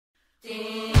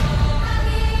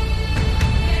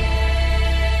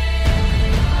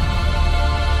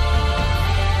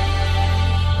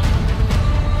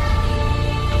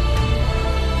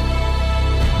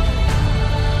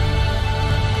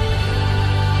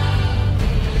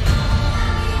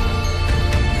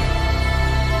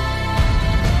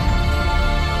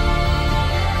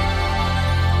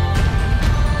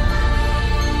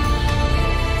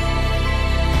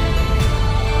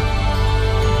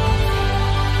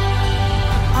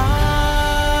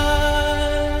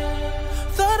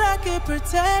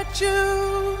Protect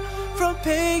you from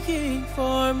paying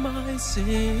for my sins.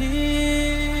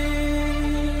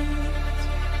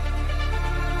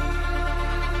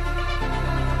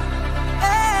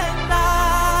 And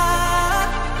I've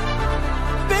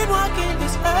been walking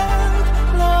this earth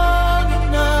long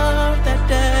enough that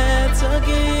that's a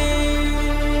gift.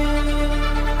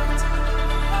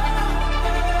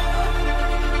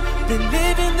 Been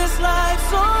living this life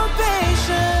so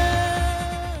patient.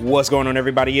 What's going on,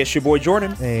 everybody? It's your boy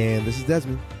Jordan. And this is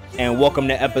Desmond. And welcome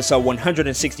to episode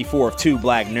 164 of Two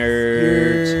Black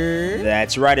Nerds.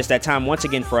 That's right, it's that time once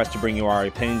again for us to bring you our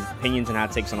opinions and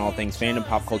hot takes on all things fandom,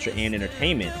 pop culture, and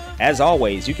entertainment. As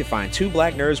always, you can find Two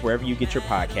Black Nerds wherever you get your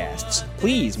podcasts.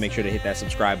 Please make sure to hit that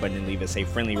subscribe button and leave us a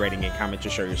friendly rating and comment to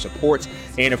show your support.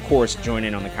 And of course, join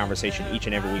in on the conversation each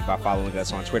and every week by following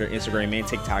us on Twitter, Instagram, and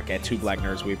TikTok at Two Black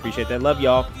Nerds. We appreciate that. Love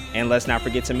y'all. And let's not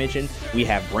forget to mention, we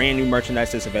have brand new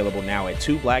merchandise that's available now at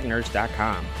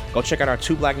twoblacknerds.com. Go check out our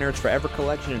Two Black Nerds Forever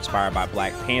collection inspired by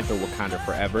Black Panther, Wakanda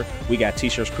Forever. We got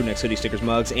t-shirts, crew neck, hoodie stickers,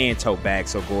 mugs, and tote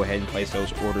bags, so go ahead and place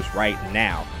those orders right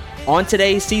now. On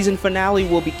today's season finale,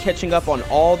 we'll be catching up on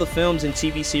all the films and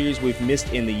TV series we've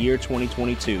missed in the year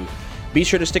 2022. Be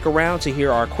sure to stick around to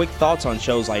hear our quick thoughts on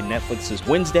shows like Netflix's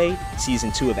Wednesday, Season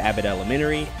 2 of Abbott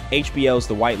Elementary, HBO's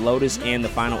The White Lotus, and the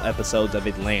final episodes of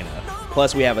Atlanta.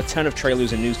 Plus, we have a ton of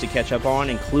trailers and news to catch up on,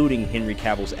 including Henry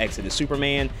Cavill's exit as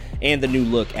Superman and the new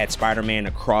look at Spider-Man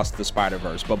Across the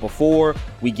Spider-Verse. But before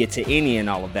we get to any and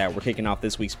all of that, we're kicking off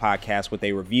this week's podcast with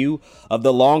a review of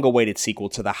the long-awaited sequel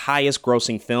to the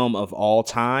highest-grossing film of all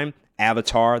time,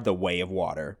 Avatar: The Way of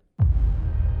Water.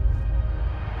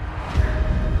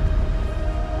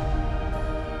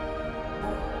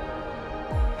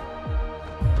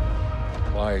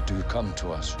 Why do you come to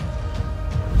us?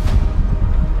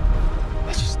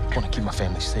 I just want to keep my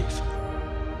family safe.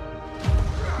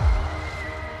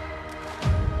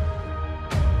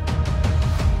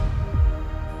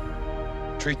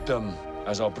 Treat them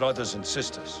as our brothers and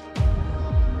sisters.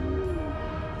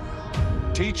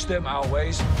 Teach them our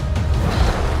ways.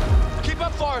 Keep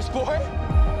up, Forest Boy!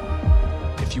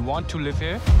 If you want to live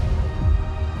here,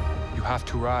 you have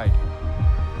to ride.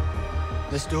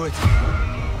 Let's do it.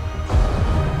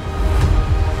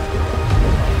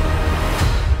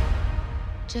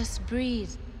 Just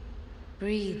breathe.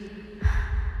 Breathe.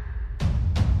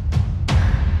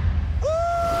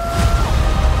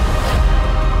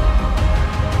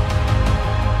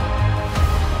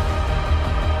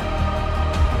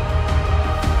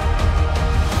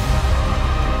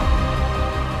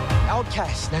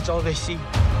 Outcasts, that's all they see.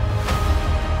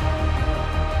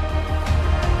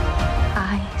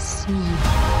 I see you.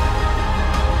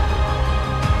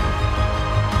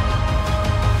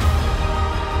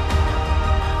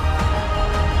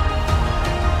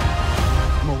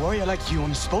 Warrior like you,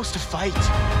 I'm supposed to fight.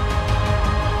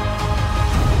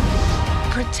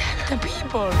 Protect the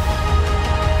people.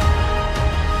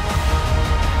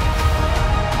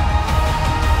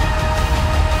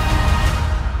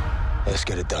 Let's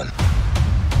get it done.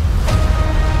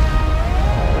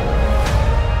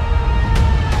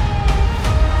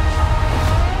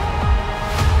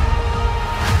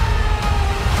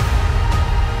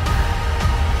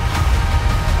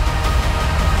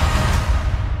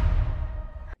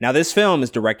 Now, this film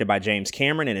is directed by James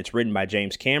Cameron, and it's written by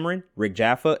James Cameron, Rick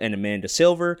Jaffa, and Amanda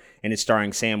Silver, and it's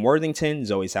starring Sam Worthington,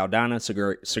 Zoe Saldana,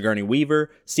 Sigourney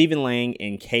Weaver, Stephen Lang,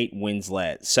 and Kate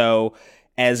Winslet. So,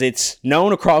 as it's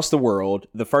known across the world,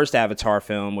 the first Avatar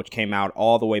film, which came out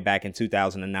all the way back in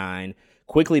 2009,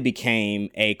 quickly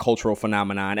became a cultural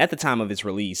phenomenon at the time of its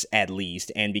release, at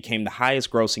least, and became the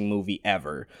highest grossing movie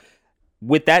ever.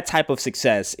 With that type of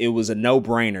success, it was a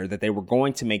no-brainer that they were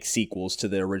going to make sequels to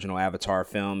the original Avatar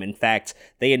film. In fact,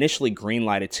 they initially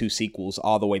greenlighted 2 sequels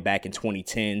all the way back in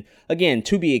 2010. Again,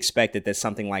 to be expected that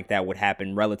something like that would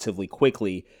happen relatively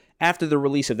quickly after the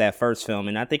release of that first film.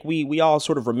 And I think we all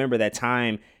sort of remember that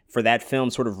time for that film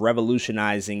sort of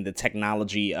revolutionizing the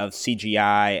technology of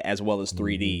CGI as well as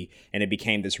 3D. And it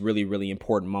became this really, really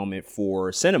important moment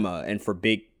for cinema and for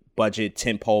big budget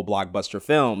tentpole blockbuster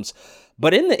films.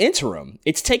 But in the interim,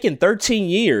 it's taken 13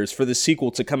 years for the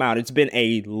sequel to come out. It's been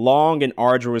a long and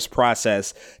arduous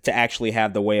process to actually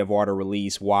have The Way of Water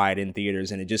release wide in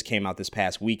theaters, and it just came out this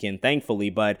past weekend,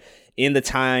 thankfully. But in the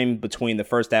time between the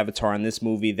first Avatar and this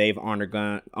movie, they've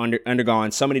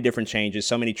undergone so many different changes,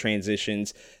 so many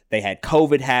transitions. They had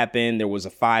COVID happen. There was a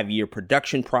 5-year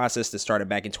production process that started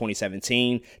back in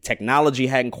 2017. Technology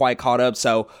hadn't quite caught up.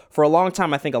 So for a long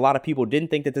time, I think a lot of people didn't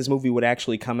think that this movie would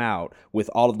actually come out with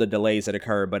all of the delays that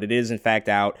occurred. But it is, in fact,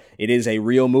 out. It is a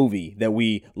real movie that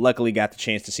we luckily got the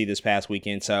chance to see this past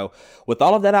weekend. So with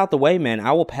all of that out the way, man,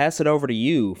 I will pass it over to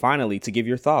you finally to give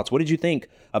your thoughts. What did you think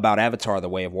about Avatar: The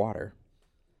Way of Water?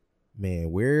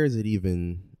 Man, where is it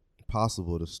even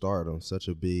possible to start on such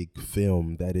a big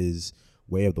film that is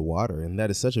Way of the Water, and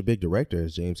that is such a big director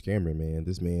as James Cameron? Man,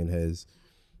 this man has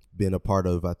been a part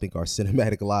of, I think, our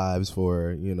cinematic lives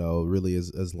for, really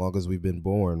as long as we've been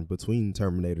born, between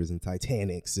Terminators and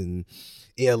Titanics and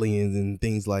Aliens and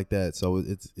things like that. So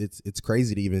it's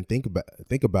crazy to even think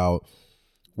about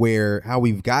how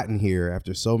we've gotten here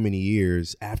after so many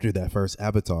years after that first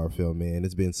Avatar film. Man,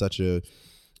 it's been such a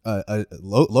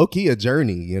low-key a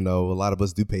journey. A lot of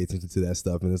us do pay attention to that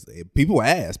stuff, and people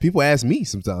ask me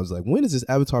sometimes, like, when is this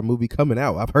Avatar movie coming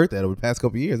out? I've heard that over the past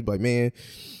couple of years, but man,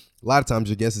 a lot of times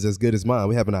your guess is as good as mine.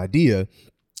 We have an idea,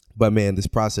 but man, this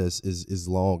process is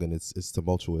long and it's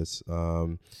tumultuous.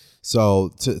 So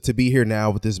to be here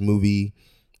now with this movie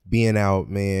being out,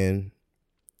 man,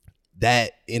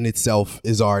 that in itself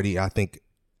is already, I think,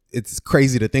 it's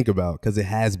crazy to think about because it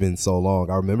has been so long.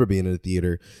 I remember being in the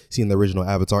theater, seeing the original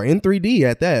Avatar in 3D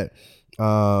at that,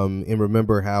 and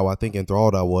remember how, I think,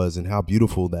 enthralled I was and how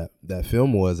beautiful that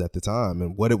film was at the time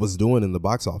and what it was doing in the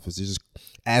box office. It's just,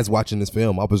 as watching this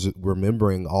film, I was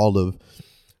remembering all of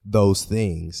those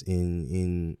things.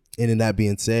 And in that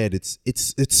being said, it's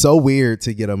so weird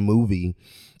to get a movie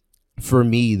for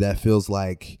me that feels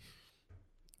like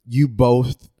you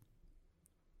both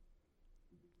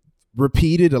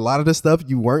repeated a lot of the stuff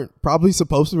you weren't probably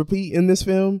supposed to repeat in this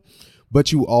film,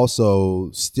 but you also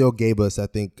still gave us, I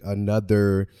think,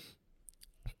 another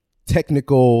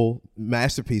technical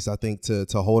masterpiece, I think, to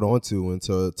hold on to and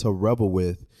to revel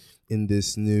with in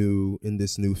this new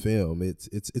film. It's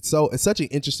such an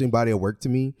interesting body of work to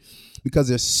me because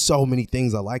there's so many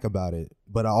things I like about it,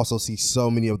 but I also see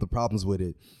so many of the problems with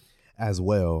it as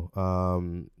well.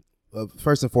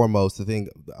 First and foremost, the thing,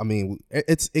 I mean,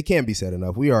 it can't be said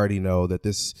enough. We already know that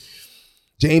this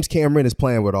James Cameron is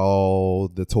playing with all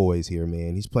the toys here,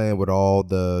 man. He's playing with all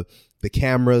the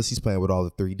cameras. He's playing with all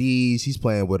the 3Ds. He's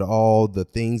playing with all the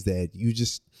things that you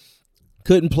just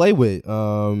couldn't play with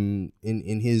in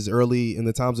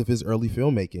the times of his early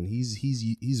filmmaking.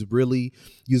 He's really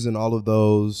using all of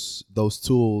those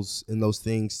tools and those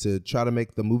things to try to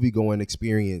make the movie-going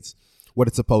experience what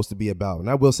it's supposed to be about. And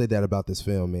I will say that about this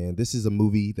film, man. This is a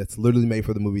movie that's literally made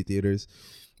for the movie theaters.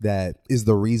 That is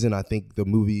the reason I think the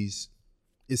movies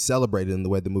is celebrated in the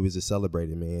way the movies is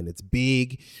celebrated, man. It's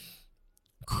big,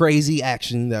 crazy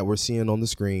action that we're seeing on the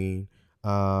screen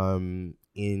in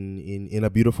a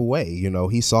beautiful way.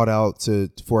 He sought out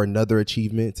for another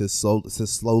achievement to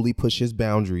slowly push his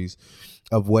boundaries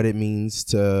of what it means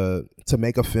to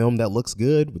make a film that looks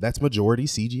good. That's majority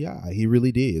CGI. He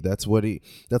really did. That's what he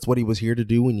was here to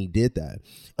do, and he did that.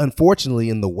 Unfortunately,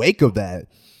 in the wake of that,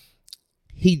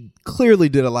 he clearly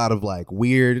did a lot of like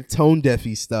weird tone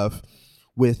deafy stuff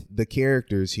with the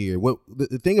characters here. What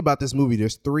the thing about this movie,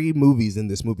 there's 3 movies in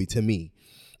this movie to me.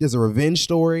 There's a revenge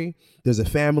story, there's a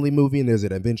family movie, and there's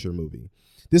an adventure movie.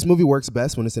 This movie works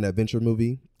best when it's an adventure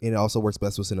movie, and it also works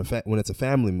best when it's a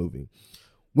family movie.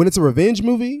 When it's a revenge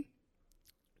movie,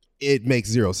 it makes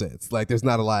zero sense. Like, there's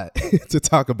not a lot to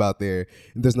talk about there.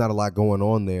 There's not a lot going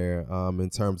on there in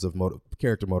terms of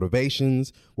character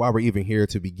motivations, why we're even here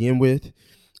to begin with.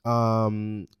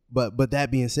 But that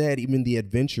being said, even the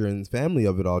adventure and family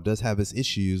of it all does have its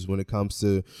issues when it comes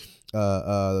to,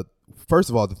 first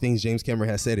of all, the things James Cameron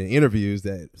has said in interviews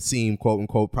that seem quote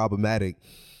unquote problematic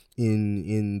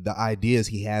in the ideas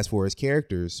he has for his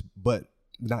characters, but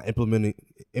not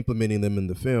implementing them in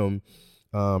the film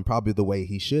probably the way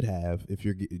he should have if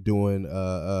you're doing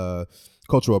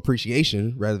cultural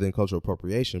appreciation rather than cultural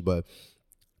appropriation. But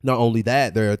not only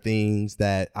that, there are things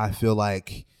that I feel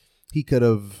like he could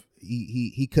have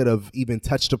even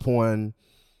touched upon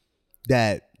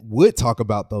that would talk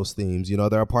about those themes.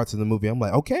 There are parts of the movie I'm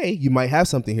like, okay, you might have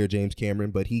something here, James Cameron,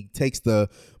 but he takes the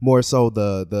more so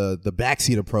the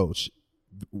backseat approach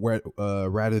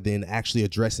rather than actually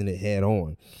addressing it head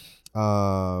on.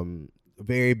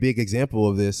 very big example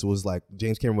of this was like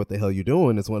James Cameron, what the hell you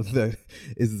doing? It's one of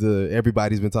the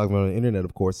everybody's been talking about on the internet,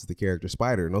 of course, is the character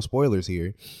Spider. No spoilers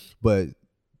here, but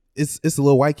it's a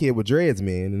little white kid with dreads,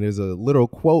 man. And there's a little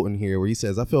quote in here where he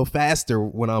says, "I feel faster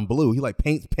when I'm blue." He like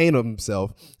paint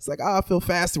himself. It's like, I feel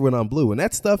faster when I'm blue. And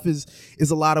that stuff is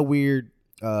a lot of weird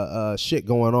shit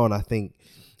going on, I think,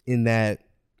 in that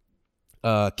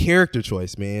character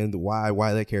choice, man.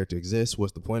 Why that character exists,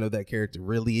 what's the point of that character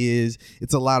really is.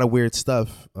 It's a lot of weird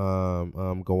stuff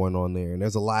going on there. And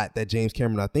there's a lot that James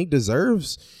Cameron, I think,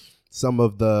 deserves some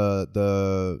of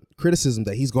the criticism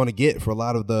that he's going to get for a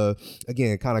lot of the,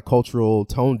 again, kind of cultural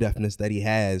tone deafness that he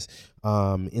has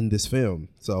in this film.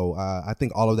 So I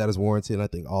think all of that is warranted, and I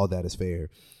think all of that is fair.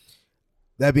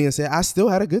 That being said, I still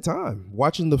had a good time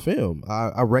watching the film.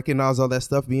 I recognize all that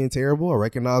stuff being terrible. I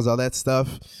recognize all that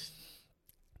stuff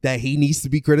that he needs to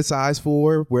be criticized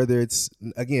for, whether it's,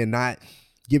 again, not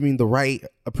giving the right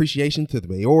appreciation to the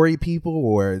Maori people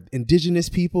or indigenous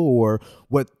people or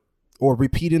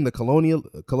repeating the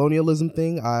colonialism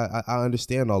thing. I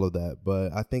understand all of that.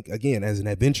 But I think, again, as an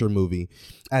adventure movie,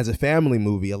 as a family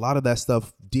movie, a lot of that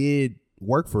stuff did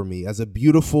work for me. As a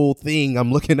beautiful thing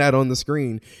I'm looking at on the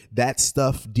screen, that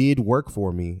stuff did work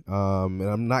for me. And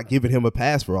I'm not giving him a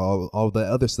pass for all the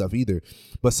other stuff either.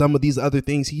 But some of these other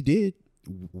things he did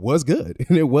was good,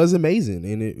 and it was amazing.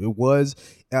 And it was,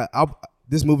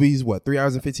 this movie's 3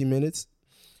 hours and 15 minutes.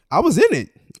 I was in it.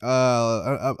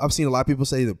 I've seen a lot of people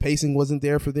say the pacing wasn't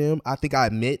there for them. I think I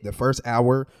admit the first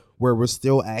hour where we're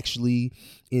still actually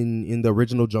in the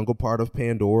original jungle part of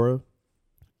Pandora,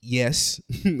 yes,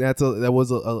 that was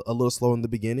a little slow in the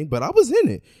beginning, but I was in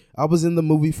it. I was in the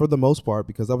movie for the most part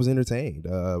because I was entertained.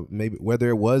 Maybe whether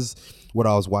it was what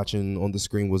I was watching on the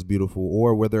screen was beautiful,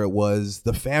 or whether it was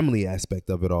the family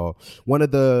aspect of it all. One of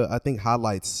the, I think,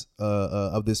 highlights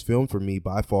of this film for me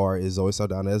by far is Zoe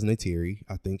Saldana as Neytiri.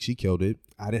 I think she killed it.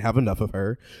 I didn't have enough of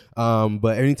her,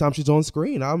 but anytime she's on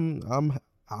screen,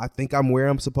 I think I'm where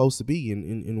I'm supposed to be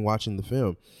in watching the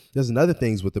film. There's another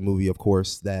things with the movie, of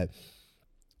course, that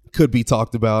could be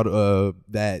talked about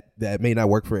that may not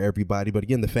work for everybody. But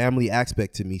again, the family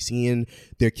aspect to me, seeing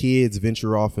their kids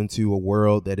venture off into a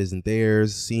world that isn't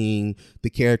theirs, seeing the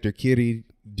character Kitty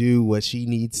do what she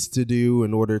needs to do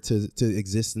in order to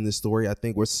exist in this story, I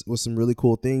think was some really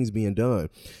cool things being done.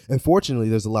 Unfortunately,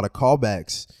 there's a lot of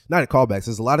callbacks,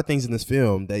 there's a lot of things in this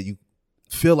film that you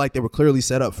feel like they were clearly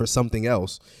set up for something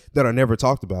else that are never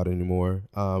talked about anymore.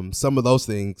 Some of those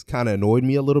things kind of annoyed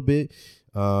me a little bit.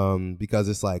 Because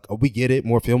it's like, we get it,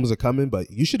 more films are coming, but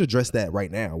you should address that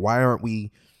right now. Why aren't we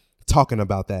talking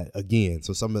about that again?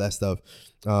 So some of that stuff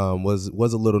was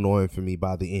a little annoying for me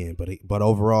by the end, but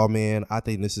overall, man, I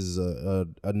think this is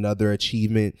another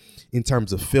achievement in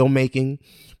terms of filmmaking,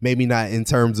 maybe not in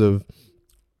terms of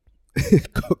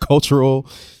cultural,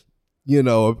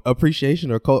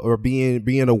 appreciation or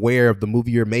being aware of the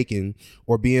movie you're making,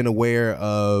 or being aware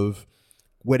of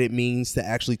what it means to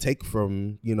actually take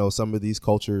from, some of these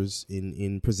cultures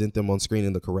and present them on screen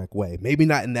in the correct way. Maybe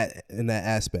not in that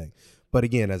aspect, but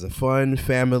again, as a fun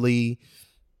family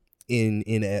in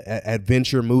an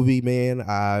adventure movie, man,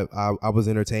 I was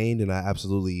entertained, and I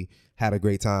absolutely had a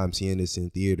great time seeing this in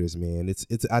theaters, man. It's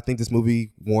I think this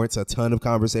movie warrants a ton of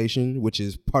conversation, which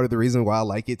is part of the reason why I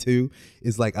like it too.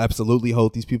 Is like, absolutely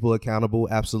hold these people accountable,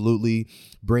 absolutely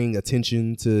bring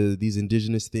attention to these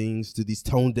indigenous things, to these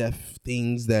tone deaf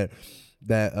things that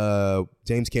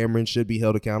James Cameron should be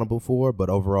held accountable for.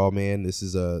 But overall, man, this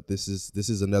is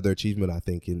another achievement, I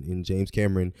think, in James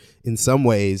Cameron in some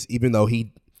ways, even though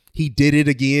he did it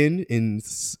again in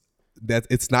that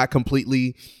it's not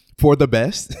completely for the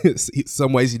best. In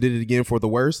some ways he did it again for the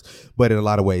worst, but in a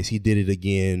lot of ways he did it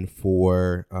again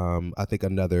for I think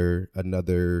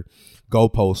another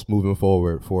goalpost moving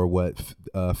forward for what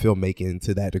filmmaking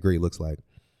to that degree looks like.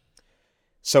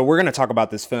 So we're going to talk about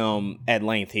this film at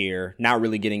length here, not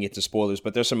really getting into spoilers,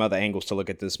 but there's some other angles to look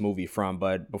at this movie from.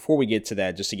 But before we get to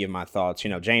that, just to give my thoughts,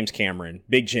 James Cameron,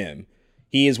 Big Jim,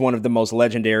 he is one of the most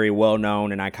legendary,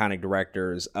 well-known, and iconic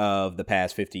directors of the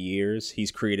past 50 years. He's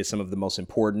created some of the most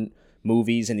important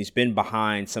movies, and he's been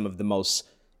behind some of the most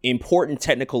important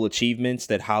technical achievements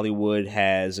that Hollywood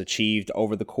has achieved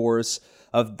over the course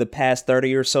of the past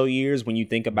 30 or so years. When you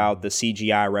think about the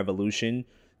CGI revolution,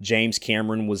 James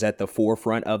Cameron was at the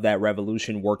forefront of that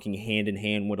revolution, working hand in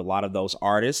hand with a lot of those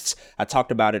artists. I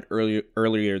talked about it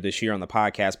earlier this year on the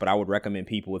podcast, but I would recommend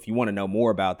people, if you want to know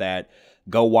more about that,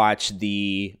 go watch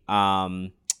the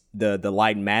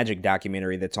Light and Magic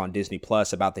documentary that's on Disney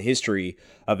Plus about the history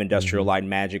of Industrial Light and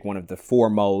Magic, one of the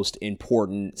foremost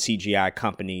important CGI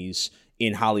companies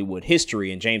in Hollywood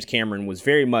history. And James Cameron was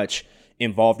very much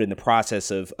involved in the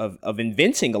process of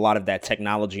inventing a lot of that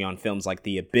technology on films like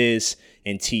The Abyss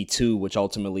and T2, which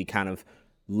ultimately kind of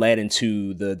led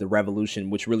into the revolution,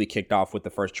 which really kicked off with the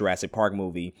first Jurassic Park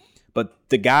movie. But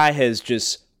the guy has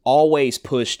just always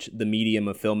pushed the medium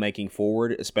of filmmaking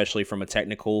forward, especially from a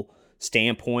technical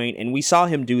standpoint. And we saw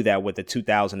him do that with the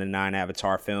 2009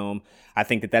 Avatar film. I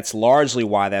think that that's largely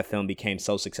why that film became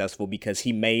so successful, because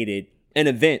he made it an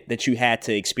event that you had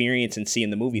to experience and see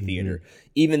in the movie theater,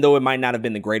 even though it might not have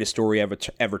been the greatest story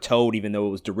ever told, even though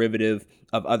it was derivative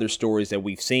of other stories that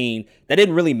we've seen. That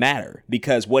didn't really matter,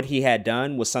 because what he had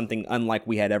done was something unlike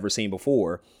we had ever seen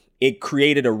before. It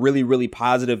created a really, really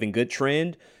positive and good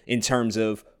trend in terms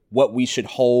of what we should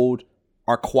hold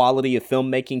our quality of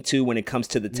filmmaking to when it comes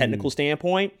to the technical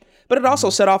standpoint. But it also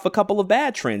set off a couple of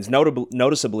bad trends,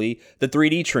 noticeably the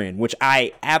 3D trend, which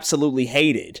I absolutely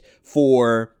hated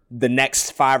for the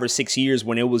next 5 or 6 years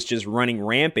when it was just running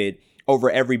rampant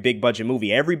over every big budget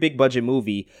movie. Every big budget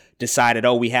movie decided,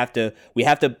 oh, we have to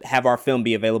have our film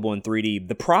be available in 3D.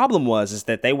 The problem is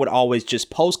that they would always just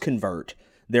post convert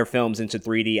their films into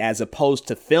 3D as opposed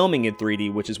to filming in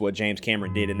 3D, which is what James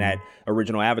Cameron did in that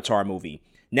original Avatar movie.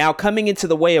 Now, coming into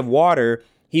The Way of Water,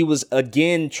 he was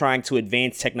again trying to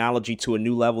advance technology to a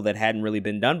new level that hadn't really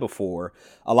been done before.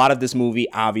 A lot of this movie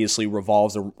obviously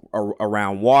revolves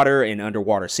around water and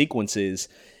underwater sequences.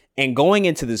 And going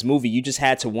into this movie, you just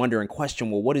had to wonder and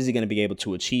question, well, what is he going to be able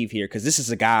to achieve here? Because this is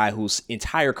a guy whose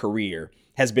entire career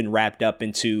has been wrapped up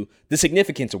into the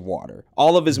significance of water.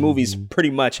 All of his movies pretty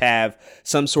much have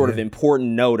some sort of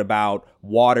important note about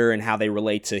water and how they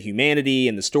relate to humanity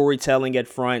and the storytelling at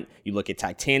front. You look at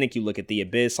Titanic, you look at The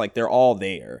Abyss, like they're all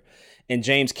there. And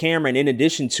James Cameron, in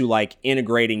addition to like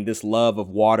integrating this love of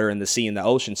water and the sea and the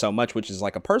ocean so much, which is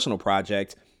like a personal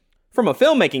project, from a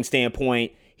filmmaking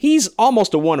standpoint, he's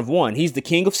almost a one of one. He's the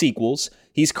king of sequels.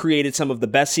 He's created some of the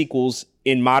best sequels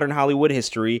in modern Hollywood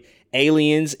history.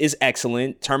 Aliens is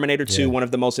excellent. Terminator 2, one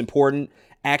of the most important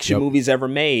action movies ever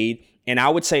made. And I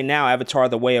would say now Avatar: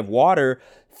 The Way of Water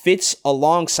fits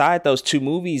alongside those two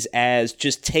movies as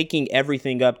just taking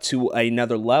everything up to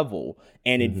another level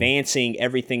and advancing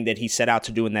everything that he set out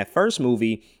to do in that first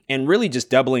movie and really just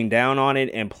doubling down on it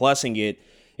and plussing it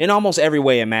in almost every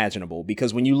way imaginable.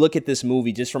 Because when you look at this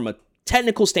movie just from a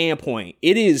technical standpoint,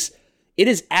 it is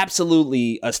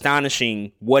absolutely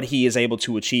astonishing what he is able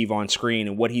to achieve on screen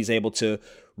and what he's able to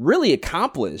really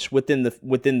accomplish within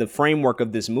the framework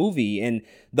of this movie. And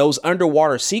those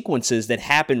underwater sequences that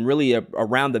happen really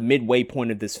around the midway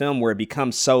point of this film, where it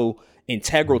becomes so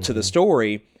integral to the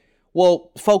story.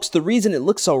 Well, folks, the reason it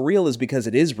looks so real is because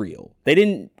it is real. They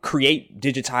didn't create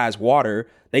digitized water.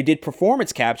 They did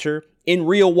performance capture in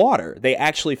real water. They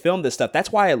actually filmed this stuff.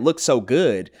 That's why it looks so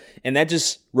good. And that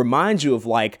just reminds you of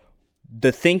like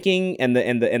the thinking and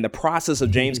the process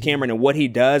of James Cameron and what he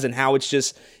does and how it's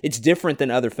different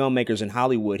than other filmmakers in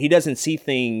Hollywood. He doesn't see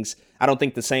things, I don't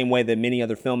think, the same way that many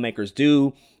other filmmakers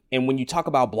do. And when you talk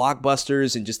about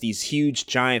blockbusters and just these huge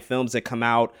giant films that come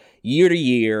out year to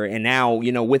year, and now,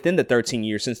 you know, within the 13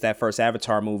 years since that first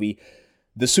Avatar movie,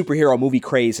 the superhero movie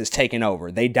craze has taken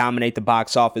over. They dominate the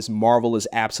box office. Marvel is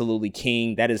absolutely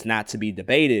king. That is not to be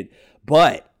debated.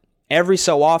 But every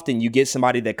so often you get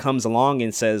somebody that comes along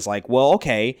and says like, well,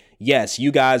 okay, yes,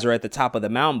 you guys are at the top of the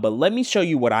mountain, but let me show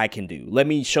you what I can do. Let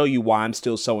me show you why I'm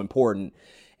still so important.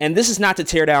 And this is not to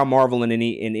tear down Marvel in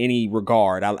any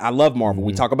regard. I love Marvel.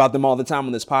 We talk about them all the time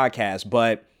on this podcast,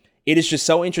 but it is just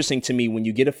so interesting to me when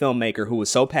you get a filmmaker who is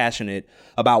so passionate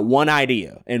about one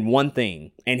idea and one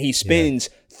thing, and he spends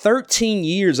 13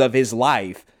 years of his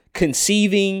life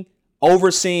conceiving,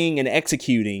 overseeing, and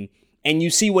executing, and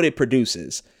you see what it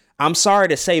produces. I'm sorry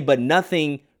to say, but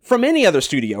nothing from any other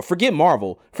studio, forget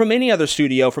Marvel, from any other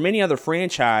studio, from any other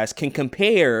franchise can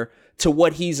compare to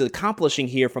what he's accomplishing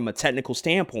here from a technical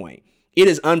standpoint. It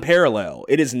is unparalleled.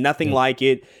 It is nothing like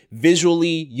it.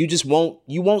 Visually,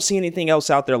 you won't see anything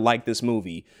else out there like this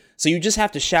movie. So you just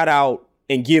have to shout out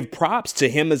and give props to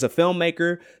him as a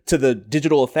filmmaker, to the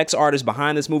digital effects artists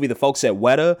behind this movie, the folks at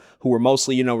Weta, who were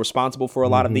mostly, you know, responsible for a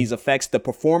lot of these effects, the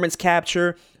performance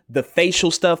capture, the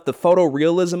facial stuff, the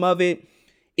photorealism of it.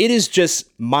 It is just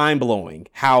mind-blowing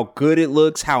how good it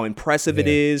looks, how impressive it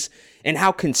is, and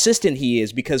how consistent he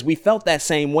is, because we felt that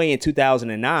same way in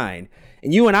 2009.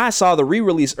 And you and I saw the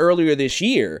re-release earlier this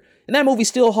year, and that movie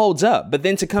still holds up. But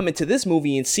then to come into this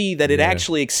movie and see that it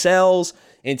actually excels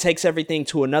and takes everything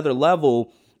to another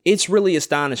level, it's really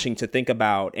astonishing to think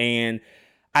about. And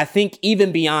I think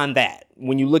even beyond that,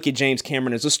 when you look at James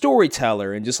Cameron as a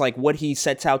storyteller and just like what he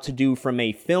sets out to do from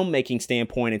a filmmaking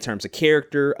standpoint in terms of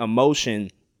character,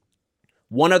 emotion,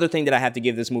 one other thing that I have to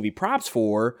give this movie props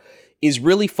for is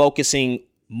really focusing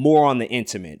more on the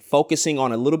intimate, focusing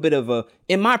on a little bit of a,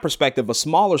 in my perspective, a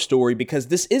smaller story, because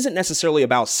this isn't necessarily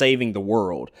about saving the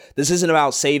world. This isn't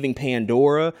about saving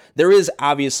Pandora. There is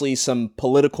obviously some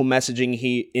political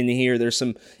messaging in here. There's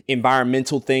some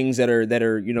environmental things that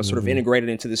are, you know, sort of integrated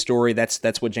into the story.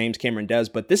 That's what James Cameron does.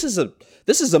 But this is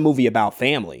a movie about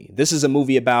family. This is a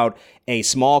movie about a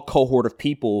small cohort of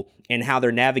people and how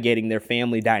they're navigating their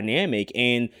family dynamic.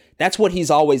 And that's what he's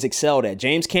always excelled at.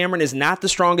 James Cameron is not the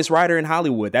strongest writer in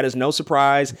Hollywood. That is no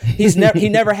surprise. He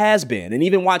never has been. And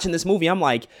even watching this movie, I'm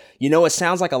like, you know, it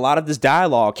sounds like a lot of this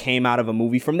dialogue came out of a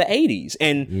movie from the 80s.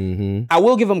 And I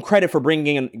will give him credit for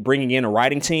bringing in a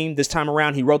writing team this time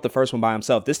around. He wrote the first one by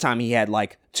himself. This time he had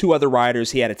like 2 other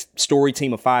writers. He had a story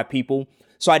team of 5 people.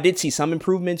 So I did see some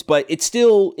improvements, but it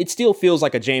still feels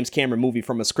like a James Cameron movie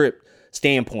from a script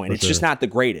standpoint. It's just not the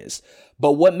greatest.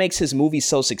 But what makes his movies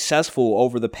so successful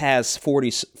over the past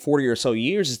 40 or so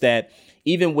years is that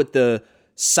even with the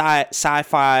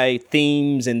sci-fi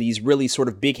themes and these really sort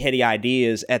of big heady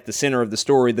ideas at the center of the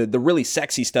story, the really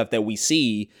sexy stuff that we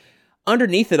see,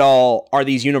 underneath it all are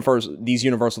these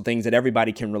universal things that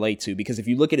everybody can relate to. Because if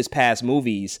you look at his past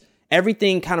movies,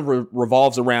 everything kind of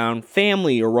revolves around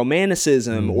family or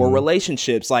romanticism or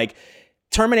relationships. Like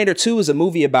Terminator 2 is a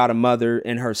movie about a mother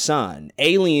and her son.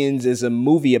 Aliens is a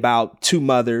movie about 2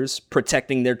 mothers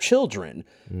protecting their children.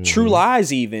 True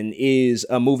Lies even is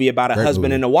a movie about a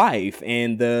husband and a wife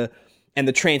and the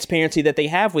transparency that they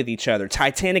have with each other.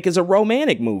 Titanic is a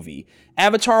romantic movie.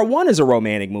 Avatar 1 is a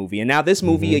romantic movie. And now this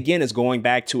movie, again, is going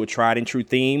back to a tried and true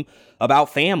theme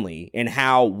about family and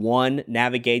how one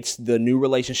navigates the new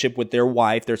relationship with their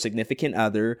wife, their significant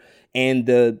other, and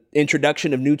the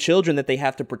introduction of new children that they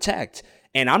have to protect.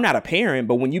 And I'm not a parent,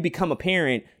 but when you become a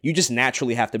parent, you just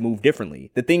naturally have to move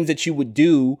differently. The things that you would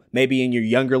do maybe in your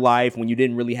younger life when you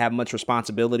didn't really have much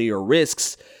responsibility or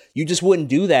risks, you just wouldn't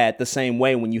do that the same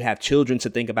way when you have children to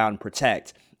think about and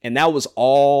protect. And that was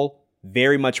all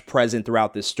very much present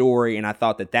throughout this story. And I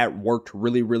thought that worked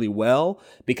really, really well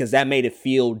because that made it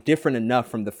feel different enough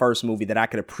from the first movie that I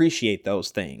could appreciate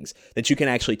those things, that you can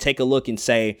actually take a look and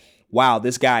say, wow,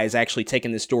 this guy is actually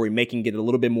taking this story, making it a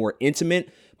little bit more intimate,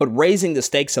 but raising the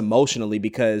stakes emotionally,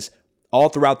 because all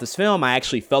throughout this film, I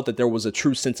actually felt that there was a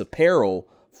true sense of peril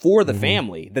for the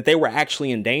family, that they were actually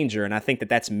in danger. And I think that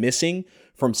that's missing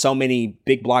from so many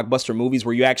big blockbuster movies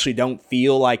where you actually don't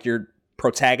feel like your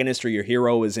protagonist or your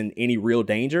hero is in any real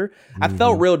danger. I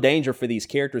felt real danger for these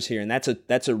characters here. And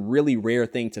that's a really rare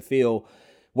thing to feel.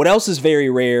 What else is very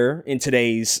rare in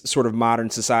today's sort of modern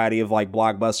society of like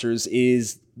blockbusters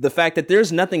is the fact that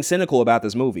there's nothing cynical about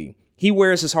this movie. He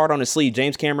wears his heart on his sleeve.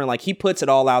 James Cameron, like, he puts it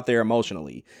all out there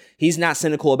emotionally. He's not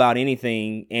cynical about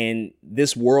anything. And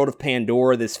this world of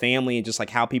Pandora, this family, and just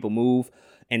like how people move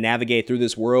and navigate through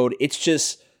this world, it's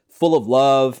just full of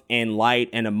love and light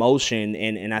and emotion.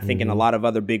 And I think in a lot of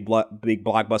other big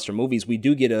blockbuster movies, we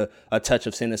do get a touch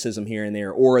of cynicism here and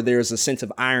there, or there's a sense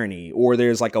of irony, or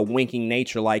there's like a winking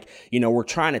nature, like, you know, we're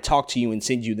trying to talk to you and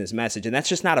send you this message. And that's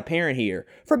just not apparent here,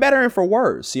 for better and for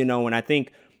worse, you know. And I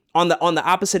think on the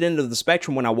opposite end of the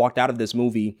spectrum, when I walked out of this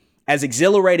movie, as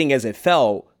exhilarating as it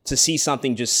felt to see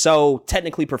something just so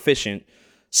technically proficient,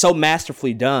 so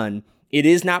masterfully done, it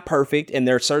is not perfect, and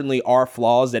there certainly are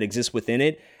flaws that exist within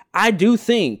it. I do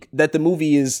think that the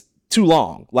movie is too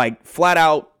long, like flat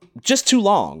out just too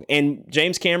long. And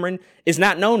James Cameron is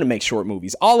not known to make short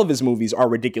movies. All of his movies are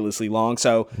ridiculously long.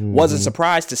 So wasn't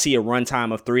surprised to see a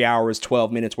runtime of 3 hours,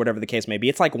 12 minutes, whatever the case may be.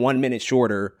 It's like 1 minute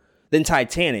shorter than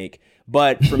Titanic.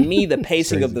 But for me, the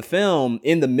pacing of the film,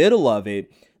 in the middle of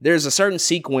it, there's a certain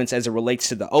sequence as it relates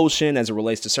to the ocean, as it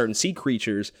relates to certain sea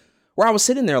creatures, where I was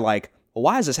sitting there like, well,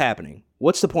 why is this happening?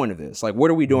 What's the point of this? Like, what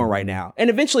are we doing right now? And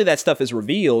eventually that stuff is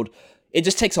revealed. It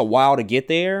just takes a while to get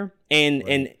there. And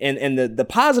the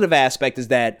positive aspect is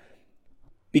that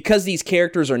because these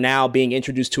characters are now being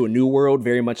introduced to a new world,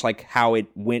 very much like how it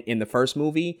went in the first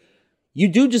movie, you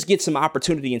do just get some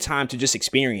opportunity and time to just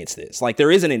experience this. Like,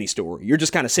 there isn't any story. You're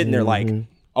just kind of sitting there like,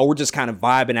 oh, we're just kind of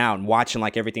vibing out and watching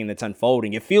like everything that's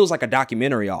unfolding. It feels like a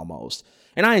documentary almost.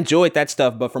 And I enjoyed that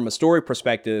stuff. But from a story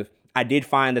perspective, I did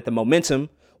find that the momentum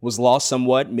was lost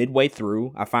somewhat midway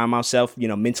through. I found myself, you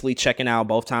know, mentally checking out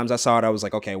both times I saw it. I was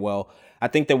like, okay, well, I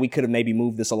think that we could have maybe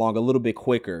moved this along a little bit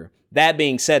quicker. That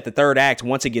being said, the third act,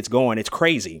 once it gets going, it's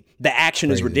crazy. The action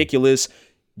is ridiculous.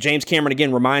 James Cameron,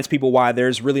 again, reminds people why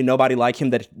there's really nobody like him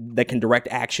that can direct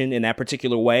action in that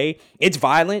particular way. It's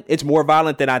violent. It's more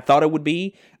violent than I thought it would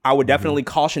be. I would definitely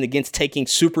caution against taking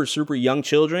super, super young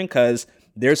children, because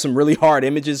there's some really hard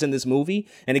images in this movie.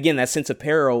 And again, that sense of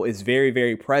peril is very,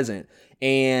 very present.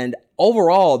 And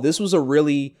overall, this was a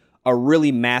really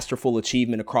masterful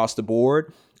achievement across the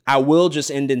board. I will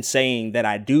just end in saying that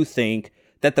I do think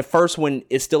that the first one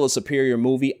is still a superior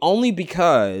movie only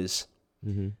because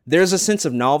there's a sense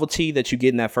of novelty that you get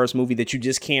in that first movie that you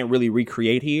just can't really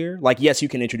recreate here. Like, yes, you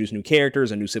can introduce new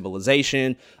characters, a new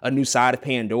civilization, a new side of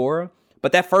Pandora.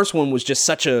 But that first one was just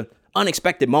such a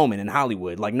unexpected moment in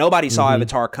Hollywood. Like, nobody saw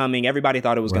Avatar coming. Everybody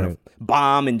thought it was going to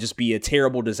bomb and just be a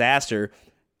terrible disaster.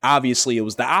 Obviously, it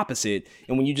was the opposite.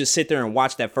 And when you just sit there and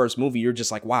watch that first movie, you're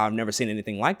just like, wow, I've never seen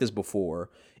anything like this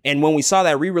before. And when we saw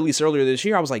that re-release earlier this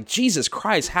year, I was like, Jesus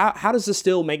Christ, how does this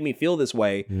still make me feel this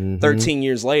way 13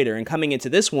 years later? And coming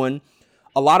into this one,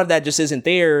 a lot of that just isn't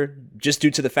there just due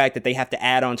to the fact that they have to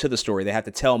add on to the story. They have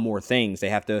to tell more things. They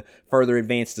have to further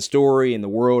advance the story and the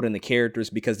world and the characters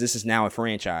because this is now a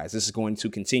franchise. This is going to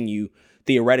continue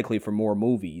theoretically for more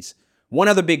movies. One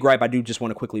other big gripe I do just want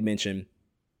to quickly mention.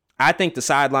 I think the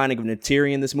sidelining of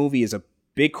Neytiri in this movie is a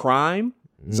big crime.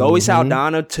 Zoe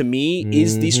Saldana, to me,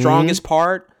 is the strongest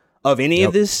part of any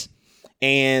of this.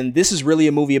 And this is really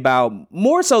a movie about,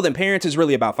 more so than parents, is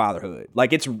really about fatherhood.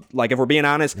 Like, it's like, if we're being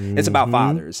honest, it's about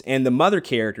fathers. And the mother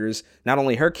characters, not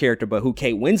only her character, but who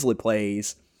Kate Winslet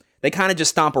plays, they kind of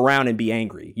just stomp around and be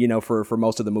angry, you know, for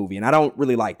most of the movie. And I don't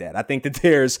really like that. I think that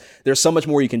there's so much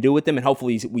more you can do with them. And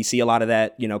hopefully we see a lot of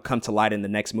that, you know, come to light in the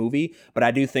next movie. But I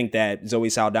do think that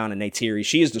Zoe Saldana, Neytiri,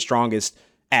 she is the strongest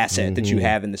asset that you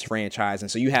have in this franchise. And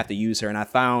so you have to use her. And I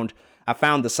found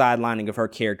the sidelining of her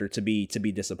character to be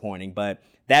disappointing. But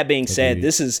that being said,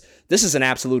 this is an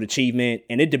absolute achievement,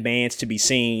 and it demands to be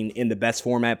seen in the best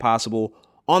format possible,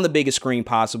 on the biggest screen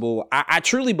possible. I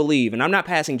truly believe, and I'm not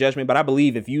passing judgment, but I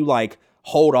believe if you like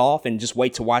hold off and just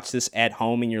wait to watch this at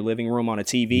home in your living room on a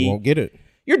TV, You won't get it.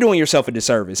 You're doing yourself a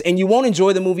disservice, and you won't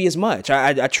enjoy the movie as much.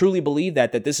 I truly believe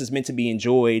that this is meant to be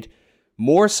enjoyed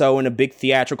more so in a big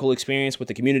theatrical experience with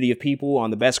the community of people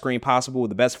on the best screen possible, with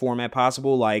the best format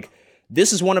possible. Like,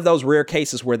 this is one of those rare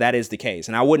cases where that is the case.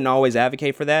 And I wouldn't always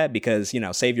advocate for that because, you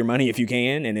know, save your money if you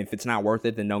can. And if it's not worth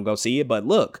it, then don't go see it. But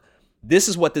look, this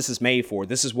is what this is made for.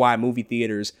 This is why movie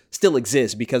theaters still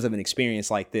exist, because of an experience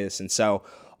like this. And so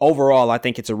overall, I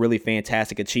think it's a really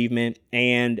fantastic achievement.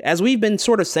 And as we've been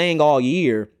sort of saying all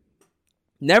year,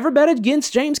 never bet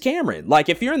against James Cameron. Like,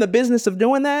 if you're in the business of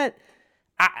doing that,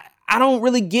 I don't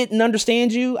really get and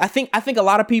understand you. I think a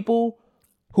lot of people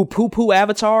who poo-poo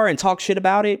Avatar and talk shit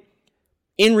about it,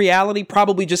 in reality,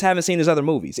 probably just haven't seen his other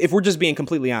movies. If we're just being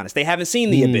completely honest, they haven't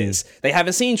seen The Abyss. They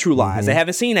haven't seen True Lies. They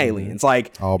haven't seen Aliens.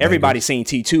 Like, everybody's seen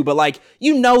T2, but like,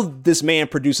 you know, this man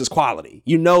produces quality.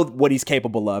 You know what he's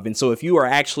capable of. And so if you are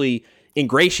actually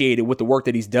ingratiated with the work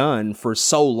that he's done for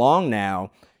so long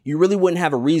now, you really wouldn't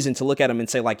have a reason to look at him and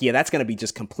say, like, yeah, that's going to be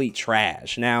just complete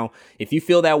trash. Now, if you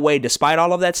feel that way despite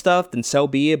all of that stuff, then so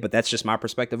be it. But that's just my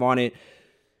perspective on it.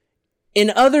 In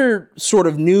other sort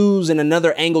of news and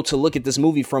another angle to look at this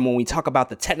movie from when we talk about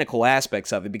the technical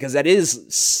aspects of it, because that is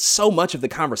so much of the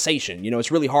conversation. You know, it's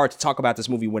really hard to talk about this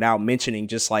movie without mentioning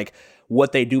just like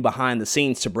what they do behind the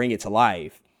scenes to bring it to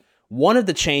life. One of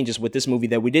the changes with this movie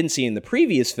that we didn't see in the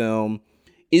previous film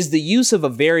is the use of a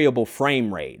variable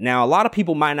frame rate. Now, a lot of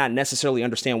people might not necessarily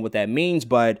understand what that means,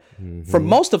 but for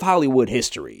most of Hollywood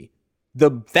history, the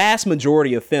vast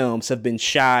majority of films have been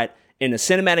shot in a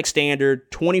cinematic standard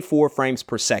 24 frames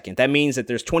per second. That means that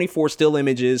there's 24 still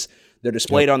images. They're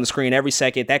displayed on the screen every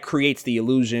second. That creates the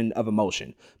illusion of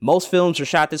emotion. Most films are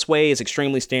shot this way. It's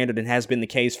extremely standard and has been the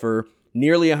case for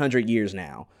nearly 100 years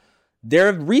now. There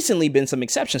have recently been some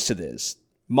exceptions to this.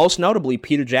 Most notably,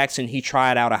 Peter Jackson, he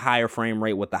tried out a higher frame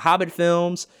rate with the Hobbit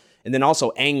films. And then also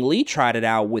Ang Lee tried it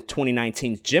out with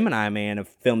 2019's Gemini Man, a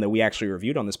film that we actually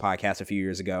reviewed on this podcast a few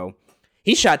years ago.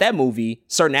 He shot that movie,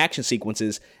 certain action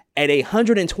sequences, at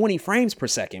 120 frames per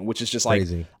second, which is just like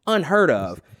crazy. Unheard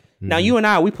of. Now, you and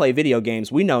I, we play video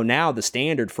games. We know now the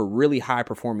standard for really high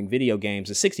performing video games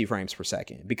is 60 frames per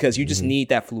second because you just need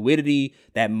that fluidity,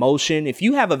 that motion. If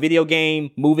you have a video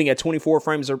game moving at 24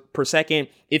 frames per second,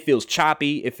 it feels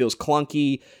choppy. It feels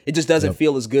clunky. It just doesn't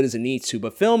feel as good as it needs to.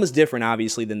 But film is different,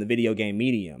 obviously, than the video game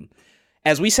medium.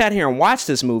 As we sat here and watched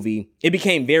this movie, it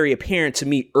became very apparent to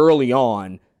me early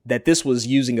on that this was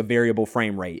using a variable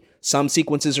frame rate. Some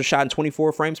sequences are shot in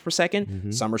 24 frames per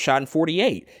second. Some are shot in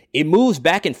 48. It moves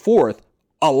back and forth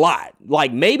a lot,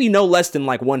 like maybe no less than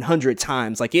like 100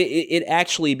 times. Like it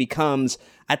actually becomes,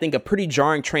 I think, a pretty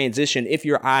jarring transition if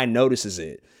your eye notices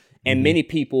it. And many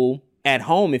people at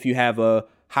home, if you have a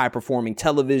high performing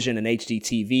television, an HD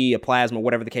TV, a plasma,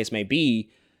 whatever the case may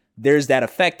be, there's that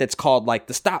effect that's called like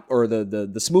the stop or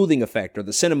the smoothing effect or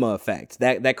the cinema effect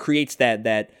that creates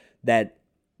that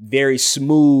very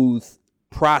smooth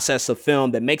process of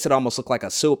film that makes it almost look like a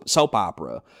soap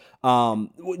opera.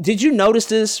 Did you notice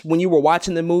this when you were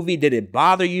watching the movie? Did it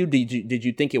bother you? Did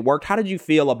you think it worked? How did you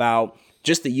feel about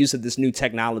just the use of this new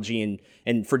technology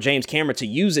and for James Cameron to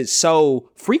use it so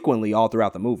frequently all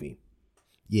throughout the movie?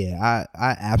 Yeah,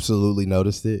 I absolutely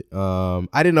noticed it. I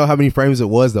didn't know how many frames it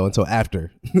was though until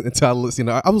after. Until I listened,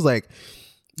 I was like,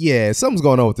 yeah, something's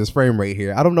going on with this frame rate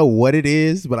here. I don't know what it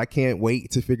is, but I can't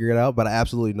wait to figure it out. But I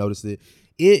absolutely noticed it.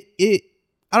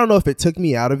 I don't know if it took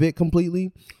me out of it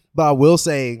completely, but I will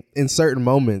say in certain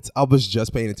moments, I was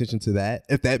just paying attention to that,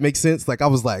 if that makes sense. Like I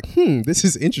was like, this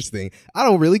is interesting. I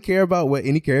don't really care about what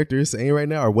any character is saying right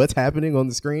now or what's happening on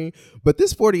the screen. But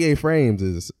this 48 frames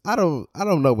is, I don't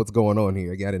know what's going on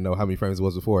here. Again, I didn't know how many frames it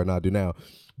was before, and I do now.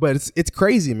 But it's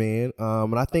crazy, man.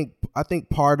 And I think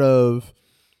part of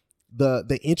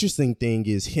the interesting thing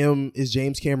is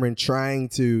James Cameron trying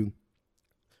to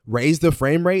raise the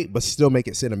frame rate but still make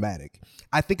it cinematic.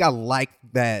 I think I like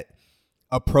that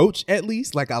approach, at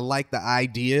least. Like I like the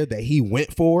idea that he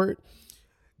went for it.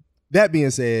 That being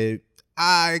said,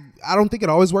 I don't think it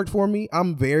always worked for me.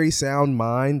 I'm very sound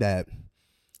mind that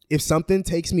if something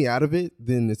takes me out of it,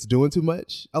 then it's doing too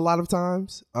much a lot of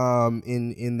times.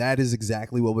 And that is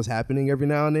exactly what was happening every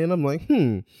now and then. I'm like,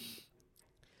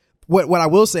 What I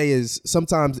will say is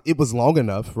sometimes it was long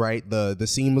enough, right? The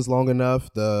scene was long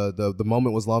enough, the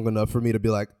moment was long enough for me to be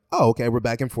like, oh, okay, we're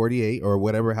back in 48 or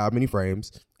whatever, how many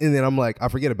frames. And then I'm like, I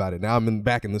forget about it. Now I'm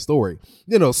back in the story.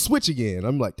 Switch again.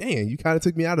 I'm like, dang, you kind of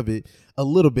took me out of it a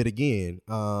little bit again.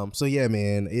 So yeah,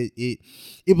 man,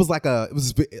 it was like I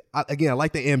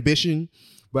like the ambition,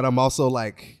 but I'm also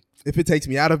like, if it takes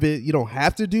me out of it, you don't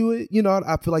have to do it.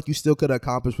 I feel like you still could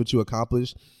accomplish what you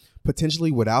accomplished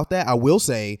potentially without that. I will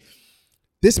say,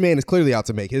 this man is clearly out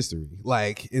to make history.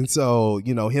 And so,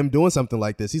 him doing something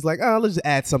like this, he's like, let's just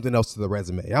add something else to the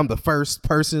resume. I'm the first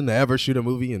person to ever shoot a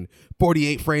movie in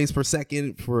 48 frames per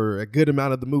second for a good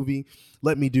amount of the movie.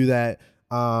 Let me do that.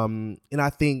 And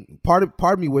I think part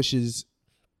of me wishes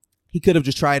he could have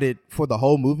just tried it for the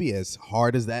whole movie, as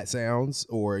hard as that sounds.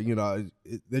 Or,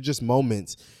 they're just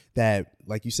moments that,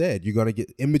 like you said, you're going to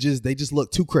get images. They just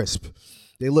look too crisp.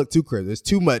 There's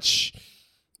too much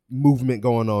movement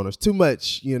going on. There's too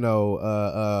much,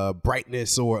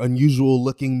 brightness or unusual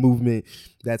looking movement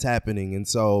that's happening. And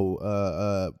so,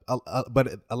 but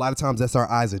a lot of times that's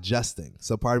our eyes adjusting.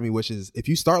 So part of me wishes if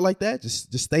you start like that,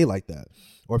 just stay like that.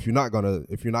 Or if you're not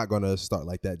gonna start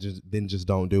like that, just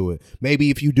don't do it.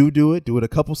 Maybe if you do it a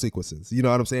couple sequences. You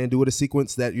know what I'm saying? Do it a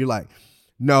sequence that you're like,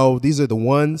 no, these are the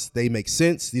ones. They make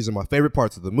sense. These are my favorite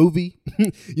parts of the movie.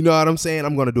 You know what I'm saying?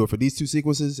 I'm going to do it for these two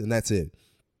sequences, and that's it.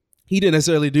 He didn't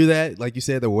necessarily do that. Like you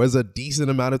said, there was a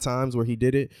decent amount of times where he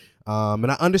did it.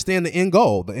 And I understand the end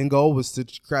goal. The end goal was to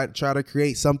try to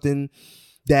create something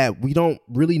that we don't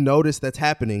really notice that's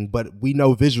happening, but we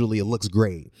know visually it looks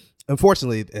great.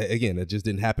 Unfortunately, again, it just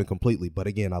didn't happen completely. But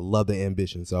again, I love the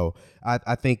ambition. So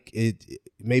I think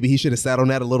maybe he should have sat on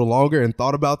that a little longer and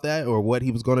thought about that or what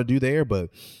he was going to do there. But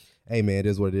hey, man, it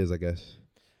is what it is, I guess.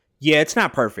 Yeah, it's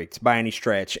not perfect by any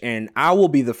stretch. And I will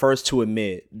be the first to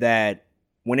admit that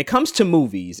when it comes to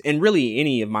movies and really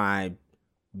any of my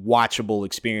watchable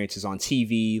experiences on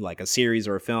TV, like a series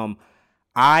or a film,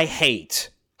 I hate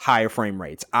higher frame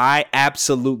rates. I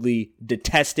absolutely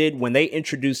detested when they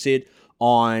introduced it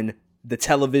on the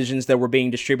televisions that were being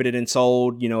distributed and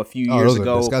sold, a few years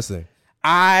ago. Disgusting.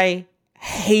 I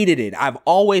hated it. I've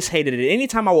always hated it.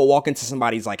 Anytime I would walk into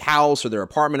somebody's house or their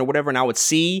apartment or whatever, and I would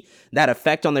see that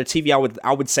effect on their TV,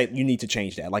 I would say, you need to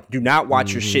change that. Do not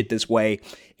watch your shit this way.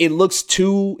 It looks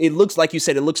like you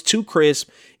said, it looks too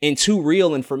crisp and too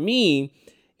real. And for me,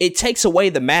 it takes away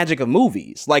the magic of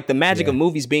movies. The magic of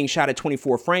movies being shot at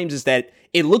 24 frames is that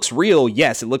it looks real.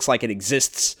 Yes, it looks like it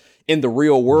exists in the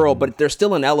real world, but there's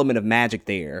still an element of magic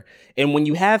there. And when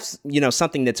you have,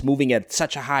 something that's moving at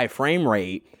such a high frame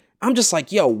rate, I'm just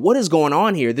like, yo, what is going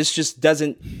on here? It just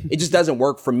doesn't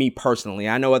work for me personally.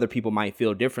 I know other people might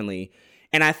feel differently.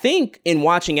 And I think in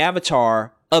watching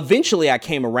Avatar, eventually I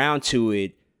came around to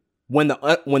it when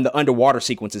the underwater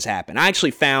sequences happened. I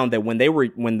actually found that when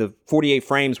the 48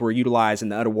 frames were utilized in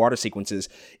the underwater sequences,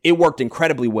 it worked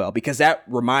incredibly well because that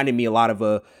reminded me a lot of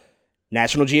a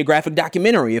National Geographic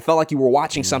documentary. It felt like you were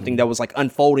watching something that was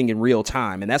unfolding in real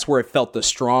time. And that's where it felt the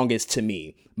strongest to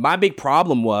me. My big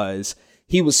problem was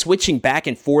he was switching back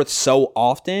and forth so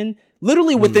often,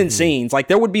 literally within scenes.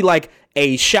 There would be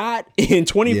a shot in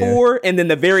 24 and then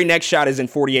the very next shot is in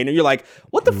 48. And you're like,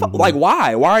 what the fuck?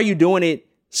 Why? Why are you doing it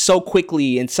so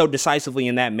quickly and so decisively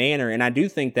in that manner? And I do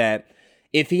think that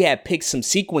if he had picked some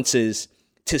sequences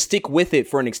to stick with it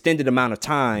for an extended amount of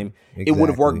time, it would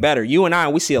have worked better. You and I,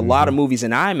 we see a lot of movies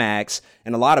in IMAX,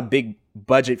 and a lot of big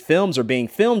budget films are being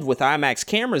filmed with IMAX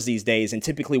cameras these days. And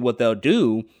typically what they'll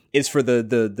do is for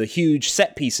the huge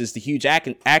set pieces, the huge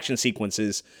action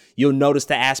sequences, you'll notice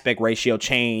the aspect ratio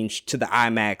change to the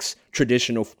IMAX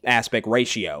traditional aspect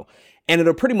ratio. And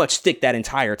it'll pretty much stick that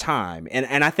entire time.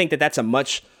 And I think that that's a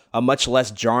much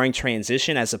less jarring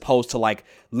transition, as opposed to like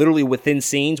literally within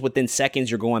scenes, within seconds,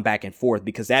 you're going back and forth,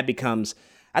 because that becomes,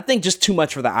 I think, just too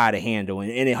much for the eye to handle.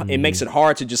 And it makes it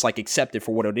hard to just like accept it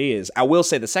for what it is. I will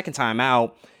say the second time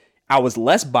out, I was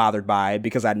less bothered by it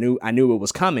because I knew it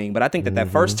was coming. But I think that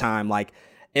first time, like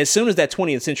as soon as that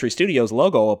 20th Century Studios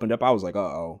logo opened up, I was like,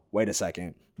 uh-oh, wait a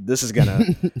second. This is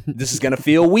gonna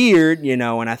feel weird, you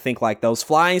know. And I think like those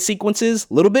flying sequences,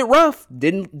 a little bit rough,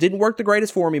 didn't work the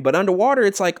greatest for me. But underwater,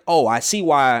 it's like, oh, I see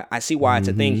why it's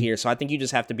a thing here. So I think you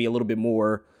just have to be a little bit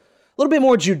more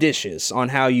judicious on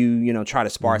how you try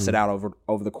to sparse it out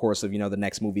over the course of the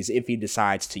next movies, if he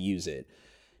decides to use it.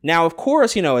 Now, of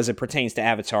course, as it pertains to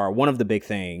Avatar, one of the big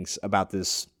things about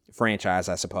this franchise,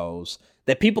 I suppose,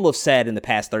 that people have said in the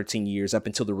past 13 years up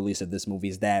until the release of this movie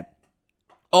is that,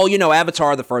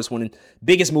 Avatar, the first one,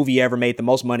 biggest movie ever, made the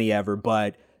most money ever,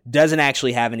 but doesn't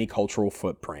actually have any cultural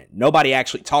footprint. Nobody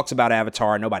actually talks about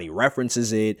Avatar. Nobody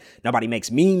references it. Nobody makes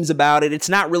memes about it. It's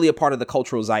not really a part of the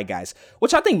cultural zeitgeist,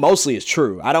 which I think mostly is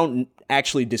true. I don't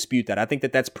actually dispute that. I think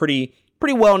that that's pretty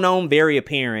well known, very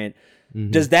apparent.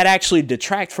 Does that actually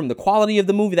detract from the quality of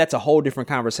the movie? That's a whole different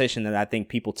conversation that I think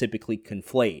people typically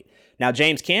conflate. Now,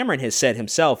 James Cameron has said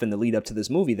himself in the lead up to this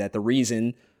movie that the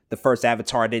reason the first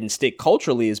Avatar didn't stick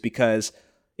culturally is because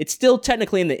it's still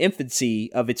technically in the infancy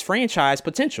of its franchise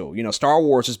potential. Star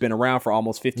Wars has been around for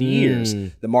almost 50 years.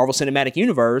 The Marvel Cinematic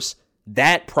Universe,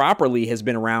 that properly has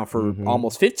been around for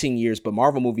almost 15 years, but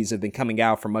Marvel movies have been coming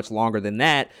out for much longer than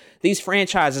that. These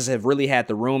franchises have really had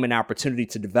the room and opportunity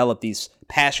to develop these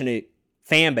passionate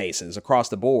fan bases across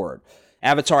the board.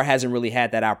 Avatar hasn't really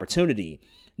had that opportunity.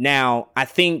 Now, I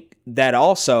think that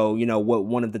also, what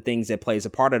one of the things that plays a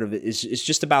part of it is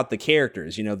just about the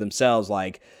characters, themselves.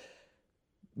 Like,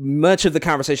 much of the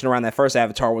conversation around that first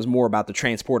Avatar was more about the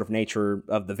transportive nature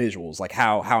of the visuals, like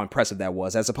how impressive that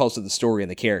was, as opposed to the story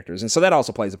and the characters. And so that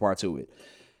also plays a part to it.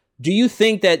 Do you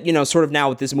think that, sort of now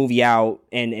with this movie out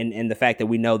and the fact that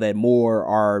we know that more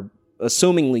are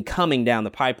assumingly coming down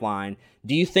the pipeline,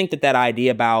 do you think that idea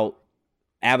about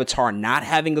Avatar not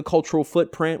having a cultural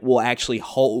footprint will actually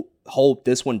hold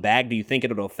this one back? Do you think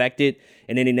it'll affect it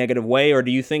in any negative way? Or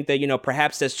do you think that,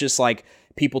 perhaps that's just like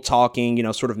people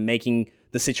talking, sort of making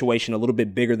the situation a little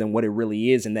bit bigger than what it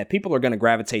really is, and that people are going to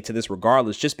gravitate to this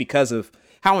regardless, just because of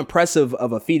how impressive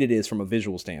of a feat it is from a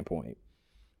visual standpoint?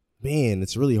 Man,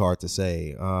 it's really hard to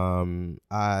say. I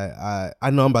know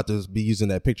I'm about to be using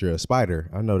that picture of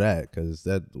Spider. I know that because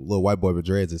that little white boy with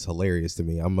dreads is hilarious to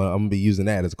me. I'm gonna be using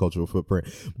that as a cultural footprint.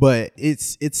 But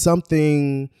it's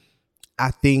something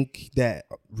I think that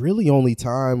really only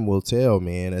time will tell,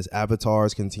 man. As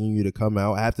avatars continue to come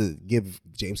out, I have to give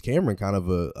James Cameron kind of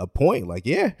a point. Like,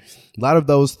 yeah, a lot of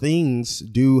those things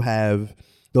do have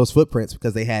those footprints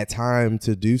because they had time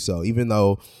to do so, even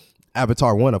though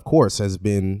Avatar 1, of course, has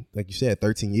been, like you said,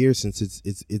 13 years since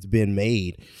it's been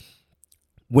made.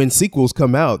 When sequels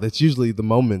come out, that's usually the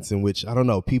moments in which, I don't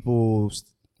know,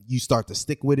 you start to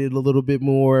stick with it a little bit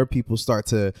more. People start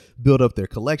to build up their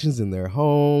collections in their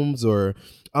homes, or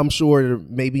I'm sure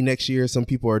maybe next year some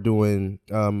people are doing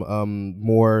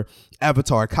more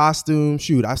Avatar costumes.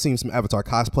 Shoot, I've seen some Avatar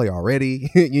cosplay already.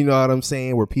 You know what I'm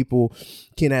saying? Where people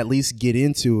can at least get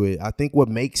into it. I think what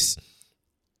makes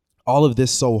all of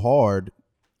this so hard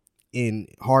and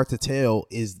hard to tell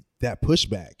is that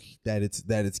pushback that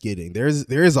it's getting. There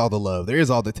is all the love. There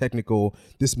is all the technical,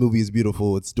 this movie is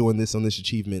beautiful, it's doing this on this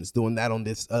achievement, it's doing that on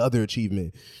this other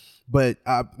achievement. But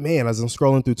man, as I'm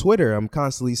scrolling through Twitter, I'm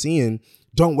constantly seeing,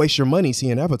 don't waste your money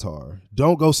seeing Avatar.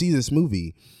 Don't go see this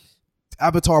movie.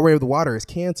 Avatar Way of the Water is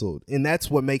canceled. And that's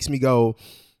what makes me go,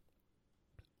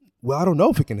 well, I don't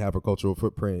know if it can have a cultural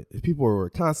footprint if people are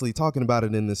constantly talking about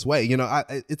it in this way.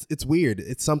 It's weird.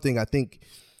 It's something I think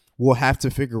we'll have to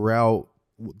figure out.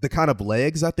 The kind of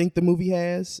legs I think the movie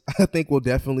has, I think will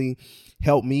definitely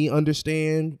help me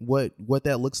understand what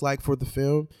that looks like for the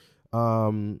film.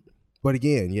 But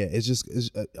again, yeah,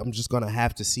 I'm just gonna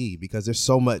have to see, because there's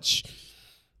so much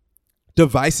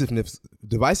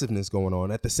divisiveness going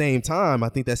on. At the same time, I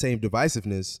think that same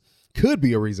divisiveness could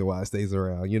be a reason why it stays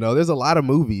around. There's a lot of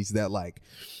movies that like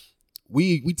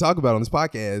we talk about on this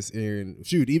podcast, and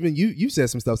shoot, even you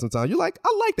said some stuff sometimes. You're like,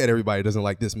 I like that everybody doesn't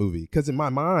like this movie, because in my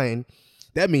mind,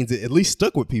 that means it at least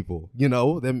stuck with people. You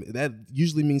know, that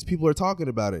usually means people are talking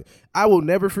about it. I will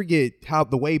never forget how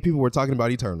the way people were talking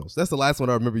about Eternals. That's the last one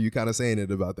I remember you kind of saying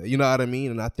it about that. You know what I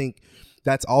mean? And I think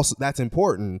that's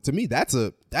important to me. That's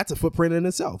a footprint in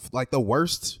itself. Like the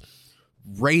worst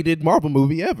rated Marvel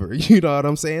movie ever. You know what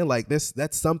I'm saying? Like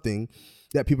that's something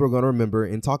that people are going to remember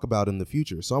and talk about in the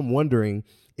future. So I'm wondering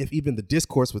if even the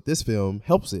discourse with this film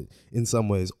helps it in some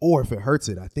ways, or if it hurts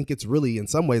it. I think it's really, in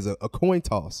some ways, a coin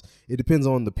toss. It depends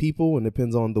on the people and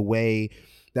depends on the way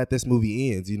that this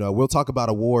movie ends. You know, we'll talk about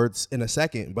awards in a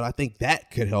second, but I think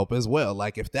that could help as well.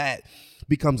 Like if that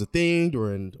becomes a thing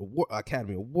during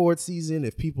Academy Award season,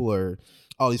 if people are,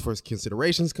 all these first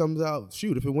considerations comes out,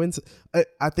 shoot, if it wins,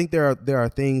 I think there are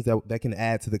things that can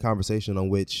add to the conversation on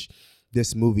which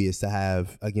this movie is to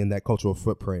have, again, that cultural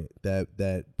footprint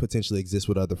that potentially exists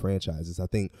with other franchises. I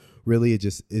think really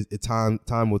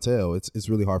time will tell. It's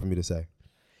really hard for me to say.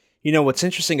 You know, what's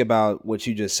interesting about what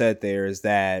you just said there is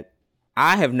that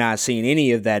I have not seen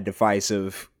any of that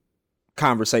divisive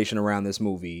conversation around this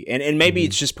movie. And maybe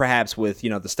it's just perhaps with, you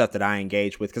know, the stuff that I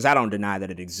engage with, because I don't deny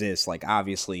that it exists. Like,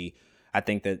 obviously, I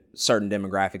think that certain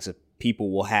demographics of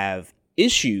people will have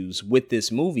issues with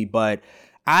this movie, but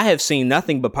I have seen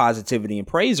nothing but positivity and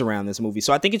praise around this movie.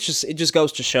 So I think it just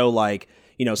goes to show, like,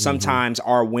 you know, sometimes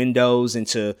our windows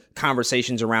into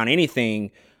conversations around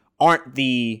anything aren't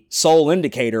the sole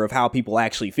indicator of how people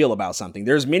actually feel about something.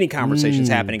 There's many conversations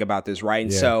happening about this, right?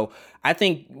 And so I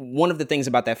think one of the things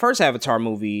about that first Avatar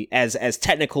movie, as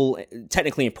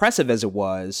technically impressive as it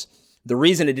was, the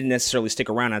reason it didn't necessarily stick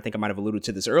around, I think I might have alluded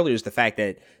to this earlier, is the fact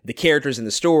that the characters in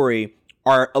the story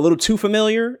are a little too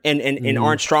familiar and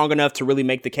aren't strong enough to really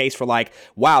make the case for, like,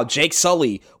 wow, Jake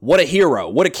Sully, what a hero,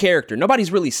 what a character.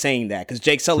 Nobody's really saying that, because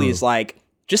Jake Sully is like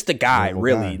just a guy,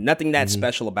 really. Nothing that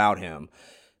special about him.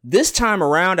 This time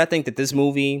around, I think that this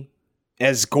movie,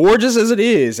 as gorgeous as it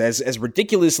is, as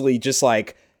ridiculously just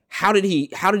like, how did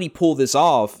he pull this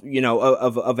off, you know,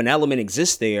 of an element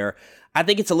exists there. I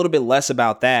think it's a little bit less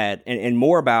about that and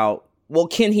more about, well,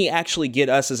 can he actually get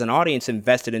us as an audience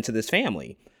invested into this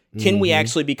family? Can we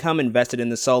actually become invested in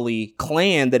the Sully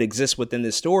clan that exists within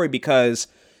this story? Because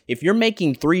if you're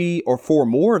making 3 or 4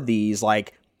 more of these,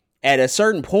 like, at a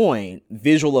certain point,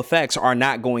 visual effects are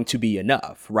not going to be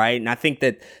enough, right? And I think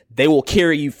that they will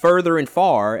carry you further and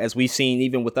far, as we've seen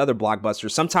even with other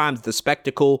blockbusters. Sometimes the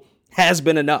spectacle has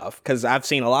been enough, because I've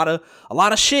seen a lot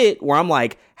of shit where I'm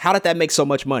like, how did that make so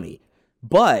much money?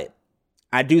 But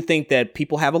I do think that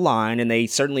people have a line, and they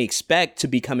certainly expect to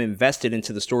become invested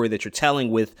into the story that you're telling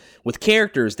with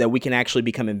characters that we can actually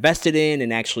become invested in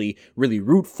and actually really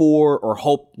root for or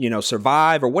hope, you know,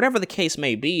 survive or whatever the case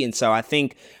may be. And so I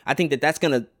think that that's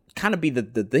going to kind of be the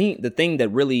thing that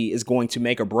really is going to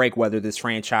make or break whether this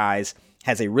franchise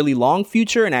has a really long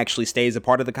future and actually stays a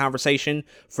part of the conversation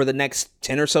for the next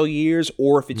 10 or so years,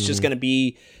 or if it's just going to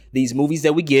be these movies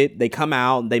that we get, they come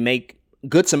out, they make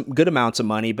some good amounts of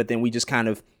money, but then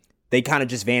they kind of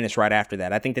just vanish right after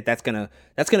that. I think that's gonna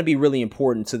be really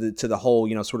important to the whole,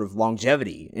 you know, sort of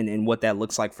longevity and what that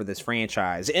looks like for this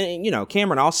franchise. And, you know,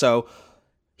 Cameron also,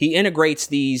 he integrates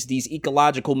these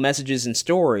ecological messages and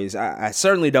stories. I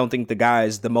certainly don't think the guy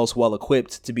is the most well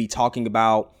equipped to be talking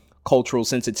about cultural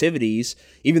sensitivities,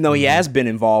 even though he has been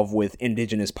involved with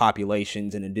indigenous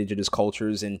populations and indigenous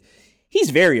cultures, and he's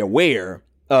very aware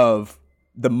of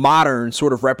the modern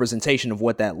sort of representation of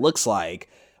what that looks like.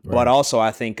 Right. But also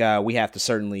I think we have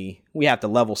to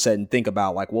level set and think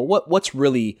about, like, well, what's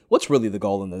really the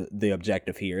goal and the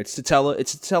objective here? It's to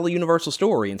tell a universal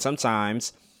story. And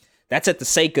sometimes that's at the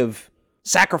sake of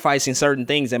sacrificing certain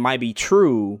things that might be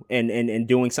true and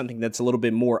doing something that's a little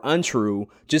bit more untrue,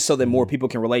 just so that more people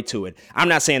can relate to it. I'm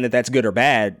not saying that that's good or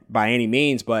bad by any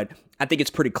means, but I think it's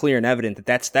pretty clear and evident that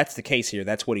that's the case here.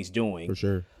 That's what he's doing. For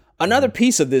sure. Another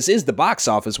piece of this is the box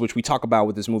office, which we talk about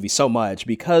with this movie so much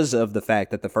because of the fact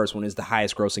that the first one is the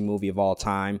highest grossing movie of all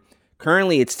time.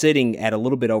 Currently, it's sitting at a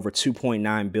little bit over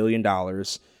 $2.9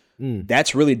 billion.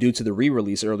 That's really due to the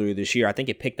re-release earlier this year. I think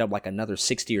it picked up like another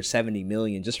 60 or 70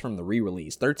 million just from the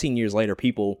re-release. 13 years later,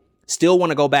 people still want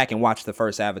to go back and watch the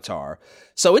first Avatar.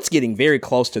 So it's getting very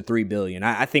close to 3 billion.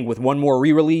 I think with one more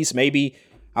re-release, maybe,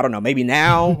 I don't know, maybe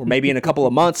now or maybe in a couple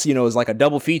of months, you know, it's like a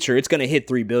double feature. It's going to hit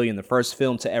 3 billion, the first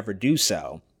film to ever do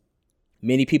so.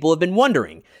 Many people have been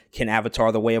wondering, can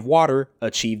Avatar: The Way of Water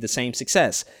achieve the same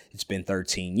success? It's been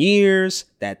 13 years.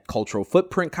 That cultural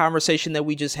footprint conversation that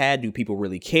we just had, do people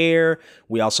really care?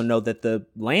 We also know that the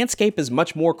landscape is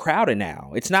much more crowded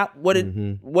now. It's not what it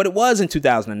was in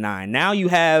 2009. Now you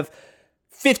have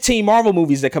 15 Marvel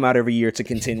movies that come out every year to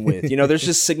contend with. You know, there's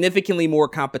just significantly more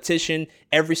competition.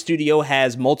 Every studio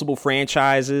has multiple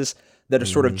franchises. that are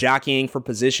sort of jockeying for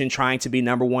position, trying to be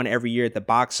number one every year at the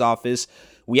box office.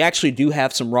 We actually do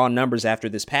have some raw numbers after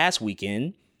this past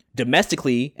weekend.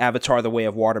 Domestically, Avatar: The Way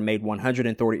of Water made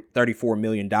 $134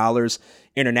 million.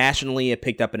 Internationally, it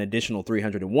picked up an additional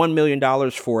 $301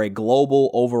 million for a global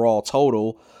overall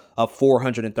total of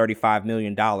 $435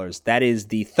 million. That is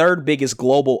the third biggest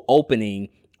global opening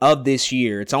of this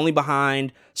year. It's only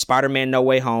behind Spider-Man No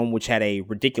Way Home, which had a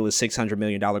ridiculous $600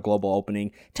 million global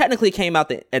opening. Technically came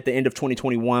out at the end of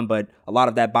 2021, but a lot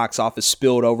of that box office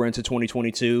spilled over into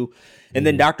 2022. And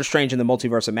then Doctor Strange in the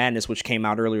Multiverse of Madness, which came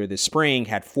out earlier this spring,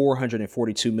 had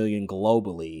 $442 million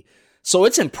globally. So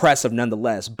it's impressive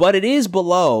nonetheless, but it is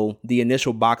below the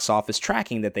initial box office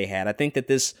tracking that they had. I think that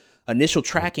this initial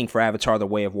tracking for Avatar: The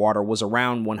Way of Water was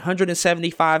around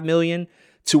 175 million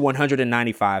to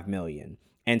 195 million.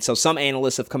 And so some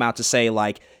analysts have come out to say,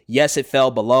 like, yes, it fell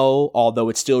below, although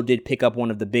it still did pick up one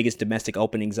of the biggest domestic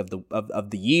openings of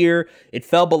the year. It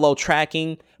fell below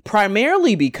tracking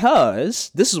primarily because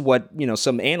this is what,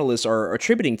 some analysts are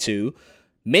attributing to.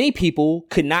 Many people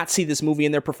could not see this movie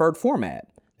in their preferred format.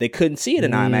 They couldn't see it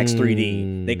in IMAX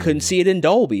 3D. They couldn't see it in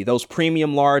Dolby, those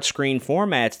premium large screen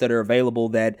formats that are available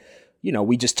that,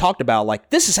 we just talked about, like,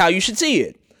 this is how you should see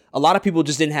it. A lot of people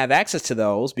just didn't have access to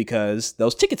those because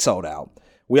those tickets sold out.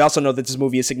 We also know that this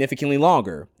movie is significantly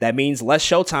longer. That means less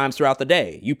show times throughout the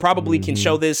day. You probably can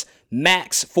show this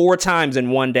max 4 times in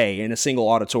one day in a single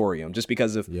auditorium just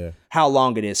because of how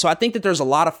long it is. So I think that there's a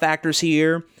lot of factors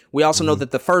here. We also know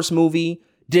that the first movie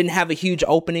didn't have a huge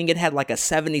opening. It had like a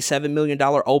 $77 million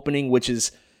opening, which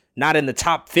is not in the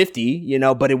top 50,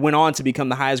 but it went on to become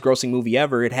the highest grossing movie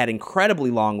ever. It had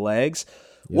incredibly long legs.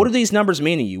 What do these numbers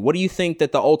mean to you? What do you think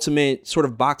that the ultimate sort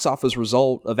of box office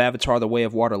result of Avatar: The Way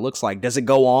of Water looks like? Does it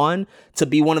go on to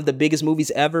be one of the biggest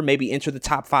movies ever, maybe enter the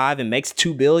top 5 and makes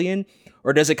 $2 billion?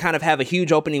 Or does it kind of have a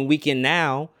huge opening weekend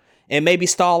now and maybe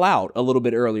stall out a little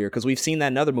bit earlier? Because we've seen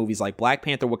that in other movies like Black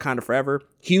Panther, Wakanda Forever.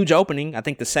 Huge opening. I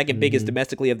think the second biggest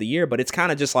domestically of the year, but it's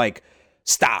kind of just like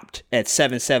stopped at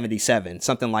 777,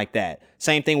 something like that.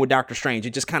 Same thing with Doctor Strange.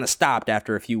 It just kind of stopped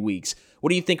after a few weeks. What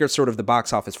do you think are sort of the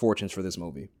box office fortunes for this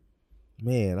movie?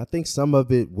 Man, I think some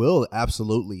of it will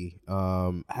absolutely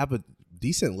have a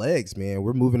decent legs, man.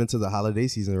 We're moving into the holiday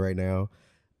season right now.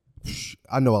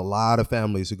 I know a lot of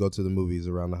families who go to the movies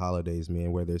around the holidays,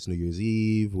 man, whether it's New Year's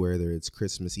Eve, whether it's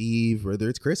Christmas Eve, whether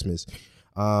it's Christmas.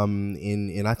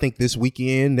 And I think this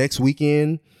weekend, next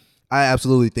weekend, I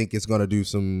absolutely think it's going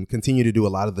to continue to do a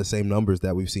lot of the same numbers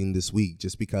that we've seen this week,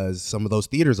 just because some of those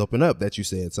theaters open up that you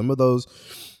said. Some of those,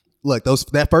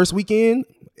 that first weekend,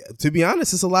 to be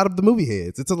honest, it's a lot of the movie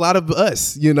heads. It's a lot of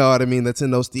us, you know what I mean, that's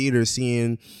in those theaters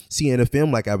seeing a film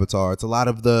like Avatar. It's a lot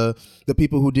of the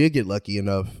people who did get lucky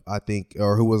enough, I think,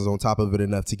 or who was on top of it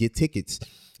enough to get tickets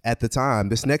at the time.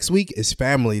 This next week is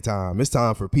family time. It's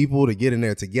time for people to get in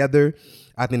there together.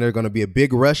 I think there's going to be a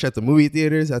big rush at the movie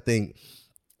theaters. I think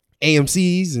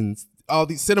AMC's and all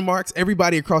these Cinemarks,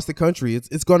 everybody across the country,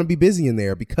 it's going to be busy in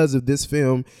there because of this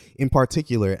film in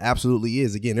particular. It absolutely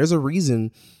is. Again, there's a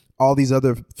reason all these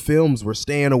other films were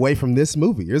staying away from this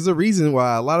movie. There's a reason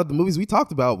why a lot of the movies we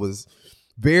talked about was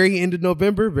very end of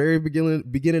November, very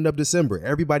beginning of December.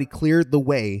 Everybody cleared the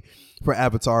way for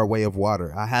Avatar: Way of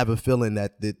Water. I have a feeling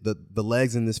that the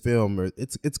legs in this film,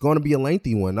 it's going to be a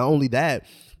lengthy one. Not only that,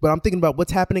 but I'm thinking about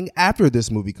what's happening after this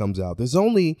movie comes out. There's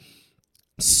only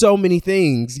so many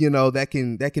things,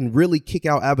 that can really kick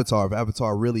out Avatar if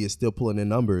Avatar really is still pulling in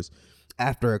numbers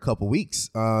after a couple weeks.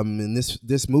 And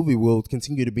this movie will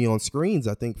continue to be on screens,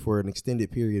 I think, for an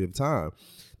extended period of time.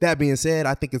 That being said,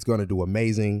 I think it's going to do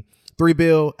amazing. $3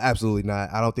 billion? Absolutely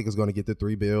not. I don't think it's going to get the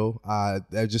 $3 billion.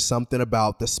 There's just something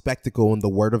about the spectacle and the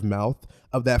word of mouth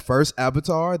of that first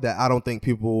Avatar that I don't think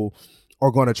people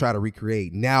are going to try to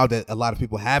recreate. Now that a lot of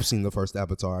people have seen the first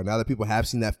Avatar, now that people have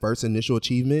seen that first initial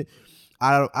achievement,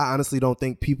 I honestly don't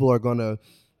think people are gonna,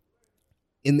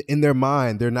 in their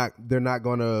mind, they're not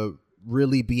gonna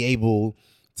really be able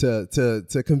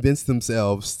to convince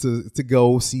themselves to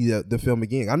go see the film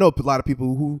again. I know a lot of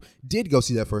people who did go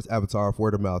see that first Avatar off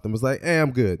word of mouth and was like,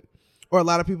 I'm good. Or a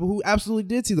lot of people who absolutely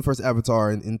did see the first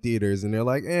Avatar in theaters and they're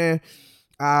like,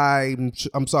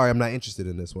 I'm sorry, I'm not interested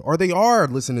in this one. Or they are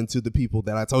listening to the people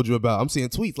that I told you about. I'm seeing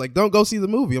tweets like, don't go see the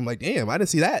movie. I'm like, damn, I didn't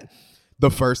see that the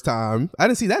first time. I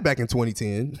didn't see that back in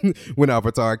 2010 when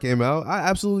Avatar came out. I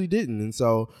absolutely didn't. And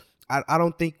so I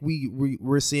don't think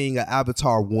we're seeing an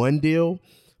Avatar 1 deal,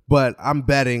 but I'm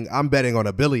betting on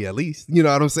a Billy at least. You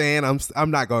know what I'm saying?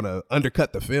 I'm not going to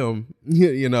undercut the film,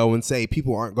 and say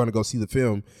people aren't going to go see the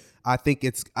film. I think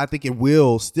it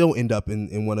will still end up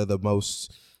in one of the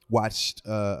most watched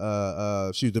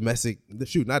not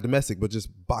domestic, but just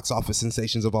box office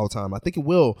sensations of all time. I think it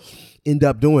will end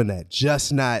up doing that,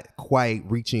 just not quite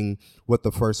reaching what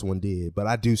the first one did. But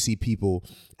I do see people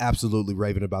absolutely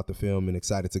raving about the film and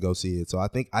excited to go see it. So I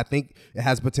think it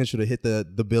has potential to hit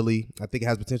the Billy. I think it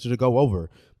has potential to go over,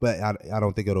 but I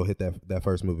don't think it'll hit that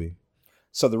first movie.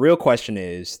 So the real question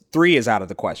is, 3 is out of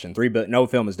the question. No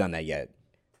film has done that yet.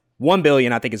 1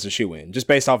 billion, I think, is a shoe-in, just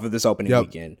based off of this opening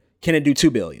weekend. Can it do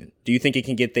 2 billion? Do you think it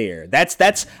can get there? That's.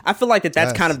 I feel like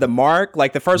that's kind of the mark.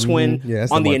 Like the first one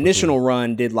on the initial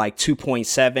run did like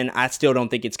 2.7. I still don't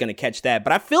think it's going to catch that.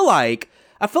 But I feel like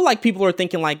people are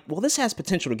thinking like, well, this has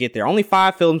potential to get there. Only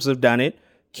 5 films have done it.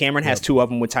 Cameron has 2 of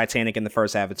them with Titanic and the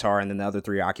first Avatar, and then the other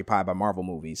 3 are occupied by Marvel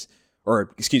movies.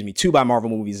 Or, excuse me, 2 by Marvel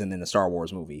movies and then a Star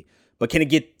Wars movie. But can it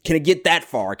get that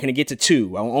far? Can it get to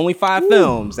 2? Only 5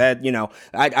 films. That,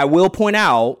 I will point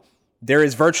out, there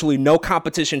is virtually no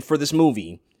competition for this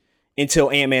movie until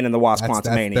Ant-Man and the Wasp: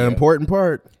 Quantumania. That's the important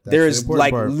part.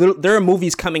 There are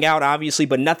movies coming out, obviously,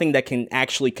 but nothing that can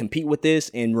actually compete with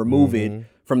this and remove it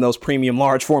from those premium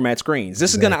large format screens.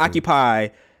 This is going to occupy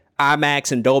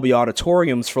IMAX and Dolby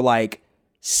auditoriums for like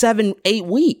 7-8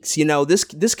 weeks.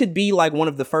 This could be like one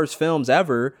of the first films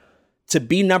ever to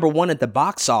be number 1 at the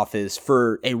box office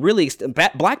for a really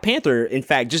Black Panther, in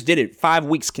fact, just did it 5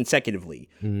 weeks consecutively.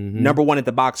 Number 1 at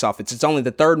the box office. It's only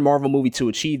the 3rd Marvel movie to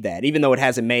achieve that. Even though it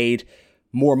hasn't made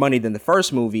more money than the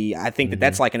first movie, I think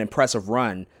that's like an impressive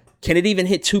run. Can it even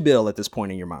hit 2 bill at this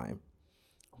point in your mind?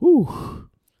 Whew.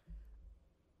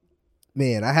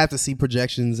 Man, I have to see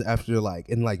projections after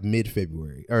in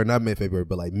mid-February, or not mid-February,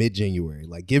 but like mid-January.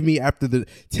 Like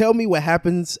tell me what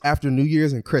happens after New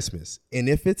Year's and Christmas. And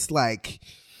if it's like,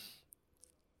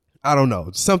 I don't know,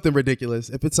 something ridiculous.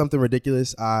 If it's something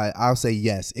ridiculous, I'll say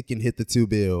yes, it can hit the 2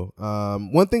 bill.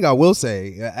 One thing I will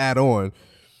say, add on,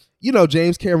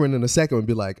 James Cameron in a second would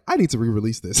be like, I need to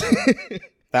re-release this.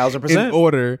 1,000%. In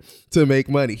order to make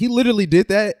money. He literally did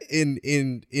that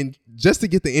in just to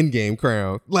get the Endgame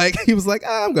crown. Like, he was like,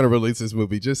 I'm going to release this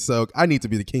movie just so I need to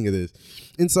be the king of this.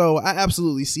 And so I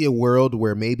absolutely see a world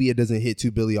where maybe it doesn't hit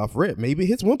 2 billion off rip. Maybe it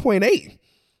hits 1.8.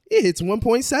 It hits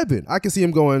 1.7. I can see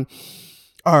him going,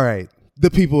 all right,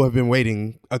 the people have been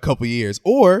waiting a couple years.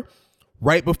 Or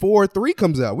right before 3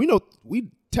 comes out. We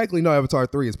technically know Avatar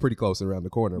 3 is pretty close around the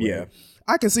corner. Right? Yeah.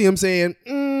 I can see him saying,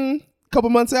 couple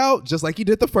months out, just like he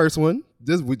did the first one,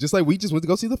 just like we just went to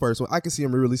go see the first one. I can see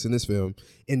him re-releasing this film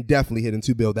and definitely hitting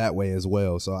 2 bill that way as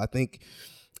well. So I think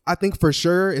for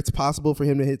sure it's possible for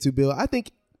him to hit 2 bill. I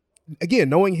think, again,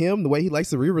 knowing him, the way he likes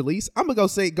to re-release, I'm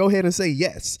gonna go ahead and say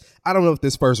yes. I don't know if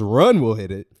this first run will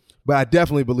hit it, but I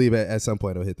definitely believe at some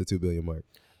point it'll hit the 2 billion mark.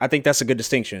 I think that's a good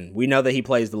distinction. We know that he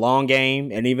plays the long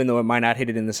game, and even though it might not hit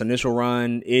it in this initial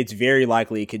run, it's very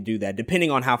likely it could do that,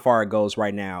 depending on how far it goes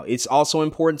right now. It's also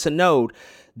important to note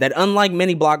that unlike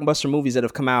many blockbuster movies that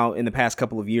have come out in the past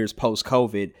couple of years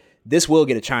post-COVID, this will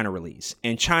get a China release.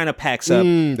 And China packs up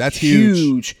that's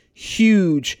huge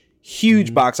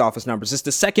box office numbers. It's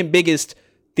the second biggest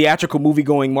theatrical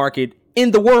movie-going market in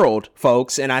the world,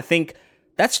 folks, and I think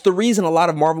that's the reason a lot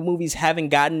of Marvel movies haven't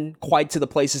gotten quite to the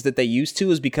places that they used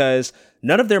to, is because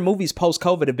none of their movies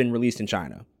post-COVID have been released in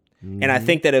China. And I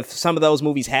think that if some of those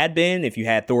movies had been, if you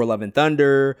had Thor: Love and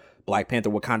Thunder, Black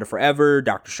Panther: Wakanda Forever,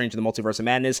 Doctor Strange and the Multiverse of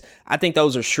Madness, I think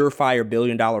those are surefire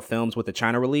billion-dollar films with a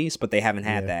China release, but they haven't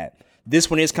had that. This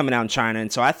one is coming out in China,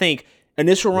 and so I think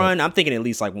initial run, I'm thinking at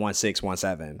least like 1.6,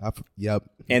 1.7. Yep.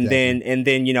 And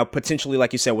then, potentially,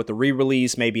 like you said, with the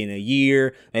re-release, maybe in a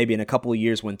year, maybe in a couple of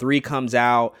years when 3 comes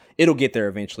out, it'll get there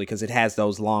eventually because it has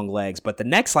those long legs. But the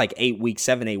next like 8 weeks,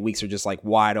 7-8 weeks are just like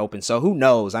wide open. So who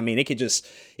knows? I mean, it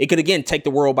could again take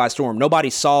the world by storm. Nobody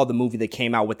saw the movie that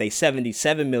came out with a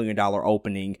 $77 million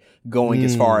opening going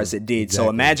as far as it did. Exactly. So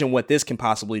imagine what this can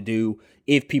possibly do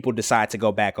if people decide to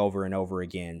go back over and over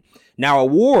again. Now,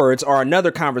 awards are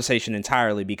another conversation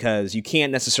entirely, because you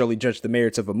can't necessarily judge the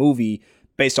merits of a movie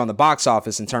based on the box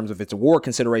office in terms of its award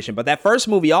consideration. But that first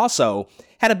movie also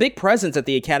had a big presence at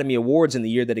the Academy Awards in the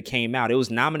year that it came out. It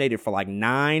was nominated for like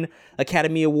 9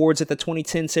 Academy Awards at the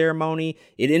 2010 ceremony.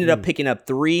 It ended up picking up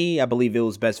 3. I believe it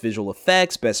was Best Visual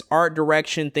Effects, Best Art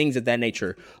Direction, things of that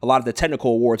nature. A lot of the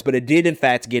technical awards, but it did in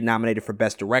fact get nominated for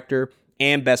Best Director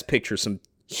and Best Picture. Some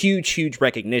huge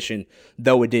recognition,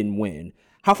 though it didn't win.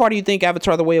 How far do you think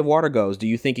Avatar: The Way of Water goes? Do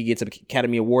you think it gets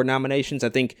Academy Award nominations? I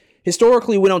think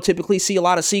historically we don't typically see a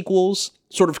lot of sequels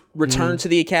sort of return to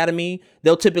the Academy.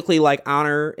 They'll typically like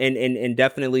honor and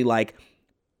definitely like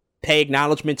pay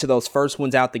acknowledgement to those first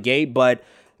ones out the gate. But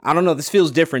I don't know. This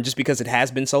feels different just because it has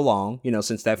been so long,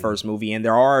 since that first movie, and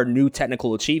there are new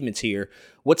technical achievements here.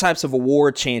 What types of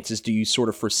award chances do you sort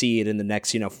of foresee it in the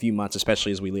next, few months,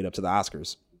 especially as we lead up to the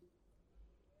Oscars?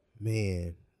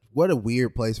 Man, what a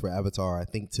weird place for Avatar, I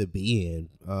think, to be in.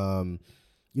 A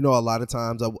lot of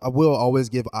times I will always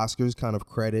give Oscars kind of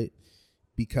credit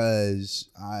because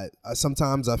I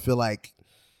sometimes I feel like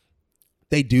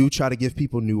they do try to give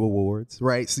people new awards,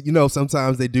 right? So,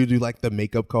 sometimes they do like the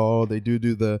makeup call. They do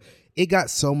it got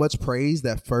so much praise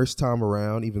that first time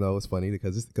around, even though it's funny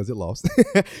because it lost.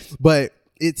 But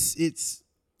it's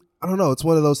I don't know. It's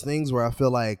one of those things where I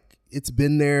feel like it's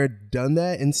been there, done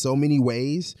that in so many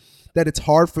ways that it's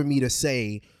hard for me to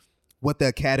say what the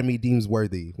Academy deems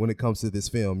worthy when it comes to this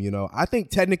film. I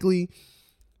think technically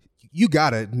you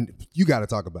gotta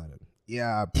talk about it.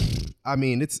 Yeah, I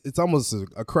mean, it's almost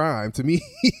a crime to me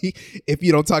if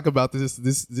you don't talk about this.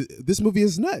 This movie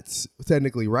is nuts,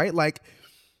 technically, right? Like,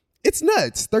 it's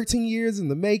nuts. 13 years in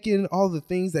the making, all the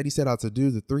things that he set out to do,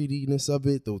 the 3D-ness of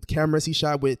it, the cameras he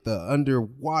shot with, the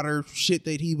underwater shit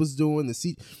that he was doing,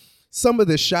 some of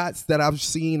the shots that I've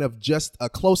seen of just a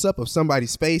close-up of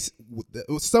somebody's face,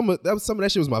 some of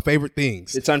that shit was my favorite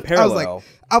things. It's unparalleled.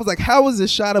 I was like, how is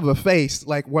this shot of a face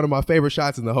like one of my favorite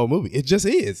shots in the whole movie? It just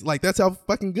is. Like, that's how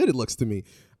fucking good it looks to me.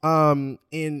 And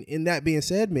that being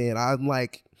said, man, I'm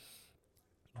like,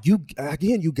 you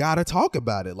gotta talk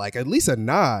about it. Like, at least a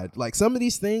nod. Like, some of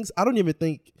these things, I don't even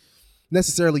think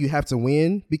necessarily you have to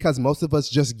win because most of us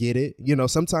just get it.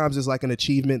 Sometimes it's like an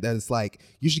achievement that it's like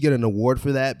you should get an award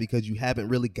for that because you haven't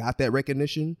really got that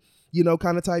recognition,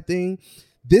 kind of type thing.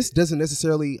 This doesn't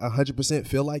necessarily 100%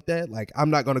 feel like that. Like, I'm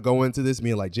not going to go into this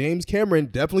being like James Cameron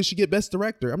definitely should get Best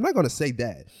Director. I'm not going to say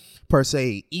that per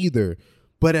se either,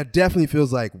 but it definitely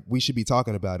feels like we should be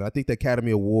talking about it. I think the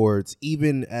Academy Awards,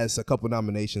 even as a couple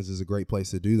nominations, is a great place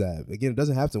to do that. Again, it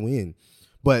doesn't have to win,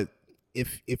 but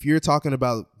if you're talking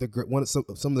about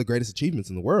some of the greatest achievements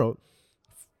in the world,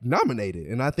 nominate it.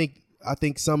 And I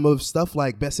think some of stuff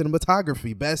like best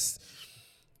cinematography, best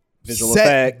visual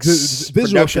effects,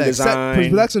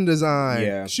 production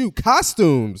design,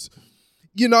 costumes.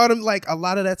 You know what I'm like? A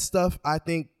lot of that stuff I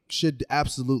think should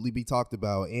absolutely be talked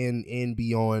about and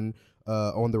be on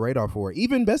the radar for it.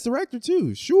 Even best director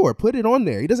too. Sure, put it on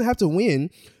there. He doesn't have to win.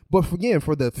 But again,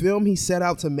 for the film he set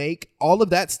out to make, all of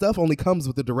that stuff only comes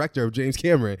with the director of James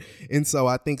Cameron. And so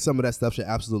I think some of that stuff should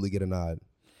absolutely get a nod.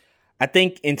 I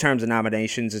think in terms of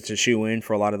nominations, it's a shoe-in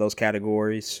for a lot of those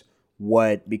categories.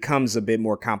 What becomes a bit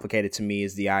more complicated to me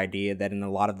is the idea that in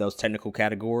a lot of those technical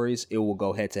categories, it will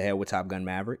go head-to-head with Top Gun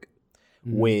Maverick,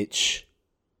 which,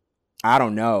 I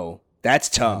don't know. That's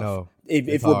tough.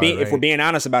 If we're being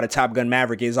honest about it, Top Gun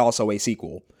Maverick is also a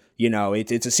sequel.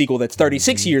 It's a sequel that's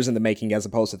 36 years in the making as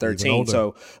opposed to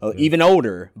 13, even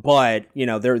older. But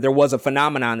there was a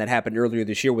phenomenon that happened earlier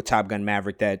this year with Top Gun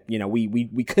Maverick that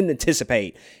we couldn't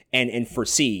anticipate and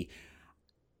foresee.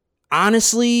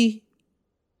 Honestly,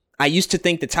 I used to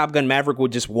think that Top Gun Maverick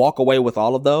would just walk away with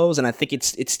all of those, and I think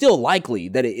it's still likely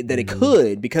that it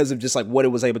could because of just like what it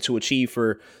was able to achieve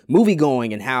for movie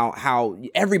going and how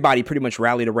everybody pretty much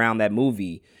rallied around that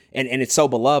movie, and it's so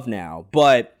beloved now,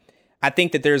 but. I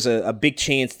think that there's a big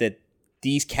chance that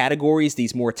these categories,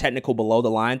 these more technical below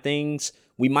the line things,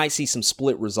 we might see some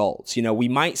split results. We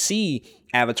might see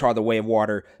Avatar: The Way of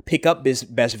Water pick up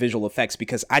best visual effects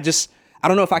because I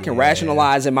don't know if I can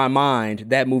rationalize in my mind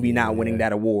that movie not winning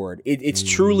that award. It's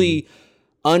truly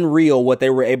unreal what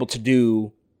they were able to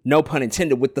do, no pun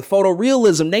intended, with the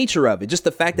photorealism nature of it. Just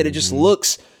the fact that it just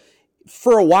looks.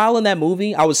 For a while in that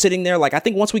movie, I was sitting there like I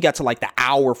think once we got to like the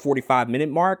hour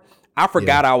 45-minute mark. I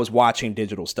forgot I was watching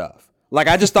digital stuff. Like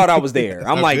I just thought I was there.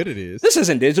 I'm like, this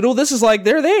isn't digital. This is like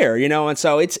they're there, And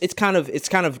so it's kind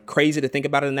of crazy to think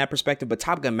about it in that perspective. But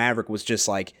Top Gun Maverick was just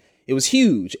like it was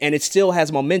huge, and it still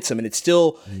has momentum, and it's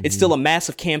still a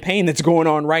massive campaign that's going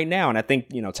on right now. And I think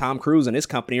Tom Cruise and his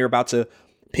company are about to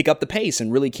pick up the pace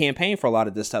and really campaign for a lot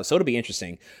of this stuff. So it'll be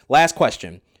interesting. Last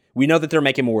question: we know that they're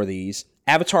making more of these.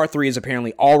 Avatar 3 is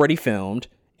apparently already filmed.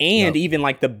 And even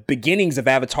like the beginnings of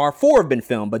Avatar 4 have been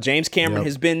filmed, but James Cameron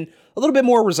has been a little bit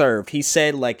more reserved. He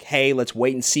said like, hey, let's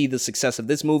wait and see the success of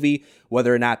this movie,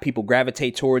 whether or not people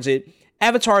gravitate towards it.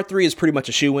 Avatar 3 is pretty much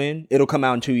a shoe-in. It'll come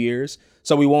out in 2 years,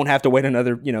 so we won't have to wait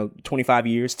another 25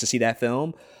 years to see that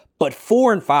film. But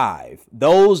 4 and 5,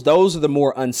 those are the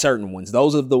more uncertain ones.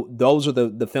 Those are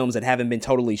the films that haven't been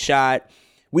totally shot.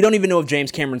 We don't even know if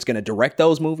James Cameron's going to direct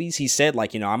those movies. He said,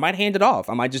 like, I might hand it off.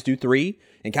 I might just do 3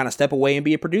 and kind of step away and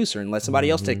be a producer and let somebody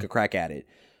else take a crack at it.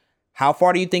 How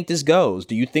far do you think this goes?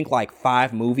 Do you think, like,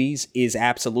 5 movies is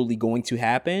absolutely going to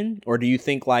happen? Or do you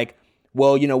think, like,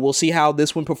 well, we'll see how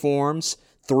this one performs.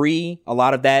 3, a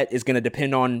lot of that is going to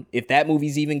depend on if that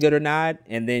movie's even good or not.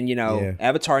 And then,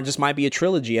 Avatar just might be a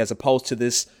trilogy as opposed to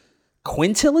this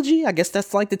quintilogy. I guess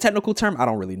that's like the technical term. I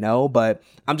don't really know, but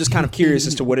I'm just kind of curious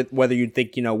as to whether you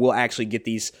think, we'll actually get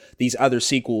these other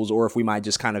sequels, or if we might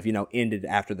just kind of, end it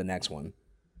after the next one.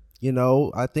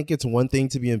 I think it's one thing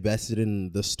to be invested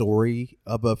in the story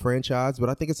of a franchise, but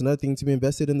I think it's another thing to be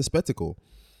invested in the spectacle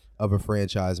of a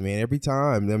franchise, man. Every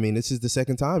time, I mean, this is the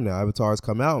second time now Avatar's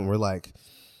come out, and we're like,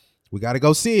 we got to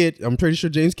go see it. I'm pretty sure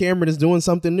James Cameron is doing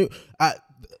something new.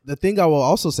 The thing I will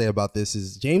also say about this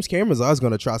is James Cameron's always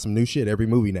going to try some new shit every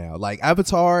movie now. Like,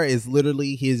 Avatar is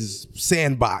literally his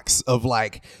sandbox of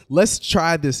like, let's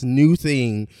try this new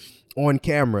thing on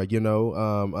camera,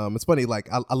 It's funny, like,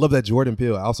 I love that Jordan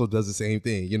Peele also does the same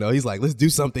thing. He's like, let's do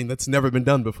something that's never been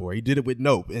done before. He did it with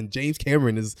Nope. And James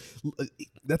Cameron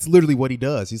that's literally what he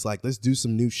does. He's like, let's do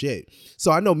some new shit.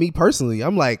 So I know me personally,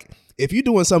 I'm like, if you're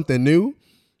doing something new,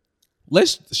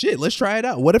 let's try it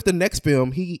out. What if the next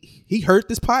film, he heard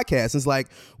this podcast and is like,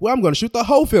 well, I'm going to shoot the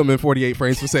whole film in 48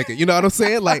 frames per second. You know what I'm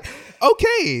saying? Like,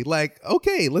 okay,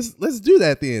 let's do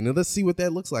that then. And let's see what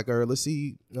that looks like. Or let's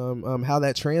see how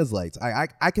that translates.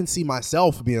 I can see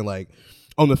myself being like,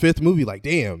 on the 5th movie, like,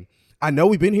 damn, I know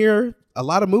we've been here a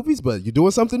lot of movies, but you're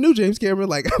doing something new, James Cameron.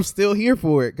 Like, I'm still here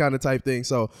for it, kind of type thing.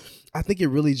 So I think it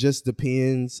really just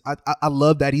depends. I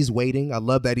love that he's waiting. I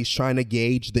love that he's trying to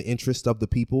gauge the interest of the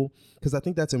people, because I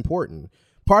think that's important.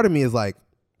 Part of me is like,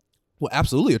 well,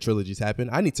 absolutely a trilogy's happened.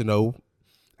 I need to know,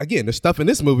 again, there's stuff in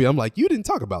this movie. I'm like, you didn't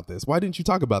talk about this. Why didn't you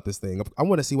talk about this thing? I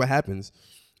want to see what happens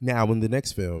now in the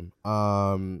next film.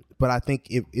 But I think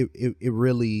it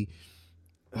really,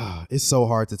 it's so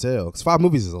hard to tell, because 5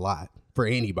 movies is a lot for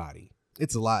anybody.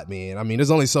 It's a lot, man. I mean,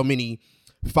 there's only so many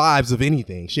 5s of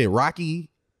anything. Shit, Rocky,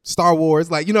 Star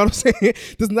Wars, like, you know what I'm saying?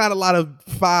 There's not a lot of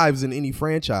 5s in any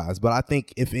franchise, but I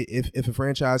think if a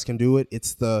franchise can do it,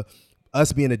 it's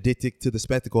us being addicted to the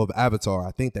spectacle of Avatar.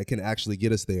 I think that can actually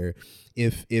get us there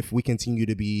if we continue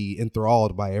to be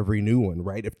enthralled by every new one,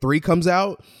 right? If 3 comes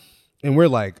out and we're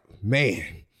like,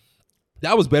 man,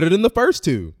 that was better than the first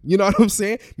 2. You know what I'm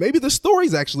saying? Maybe the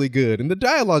story's actually good and the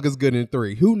dialogue is good in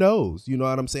 3. Who knows? You know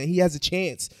what I'm saying? He has a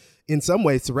chance in some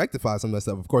ways to rectify some of that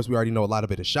stuff. Of course, we already know a lot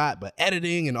of it is shot, but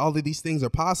editing and all of these things are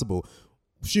possible.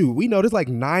 Shoot, we know there's like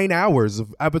 9 hours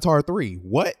of Avatar 3.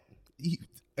 What?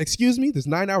 Excuse me? There's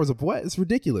 9 hours of what? It's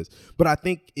ridiculous. But I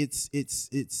think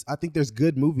I think there's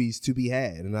good movies to be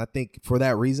had. And I think for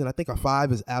that reason, I think a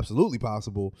 5 is absolutely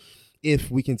possible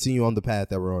if we continue on the path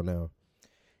that we're on now.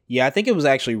 Yeah, I think it was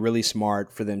actually really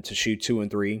smart for them to shoot 2 and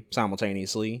 3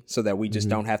 simultaneously so that we just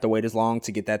don't have to wait as long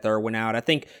to get that third one out. I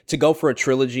think to go for a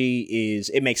trilogy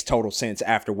it makes total sense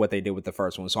after what they did with the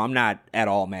first one. So I'm not at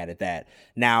all mad at that.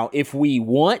 Now, if we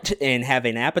want and have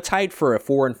an appetite for a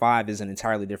 4 and 5 is an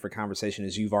entirely different conversation,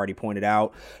 as you've already pointed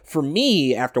out. For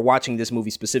me, after watching this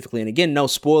movie specifically, and again, no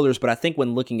spoilers, but I think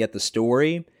when looking at the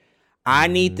story, I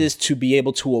need this to be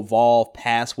able to evolve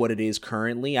past what it is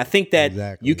currently. I think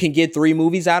that you can get 3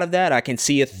 movies out of that. I can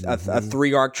see a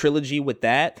 3-arc trilogy with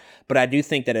that. But I do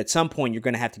think that at some point you're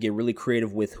going to have to get really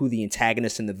creative with who the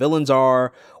antagonists and the villains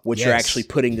are, what you're actually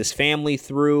putting this family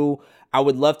through. I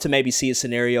would love to maybe see a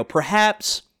scenario.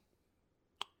 Perhaps,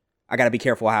 I got to be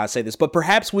careful how I say this, but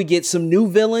perhaps we get some new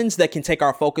villains that can take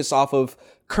our focus off of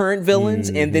current villains,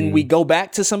 and then we go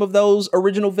back to some of those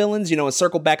original villains, and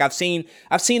circle back. I've seen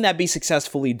that be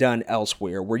successfully done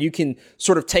elsewhere, where you can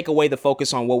sort of take away the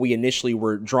focus on what we initially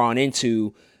were drawn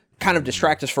into, kind of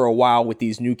distract us for a while with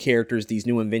these new characters, these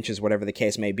new inventions, whatever the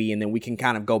case may be, and then we can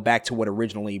kind of go back to what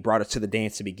originally brought us to the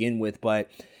dance to begin with.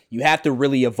 But you have to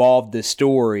really evolve the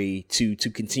story to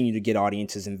continue to get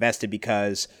audiences invested,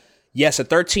 because yes, a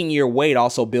 13-year wait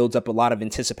also builds up a lot of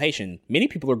anticipation. Many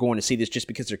people are going to see this just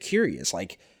because they're curious.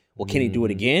 Like, well, can he do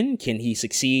it again? Can he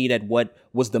succeed at what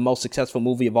was the most successful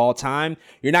movie of all time?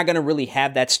 You're not going to really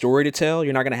have that story to tell.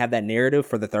 You're not going to have that narrative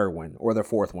for the 3rd one or the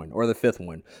 4th one or the 5th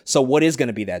one. So what is going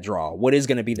to be that draw? What is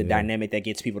going to be the dynamic that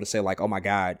gets people to say, like, oh my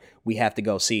God, we have to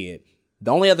go see it?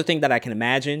 The only other thing that I can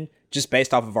imagine, just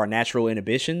based off of our natural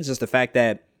inhibitions, is the fact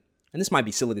that, and this might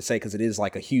be silly to say because it is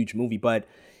like a huge movie, but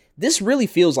this really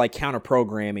feels like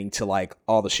counter-programming to like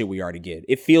all the shit we already get.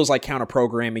 It feels like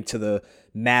counter-programming to the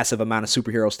massive amount of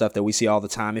superhero stuff that we see all the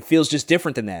time. It feels just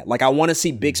different than that. Like, I want to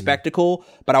see big spectacle,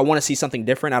 but I want to see something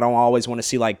different. I don't always want to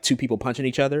see like 2 people punching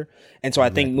each other. And so I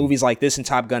think movies like this and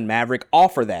Top Gun Maverick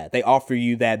offer that. They offer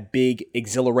you that big,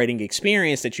 exhilarating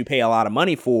experience that you pay a lot of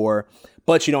money for,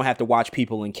 but you don't have to watch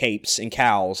people in capes and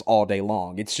cowls all day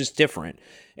long. It's just different.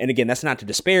 And again, that's not to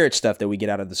disparage stuff that we get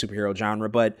out of the superhero genre,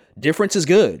 but difference is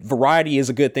good. Variety is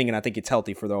a good thing, and I think it's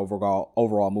healthy for the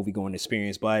overall movie-going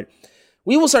experience. But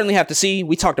we will certainly have to see.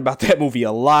 We talked about that movie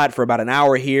a lot for about an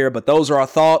hour here, but those are our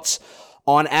thoughts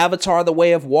on Avatar: The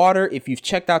Way of Water. If you've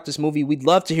checked out this movie, we'd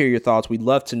love to hear your thoughts. We'd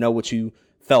love to know what you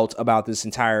felt about this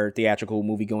entire theatrical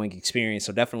movie-going experience.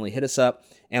 So definitely hit us up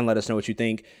and let us know what you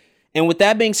think. And with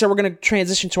that being said, we're going to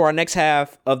transition to our next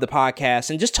half of the podcast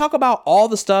and just talk about all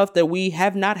the stuff that we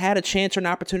have not had a chance or an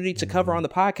opportunity to cover on the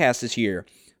podcast this year.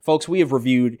 Folks, we have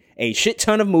reviewed a shit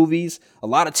ton of movies, a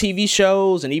lot of TV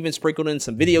shows, and even sprinkled in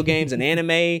some video games and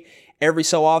anime every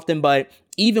so often. But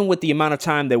even with the amount of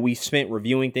time that we've spent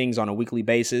reviewing things on a weekly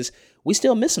basis, we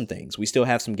still miss some things. We still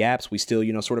have some gaps. We still,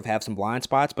 sort of have some blind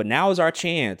spots. But now is our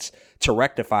chance to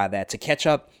rectify that, to catch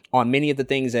up on many of the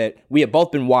things that we have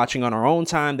both been watching on our own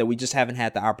time that we just haven't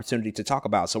had the opportunity to talk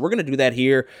about. So we're going to do that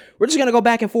here. We're just going to go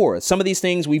back and forth. Some of these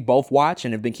things we've both watched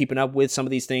and have been keeping up with. Some of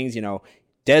these things,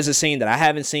 Des has seen that I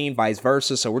haven't seen, vice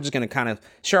versa. So we're just going to kind of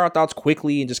share our thoughts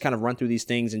quickly and just kind of run through these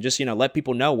things and just, let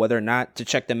people know whether or not to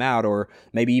check them out, or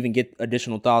maybe even get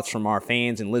additional thoughts from our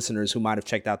fans and listeners who might have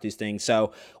checked out these things.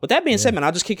 So with that being said, man,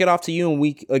 I'll just kick it off to you, and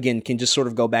we, again, can just sort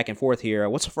of go back and forth here.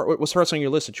 What's first on your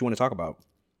list that you want to talk about?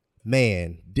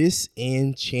 Man,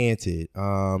 Disenchanted,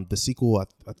 the sequel,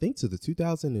 I think, to the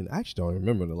 2000, and I actually don't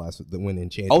remember when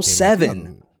Enchanted came 07.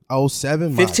 out.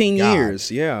 07, 15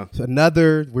 years, yeah.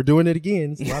 We're doing it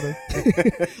again.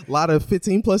 It's a lot of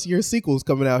 15 plus year sequels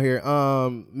coming out here.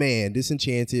 Man,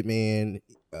 Disenchanted, man,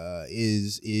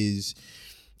 is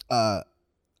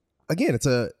again,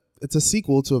 it's a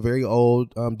sequel to a very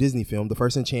old Disney film. The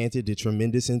first Enchanted did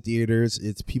tremendous in theaters.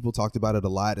 People talked about it a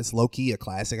lot. It's low-key a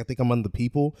classic, I think, among the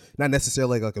people. Not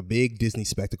necessarily like a big Disney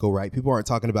spectacle, right? People aren't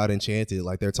talking about Enchanted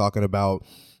like they're talking about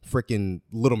freaking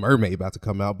Little Mermaid about to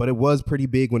come out. But it was pretty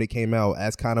big when it came out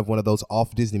as kind of one of those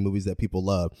off-Disney movies that people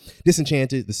love.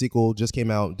 Disenchanted, the sequel, just came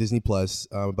out Disney Plus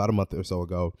about a month or so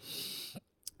ago.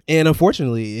 And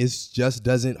unfortunately, it just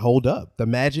doesn't hold up. The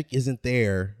magic isn't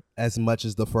there as much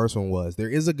as the first one was. There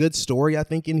is a good story, I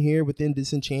think, in here within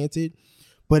Disenchanted,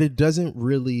 but it doesn't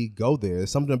really go there. There's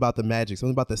something about the magic,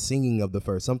 something about the singing of the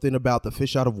first, something about the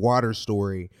fish out of water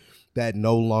story that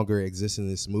no longer exists in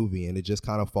this movie, and it just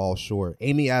kind of falls short.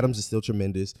 Amy Adams is still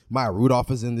tremendous. Maya Rudolph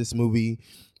is in this movie,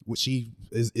 which she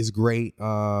is great.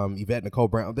 Yvette Nicole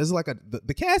Brown. There's like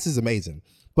the cast is amazing,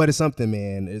 but it's something,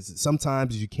 man.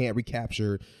 Sometimes you can't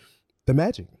recapture the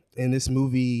magic. And this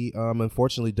movie,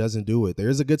 unfortunately, doesn't do it. There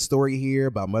is a good story here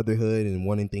about motherhood and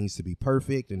wanting things to be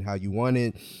perfect and how you want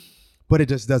it, but it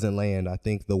just doesn't land, I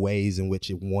think, the ways in which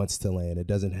it wants to land. It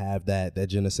doesn't have that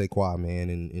je ne sais quoi, man,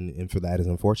 and for that is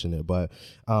unfortunate. But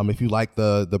if you like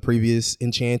the previous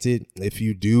Enchanted, if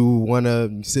you do want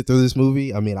to sit through this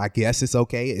movie, I mean, I guess it's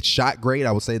okay. It's shot great.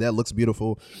 I would say that looks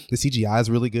beautiful. The CGI is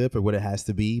really good for what it has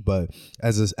to be, but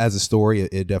as a story,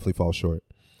 it definitely falls short.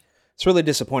 It's really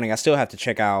disappointing. I still have to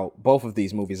check out both of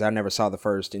these movies. I never saw the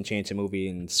first Enchanted movie,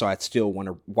 and so I still want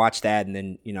to watch that and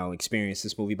then, experience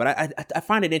this movie. But I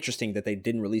find it interesting that they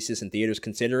didn't release this in theaters,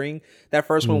 considering that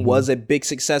first one was a big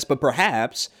success. But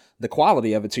perhaps the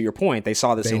quality of it, to your point, they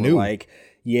saw this and were like,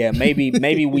 yeah,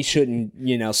 maybe we shouldn't,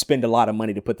 spend a lot of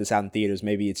money to put this out in theaters.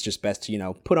 Maybe it's just best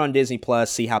to, put on Disney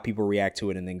Plus, see how people react to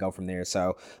it, and then go from there.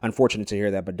 So unfortunate to hear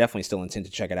that, but definitely still intend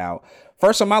to check it out.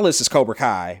 First on my list is Cobra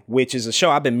Kai, which is a show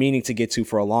I've been meaning to get to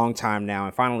for a long time now,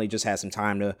 and finally just had some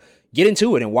time to get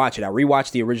into it and watch it. I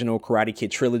rewatched the original Karate Kid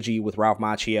trilogy with Ralph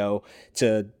Macchio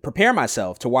to prepare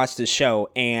myself to watch this show,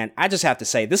 and I just have to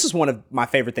say, this is one of my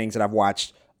favorite things that I've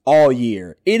watched all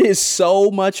year. It is so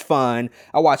much fun.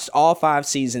 I watched all 5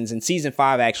 seasons, and season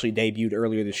 5 actually debuted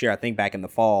earlier this year, I think back in the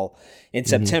fall in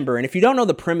September. And if you don't know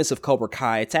the premise of Cobra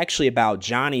Kai, it's actually about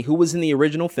Johnny, who was in the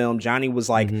original film. Johnny was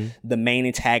like the main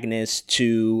antagonist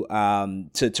to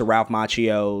Ralph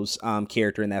Macchio's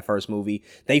character in that first movie.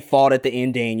 They fought at the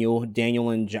end. Daniel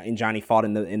and Johnny fought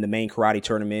in the main karate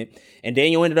tournament, and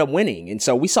Daniel ended up winning. And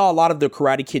so we saw a lot of the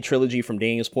Karate Kid trilogy from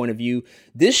Daniel's point of view.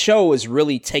 This show is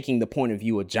really taking the point of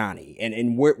view of Johnny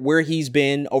and where he's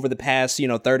been over the past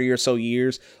 30 or so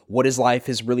years, what his life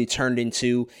has really turned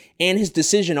into, and his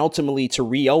decision ultimately to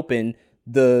reopen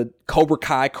the Cobra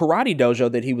Kai karate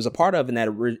dojo that he was a part of in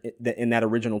that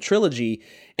original trilogy.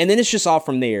 And then it's just all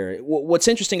from there. What's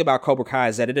interesting about Cobra Kai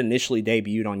is that it initially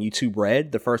debuted on YouTube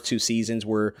Red. The first 2 seasons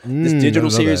were this digital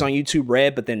series on YouTube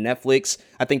Red, but then Netflix,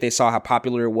 I think they saw how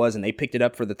popular it was and they picked it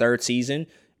up for the 3rd season.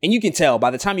 And you can tell by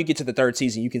the time you get to the 3rd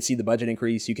season, you can see the budget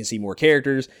increase. You can see more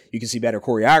characters. You can see better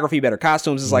choreography, better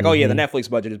costumes. It's like, oh yeah, the Netflix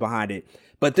budget is behind it.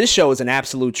 But this show is an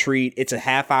absolute treat. It's a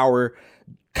half-hour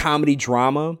comedy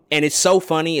drama, and it's so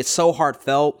funny. It's so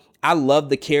heartfelt. I love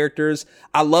the characters.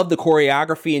 I love the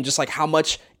choreography and just like how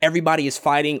much everybody is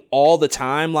fighting all the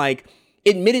time. Like,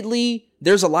 admittedly,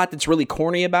 there's a lot that's really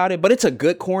corny about it, but it's a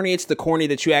good corny. It's the corny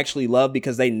that you actually love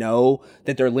because they know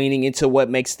that they're leaning into what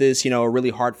makes this, a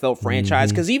really heartfelt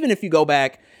franchise. Because even if you go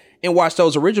back and watch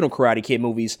those original Karate Kid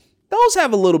movies, those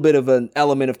have a little bit of an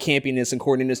element of campiness and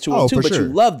corniness to them too, but you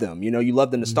love them. You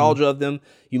love the nostalgia of them.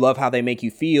 You love how they make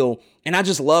you feel. And I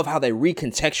just love how they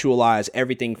recontextualize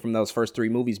everything from those first three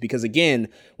movies. Because again,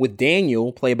 with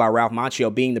Daniel, played by Ralph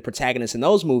Macchio, being the protagonist in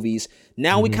those movies,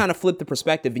 now we kind of flip the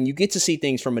perspective and you get to see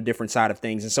things from a different side of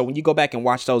things. And so when you go back and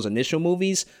watch those initial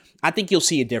movies, I think you'll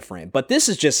see it different. But this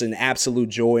is just an absolute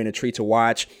joy and a treat to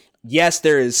watch. Yes,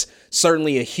 there is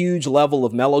certainly a huge level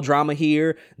of melodrama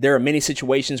here. There are many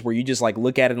situations where you just like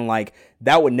look at it and like,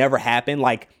 that would never happen.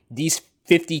 Like these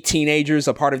 50 teenagers,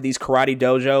 a part of these karate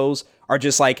dojos, are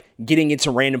just like getting into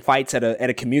random fights at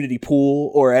a community pool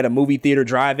or at a movie theater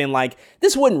drive-in. Like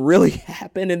this wouldn't really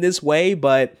happen in this way,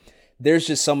 but there's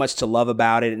just so much to love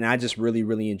about it. And I just really,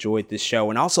 really enjoyed this show.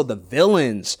 And also the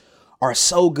villains are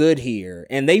so good here.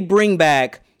 And they bring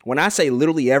back, when I say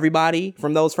literally everybody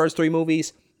from those first three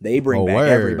movies, they bring back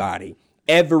everybody.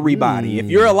 Everybody.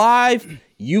 If you're alive,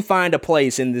 you find a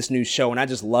place in this new show. And I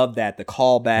just love that. The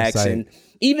callbacks. And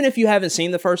even if you haven't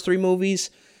seen the first three movies,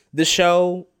 the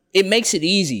show, it makes it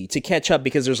easy to catch up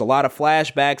because there's a lot of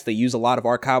flashbacks. They use a lot of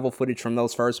archival footage from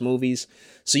those first movies.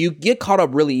 So you get caught up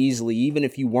really easily, even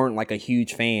if you weren't like a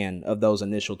huge fan of those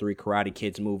initial three Karate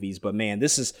Kids movies. But man,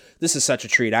 this is such a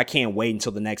treat. I can't wait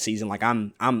until the next season. Like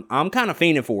I'm kind of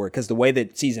fiending for it because the way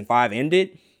that season 5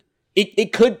 ended,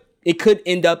 it could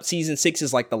end up season 6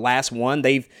 is like the last one.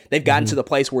 They've gotten to the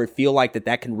place where it feel like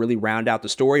that can really round out the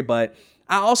story. But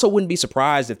I also wouldn't be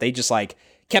surprised if they just like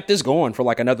kept this going for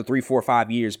like another 3, 4, 5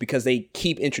 years because they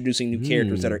keep introducing new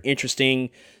characters that are interesting,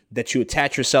 that you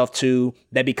attach yourself to,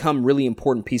 that become really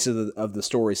important pieces of the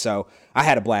story. So I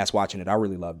had a blast watching it. I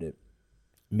really loved it.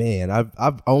 Man,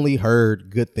 I've only heard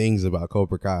good things about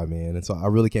Cobra Kai, man, and so I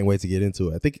really can't wait to get into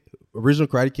it. I think original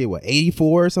Karate Kid,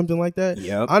 84 or something like that?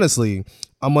 Yep. Honestly,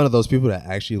 I'm one of those people that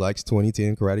actually likes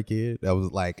 2010 Karate Kid. That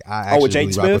was like, I actually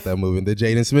really rock with that movie. The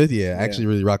Jaden Smith, I actually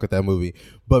really rock with that movie.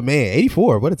 But man,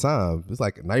 84, what a time. It's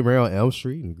like Nightmare on Elm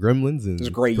Street and Gremlins and it was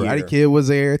a great Karate year. Kid was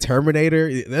there, Terminator.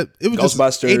 It was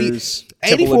Ghostbusters.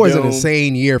 84 is an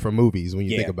insane year for movies when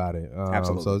you think about it.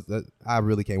 Absolutely. So I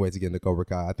really can't wait to get into Cobra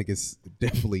Kai. I think it's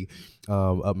definitely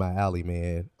up my alley,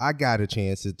 man. I got a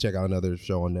chance to check out another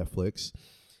show on Netflix.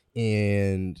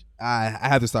 And I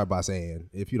have to start by saying,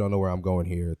 if you don't know where I'm going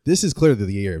here, this is clearly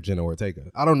the year of Jenna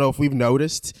Ortega. I don't know if we've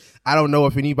noticed. I don't know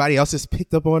if anybody else has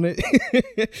picked up on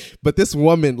it. But this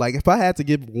woman, like if I had to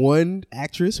give one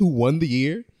actress who won the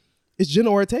year, it's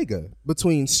Jenna Ortega.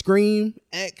 Between Scream,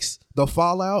 X, The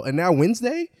Fallout, and now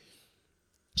Wednesday,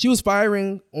 she was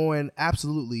firing on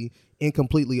absolutely and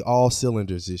completely all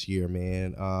cylinders this year,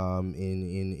 man.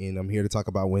 And I'm here to talk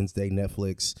about Wednesday,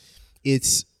 Netflix.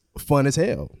 It's fun as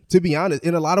hell, to be honest.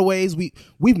 In a lot of ways,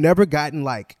 we've never gotten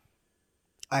like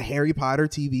a Harry Potter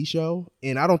TV show,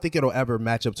 and I don't think it'll ever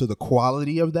match up to the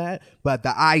quality of that, but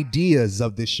the ideas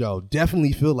of this show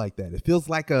definitely feel like that. It feels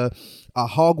like a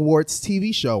Hogwarts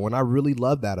TV show, and I really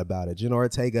love that about it. Jenna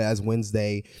Ortega as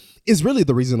Wednesday is really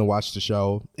the reason to watch the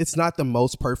show. It's not the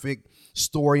most perfect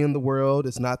story in the world.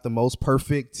 It's not the most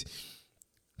perfect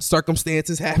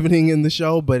circumstances happening in the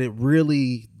show, but it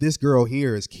really, this girl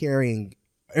here is carrying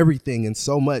everything and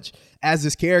so much as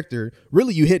this character.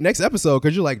 Really, you hit next episode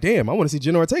because you're like, damn, I want to see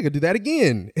Jenna Ortega do that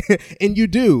again. And you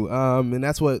do. And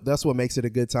that's what makes it a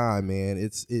good time, man.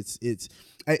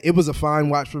 It was a fine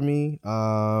watch for me.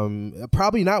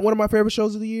 Probably not one of my favorite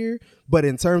shows of the year, but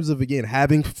in terms of, again,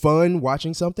 having fun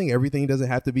watching something, everything doesn't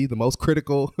have to be the most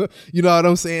critical, you know what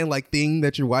I'm saying, like thing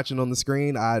that you're watching on the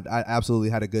screen. I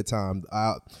absolutely had a good time.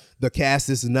 The cast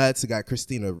is nuts. I got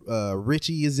Christina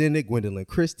Ricci is in it. Gwendolyn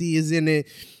Christie is in it.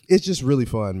 It's just really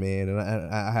fun, man. And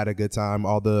I had a good time.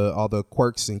 All the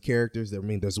quirks and characters.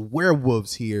 There's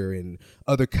werewolves here and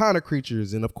other kind of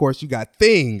creatures. And of course, you got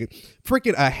Thing,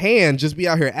 freaking a hand, just be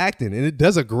out here acting. And it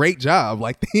does a great job.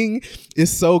 Like Thing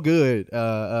is so good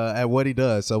at what he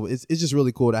does. So it's just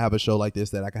really cool to have a show like this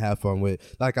that I can have fun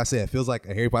with. Like I said, it feels like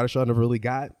a Harry Potter show I never really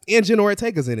got. And Jenna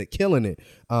Ortega's in it, killing it.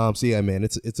 So yeah, man,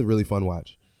 it's a really fun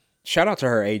watch. Shout out to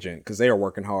her agent because they are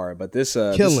working hard, but this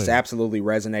is absolutely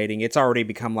resonating. It's already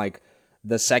become like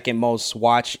the second most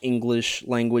watched English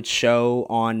language show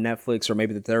on Netflix, or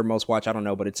maybe the third most watched. I don't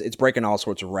know, but it's breaking all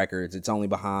sorts of records. It's only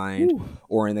behind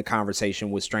or in the conversation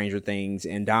with Stranger Things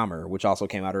and Dahmer, which also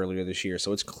came out earlier this year.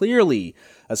 So it's clearly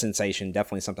a sensation.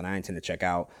 Definitely something I intend to check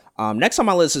out. Next on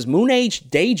my list is Moon Age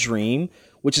Daydream,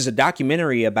 which is a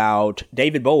documentary about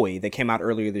David Bowie that came out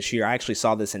earlier this year. I actually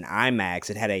saw this in IMAX.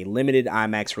 It had a limited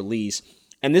IMAX release.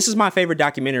 and this is my favorite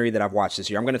documentary that I've watched this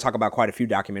year. I'm going to talk about quite a few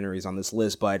documentaries on this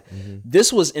list, but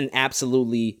this was an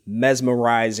absolutely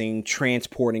mesmerizing,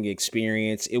 transporting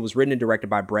experience. It was written and directed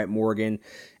by Brett Morgan,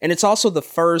 and it's also the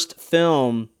first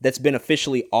film that's been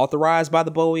officially authorized by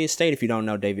the Bowie estate. If you don't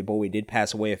know, David Bowie did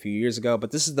pass away a few years ago,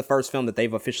 but this is the first film that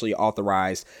they've officially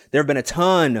authorized. There have been a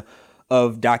ton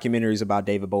of documentaries about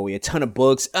David Bowie, a ton of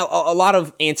books, a lot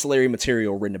of ancillary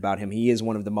material written about him. He is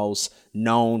one of the most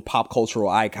known pop cultural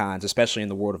icons, especially in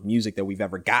the world of music, that we've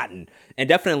ever gotten, and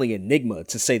definitely enigma,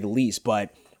 to say the least.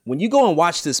 But when you go and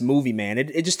watch this movie, man,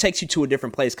 it just takes you to a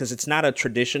different place, because it's not a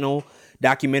traditional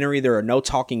documentary. There are no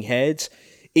talking heads.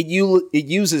 It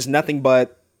uses nothing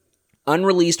but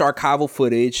unreleased archival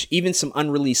footage. Even some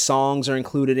unreleased songs are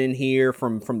included in here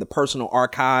from the personal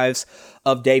archives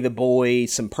of David Bowie,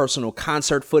 some personal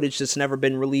concert footage that's never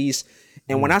been released.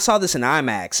 And when I saw this in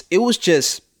IMAX, it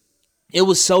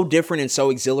was so different and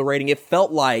so exhilarating. It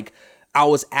felt like I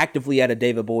was actively at a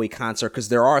David Bowie concert, because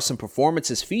there are some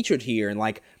performances featured here. And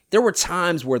like, there were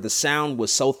times where the sound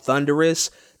was so thunderous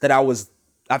that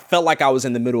I felt like I was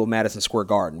in the middle of Madison Square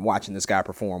Garden watching this guy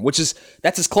perform,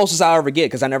 that's as close as I'll ever get,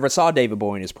 because I never saw David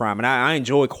Bowie in his prime, and I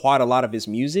enjoy quite a lot of his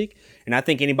music. And I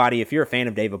think anybody, if you're a fan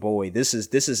of David Bowie, this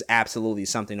is absolutely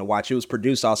something to watch. It was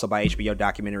produced also by HBO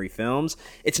Documentary Films.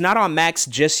 It's not on Max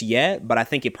just yet, but I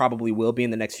think it probably will be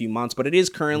in the next few months. But it is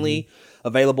currently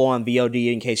available on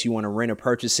VOD in case you want to rent or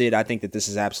purchase it. I think that this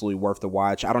is absolutely worth the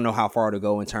watch. I don't know how far to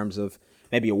go in terms of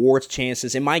maybe awards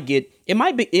chances. It might get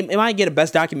a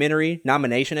Best Documentary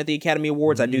nomination at the Academy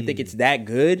Awards. I do think it's that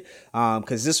good,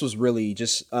 because this was really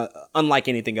just unlike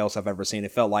anything else I've ever seen.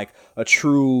 It felt like a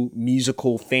true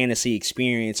musical fantasy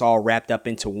experience, all wrapped up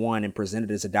into one and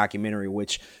presented as a documentary,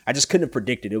 which I just couldn't have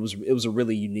predicted. It was a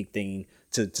really unique thing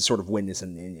to sort of witness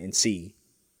and see.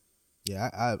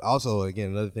 Yeah, I also, again,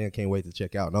 another thing I can't wait to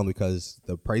check out, not only because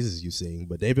the praises you sing,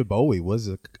 but David Bowie was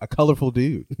a colorful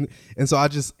dude. And so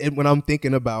when I'm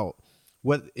thinking about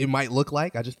what it might look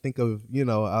like, I just think of,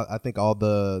 I think all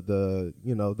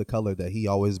the color that he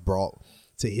always brought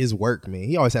to his work, man.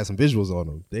 He always had some visuals on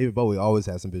him. David Bowie always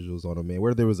had some visuals on him, man.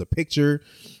 Whether there was a picture,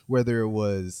 whether it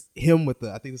was him with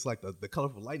I think it's like the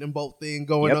colorful lightning bolt thing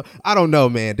going on. I don't know,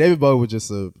 man. David Bowie was just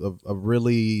a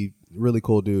really, really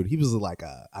cool dude. He was like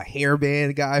a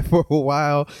hairband guy for a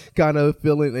while, kind of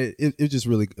feeling it. It's just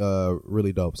really,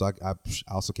 really dope. So I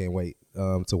also can't wait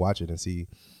to watch it and see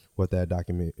what that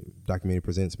documentary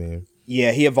presents, man.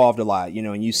 Yeah, he evolved a lot,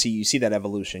 and you see that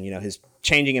evolution, his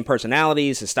changing in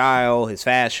personalities, his style, his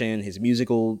fashion, his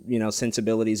musical,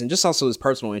 sensibilities, and just also his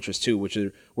personal interests too, which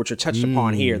are touched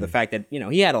upon here. The fact that,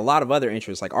 he had a lot of other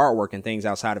interests like artwork and things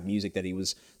outside of music that he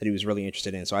was really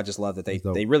interested in. So I just love that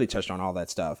they really touched on all that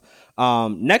stuff.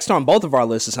 Next on both of our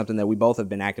lists is something that we both have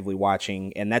been actively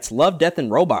watching, and that's Love, Death, and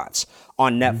Robots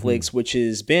on Netflix, which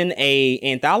has been a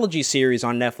anthology series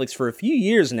on Netflix for a few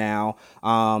years now.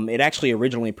 It actually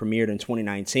originally premiered in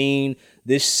 2019.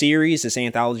 This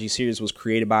anthology series was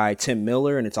created by Tim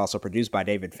Miller, and it's also produced by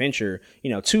David Fincher,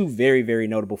 two very, very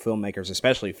notable filmmakers,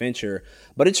 especially Fincher.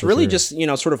 But it's really just,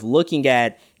 sort of looking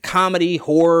at comedy,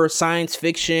 horror, science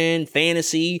fiction,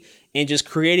 fantasy, and just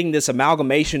creating this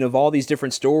amalgamation of all these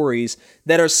different stories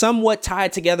that are somewhat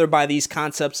tied together by these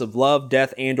concepts of love,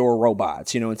 death, and or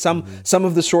robots. And some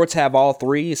of the shorts have all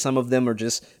three. Some of them are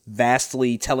just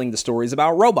vastly telling the stories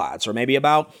about robots, or maybe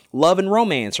about love and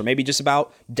romance, or maybe just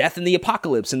about death and the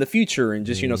apocalypse in the future, and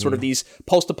just, sort of these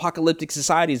post-apocalyptic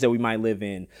societies that we might live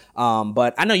in.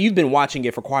 But I know you've been watching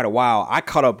it for quite a while. I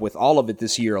caught up with all of it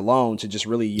this year alone to just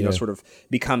really, sort of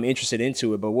become interested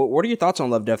into it. But what are your thoughts on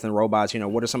Love, Death, and Robots?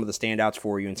 What are some of the standouts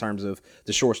for you in terms of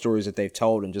the short stories that they've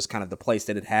told and just kind of the place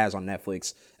that it has on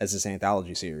Netflix as this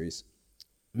anthology series?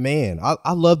 Man,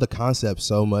 I love the concept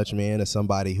so much, man, as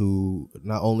somebody who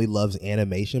not only loves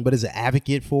animation, but is an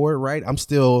advocate for it, right? I'm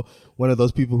still one of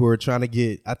those people who are trying to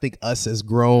get, I think, us as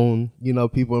grown,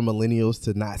 people and millennials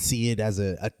to not see it as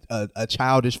a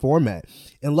childish format.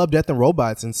 And Love, Death, and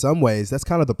Robots, in some ways, that's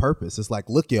kind of the purpose. It's like,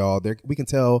 look, y'all, we can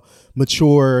tell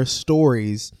mature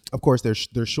stories. Of course,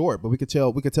 they're short, but we could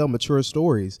tell mature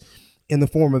stories in the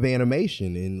form of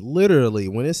animation. And literally,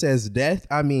 when it says death,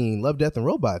 I mean Love, Death, and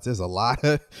Robots. There's a lot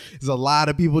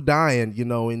of people dying,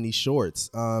 in these shorts.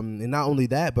 And not only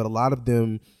that, but a lot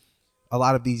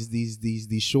of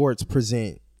these shorts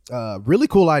present really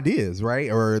cool ideas,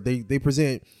 right? Or they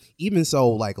present even so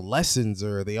like lessons,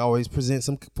 or they always present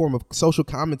some form of social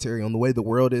commentary on the way the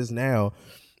world is now.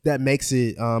 That makes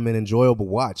it an enjoyable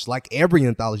watch. Like every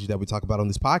anthology that we talk about on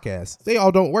this podcast, they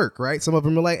all don't work, right? Some of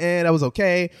them are like, that was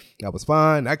okay, that was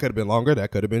fine, that could have been longer,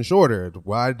 that could have been shorter.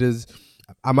 Why does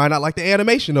I might not like the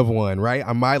animation of one, right?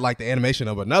 I might like the animation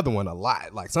of another one a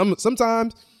lot. Like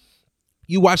sometimes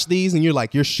you watch these and you're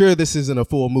like, you're sure this isn't a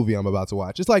full movie I'm about to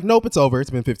watch. It's like, nope, it's over. It's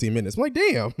been 15 minutes. I'm like,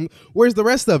 damn, where's the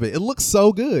rest of it? It looks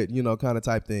so good, kind of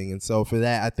type thing. And so for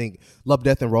that, I think Love,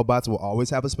 Death, and Robots will always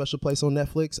have a special place on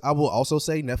Netflix. I will also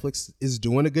say Netflix is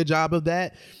doing a good job of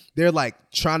that. They're like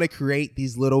trying to create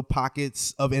these little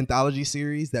pockets of anthology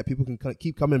series that people can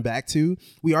keep coming back to.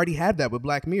 We already have that with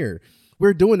Black Mirror.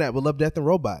 We're doing that with Love, Death, and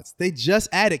Robots. They just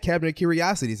added Cabinet of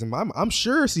Curiosities, and I'm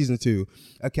sure season 2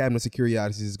 of Cabinet of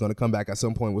Curiosities is going to come back at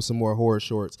some point with some more horror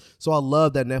shorts. So I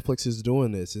love that Netflix is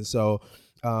doing this. And so,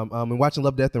 and watching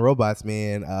Love, Death, and Robots,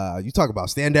 man, you talk about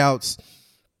standouts.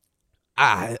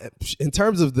 In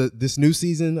terms of this new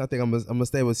season, I think I'm gonna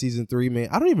stay with season 3, man.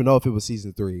 I don't even know if it was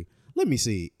season 3. Let me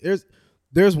see.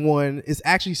 There's one. It's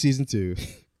actually season 2.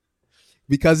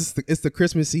 Because it's the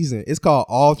Christmas season. It's called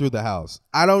All Through the House.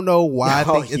 I don't know why. I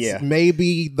think it's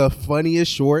maybe the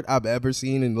funniest short I've ever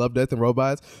seen in Love, Death, and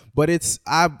Robots. But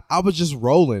I was just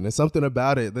rolling. There's something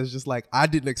about it that's just like, I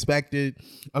didn't expect it.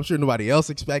 I'm sure nobody else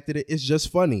expected it. It's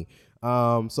just funny.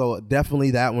 So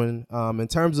definitely that one. In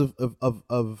terms of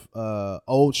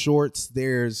old shorts,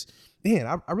 there's, man,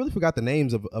 I really forgot the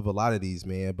names of a lot of these,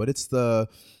 man. But it's the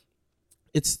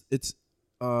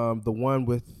one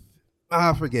with,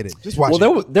 forget it. Just watch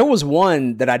it. There was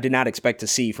one that I did not expect to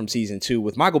see from season 2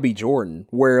 with Michael B. Jordan,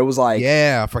 where it was like,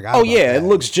 yeah, I forgot. Oh yeah, it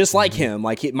looks just like him.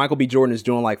 Like Michael B. Jordan is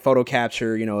doing like photo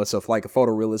capture. It's like a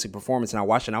photorealistic performance. And I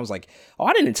watched it and I was like, oh,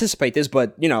 I didn't anticipate this,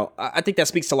 but I think that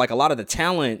speaks to like a lot of the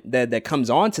talent that comes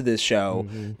onto this show.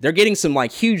 Mm-hmm. They're getting some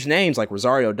like huge names, like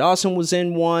Rosario Dawson was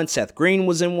in one, Seth Green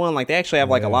was in one. Like they actually have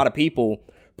like a lot of people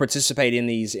participate in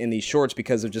these shorts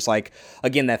because of just like,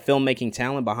 again, that filmmaking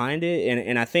talent behind it.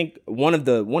 And I think one of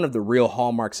the real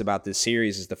hallmarks about this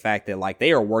series is the fact that like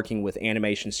they are working with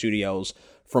animation studios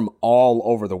from all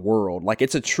over the world. Like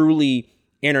it's a truly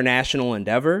international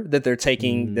endeavor that they're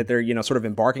taking, that they're sort of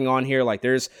embarking on here. Like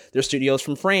there's studios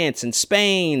from France and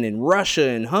Spain and Russia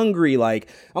and Hungary. Like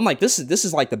I'm like, this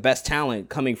is like the best talent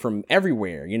coming from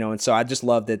everywhere, and so I just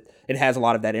love that it has a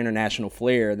lot of that international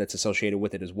flair that's associated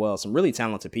with it as well. Some really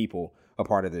talented people a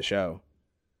part of the show.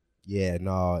 Yeah,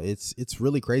 no, it's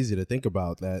really crazy to think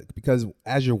about that, because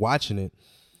as you're watching it,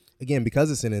 again,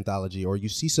 because it's an anthology, or you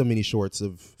see so many shorts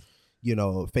of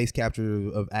face capture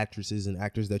of actresses and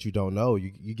actors that you don't know,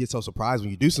 you get so surprised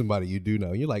when you do somebody you do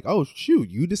know. You're like, oh shoot,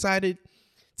 you decided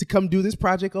to come do this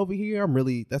project over here.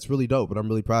 That's really dope, but I'm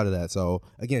really proud of that. So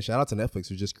again, shout out to Netflix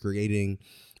for just creating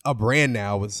a brand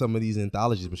now with some of these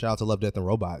anthologies, but shout out to Love, Death, and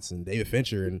Robots and David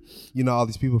Fincher and all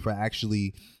these people for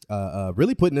actually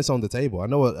really putting this on the table. I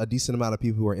know a decent amount of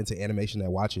people who are into animation that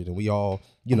watch it, and we all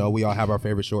have our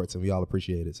favorite shorts and we all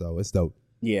appreciate it. So it's dope.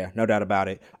 Yeah, no doubt about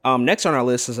it. Next on our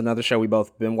list is another show we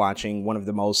both been watching, one of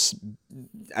the most,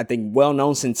 I think,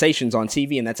 well-known sensations on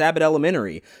TV, and that's Abbott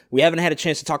Elementary. We haven't had a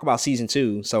chance to talk about season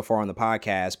 2 so far on the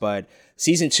podcast, but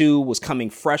season 2 was coming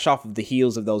fresh off of the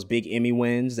heels of those big Emmy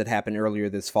wins that happened earlier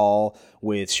this fall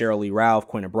with Sheryl Lee Ralph,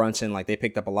 Quinta Brunson. Like they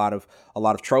picked up a lot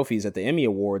of trophies at the Emmy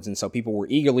Awards, and so people were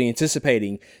eagerly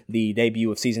anticipating the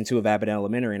debut of season 2 of Abbott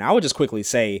Elementary. And I would just quickly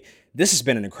say, this has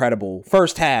been an incredible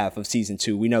first half of season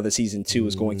 2. We know that season 2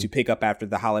 is going to pick up after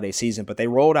the holiday season, but they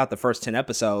rolled out the first 10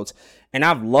 episodes, and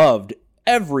I've loved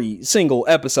every single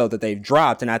episode that they've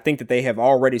dropped. And I think that they have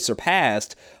already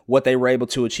surpassed what they were able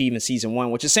to achieve in season 1,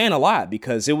 which is saying a lot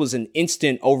because it was an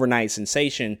instant overnight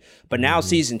sensation. But now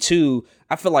season 2,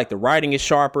 I feel like the writing is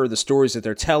sharper. The stories that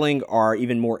they're telling are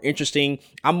even more interesting.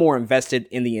 I'm more invested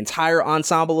in the entire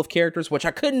ensemble of characters, which I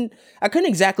couldn't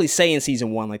exactly say in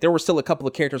season 1. Like there were still a couple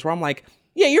of characters where I'm like,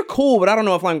 yeah, you're cool, but I don't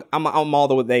know if I'm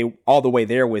all the way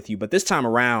there with you. But this time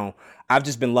around, I've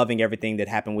just been loving everything that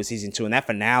happened with season 2, and that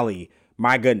finale,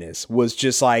 my goodness, was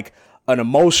just like an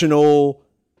emotional,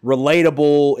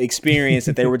 relatable experience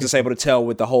that they were just able to tell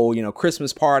with the whole,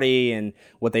 Christmas party and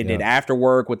what they did after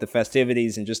work with the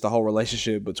festivities and just the whole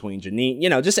relationship between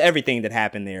Janine, just everything that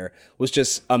happened there was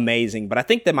just amazing. But I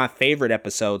think that my favorite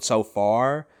episode so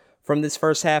far from this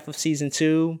first half of season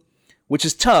 2, which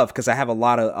is tough because I have a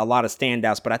lot of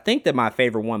standouts, but I think that my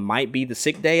favorite one might be the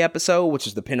sick day episode, which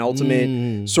is the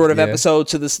penultimate sort of episode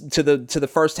to the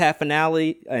first half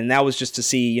finale, and that was just to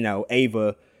see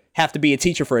Ava have to be a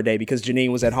teacher for a day because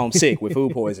Janine was at home sick with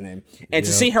food poisoning, and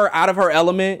to see her out of her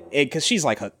element because she's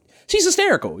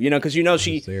hysterical, because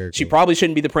she probably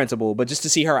shouldn't be the principal, but just to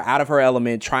see her out of her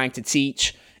element trying to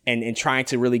teach and trying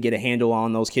to really get a handle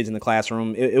on those kids in the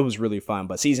classroom, it was really fun.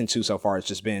 But season 2 so far,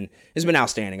 it's been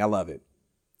outstanding. I love it.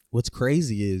 what's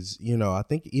crazy is, I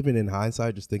think even in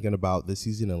hindsight, just thinking about this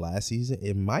season and last season,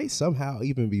 it might somehow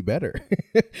even be better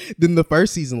than the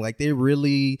first season. Like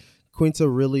Quinta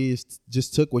really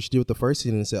just took what she did with the first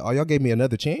season and said, "Oh, y'all gave me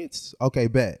another chance. Okay,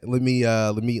 bet. Let me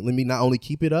not only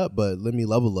keep it up, but let me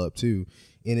level up too."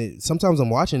 And sometimes I'm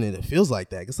watching it it feels like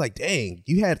that. It's like, dang,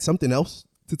 you had something else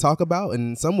to talk about,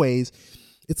 and in some ways,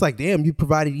 it's like, damn, you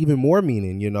provided even more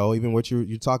meaning. Even what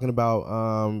you're talking about,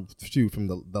 from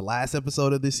the last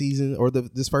episode of this season or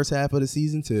this first half of the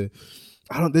season to.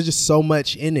 There's just so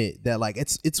much in it that like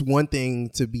it's one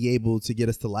thing to be able to get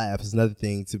us to laugh. It's another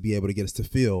thing to be able to get us to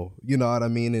feel, you know what I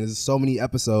mean? And there's so many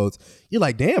episodes. You're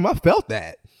like, damn, I felt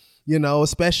that,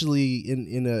 especially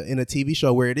in a TV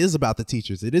show where it is about the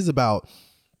teachers. It is about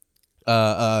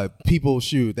people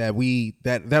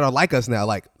that are like us now.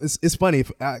 Like it's funny.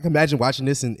 If I can imagine watching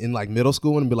this in like middle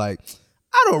school and be like,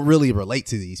 I don't really relate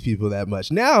to these people that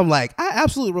much. Now I'm like, I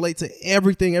absolutely relate to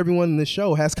everything everyone in this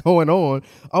show has going on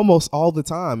almost all the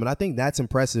time. And I think that's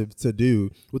impressive to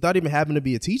do without even having to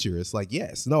be a teacher. It's like,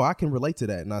 yes, no, I can relate to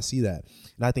that. And I see that.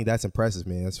 And I think that's impressive,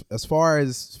 man. As far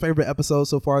as favorite episodes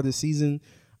so far this season,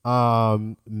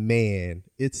 man,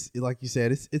 it's like you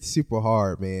said, it's super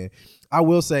hard, man. I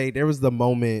will say there was the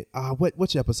moment.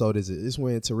 Which episode is it? It's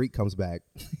when Tariq comes back.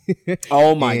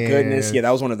 Oh my goodness! Yeah,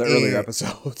 that was one of the earlier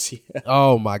episodes. Yeah.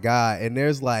 Oh my god! And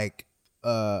there's like,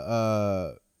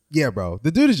 yeah, bro,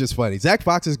 the dude is just funny. Zach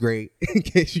Fox is great. In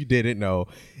case you didn't know,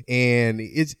 and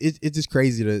it's just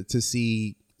crazy to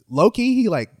see. Low-key, he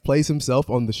like plays himself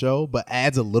on the show, but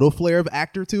adds a little flair of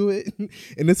actor to it.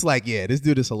 And it's like, yeah, this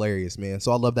dude is hilarious, man.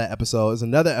 So I love that episode. It's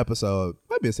another episode,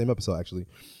 might be the same episode actually,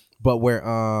 but where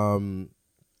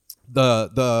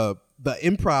the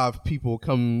improv people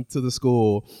come to the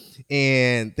school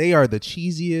and they are the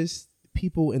cheesiest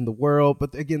people in the world.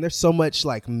 But again, there's so much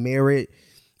like merit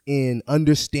in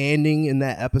understanding in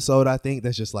that episode. I think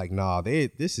that's just like, nah,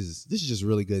 this is just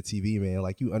really good TV, man.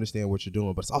 Like you understand what you're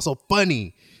doing, but it's also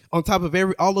funny. On top of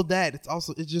all of that,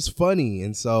 it's just funny.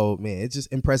 And so, man, it's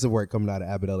just impressive work coming out of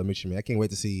Abbott Elementary, man. I can't wait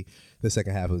to see the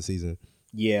second half of the season.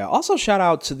 Yeah. Also, shout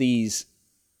out to these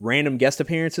random guest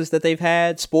appearances that they've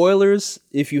had. Spoilers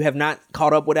if you have not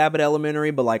caught up with Abbott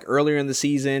Elementary, but like earlier in the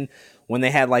season when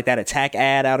they had like that attack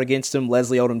ad out against him,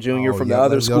 Leslie Odom Jr. from the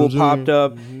other school popped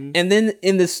up. Mm-hmm. And then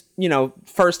in this,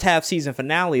 first half season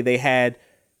finale, they had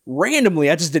randomly,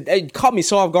 it caught me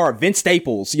so off guard, Vince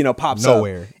Staples, pops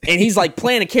nowhere. up. And he's like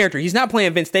playing a character. He's not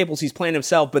playing Vince Staples, he's playing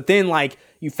himself. But then like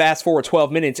you fast forward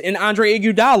 12 minutes and Andre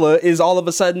Iguodala is all of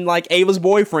a sudden like Ava's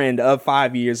boyfriend of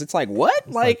 5 years. It's like, what?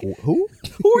 It's like who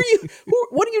are you?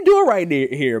 What are you doing right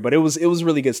here? But it was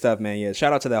really good stuff, man. Yeah.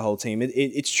 Shout out to that whole team.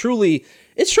 It's truly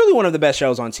one of the best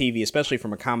shows on TV, especially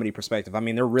from a comedy perspective. I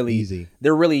mean, they're really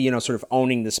sort of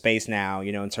owning the space now,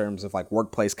 in terms of like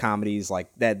workplace comedies, like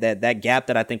that gap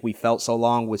that I think we felt so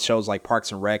long with shows like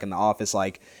Parks and Rec and The Office.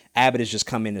 Like Abbott has just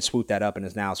come in and swooped that up and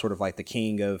is now sort of like the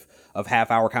king of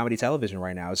half-hour comedy television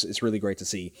right now. It's really great to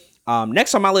see.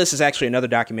 Next on my list is actually another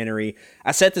documentary.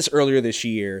 I said this earlier this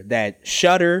year that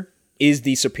Shudder is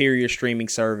the superior streaming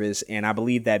service, and I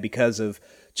believe that because of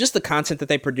just the content that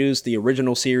they produce, the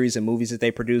original series and movies that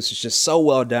they produce is just so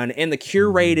well done. And the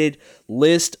curated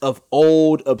list of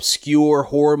old, obscure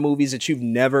horror movies that you've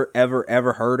never, ever,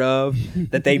 ever heard of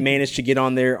that they managed to get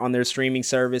on their streaming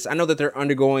service. I know that they're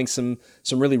undergoing some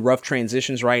really rough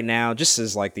transitions right now, just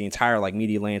as like the entire like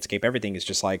media landscape, everything is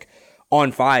just like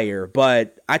on fire.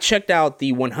 But I checked out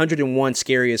the 101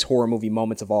 scariest horror movie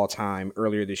moments of all time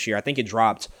earlier this year. I think it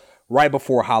dropped right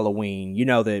before Halloween. You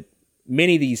know that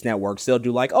many of these networks, they'll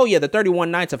do like, oh yeah, the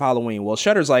 31 nights of Halloween. Well,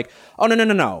 Shudder's like, oh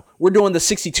no. We're doing the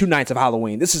 62 nights of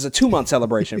Halloween. This is a 2-month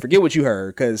celebration. Forget what you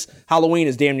heard, because Halloween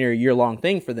is damn near a year-long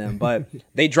thing for them. But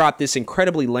they dropped this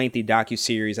incredibly lengthy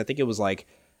docuseries. I think it was like,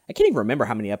 I can't even remember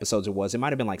how many episodes it was. It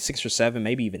might have been like 6 or 7,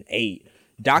 maybe even 8,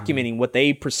 documenting what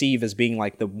they perceive as being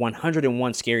like the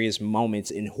 101 scariest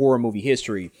moments in horror movie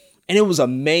history. And it was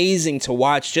amazing to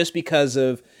watch just because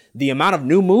of the amount of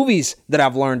new movies that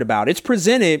I've learned about. It's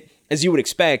presented as you would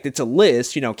expect. It's a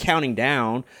list, counting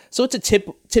down. So it's a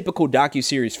typical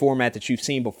docuseries format that you've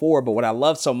seen before. But what I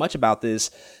love so much about this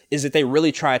is that they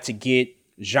really try to get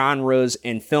genres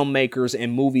and filmmakers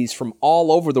and movies from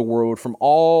all over the world, from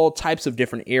all types of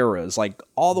different eras, like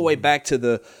all the way back to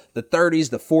the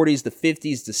 30s, the 40s, the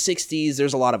 50s, the 60s.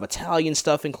 There's a lot of Italian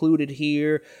stuff included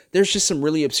here. There's just some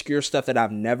really obscure stuff that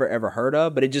I've never ever heard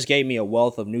of, but it just gave me a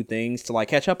wealth of new things to like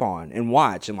catch up on and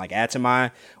watch and like add to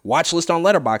my watch list on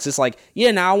Letterboxd. It's like, yeah,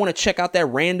 now I want to check out that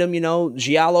random,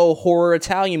 giallo horror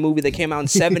Italian movie that came out in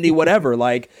 70 whatever,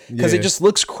 like, because it just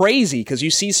looks crazy, because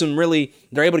you see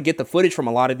they're able to get the footage from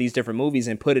a lot of these different movies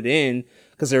and put it in,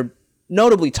 because they're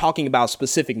notably talking about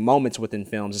specific moments within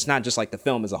films. It's not just like the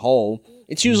film as a whole.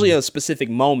 It's usually a specific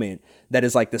moment that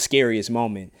is like the scariest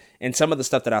moment. And some of the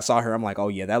stuff that I saw here, I'm like, oh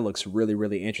yeah, that looks really,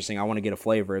 really interesting. I want to get a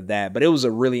flavor of that. But it was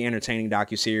a really entertaining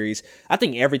docuseries. I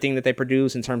think everything that they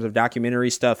produce in terms of documentary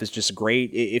stuff is just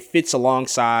great. It fits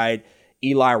alongside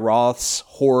Eli Roth's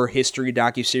horror history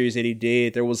docuseries that he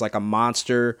did. There was like a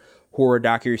monster horror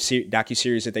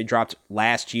docuseries that they dropped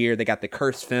last year. They got the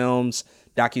Cursed Films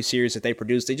docuseries that they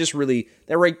produced. They just really,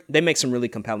 they make some really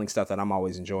compelling stuff that I'm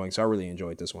always enjoying. So I really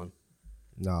enjoyed this one.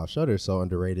 No, Shudder's so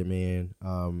underrated, man.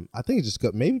 I think it's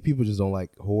just maybe people just don't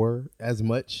like horror as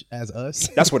much as us.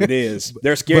 That's what it is.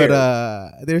 They're scared.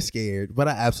 But they're scared. But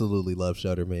I absolutely love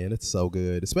Shudder, man. It's so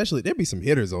good. Especially there be some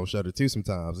hitters on Shudder too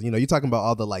sometimes. You know, you're talking about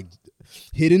all the like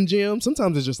hidden gems.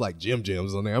 Sometimes it's just like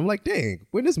gems on there. I'm like, dang,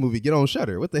 when this movie get on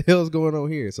Shudder? What the hell is going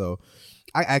on here? So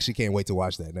I actually can't wait to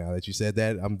watch that now that you said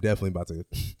that. I'm definitely about to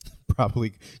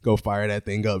probably go fire that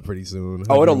thing up pretty soon.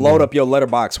 Oh, it'll load up your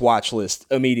Letterboxd watch list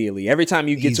immediately. Every time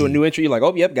you get to a new entry, you're like,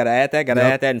 oh, yep, gotta add that,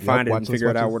 and find it and figure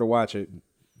it out where to watch it.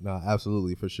 No,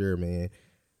 absolutely, for sure, man.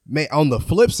 Man, on the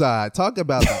flip side, talk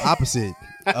about the opposite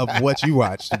of what you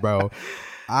watched, bro.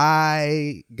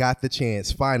 I got the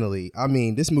chance, finally. I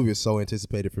mean, this movie is so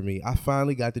anticipated for me. I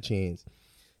finally got the chance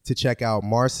to check out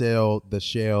Marcel the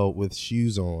Shell with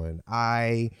Shoes On.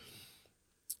 I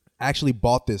actually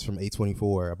bought this from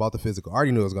A24. I bought the physical. I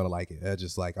already knew I was going to like it. I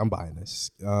just like, I'm buying this.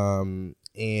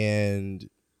 And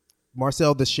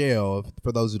Marcel the Shell,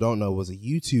 for those who don't know, was a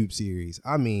YouTube series.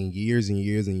 I mean, years and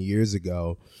years and years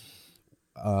ago.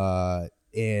 And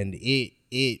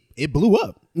it blew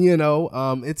up, you know.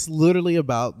 It's literally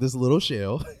about this little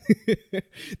shell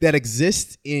that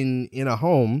exists in a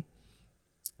home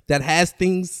that has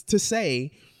things to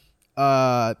say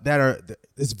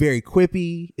it's very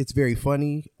quippy, it's very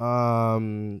funny,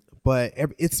 but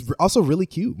it's also really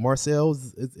cute.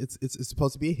 Marcel's it's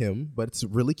supposed to be a him, but it's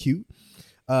really cute,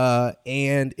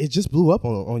 and it just blew up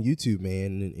on YouTube,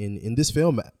 man. In this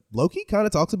film, Loki kind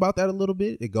of talks about that a little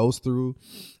bit. It goes through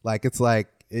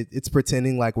it's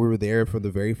pretending like we were there for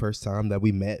the very first time that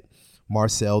we met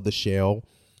Marcel the Shell.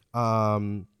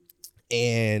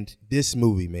 And this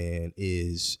movie, man,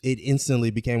 it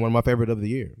instantly became one of my favorite of the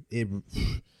year. It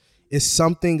is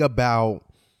something about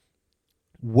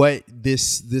what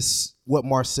what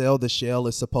Marcel the Shell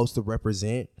is supposed to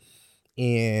represent,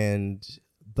 and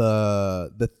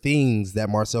the things that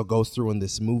Marcel goes through in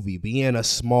this movie, being a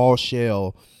small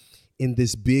shell in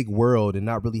this big world and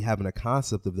not really having a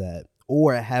concept of that,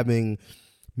 or having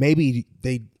maybe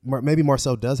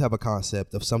Marcel does have a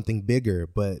concept of something bigger,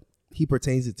 but he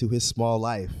pertains it to his small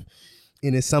life.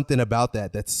 And it's something about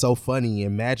that that's so funny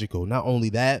and magical. Not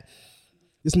only that,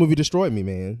 this movie destroyed me,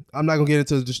 man. I'm not gonna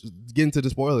get into the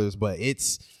spoilers, but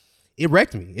it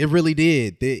wrecked me. It really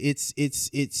did. It's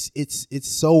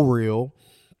so real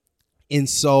and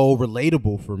so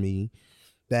relatable for me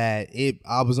that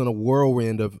I was on a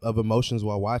whirlwind of emotions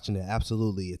while watching it.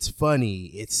 Absolutely. It's funny,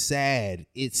 it's sad,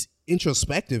 it's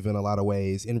introspective in a lot of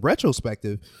ways, and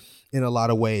retrospective in a lot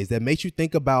of ways, that makes you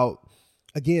think about,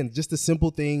 again, just the simple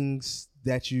things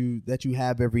that you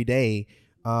have every day,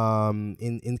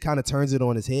 and kind of turns it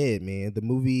on its head, man. The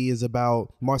movie is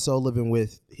about Marcel living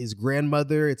with his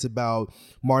grandmother. It's about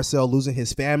Marcel losing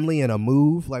his family in a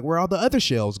move, like where all the other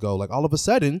shells go. Like all of a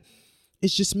sudden,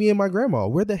 it's just me and my grandma.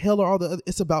 Where the hell are all the other?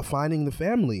 It's about finding the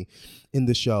family in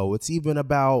the show. It's even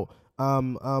about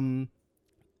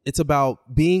it's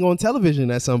about being on television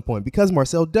at some point, because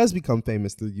Marcel does become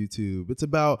famous through YouTube. It's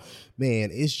about, man,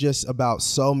 it's just about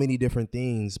so many different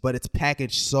things, but it's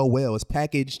packaged so well. It's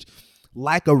packaged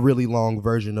like a really long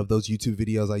version of those YouTube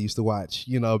videos I used to watch,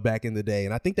 you know, back in the day.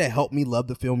 And I think that helped me love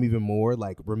the film even more.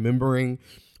 Like remembering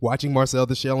watching Marcel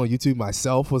the Shell on YouTube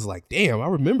myself was like, damn, I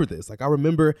remember this. Like I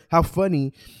remember how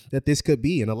funny that this could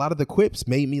be. And a lot of the quips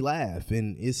made me laugh.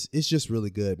 And it's just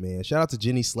really good, man. Shout out to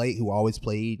Jenny Slate, who always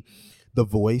played the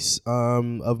voice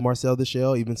of Marcel the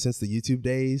Shell, even since the YouTube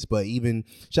days. But even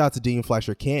shout out to Dean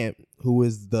Fleischer Camp, who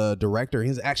is the director.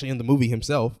 He's actually in the movie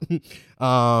himself.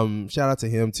 Shout out to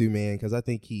him too, man, because I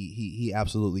think he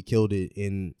absolutely killed it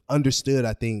and understood,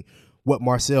 I think, what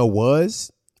Marcel was,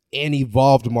 and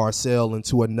evolved Marcel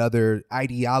into another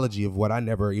ideology of what I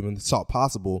never even thought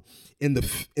possible in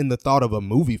the thought of a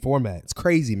movie format. It's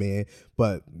crazy, man.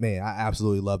 But man, I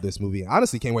absolutely love this movie. I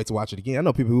honestly can't wait to watch it again. I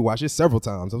know people who watch it several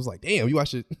times. I was like, damn, you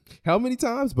watched it how many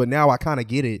times? But now I kind of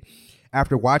get it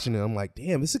after watching it. I'm like,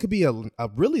 damn, this could be a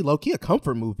really low-key a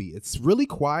comfort movie. It's really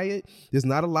quiet. There's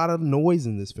not a lot of noise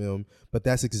in this film, but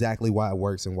that's exactly why it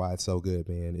works and why it's so good,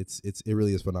 man. It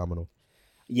really is phenomenal.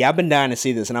 Yeah, I've been dying to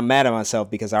see this, and I'm mad at myself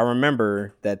because I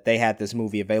remember that they had this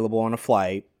movie available on a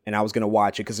flight, and and I was going to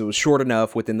watch it because it was short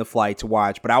enough within the flight to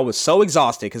watch. But I was so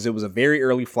exhausted because it was a very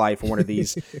early flight for one of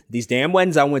these these damn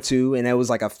weddings I went to, and it was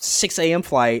like a 6 a.m.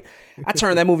 flight. I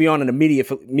turned that movie on and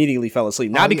immediately fell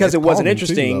asleep. Not because it wasn't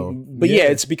interesting, but yeah,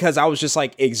 it's because I was just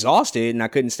like exhausted and I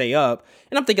couldn't stay up.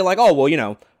 And I'm thinking like, oh, well, you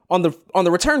know, on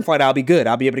the return flight, I'll be good.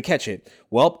 I'll be able to catch it.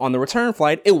 Well, on the return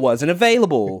flight, it wasn't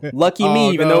available. Lucky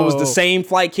me, even though it was the same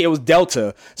flight. It was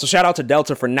Delta. So shout out to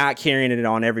Delta for not carrying it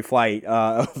on every flight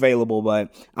available.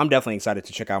 But I'm definitely excited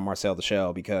to check out Marcel the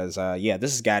Shell because, yeah,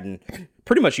 this has gotten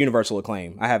pretty much universal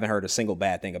acclaim. I haven't heard a single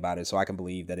bad thing about it, so I can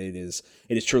believe that it is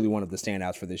truly one of the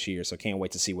standouts for this year. So can't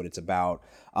wait to see what it's about.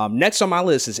 Next on my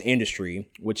list is Industry,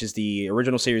 which is the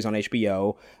original series on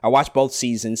HBO. I watched both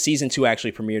seasons. Season 2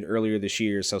 actually premiered earlier this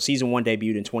year. So season 1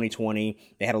 debuted in 2020.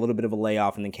 They had a little bit of a layoff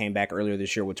and then came back earlier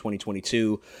this year with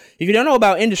 2022. If you don't know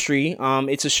about Industry,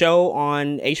 it's a show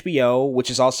on HBO, which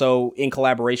is also in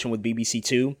collaboration with BBC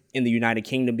Two in the United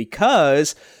Kingdom,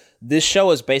 because this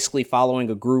show is basically following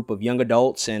a group of young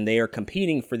adults, and they are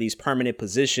competing for these permanent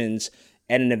positions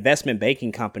at an investment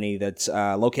banking company that's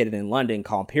located in London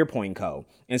called Pierpoint & Co.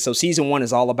 And so season 1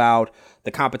 is all about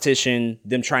the competition,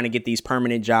 them trying to get these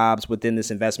permanent jobs within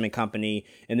this investment company.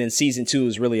 And then season 2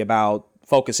 is really about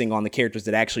focusing on the characters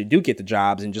that actually do get the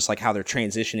jobs and just like how they're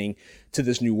transitioning to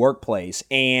this new workplace.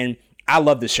 And I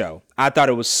love the show. I thought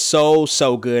it was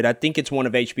so good. I think it's one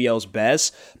of HBO's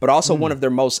best, but also one of their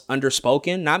most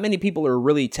underspoken. Not many people are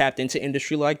really tapped into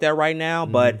Industry like that right now,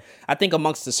 but I think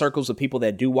amongst the circles of people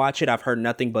that do watch it, I've heard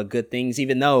nothing but good things,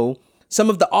 even though some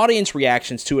of the audience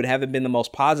reactions to it haven't been the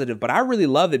most positive. But I really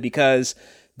love it because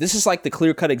this is like the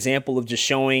clear-cut example of just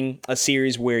showing a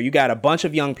series where you got a bunch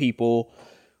of young people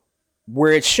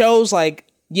where it shows like,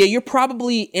 yeah, you're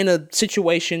probably in a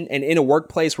situation and in a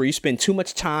workplace where you spend too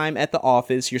much time at the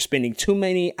office. You're spending too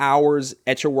many hours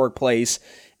at your workplace,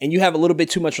 and you have a little bit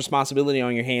too much responsibility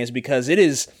on your hands because it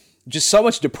is just so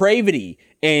much depravity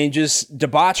and just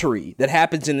debauchery that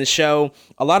happens in the show.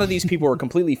 A lot of these people are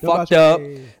completely fucked up.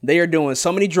 They are doing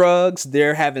so many drugs.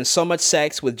 They're having so much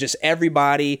sex with just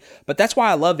everybody. But that's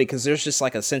why I love it, because there's just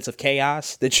like a sense of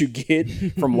chaos that you get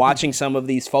from watching some of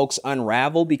these folks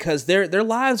unravel, because their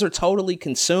lives are totally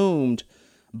consumed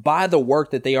by the work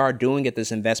that they are doing at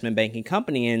this investment banking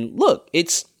company. And look,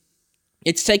 it's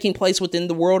taking place within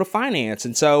the world of finance.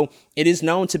 And so it is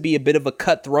known to be a bit of a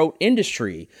cutthroat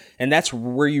industry. And that's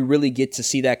where you really get to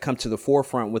see that come to the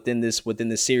forefront within this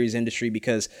series Industry,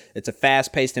 because it's a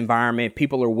fast-paced environment.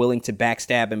 People are willing to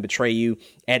backstab and betray you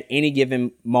at any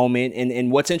given moment.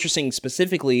 And what's interesting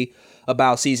specifically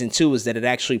about season 2 is that it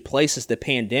actually places the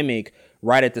pandemic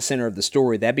right at the center of the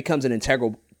story. That becomes an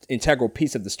integral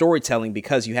piece of the storytelling,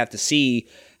 because you have to see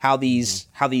how these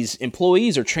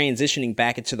employees are transitioning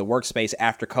back into the workspace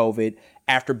after COVID,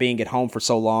 after being at home for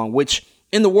so long, which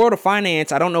in the world of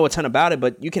finance, I don't know a ton about it,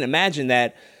 but you can imagine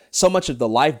that so much of the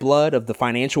lifeblood of the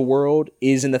financial world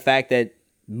is in the fact that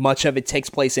much of it takes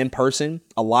place in person.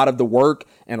 A lot of the work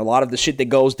and a lot of the shit that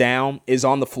goes down is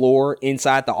on the floor,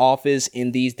 inside the office,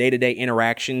 in these day-to-day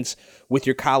interactions with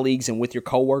your colleagues and with your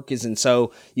coworkers. And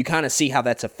so you kind of see how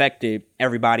that's affected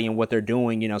everybody and what they're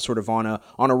doing, you know, sort of on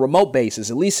a remote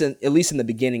basis, at least in the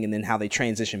beginning, and then how they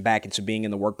transition back into being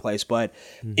in the workplace. But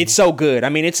it's so good. I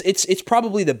mean, it's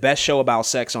probably the best show about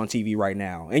sex on TV right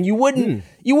now. And you wouldn't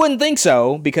think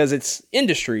so, because it's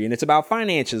Industry and it's about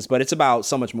finances, but it's about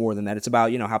so much more than that. It's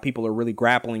about, you know, how people are really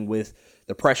grappling with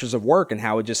the pressures of work and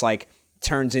how it just like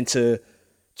turns into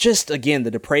just, again,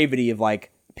 the depravity of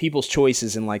like people's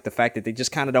choices, and like the fact that they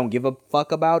just kind of don't give a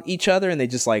fuck about each other, and they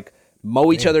just like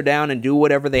mow each other down and do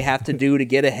whatever they have to do to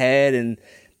get ahead. And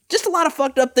just a lot of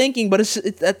fucked up thinking, but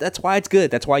that's why it's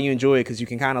good. That's why you enjoy it, because you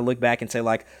can kind of look back and say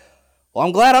like, well,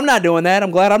 I'm glad I'm not doing that.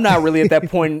 I'm glad I'm not really at that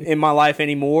point in my life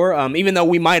anymore. Even though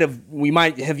we might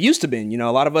have used to been, you know,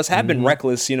 a lot of us have been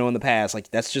reckless, you know, in the past. Like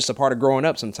that's just a part of growing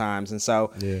up sometimes. And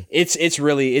so it's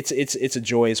really a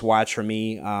joyous watch for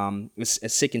me. It's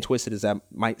as sick and twisted as that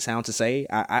might sound to say.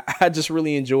 I just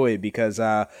really enjoy it because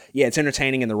it's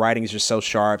entertaining and the writing is just so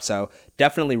sharp. So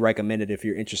definitely recommend it if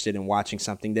you're interested in watching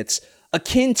something that's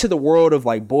akin to the world of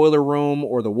like Boiler Room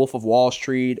or The Wolf of Wall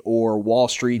Street or Wall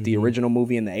Street, the original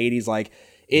movie in the 80s. Like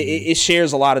it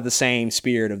shares a lot of the same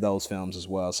spirit of those films as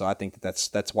well. So I think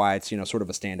that's why it's, you know, sort of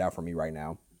a standout for me right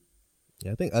now.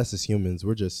 Yeah, I think us as humans,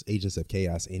 we're just agents of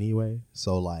chaos anyway.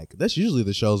 So like that's usually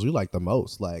the shows we like the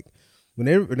most. Like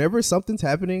whenever something's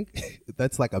happening,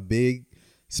 that's like a big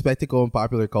spectacle in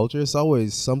popular culture, it's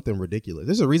always something ridiculous.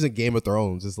 There's a reason Game of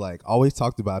Thrones is like always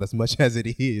talked about as much as it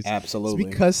is. Absolutely. It's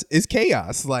because it's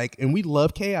chaos. Like, and we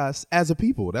love chaos as a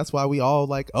people. That's why we all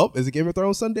like, oh, is it Game of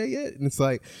Thrones Sunday yet? And it's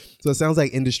like, so it sounds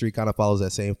like industry kind of follows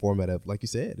that same format of, like you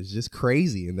said, it's just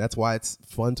crazy. And that's why it's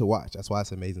fun to watch. That's why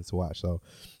it's amazing to watch. So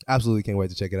absolutely can't wait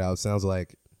to check it out. It sounds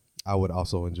like I would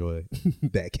also enjoy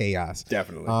that chaos.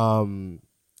 Definitely.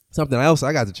 Something else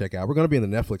I got to check out. We're going to be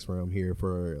in the Netflix realm here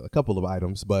for a couple of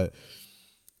items, but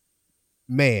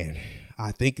man,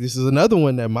 I think this is another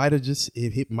one that might have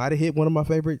hit one of my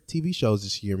favorite TV shows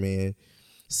this year, man.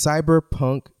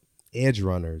 Cyberpunk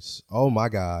Edgerunners. Oh my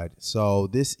God. So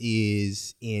this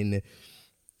is an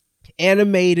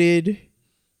animated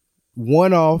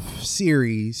one-off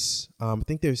series. I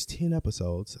think there's 10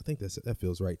 episodes. I think that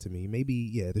feels right to me. Maybe,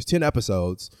 yeah, there's 10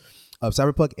 episodes of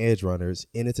Cyberpunk Edgerunners,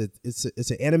 and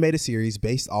it's an animated series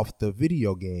based off the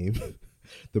video game,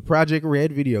 the Project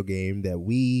Red video game that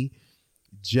we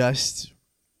just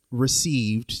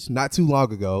received not too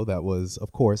long ago. That was,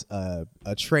 of course, a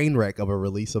train wreck of a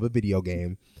release of a video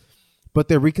game, but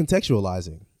they're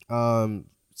recontextualizing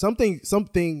something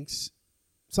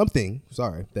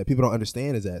that people don't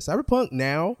understand is that Cyberpunk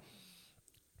now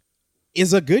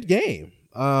is a good game.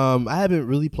 I haven't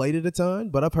really played it a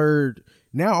ton, but I've heard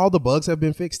now all the bugs have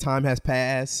been fixed. Time has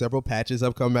passed. Several patches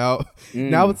have come out.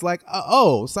 Now it's like,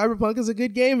 oh, Cyberpunk is a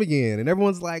good game again. And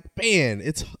everyone's like, man,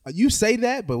 you say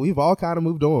that, but we've all kind of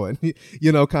moved on,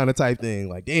 kind of type thing.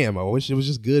 Like, damn, I wish it was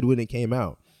just good when it came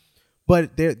out.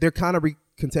 But they're kind of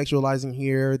recontextualizing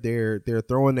here. They're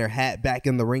throwing their hat back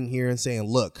in the ring here and saying,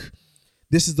 look,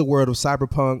 this is the world of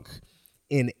Cyberpunk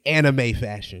in anime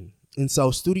fashion. And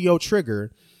so Studio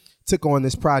Trigger took on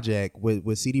this project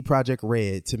with CD Projekt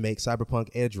Red to make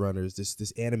Cyberpunk Edgerunners,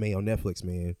 this anime on Netflix,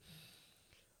 man.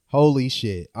 Holy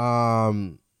shit.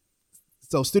 So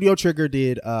Studio Trigger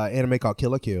did an anime called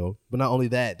Kill la Kill, but not only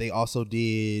that, they also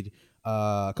did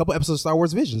a couple episodes of Star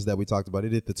Wars Visions that we talked about. They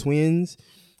did The Twins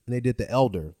and they did The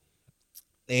Elder.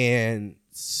 And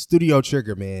Studio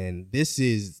Trigger, man, this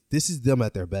is them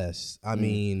at their best. I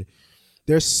mean,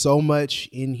 there's so much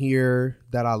in here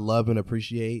that I love and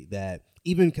appreciate that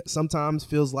even sometimes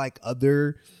feels like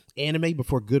other anime, but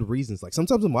for good reasons. Like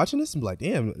sometimes I'm watching this and be like,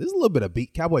 damn, there's a little bit of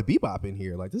Cowboy Bebop in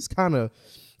here. Like this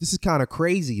is kind of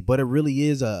crazy, but it really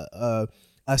is a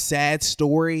sad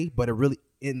story, but it really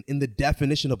in the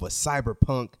definition of what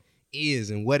cyberpunk is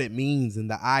and what it means and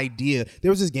the idea. There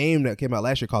was this game that came out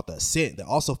last year called The Ascent that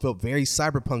also felt very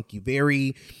cyberpunky,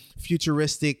 very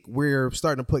futuristic. We're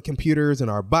starting to put computers in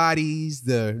our bodies,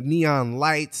 the neon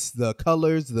lights, the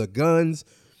colors, the guns.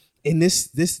 And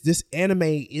this anime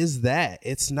is that.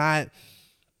 It's not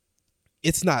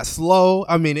slow.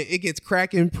 I mean, it gets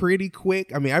cracking pretty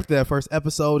quick. I mean, after that first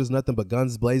episode, is nothing but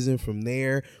guns blazing from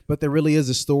there. But there really is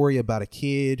a story about a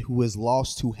kid who has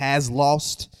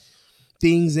lost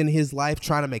things in his life,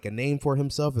 trying to make a name for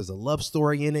himself. There's a love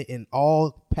story in it, and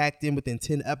all packed in within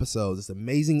 10 episodes. It's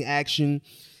amazing action.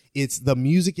 The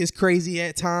music is crazy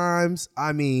at times.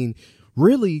 I mean,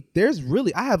 really,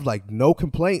 I have like no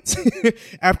complaints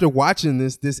after watching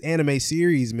this anime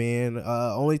series, man.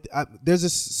 There's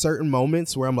just certain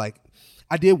moments where I'm like,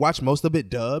 I did watch most of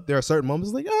it dubbed. There are certain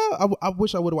moments like, I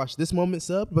wish I would have watched this moment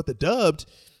subbed, but the dubbed,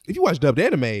 if you watch dubbed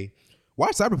anime,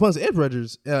 watch Cyberpunk's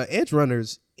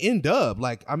Edgerunners in dub.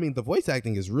 Like, I mean, the voice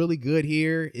acting is really good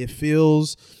here. It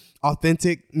feels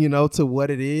authentic, to what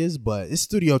it is, but it's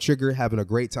Studio Trigger having a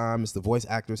great time. It's the voice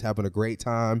actors having a great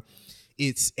time.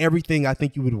 It's everything I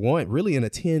think you would want really in a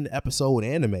 10 episode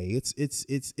anime.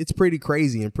 It's pretty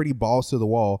crazy and pretty balls to the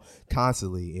wall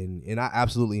constantly. And I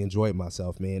absolutely enjoyed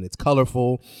myself, man. It's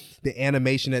colorful. The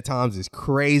animation at times is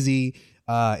crazy.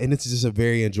 And it's just a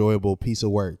very enjoyable piece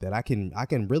of work that I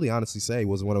can really honestly say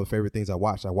was one of the favorite things I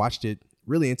watched. I watched it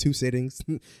really in 2 sittings.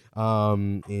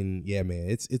 And yeah, man,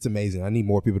 it's amazing. I need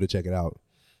more people to check it out.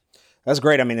 That's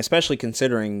great. I mean, especially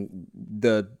considering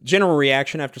the general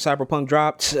reaction after Cyberpunk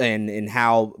dropped and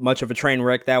how much of a train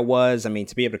wreck that was. I mean,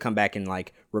 to be able to come back and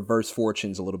like reverse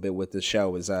fortunes a little bit with this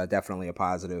show is definitely a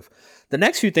positive. The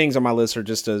next few things on my list are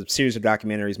just a series of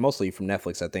documentaries, mostly from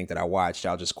Netflix, I think, that I watched.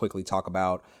 I'll just quickly talk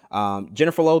about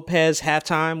Jennifer Lopez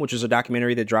Halftime, which is a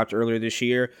documentary that dropped earlier this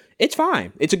year. It's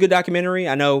fine. It's a good documentary.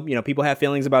 I know, people have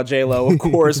feelings about J-Lo, of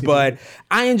course, but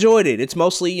I enjoyed it. It's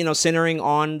mostly, centering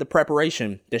on the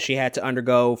preparation that she had to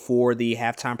undergo for the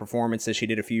halftime performance that she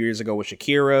did a few years ago with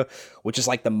Shakira, which is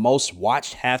like the most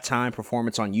watched halftime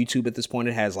performance on YouTube at this point.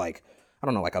 It has like, I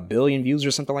don't know, like 1 billion views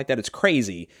or something like that. It's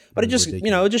crazy. But it just,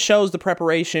 it just shows the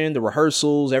preparation, the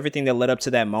rehearsals, everything that led up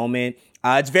to that moment.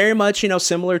 It's very much,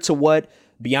 similar to what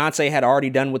Beyonce had already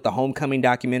done with the Homecoming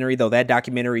documentary, though that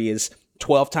documentary is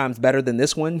 12 times better than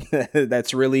this one.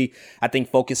 That's really, I think,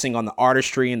 focusing on the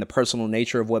artistry and the personal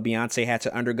nature of what Beyonce had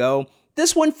to undergo.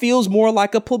 This one feels more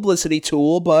like a publicity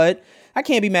tool, but I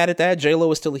can't be mad at that.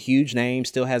 J-Lo is still a huge name,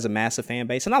 still has a massive fan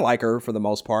base, and I like her for the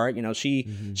most part. You know, she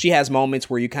has moments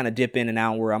where you kind of dip in and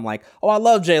out where I'm like, oh, I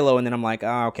love J-Lo, and then I'm like,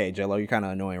 oh, okay, J-Lo, you're kind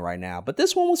of annoying right now. But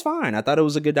this one was fine. I thought it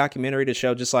was a good documentary to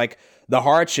show just like the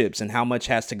hardships and how much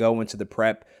has to go into the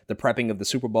prepping of the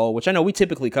Super Bowl, which I know we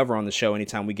typically cover on the show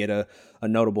anytime we get a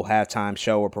notable halftime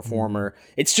show or performer.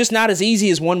 It's just not as easy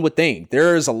as one would think.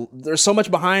 There's so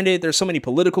much behind it. There's so many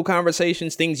political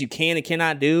conversations, things you can and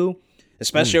cannot do,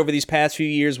 especially over these past few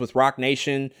years with Rock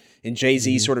Nation and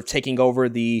Jay-Z sort of taking over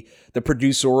the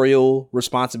producerial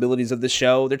responsibilities of the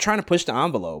show. They're trying to push the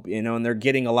envelope, you know, and they're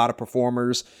getting a lot of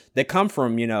performers that come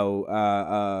from,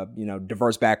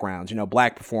 diverse backgrounds,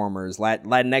 Black performers,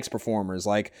 Latinx performers.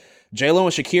 Like J-Lo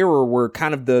and Shakira were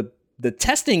kind of the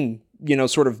testing,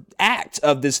 sort of act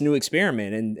of this new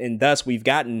experiment. And thus we've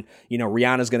gotten,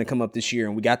 Rihanna's going to come up this year,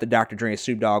 and we got the Dr. Dre and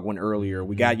Snoop Dogg one earlier.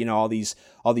 We got, all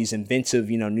these inventive,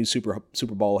 new Super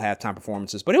Bowl halftime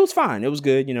performances, but it was fine. It was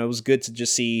good. It was good to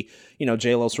just see,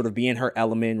 J-Lo sort of be in her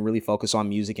element and really focus on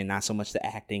music and not so much the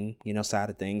acting, side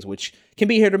of things, which can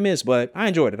be hit or miss, but I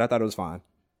enjoyed it. I thought it was fine.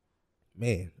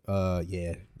 Man,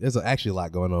 yeah, there's actually a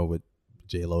lot going on with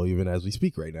J-Lo even as we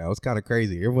speak right now. It's kind of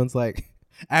crazy. Everyone's like,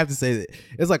 I have to say that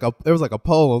there was like a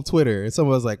poll on Twitter, and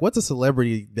someone was like, what's a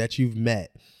celebrity that you've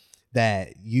met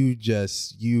that you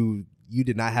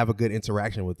did not have a good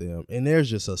interaction with them? And there's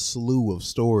just a slew of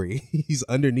stories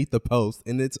underneath the post,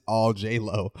 and it's all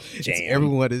J-Lo.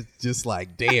 Everyone is just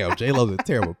like, damn, J-Lo's a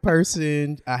terrible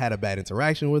person. I had a bad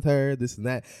interaction with her, this and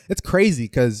that. It's crazy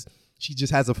because she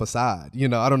just has a facade,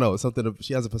 I don't know.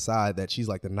 She has a facade that she's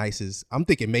like the nicest. I'm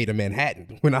thinking Maid of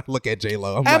Manhattan when I look at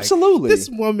J-Lo. I'm Absolutely. Like, this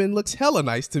woman looks hella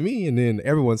nice to me. And then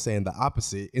everyone's saying the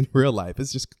opposite in real life.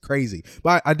 It's just crazy.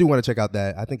 But I do want to check out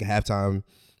that. I think halftime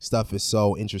stuff is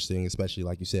so interesting, especially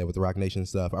like you said with the Rock Nation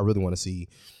stuff. I really want to see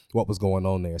what was going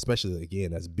on there, especially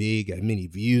again, as big, as many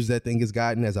views that thing has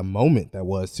gotten, as a moment that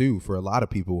was too for a lot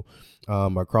of people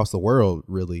across the world,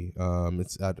 really. I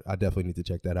definitely need to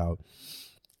check that out.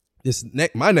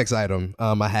 My next item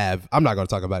I'm not going to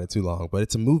talk about it too long, but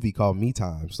it's a movie called Me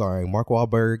Time starring Mark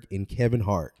Wahlberg and Kevin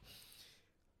Hart.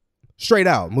 Straight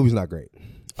out, movie's not great.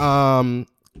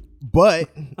 But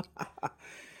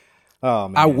oh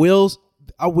man.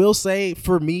 I will say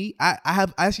for me, I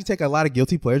actually take a lot of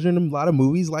guilty pleasure in a lot of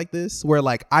movies like this where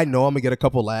like I know I'm gonna get a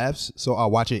couple laughs, so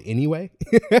I'll watch it anyway,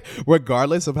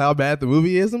 regardless of how bad the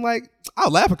movie is. I'm like,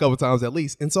 I'll laugh a couple times at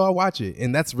least, and so I watch it,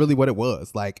 and that's really what it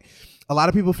was. Like, a lot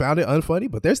of people found it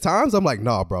unfunny, but there's times I'm like,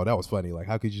 nah, bro, that was funny. Like,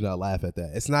 how could you not laugh at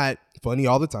that? It's not funny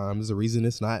all the time. There's a reason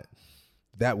it's not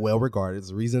that well regarded.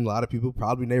 There's a reason a lot of people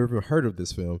probably never even heard of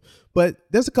this film. But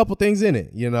there's a couple things in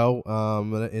it, and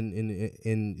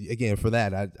again, for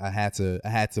that, I had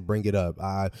to bring it up.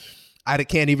 I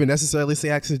can't even necessarily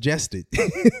say I suggest it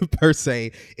per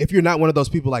se. If you're not one of those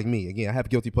people like me, again, I have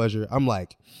guilty pleasure. I'm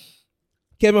like,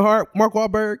 Kevin Hart, Mark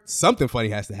Wahlberg, something funny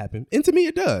has to happen. And to me,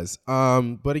 it does.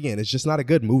 But again, it's just not a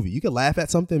good movie. You can laugh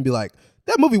at something and be like,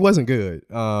 that movie wasn't good.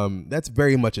 That's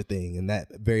very much a thing. And that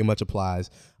very much applies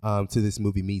to this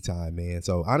movie, Me Time, man.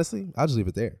 So honestly, I'll just leave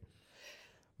it there.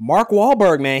 Mark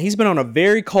Wahlberg, man, he's been on a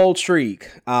very cold streak.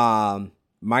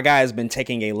 My guy has been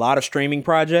taking a lot of streaming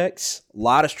projects, a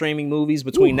lot of streaming movies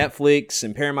between Netflix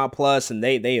and Paramount Plus, and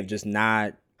they have just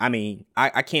not,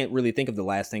 I can't really think of the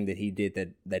last thing that he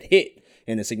did that hit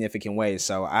in a significant way.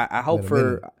 So I hope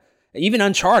for even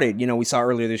Uncharted, we saw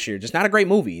earlier this year, just not a great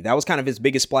movie. That was kind of his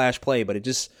biggest splash play, but it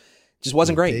just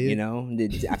wasn't great,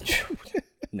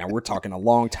 Now we're talking a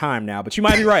long time now, but you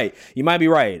might be right.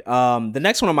 The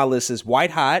next one on my list is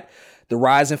White Hot: The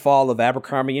Rise and Fall of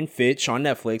Abercrombie & Fitch on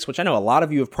Netflix, which I know a lot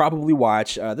of you have probably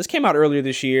watched. This came out earlier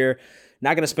this year.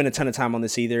 Not going to spend a ton of time on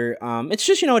this either. It's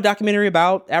just, a documentary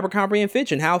about Abercrombie &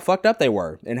 Fitch and how fucked up they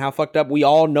were and how fucked up we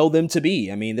all know them to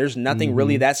be. I mean, there's nothing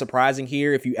really that surprising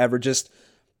here if you ever just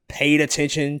paid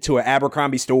attention to an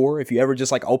Abercrombie store, if you ever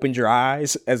just like opened your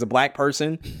eyes as a Black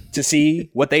person to see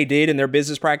what they did in their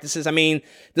business practices. I mean,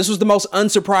 this was the most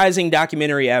unsurprising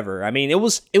documentary ever. I mean, it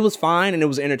was fine and it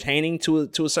was entertaining to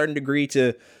a certain degree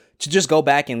to just go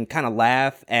back and kind of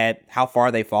laugh at how far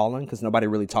they've fallen, because nobody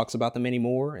really talks about them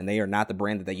anymore, and they are not the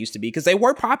brand that they used to be, because they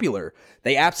were popular.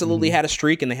 They absolutely had a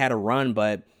streak and they had a run,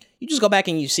 but you just go back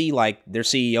and you see like their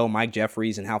CEO, Mike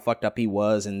Jeffries, and how fucked up he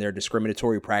was and their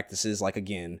discriminatory practices. Like,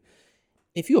 again,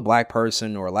 if you're a Black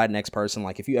person or a Latinx person,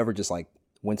 like if you ever just like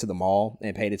went to the mall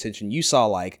and paid attention, you saw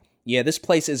like, yeah, this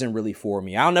place isn't really for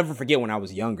me. I'll never forget when I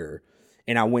was younger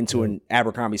and I went to an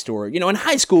Abercrombie store. You know, in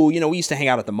high school, you know, we used to hang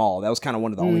out at the mall. That was kind of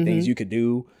one of the only things you could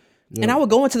do. And I would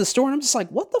go into the store and I'm just like,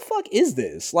 what the fuck is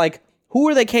this? Like, who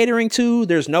are they catering to?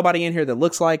 There's nobody in here that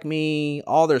looks like me.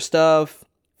 All their stuff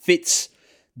fits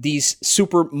these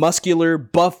super muscular,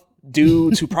 buff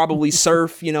dudes who probably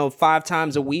surf, you know, 5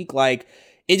 times a week. Like,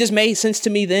 it just made sense to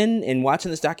me then. And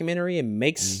watching this documentary, it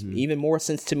makes even more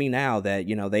sense to me now that,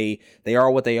 you know, they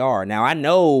are what they are. Now, I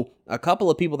know a couple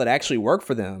of people that actually work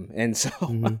for them. And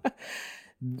so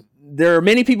there are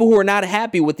many people who are not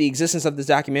happy with the existence of this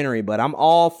documentary, but I'm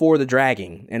all for the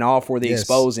dragging and all for the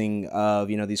exposing of,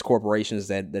 you know, these corporations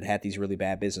that had these really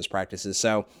bad business practices.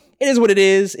 So it is what it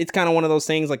is. It's kind of one of those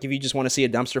things. Like, if you just want to see a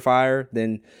dumpster fire,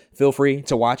 then feel free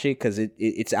to watch it because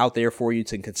it's out there for you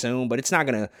to consume. But it's not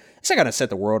gonna set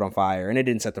the world on fire, and it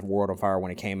didn't set the world on fire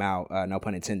when it came out. No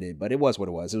pun intended. But it was what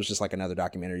it was. It was just like another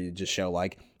documentary to just show,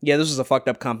 like, yeah, this was a fucked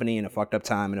up company and a fucked up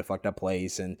time and a fucked up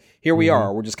place, and here we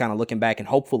are. We're just kind of looking back, and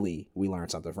hopefully we learn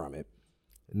something from it.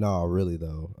 No, really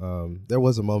though. There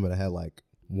was a moment I had like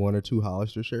 1 or 2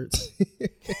 Hollister shirts,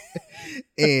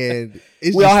 and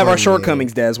we all have our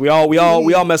shortcomings, Des. We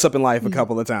all mess up in life a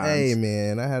couple of times. Hey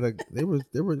man,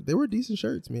 they were decent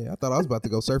shirts, man. I thought I was about to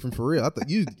go surfing for real. I thought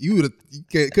you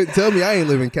couldn't tell me I ain't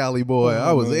living Cali, boy.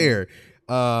 I was there.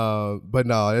 But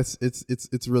no,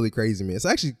 it's really crazy, man. It's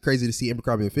actually crazy to see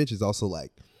Abercrombie & Fitch is also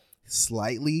like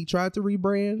slightly tried to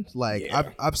rebrand. Like,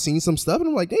 I've seen some stuff and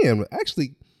I'm like, damn,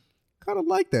 actually kind of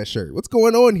like that shirt. What's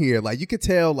going on here? Like, you could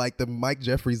tell like the Mike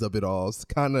Jeffries of it all. It's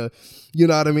kind of, you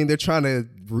know what I mean? They're trying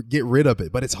to get rid of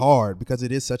it, but it's hard because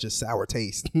it is such a sour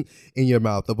taste in your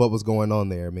mouth of what was going on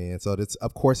there, man. So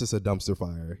of course it's a dumpster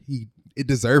fire. It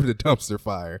deserved a dumpster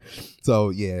fire.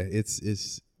 So yeah,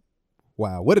 it's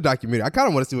wow. What a documentary. I kind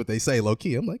of want to see what they say low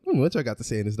key. I'm like, what y'all got to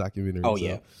say in this documentary? Oh, so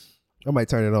yeah. I might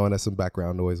turn it on as some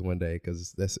background noise one day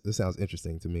because this sounds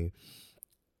interesting to me.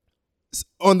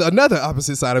 On the another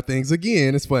opposite side of things,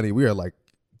 again, it's funny. We are like,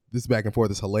 this back and forth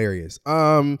is hilarious.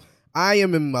 I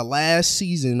am in my last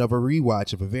season of a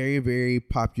rewatch of a very, very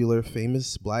popular,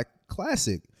 famous Black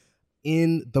classic,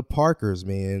 In the Parkers,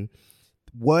 man.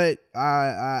 What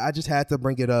I just had to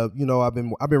bring it up. You know, I've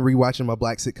been rewatching my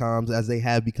Black sitcoms as they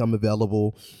have become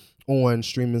available on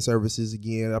streaming services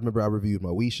again. I remember I reviewed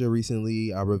Moesha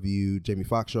recently. I reviewed Jamie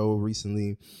Foxx show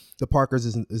recently. The Parkers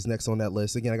is next on that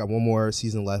list. Again, I got one more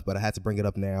season left, but I had to bring it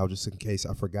up now just in case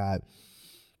I forgot.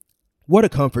 What a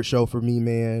comfort show for me,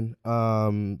 man.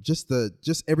 Just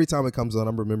every time it comes on,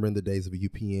 I'm remembering the days of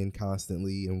UPN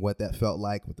constantly and what that felt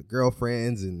like with the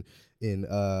girlfriends and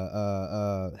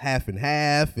Half and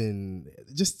Half and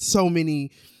just so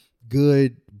many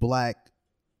good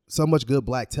so much good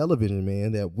Black television,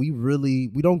 man, that we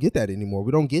don't get that anymore.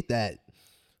 We don't get that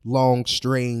long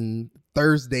strain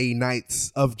Thursday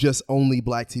nights of just only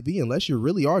Black TV unless you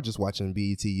really are just watching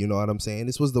BET. You know what I'm saying?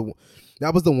 That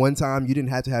was the one time you didn't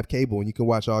have to have cable and you can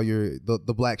watch all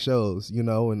the Black shows, you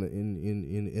know,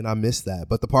 and I miss that.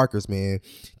 But the Parkers, man,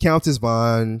 Countess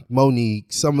Vaughn,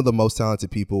 Monique, some of the most talented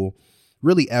people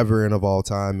really ever and of all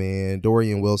time, man.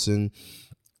 Dorian Wilson.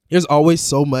 There's always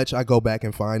so much I go back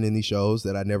and find in these shows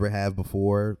that I never have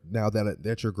before. Now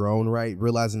that you're grown, right?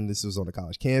 Realizing this was on a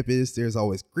college campus, there's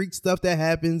always Greek stuff that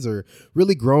happens or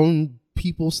really grown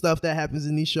people stuff that happens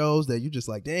in these shows that you're just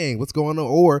like, dang, what's going on?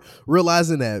 Or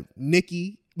realizing that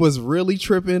Nikki was really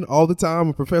tripping all the time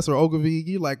with Professor Ogilvy.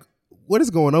 You're like, what is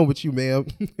going on with you, ma'am?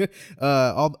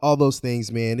 all those things,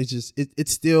 man.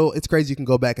 It's crazy. You can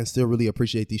go back and still really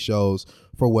appreciate these shows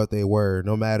for what they were,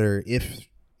 no matter if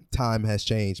time has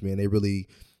changed, man. They really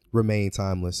remain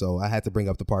timeless. So I had to bring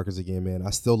up the Parkers again, man.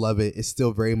 I still love it. It's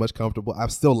still very much comfortable. I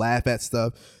still laugh at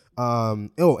stuff. And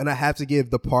I have to give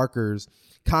the Parkers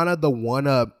kind of the one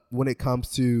up when it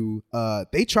comes to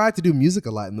they tried to do music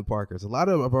a lot in the Parkers. A lot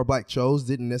of our Black shows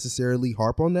didn't necessarily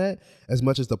harp on that as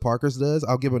much as the Parkers does.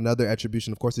 I'll give another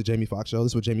attribution, of course, to Jamie Foxx show.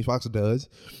 This is what Jamie Foxx does.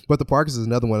 But the Parkers is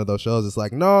another one of those shows. It's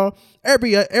like, no,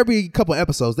 every couple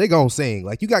episodes they gonna sing.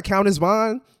 Like, you got Countess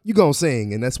Vaughn, you gonna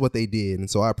sing, and that's what they did. And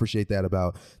so I appreciate that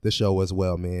about the show as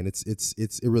well, man.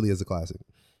 It really is a classic.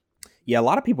 Yeah, a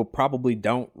lot of people probably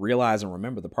don't realize and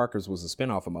remember the Parkers was a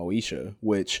spinoff of Moesha,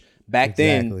 which back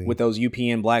then with those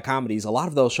UPN Black comedies, a lot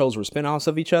of those shows were spinoffs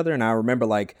of each other. And I remember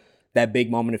like that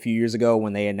big moment a few years ago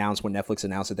when Netflix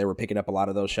announced that they were picking up a lot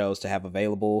of those shows to have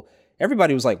available.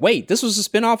 everybody was like, wait, this was a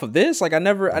spinoff of this? Like I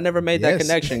never made that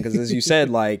connection, because as you said,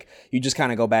 like you just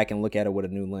kind of go back and look at it with a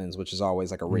new lens, which is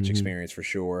always like a rich experience for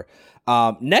sure.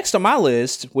 Next on my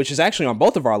list, which is actually on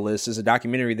both of our lists, is a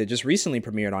documentary that just recently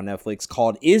premiered on Netflix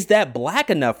called Is That Black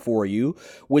Enough for You?,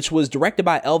 which was directed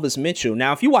by Elvis Mitchell.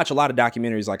 Now, if you watch a lot of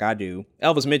documentaries like I do,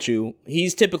 Elvis Mitchell,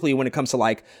 he's typically, when it comes to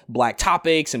like black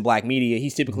topics and black media,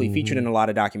 he's typically featured in a lot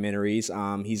of documentaries.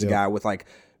 He's a guy with like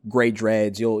gray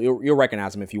dreads. You'll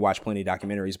recognize him if you watch plenty of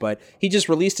documentaries. But he just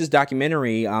released his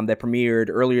documentary that premiered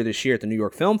earlier this year at the New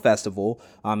York Film Festival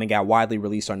and got widely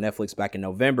released on Netflix back in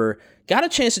November. Got a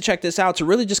chance to check this out to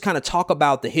really just kind of talk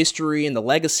about the history and the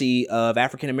legacy of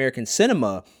African-American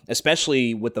cinema,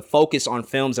 especially with the focus on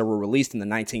films that were released in the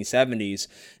 1970s.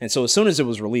 And so as soon as it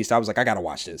was released, I was like, I got to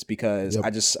watch this, because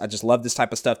I just love this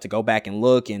type of stuff, to go back and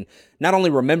look and not only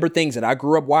remember things that I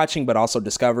grew up watching, but also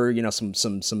discover,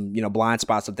 some blind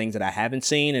spots of things that I haven't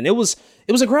seen. And it was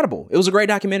incredible. It was a great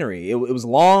documentary. It was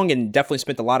long and definitely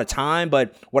spent a lot of time.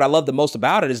 But what I love the most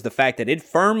about it is the fact that it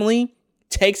firmly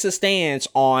takes a stance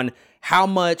on how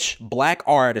much black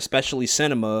art, especially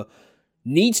cinema,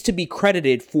 needs to be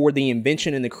credited for the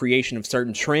invention and the creation of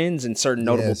certain trends and certain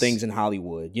notable things in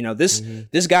Hollywood. This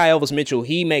guy, Elvis Mitchell,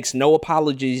 he makes no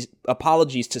apologies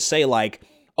to say like,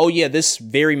 oh yeah, this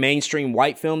very mainstream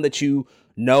white film that you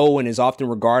know and is often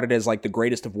regarded as like the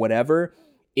greatest of whatever,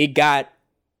 it got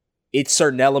its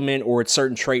certain element or its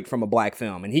certain trait from a black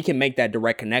film. And he can make that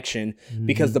direct connection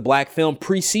because the black film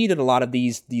preceded a lot of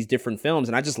these different films.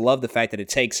 And I just love the fact that it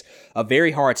takes a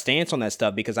very hard stance on that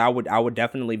stuff, because I would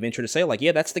definitely venture to say like,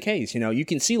 yeah, that's the case. You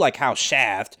can see like how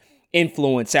Shaft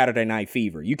influenced Saturday Night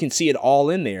Fever. You can see it all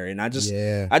in there. And I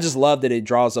just love that it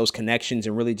draws those connections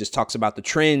and really just talks about the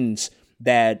trends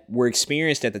that were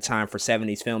experienced at the time for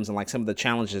 70s films, and like some of the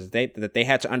challenges that they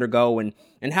had to undergo, and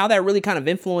how that really kind of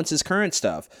influences current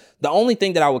stuff. The only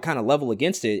thing that I would kind of level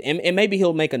against it, and maybe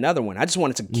he'll make another one, I just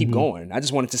wanted to keep going. I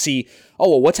just wanted to see,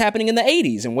 what's happening in the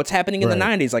 80s and what's happening in the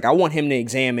 90s. Like I want him to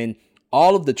examine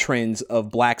all of the trends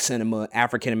of black cinema,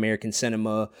 African-American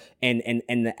cinema, and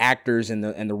the actors and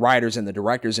the writers and the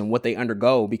directors and what they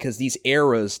undergo, because these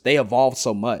eras, they evolve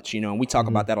so much, and we talk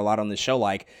about that a lot on this show,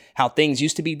 like how things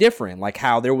used to be different, like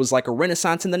how there was like a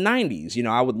renaissance in the 90s.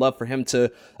 I would love for him to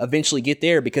eventually get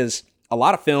there, because a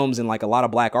lot of films and like a lot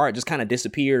of black art just kind of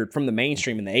disappeared from the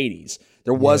mainstream in the 80s.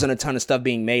 There wasn't a ton of stuff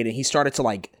being made, and he started to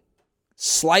like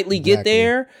slightly get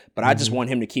there, but I just want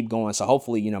him to keep going. So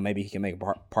hopefully, maybe he can make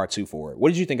part two for it. What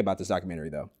did you think about this documentary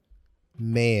though?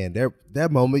 Man, that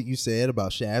moment you said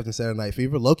about Shaft and Saturday Night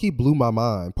Fever low-key blew my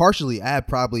mind. Partially, I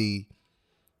probably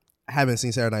haven't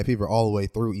seen Saturday Night Fever all the way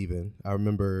through even. I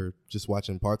remember just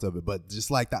watching parts of it, but just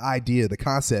like the idea, the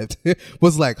concept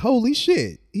was like, holy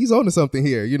shit, he's onto something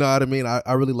here. You know what I mean?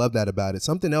 I really love that about it.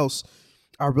 Something else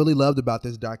I really loved about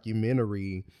this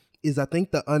documentary is I think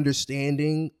the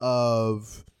understanding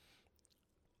of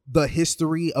the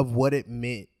history of what it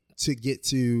meant to get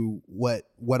to what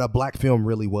a black film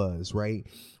really was, right?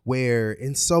 Where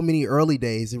in so many early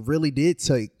days, it really did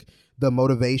take the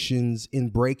motivations in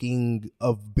breaking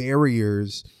of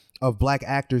barriers of black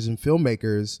actors and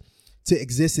filmmakers to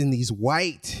exist in these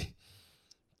white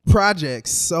projects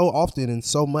so often and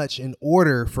so much in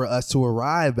order for us to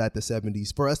arrive at the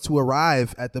 70s, for us to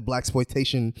arrive at the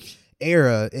blaxploitation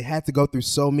era. It had to go through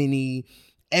so many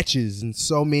etches and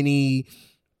so many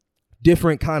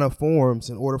different kind of forms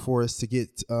in order for us to get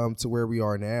to where we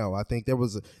are now. I think there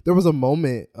was a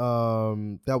moment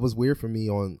that was weird for me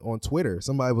on Twitter.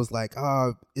 Somebody was like,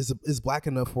 is Black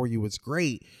Enough for You? It's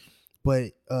great.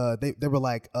 But they were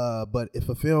like, but if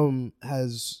a film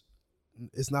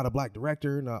it's not a black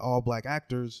director, not all black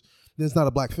actors, then it's not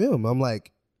a black film. I'm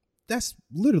like, that's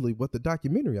literally what the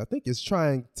documentary, I think, is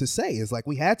trying to say. Is like,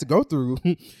 we had to go through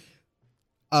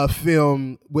a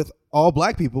film with all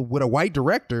black people with a white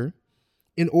director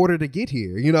in order to get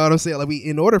here. You know what I'm saying? Like,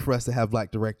 in order for us to have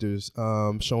black directors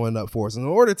showing up for us, in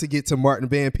order to get to Martin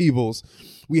Van Peebles,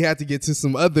 we had to get to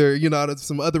some other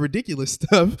ridiculous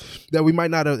stuff that we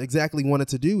might not have exactly wanted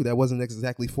to do, that wasn't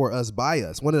exactly for us, by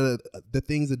us. One of the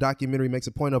things the documentary makes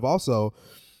a point of also,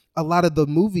 a lot of the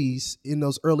movies in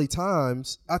those early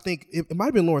times, I think it might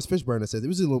have been Lawrence Fishburne that said it. It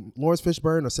was either Lawrence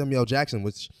Fishburne or Samuel L. Jackson,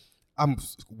 which I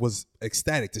was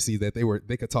ecstatic to see that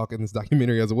they could talk in this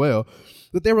documentary as well.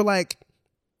 But they were like,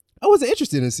 I wasn't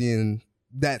interested in seeing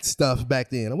that stuff back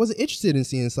then. I wasn't interested in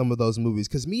seeing some of those movies,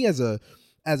 because me as a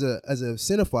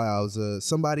cinephile, as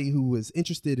somebody who was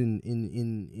interested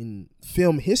in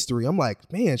film history, I'm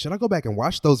like, man, should I go back and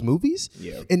watch those movies?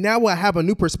 Yeah. And now I have a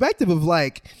new perspective of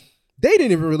like, they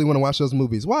didn't even really want to watch those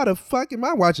movies. Why the fuck am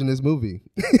I watching this movie?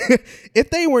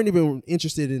 If they weren't even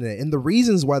interested in it, and the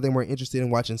reasons why they weren't interested in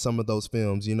watching some of those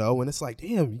films, you know, and it's like,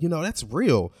 damn, you know, that's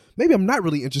real. Maybe I'm not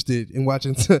really interested in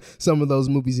watching some of those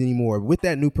movies anymore with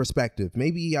that new perspective.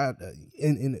 Maybe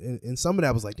in some of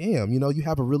that was like, damn, you know, you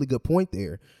have a really good point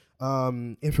there.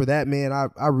 And for that, man,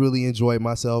 I really enjoyed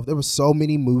myself. There were so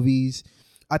many movies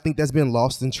I think that's been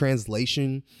lost in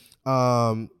translation.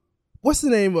 What's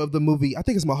the name of the movie? I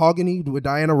think it's Mahogany with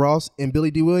Diana Ross and Billy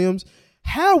D. Williams.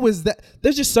 How was that?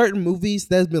 There's just certain movies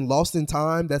that's been lost in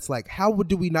time. That's like, how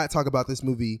do we not talk about this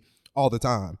movie all the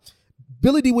time?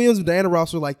 Billy D. Williams and Diana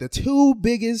Ross were like the two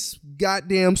biggest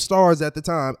goddamn stars at the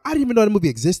time. I didn't even know the movie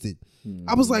existed.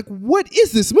 I was like, what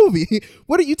is this movie?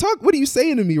 What are you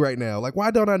saying to me right now? Like, why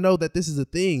don't I know that this is a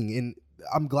thing? And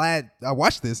I'm glad I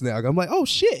watched this now. I'm like, oh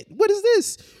shit, what is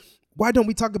this? Why don't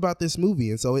we talk about this movie?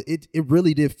 And so it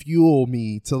really did fuel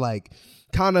me to like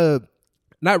kind of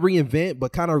not reinvent,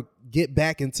 but kind of get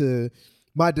back into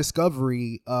my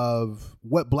discovery of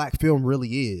what black film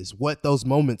really is, what those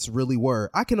moments really were.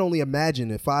 I can only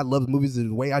imagine if I loved movies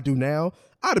the way I do now,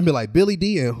 I'd have been like Billy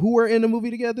D and who were in the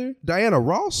movie together? Diana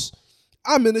Ross.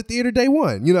 I'm in the theater day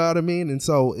one, you know what I mean? And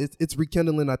so it's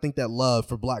rekindling, I think, that love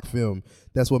for black film.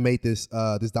 That's what made this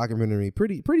documentary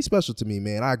pretty special to me,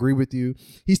 man. I agree with you.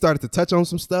 He started to touch on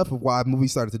some stuff of why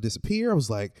movies started to disappear. I was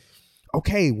like,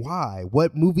 okay, why?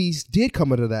 What movies did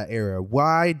come out of that era?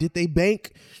 Why did they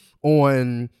bank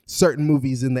on certain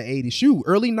movies in the 80s? Shoot,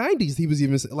 early 90s, he was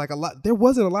even like there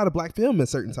wasn't a lot of black film at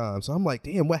certain times. So I'm like,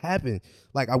 damn, what happened?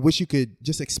 Like, I wish you could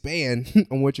just expand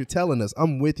on what you're telling us.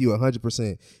 I'm with you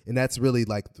 100%. And that's really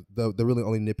like the really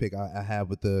only nitpick I have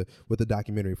with the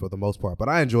documentary for the most part. But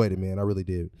I enjoyed it, man. I really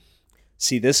did.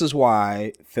 See, this is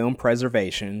why film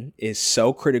preservation is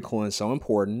so critical and so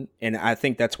important. And I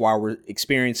think that's why we're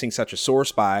experiencing such a sore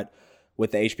spot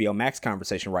with the HBO Max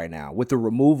conversation right now, with the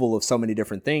removal of so many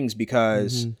different things,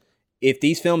 because if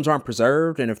these films aren't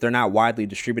preserved and if they're not widely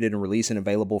distributed and released and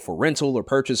available for rental or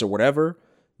purchase or whatever,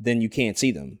 then you can't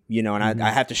see them, you know. And I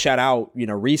have to shout out, you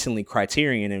know, recently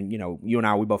Criterion, and, you know, you and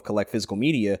I, we both collect physical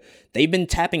media. They've been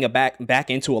tapping back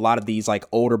into a lot of these like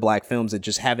older black films that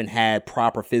just haven't had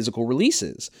proper physical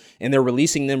releases, and they're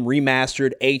releasing them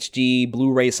remastered, HD,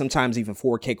 Blu-ray, sometimes even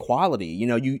 4K quality. You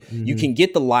know, you can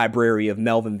get the library of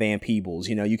Melvin Van Peebles.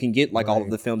 You know, you can get like all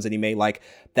of the films that he made. Like,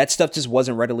 that stuff just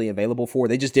wasn't readily available for.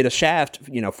 They just did a Shaft,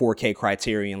 you know, 4K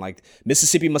Criterion, like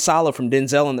Mississippi Masala from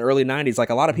Denzel in the early 90s.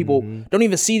 Like, a lot of people don't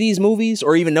even see these movies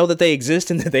or even know that they exist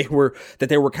and that they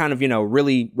were kind of, you know,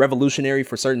 really revolutionary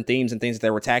for certain themes and things that they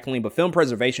were tackling. But film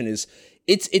preservation is,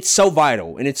 it's so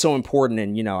vital and it's so important.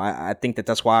 And, you know, I think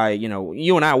that's why, you know,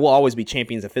 you and I will always be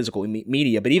champions of physical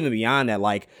media. But even beyond that,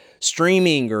 like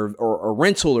streaming or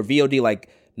rental or VOD, like,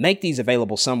 make these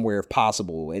available somewhere if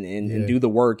possible, and do the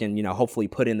work, and, you know, hopefully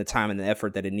put in the time and the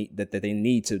effort that they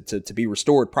need to be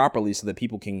restored properly, so that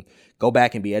people can go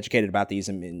back and be educated about these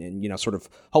and you know, sort of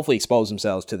hopefully expose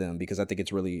themselves to them, because I think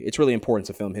it's really important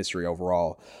to film history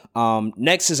overall.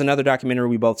 Next is another documentary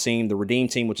we both seen, The Redeem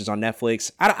Team, which is on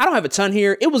Netflix. I don't have a ton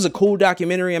here. It was a cool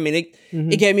documentary. I mean,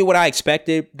 it gave me what I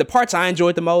expected. The parts I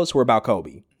enjoyed the most were about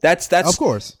Kobe. That's of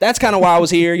course. That's kind of why I was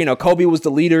here. You know, Kobe was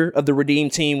the leader of the Redeem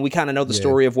Team. We kind of know the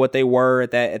story of what they were at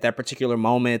that particular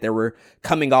moment. They were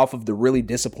coming off of the really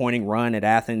disappointing run at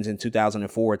Athens in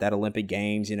 2004 at that Olympic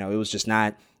Games. You know, it was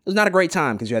not a great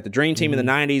time, because you had the Dream Team in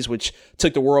the 90s, which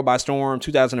took the world by storm.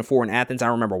 2004 in Athens, I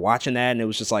remember watching that, and it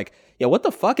was just like, yeah, what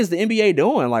the fuck is the NBA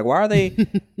doing? Like, why are they?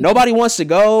 Nobody wants to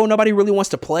go. Nobody really wants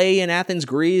to play in Athens,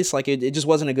 Greece. Like, it just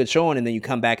wasn't a good showing. And then you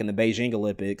come back in the Beijing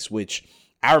Olympics, which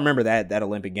I remember that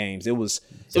Olympic Games. It was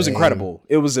incredible.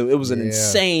 It was an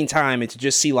insane time, and to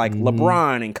just see like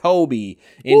LeBron and Kobe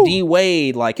and D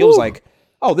Wade, like, it was like,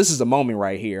 oh, this is a moment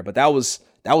right here. But that was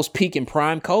peak and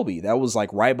prime Kobe. That was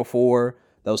like right before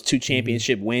those 2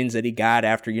 championship wins that he got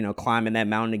after, you know, climbing that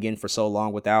mountain again for so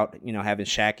long without, you know, having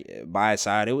Shaq by his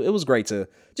side. It was great to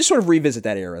just sort of revisit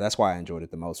that era. That's why I enjoyed it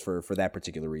the most, for that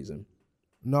particular reason.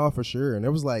 No, for sure. And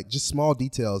there was like just small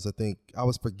details I think I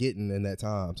was forgetting in that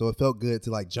time. So it felt good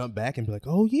to like jump back and be like,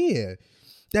 oh yeah,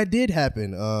 that did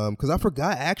happen. Because I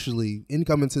forgot actually in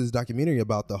coming to this documentary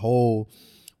about the whole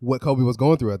what Kobe was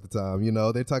going through at the time. You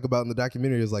know, they talk about in the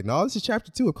documentary, it's like, no, this is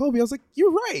chapter 2 of Kobe. I was like,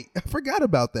 you're right. I forgot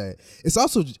about that. It's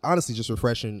also honestly just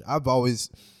refreshing. I've always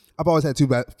had 2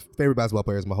 favorite basketball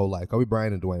players my whole life, Kobe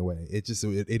Bryant and Dwayne Wade. It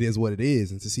is what it is.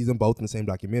 And to see them both in the same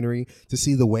documentary, to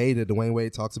see the way that Dwayne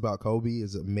Wade talks about Kobe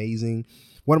is amazing.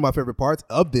 One of my favorite parts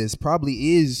of this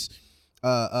probably is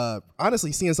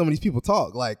honestly seeing some of these people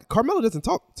talk. Like, Carmelo doesn't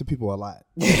talk to people a lot.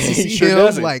 He sure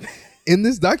doesn't. Like, in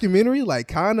this documentary, like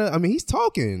kind of, I mean, he's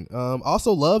talking.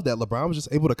 Also love that LeBron was just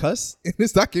able to cuss in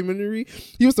this documentary.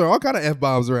 He was throwing all kind of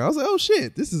F-bombs around. I was like, oh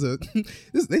shit, this is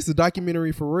a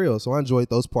documentary for real. So I enjoyed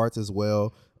those parts as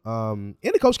well. And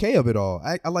the Coach K of it all.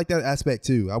 I like that aspect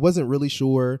too. I wasn't really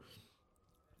sure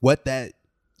what that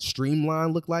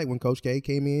streamline looked like when Coach K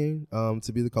came in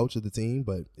to be the coach of the team,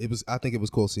 but I think it was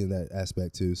cool seeing that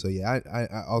aspect too. So yeah, I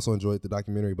also enjoyed the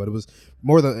documentary, but it was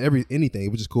more than anything,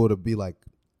 it was just cool to be like,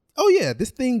 oh yeah, this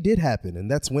thing did happen,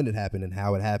 and that's when it happened and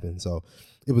how it happened. So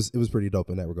it was pretty dope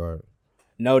in that regard.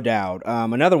 No doubt.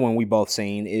 Another one we both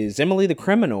seen is Emily the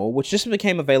Criminal, which just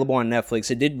became available on Netflix.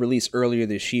 It did release earlier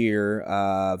this year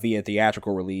via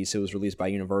theatrical release. It was released by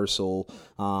Universal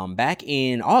back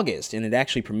in August, and it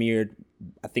actually premiered,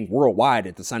 I think, worldwide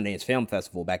at the Sundance Film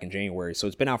Festival back in January. So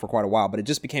it's been out for quite a while, but it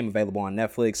just became available on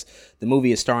Netflix. The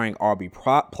movie is starring Aubrey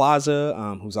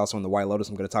Plaza, who's also in The White Lotus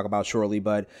I'm going to talk about shortly,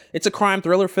 but it's a crime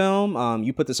thriller film.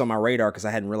 You put this on my radar because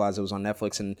I hadn't realized it was on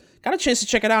Netflix and got a chance to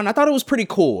check it out, and I thought it was pretty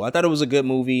cool. I thought it was a good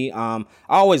movie. I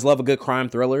always love a good crime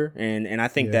thriller, and I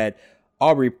think that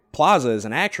Aubrey Plaza is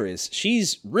an actress.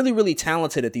 She's really, really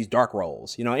talented at these dark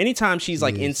roles. You know, anytime she's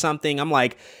like in something, I'm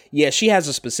like, yeah, she has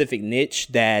a specific niche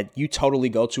that you totally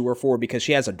go to her for because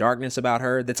she has a darkness about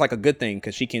her. That's like a good thing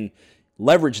because she can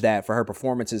leverage that for her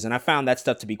performances. And I found that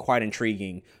stuff to be quite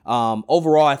intriguing.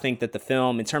 Overall, I think that the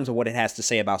film, in terms of what it has to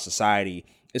say about society,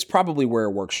 is probably where it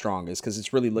works strongest because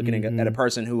it's really looking at a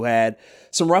person who had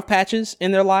some rough patches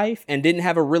in their life and didn't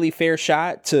have a really fair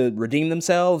shot to redeem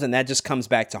themselves, and that just comes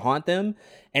back to haunt them.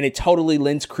 And it totally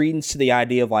lends credence to the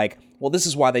idea of like, well, this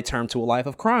is why they turned to a life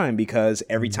of crime, because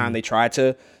every time they tried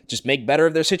to just make better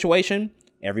of their situation,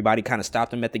 everybody kind of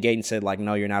stopped them at the gate and said like,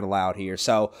 no, you're not allowed here.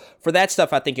 So for that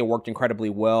stuff, I think it worked incredibly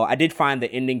well. I did find the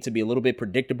ending to be a little bit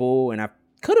predictable, and I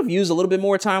could have used a little bit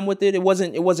more time with it. It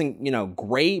wasn't,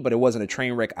 great, but it wasn't a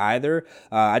train wreck either.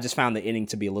 I just found the ending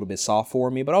to be a little bit soft for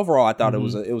me, but overall, I thought it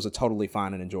was a totally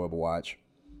fine and enjoyable watch.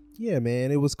 Yeah, man,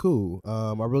 it was cool.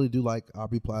 I really do like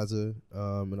Aubrey Plaza,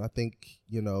 and I think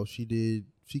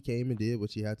she came and did what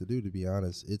she had to do. To be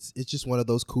honest, it's just one of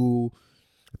those cool.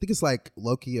 I think it's like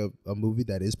low-key a movie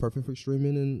that is perfect for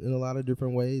streaming in a lot of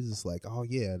different ways. It's like, oh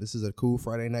yeah, this is a cool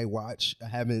Friday night watch. I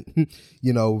haven't,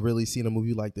 really seen a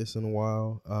movie like this in a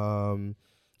while. And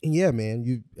yeah,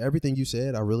 man, everything you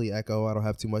said, I really echo. I don't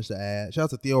have too much to add. Shout out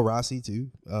to Theo Rossi too.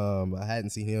 I hadn't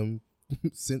seen him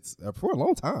since for a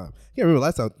long time. Can't remember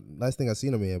last thing I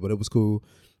seen him in, but it was cool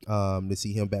to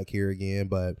see him back here again.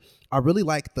 But I really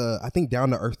like I think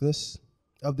down to earthness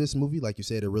of this movie. Like you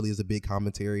said, it really is a big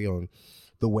commentary on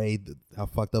the way how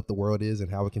fucked up the world is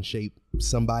and how it can shape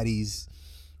somebody's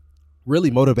really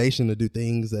motivation to do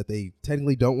things that they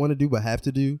technically don't want to do but have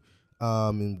to do,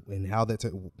 and how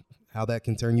that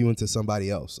can turn you into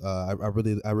somebody else. I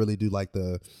really do like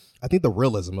the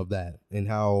realism of that and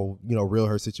how real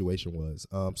her situation was.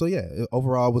 So yeah,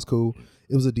 overall it was cool.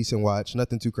 It was a decent watch,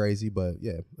 nothing too crazy, but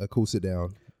yeah, a cool sit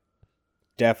down.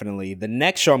 Definitely. The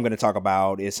next show I'm going to talk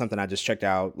about is something I just checked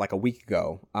out like a week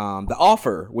ago. The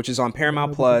Offer, which is on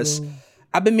Paramount Plus.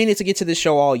 I've been meaning to get to this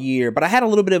show all year, but I had a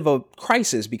little bit of a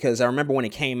crisis because I remember when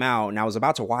it came out and I was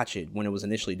about to watch it when it was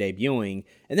initially debuting,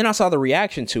 and then I saw the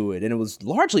reaction to it and it was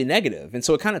largely negative. And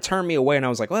so it kind of turned me away, and I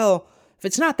was like, well, if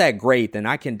it's not that great, then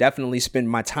I can definitely spend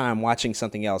my time watching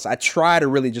something else. I try to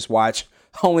really just watch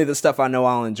only the stuff I know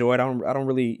I'll enjoy. I don't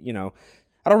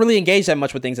really engage that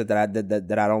much with things that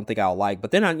I don't think I'll like.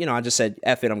 But then I just said,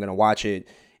 F it, I'm going to watch it.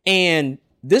 And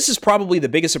this is probably the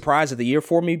biggest surprise of the year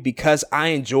for me because I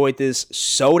enjoyed this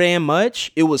so damn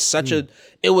much. It was such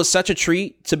a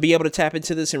treat to be able to tap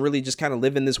into this and really just kind of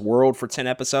live in this world for 10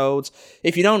 episodes.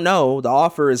 If you don't know, The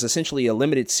Offer is essentially a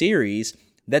limited series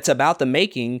that's about the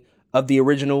making of the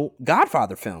original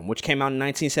Godfather film, which came out in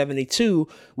 1972,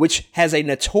 which has a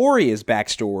notorious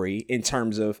backstory in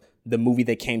terms of the movie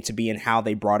that came to be and how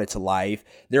they brought it to life.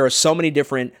 There are so many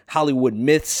different Hollywood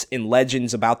myths and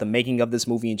legends about the making of this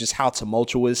movie and just how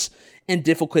tumultuous and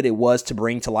difficult it was to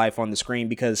bring to life on the screen,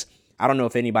 because I don't know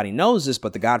if anybody knows this,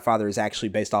 but The Godfather is actually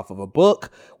based off of a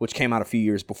book which came out a few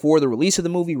years before the release of the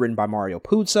movie, written by Mario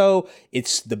Puzo.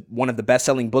 It's one of the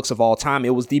best-selling books of all time.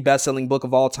 It was the best-selling book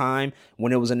of all time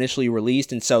when it was initially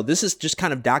released. And so this is just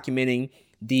kind of documenting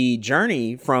the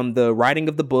journey from the writing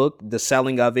of the book, the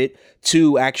selling of it,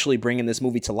 to actually bringing this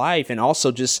movie to life, and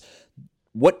also just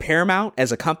what Paramount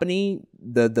as a company,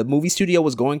 the movie studio,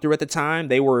 was going through at the time.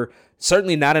 They were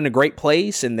certainly not in a great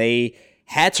place, and they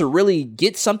had to really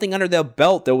get something under their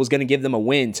belt that was going to give them a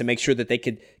win to make sure that they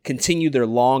could continue their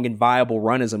long and viable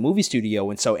run as a movie studio.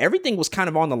 And so everything was kind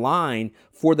of on the line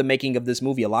for the making of this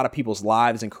movie. A lot of people's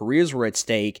lives and careers were at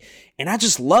stake. And I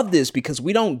just love this because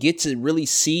we don't get to really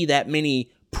see that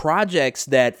many projects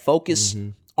that focus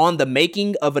on the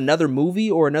making of another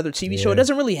movie or another TV show. It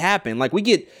doesn't really happen. Like we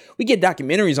get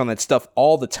documentaries on that stuff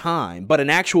all the time, but an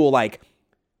actual like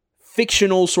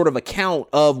fictional sort of account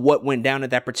of what went down at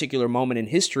that particular moment in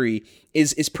history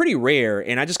is pretty rare.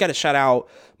 And I just got to shout out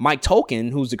Mike Tolkien,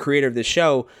 who's the creator of this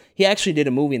show. He actually did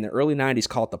a movie in the early 90s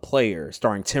called The Player,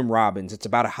 starring Tim Robbins. It's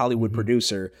about a Hollywood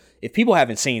producer. If people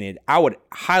haven't seen it, I would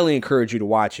highly encourage you to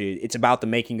watch it. It's about the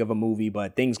making of a movie,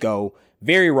 but things go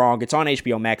very wrong. It's on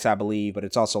HBO Max, I believe, but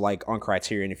it's also like on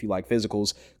Criterion if you like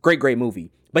physicals. Great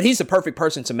movie. But he's the perfect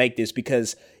person to make this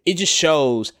because it just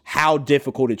shows how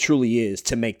difficult it truly is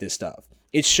to make this stuff.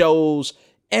 It shows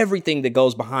everything that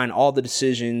goes behind all the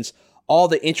decisions, all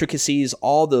the intricacies,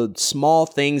 all the small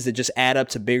things that just add up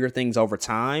to bigger things over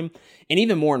time. And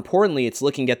even more importantly, it's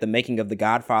looking at the making of The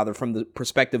Godfather from the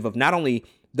perspective of not only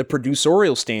the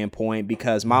producerial standpoint,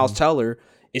 because Miles Teller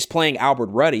is playing Albert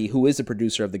Ruddy, who is the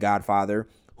producer of The Godfather,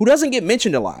 who doesn't get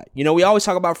mentioned a lot. You know, we always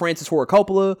talk about Francis Ford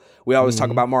Coppola. We always talk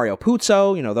about Mario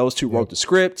Puzo. You know, those two wrote the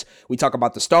script. We talk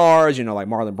about the stars, you know, like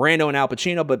Marlon Brando and Al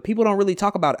Pacino, but people don't really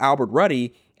talk about Albert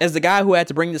Ruddy as the guy who had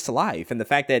to bring this to life. And the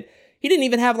fact that he didn't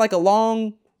even have like a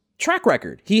long track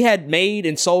record. He had made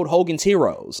and sold Hogan's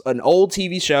Heroes, an old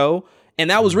TV show, and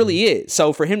that was really it.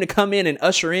 So for him to come in and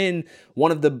usher in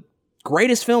one of the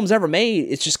greatest films ever made,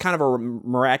 it's just kind of a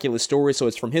miraculous story. So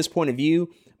it's from his point of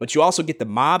view, but you also get the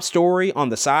mob story on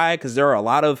the side because there are a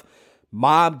lot of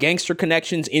mob gangster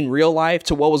connections in real life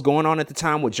to what was going on at the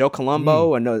time with Joe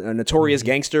Colombo, a notorious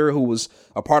gangster who was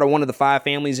a part of one of the 5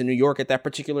 families in New York at that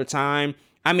particular time.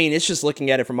 I mean, it's just looking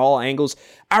at it from all angles.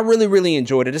 I really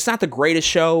enjoyed it. It's not the greatest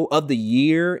show of the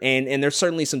year, and there's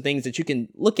certainly some things that you can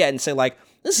look at and say, like,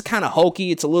 this is kind of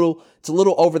hokey. It's a little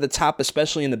over the top,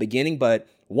 especially in the beginning, but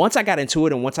once I got into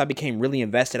it and once I became really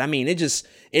invested, I mean,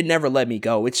 it never let me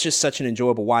go. It's just such an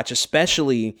enjoyable watch,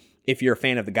 especially if you're a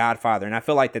fan of The Godfather. And I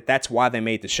feel like that's why they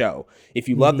made the show. If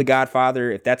you love The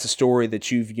Godfather, if that's a story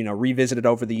that you've, you know, revisited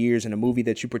over the years and a movie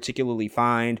that you particularly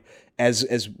find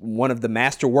as one of the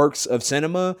masterworks of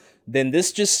cinema, then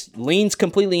this just leans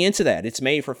completely into that. It's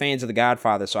made for fans of The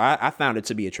Godfather. So I found it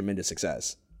to be a tremendous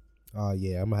success.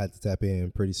 Yeah, I'm gonna have to tap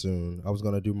in pretty soon. I was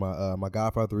gonna do my my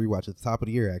Godfather rewatch at the top of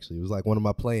the year. Actually, it was like one of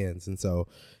my plans, and so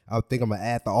I think I'm gonna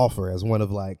add the offer as one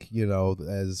of, like, you know,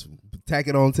 as tack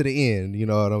it on to the end. You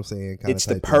know what I'm saying? It's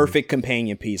the perfect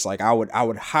companion piece. Like I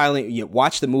would highly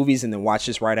watch the movies and then watch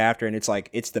this right after, and it's like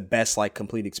it's the best like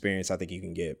complete experience I think you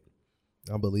can get.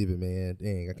 I believe it, man.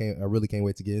 Dang, I really can't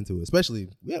wait to get into it. Especially,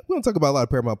 we don't talk about a lot of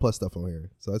Paramount Plus stuff on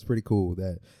here, so it's pretty cool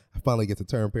that I finally get to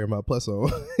turn Paramount Plus on.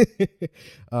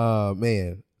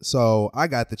 Man, so I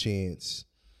got the chance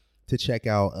to check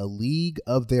out A League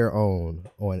of Their Own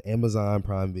on Amazon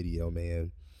Prime Video,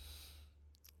 man.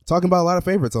 Talking about a lot of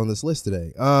favorites on this list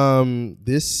today.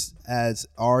 This has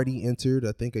already entered,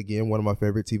 I think, again, one of my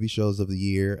favorite TV shows of the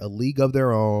year. A League of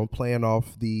Their Own, playing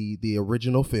off the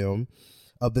original film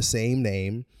of the same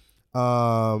name,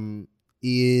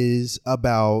 is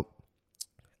about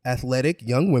athletic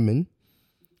young women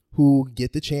who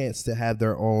get the chance to have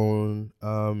their own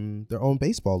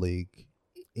baseball league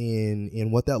in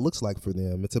what that looks like for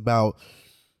them. It's about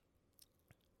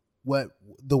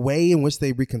the way in which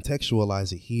they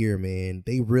recontextualize it here, man.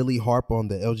 They really harp on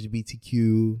the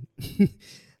LGBTQ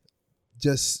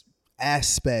just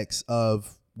aspects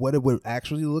of what it would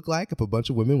actually look like if a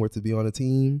bunch of women were to be on a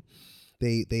team.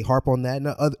 They harp on that.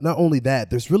 Not only that,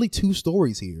 there's really 2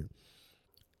 stories here.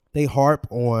 They harp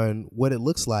on what it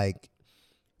looks like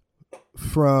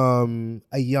from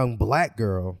a young black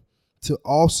girl to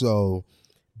also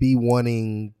be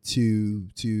wanting to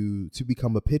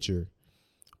become a pitcher.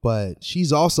 But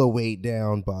she's also weighed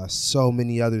down by so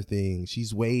many other things.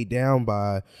 She's weighed down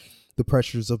by the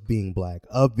pressures of being black,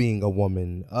 of being a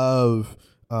woman, of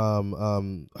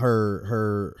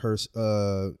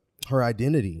her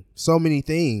identity, so many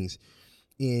things,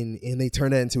 and they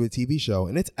turn that into a TV show,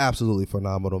 and it's absolutely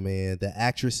phenomenal, man. The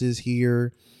actresses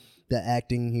here, the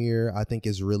acting here, I think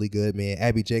is really good, man.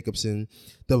 Abby Jacobson,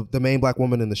 the main black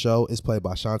woman in the show, is played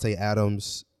by Shantae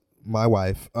Adams, my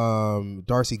wife.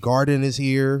 Darcy Garden is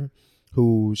here,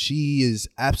 who she is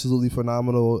absolutely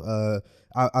phenomenal.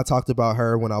 I talked about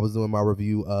her when I was doing my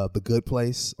review of The Good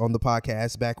Place on the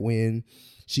podcast back when.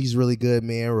 She's really good,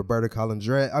 man. Roberta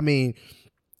Colindrette. I mean,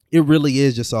 it really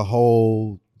is just a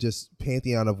whole just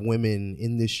pantheon of women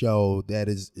in this show that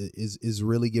is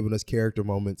really giving us character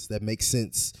moments that make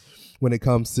sense when it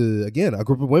comes to, again, a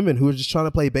group of women who are just trying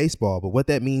to play baseball, but what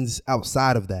that means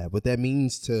outside of that, what that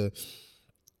means to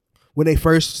when they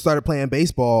first started playing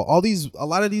baseball, a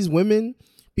lot of these women,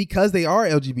 because they are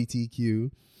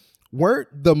LGBTQ, weren't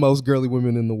the most girly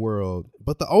women in the world,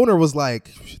 but the owner was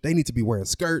like, they need to be wearing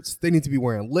skirts, they need to be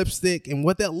wearing lipstick, and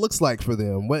what that looks like for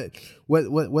them, what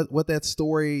that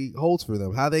story holds for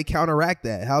them, how they counteract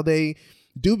that, how they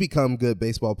do become good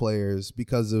baseball players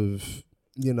because of,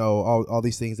 you know, all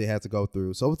these things they had to go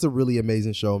through. So it's a really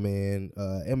amazing show, man.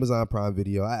 Amazon Prime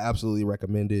Video, I absolutely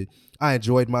recommend it. I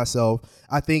enjoyed myself.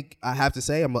 I think I have to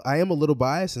say I am a little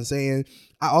biased in saying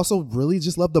I also really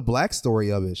just love the black story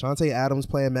of it. Shantae Adams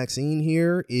playing Maxine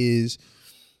here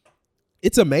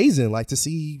it's amazing. Like to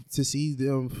see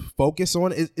them focus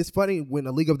on it. It's funny when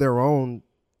A League of Their Own,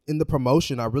 in the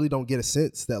promotion, I really don't get a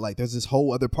sense that like there's this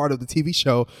whole other part of the TV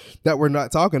show that we're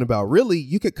not talking about. Really,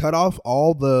 you could cut off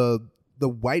all the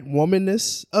white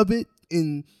womanness of it,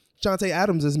 and Shantae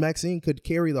Adams as Maxine could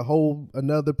carry the whole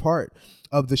another part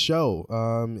of the show.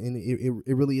 And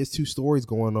it really is two stories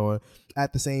going on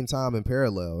at the same time in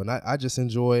parallel. And I just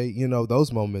enjoy, you know,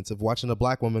 those moments of watching a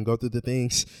black woman go through the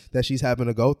things that she's having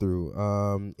to go through.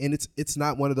 And it's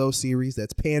not one of those series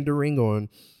that's pandering on.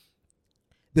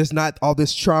 There's not all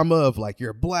this trauma of like,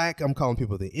 you're black, I'm calling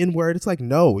people the N-word. It's like,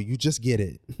 no, you just get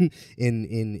it. and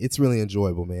it's really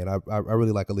enjoyable, man. I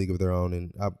really like A League of Their Own,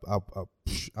 and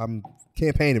I'm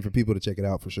campaigning for people to check it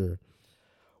out for sure.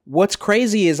 What's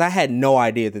crazy is I had no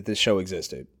idea that this show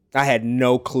existed. I had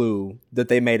no clue that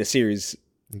they made a series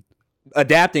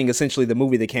adapting essentially the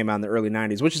movie that came out in the early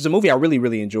 90s, which is a movie I really,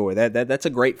 really enjoy. That's a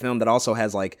great film that also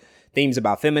has like themes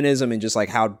about feminism and just like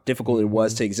how difficult it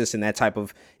was to exist in that type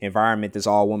of environment, this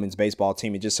all women's baseball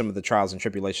team, and just some of the trials and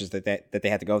tribulations that they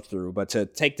had to go through. But to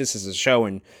take this as a show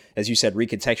and, as you said,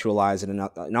 recontextualize it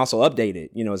and also update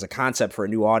it, you know, as a concept for a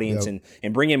new audience, and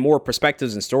bring in more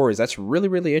perspectives and stories, that's really,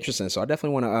 really interesting. So I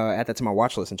definitely want to add that to my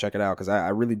watch list and check it out, because I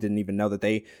really didn't even know that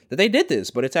they did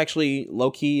this. But it's actually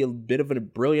low key a bit of a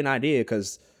brilliant idea,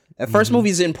 because the first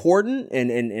movie is important,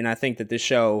 and I think that this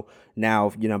show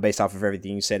now, you know, based off of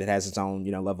everything you said, it has its own,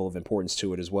 you know, level of importance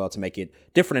to it as well to make it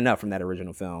different enough from that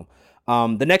original film.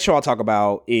 The next show I'll talk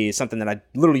about is something that I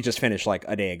literally just finished like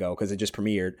a day ago because it just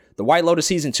premiered, The White Lotus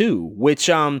Season 2, which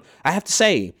I have to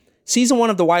say, Season 1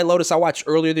 of The White Lotus I watched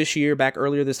earlier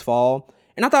this fall,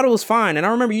 and I thought it was fine. And I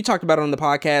remember you talked about it on the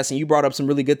podcast and you brought up some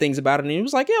really good things about it. And it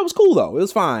was like, yeah, it was cool though. It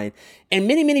was fine. And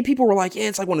many, many people were like, yeah,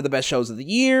 it's like one of the best shows of the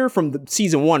year from the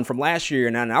Season 1 from last year.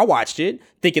 And I watched it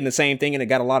thinking the same thing, and it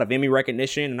got a lot of Emmy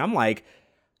recognition. And I'm like,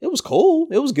 it was cool.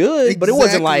 It was good, but it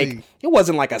wasn't like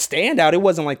a standout. It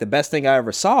wasn't like the best thing I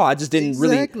ever saw. I just didn't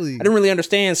I didn't really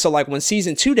understand. So like when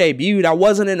Season 2 debuted, I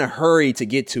wasn't in a hurry to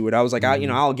get to it. I was like,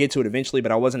 I'll get to it eventually,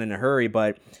 but I wasn't in a hurry.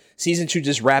 But Season 2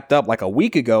 just wrapped up like a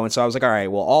week ago. And so I was like, all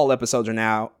right, well, all episodes are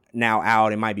now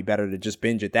out. It might be better to just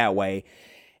binge it that way.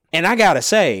 And I gotta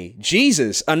say,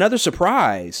 Jesus, another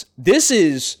surprise. This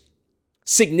is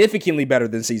significantly better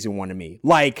than Season 1 to me.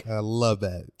 Like, I love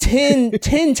that.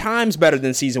 10 times better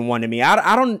than Season 1 to me.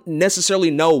 I don't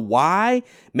necessarily know why.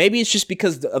 Maybe it's just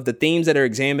because of the themes that are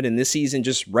examined in this season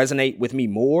just resonate with me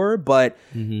more, but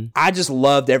I just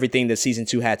loved everything that Season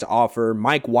 2 had to offer.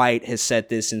 Mike White has said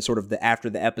this in sort of after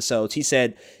the episodes. He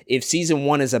said, if Season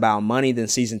 1 is about money, then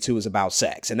Season 2 is about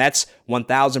sex. And that's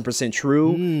 1000%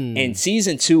 true. And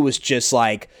Season 2 was just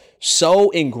like so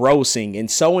engrossing and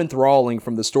so enthralling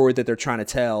from the story that they're trying to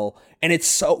tell. And it's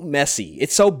so messy.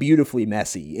 It's so beautifully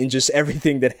messy in just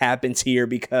everything that happens here,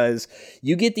 because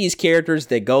you get these characters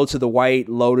that go to the White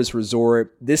Lotus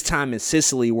Resort, this time in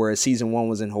Sicily, whereas Season 1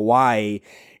 was in Hawaii.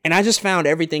 And I just found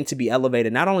everything to be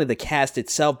elevated, not only the cast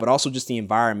itself, but also just the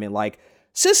environment. Like,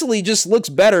 Sicily just looks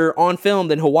better on film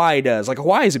than Hawaii does. Like,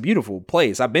 Hawaii is a beautiful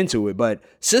place. I've been to it, but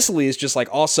Sicily is just like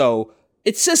also,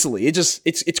 it's Sicily.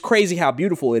 It's crazy how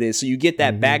beautiful it is. So you get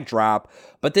that backdrop,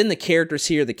 but then the characters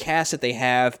here, the cast that they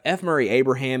have, F. Murray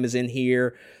Abraham is in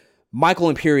here,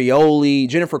 Michael Imperioli,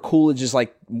 Jennifer Coolidge is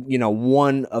like, you know,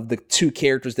 one of the two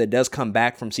characters that does come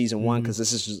back from Season 1, because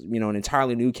this is just, you know, an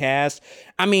entirely new cast.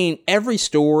 I mean, every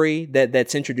story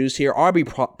that's introduced here, Aubrey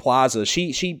Plaza,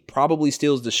 she probably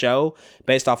steals the show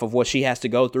based off of what she has to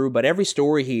go through, but every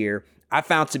story here I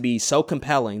found to be so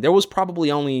compelling. There was probably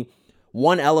only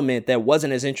one element that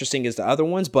wasn't as interesting as the other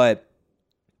ones, but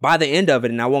by the end of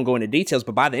it, and I won't go into details,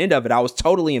 but by the end of it, I was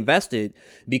totally invested,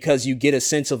 because you get a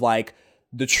sense of like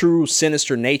the true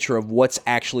sinister nature of what's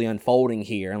actually unfolding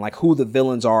here and like who the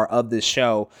villains are of this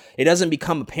show. It doesn't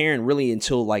become apparent really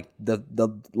until like the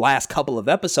last couple of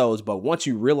episodes, but once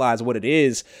you realize what it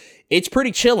is, it's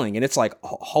pretty chilling, and it's like,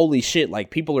 holy shit,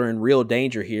 like people are in real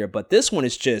danger here. But this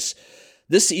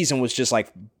season was just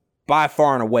like by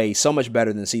far and away so much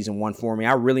better than season 1 for me.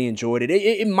 I really enjoyed it.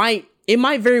 It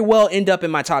might very well end up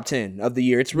in my top 10 of the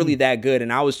year. It's really that good.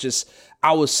 And I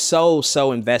was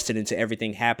so invested into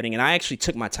everything happening. And I actually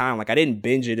took my time. Like, I didn't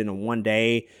binge it in a one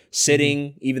day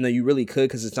sitting, even though you really could,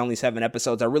 because it's only 7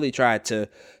 episodes. I really tried to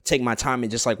take my time and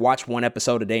just like watch one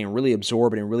episode a day and really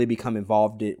absorb it and really become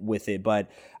involved with it. But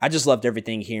I just loved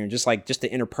everything here, and just the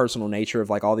interpersonal nature of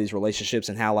like all these relationships,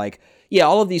 and how like, yeah,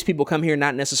 all of these people come here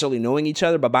not necessarily knowing each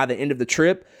other, but by the end of the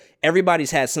trip,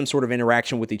 everybody's had some sort of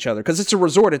interaction with each other, because it's a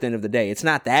resort at the end of the day. It's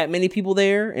not that many people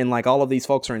there, and like all of these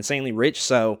folks are insanely rich,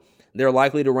 so they're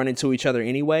likely to run into each other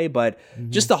anyway. But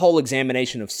just the whole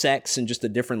examination of sex and just the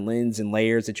different lens and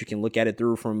layers that you can look at it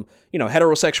through, from, you know,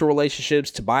 heterosexual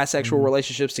relationships to bisexual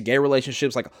relationships to gay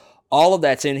relationships, like all of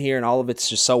that's in here, and all of it's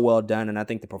just so well done. And I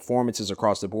think the performances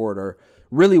across the board are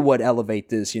really what elevate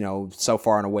this, you know, so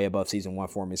far and away above season 1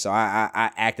 for me. So I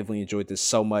actively enjoyed this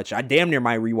so much. I damn near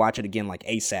might rewatch it again like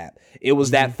ASAP. It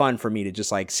was that fun for me to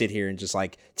just like sit here and just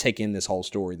like take in this whole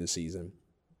story this season.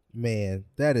 Man,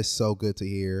 that is so good to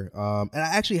hear. And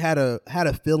I actually had a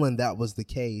feeling that was the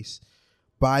case.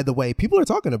 By the way, people are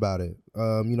talking about it.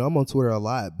 You know, I'm on Twitter a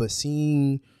lot, but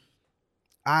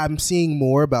I'm seeing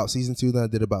more about season 2 than I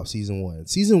did about season 1.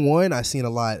 Season 1, I seen a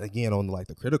lot again on like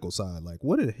the critical side. Like,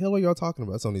 what the hell are y'all talking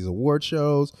about? It's on these award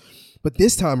shows. But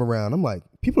this time around, I'm like,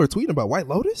 people are tweeting about White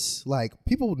Lotus. Like,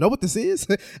 people know what this is.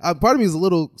 Part of me is a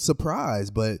little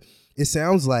surprised, but it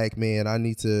sounds like, man, I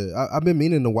need to. I've been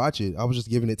meaning to watch it. I was just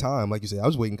giving it time, like you said. I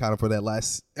was waiting kind of for that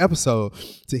last episode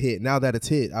to hit. Now that it's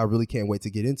hit, I really can't wait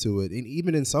to get into it. And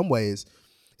even in some ways,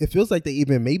 it feels like they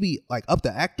even maybe like up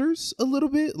the actors a little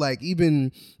bit. Like,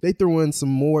 even they threw in some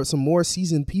more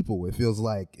seasoned people, it feels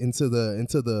like, into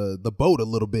the boat a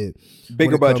little bit.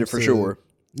 Bigger budget for sure.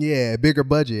 Yeah, bigger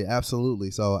budget, absolutely.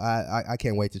 So I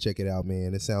can't wait to check it out,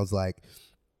 man. It sounds like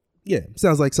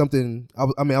something. I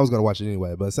was gonna watch it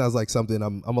anyway, but it sounds like something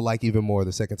I'm gonna like even more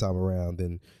the second time around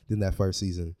than that first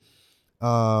season.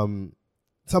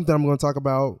 Something I'm gonna talk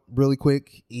about really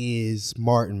quick is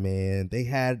Martin, man. They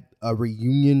had a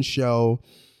reunion show,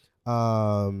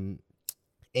 and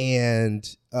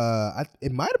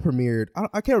it might have premiered.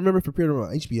 I can't remember if it premiered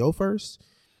on HBO first.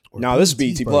 No, this is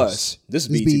BET Plus. This is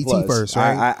BET Plus first,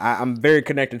 right? I'm very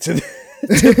connected to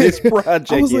this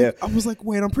project. I was like,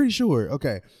 wait, I'm pretty sure.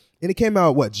 Okay. And it came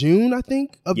out, June, I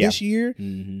think, of this year?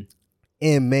 Mm-hmm.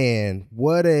 And man,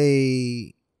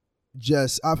 I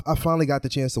finally got the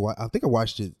chance to watch. I think I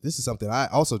watched it. This is something I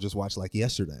also just watched like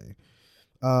yesterday.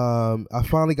 I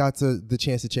finally got the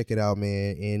chance to check it out,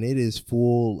 man. And it is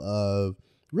full of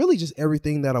really just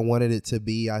everything that I wanted it to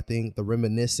be. I think the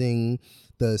reminiscing,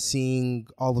 the seeing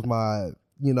all of my,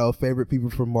 you know, favorite people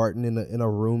from Martin in a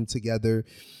room together.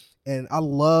 And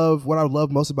what I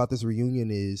love most about this reunion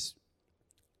is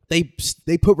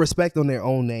they put respect on their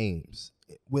own names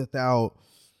without,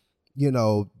 you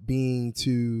know, being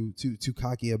too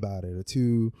cocky about it, or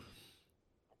too,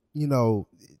 you know,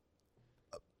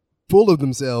 full of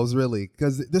themselves, really.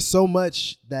 Because there's so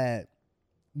much that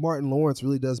Martin Lawrence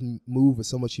really does move with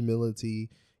so much humility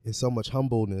and so much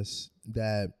humbleness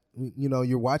that, you know,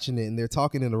 you're watching it and they're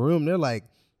talking in the room. They're like,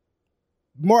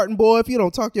 Martin, boy, if you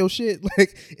don't talk your shit,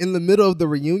 like, in the middle of the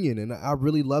reunion. And I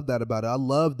really love that about it. I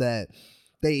love that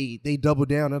they double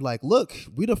down and like, look,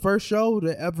 we the first show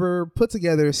to ever put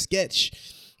together a sketch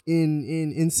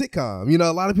in sitcom. You know,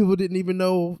 a lot of people didn't even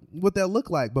know what that looked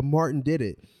like, but Martin did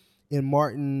it. And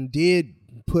Martin did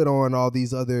put on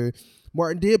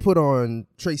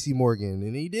Tracy Morgan,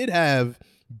 and he did have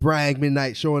Brian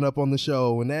McKnight showing up on the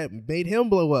show, and that made him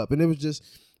blow up. And it was just,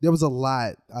 there was a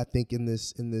lot, I think, in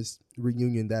this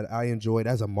reunion that I enjoyed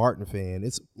as a Martin fan.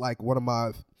 It's like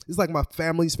my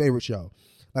family's favorite show.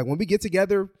 Like, when we get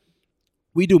together,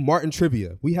 we do Martin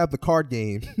trivia. We have the card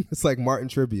game. It's like Martin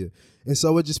trivia. And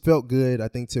so it just felt good, I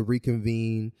think, to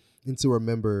reconvene and to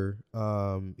remember,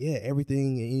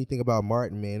 everything and anything about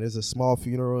Martin, man. There's a small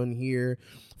funeral in here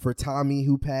for Tommy,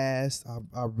 who passed.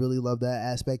 I really love that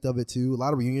aspect of it, too. A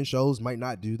lot of reunion shows might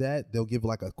not do that. They'll give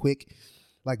like a quick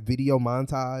like video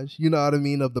montage, you know what I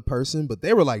mean, of the person. But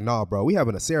they were like, nah, bro, we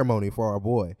having a ceremony for our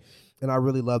boy. And I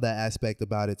really love that aspect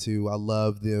about it, too. I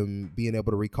love them being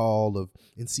able to recall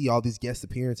and see all these guest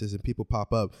appearances and people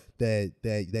pop up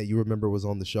that you remember was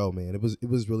on the show, man. It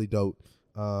was really dope.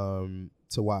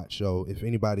 to watch. So if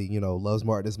anybody, loves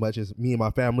Martin as much as me and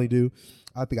my family do,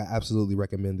 I think I absolutely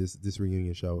recommend this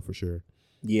reunion show for sure.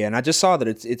 Yeah, and I just saw that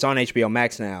it's on HBO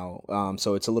Max now,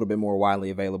 so it's a little bit more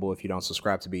widely available if you don't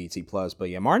subscribe to BET Plus.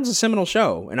 But yeah, Martin's a seminal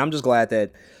show, and I'm just glad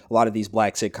that a lot of these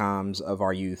black sitcoms of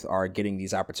our youth are getting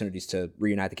these opportunities to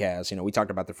reunite the cast. We talked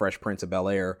about the Fresh Prince of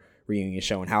Bel-Air reunion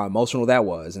show and how emotional that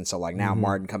was, and so like now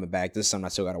Martin coming back, this is something I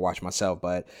still got to watch myself.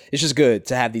 But it's just good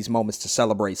to have these moments to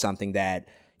celebrate something that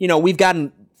we've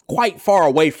gotten quite far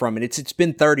away from it. It's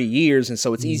been 30 years, and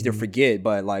so it's easy to forget.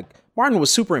 But like, Martin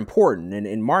was super important,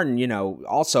 and Martin,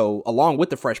 also along with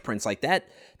the Fresh Prince, like that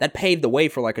paved the way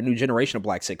for like a new generation of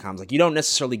black sitcoms. Like you don't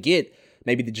necessarily get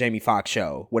maybe the Jamie Foxx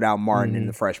show without Martin and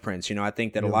the Fresh Prince. I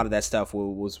think that a lot of that stuff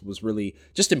was really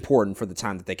just important for the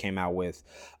time that they came out with.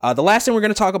 The last thing we're going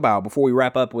to talk about before we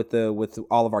wrap up with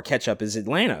all of our catch up is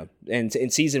Atlanta and in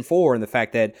season 4, and the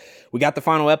fact that we got the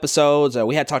final episodes.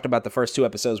 We had talked about the first 2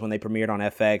 episodes when they premiered on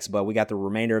FX, but we got the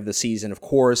remainder of the season. Of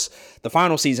course, the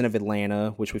final season of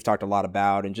Atlanta, which we've talked a lot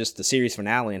about, and just the series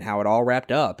finale and how it all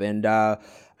wrapped up. And I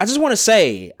just want to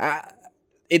say,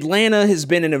 Atlanta has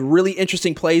been in a really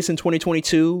interesting place in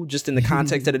 2022, just in the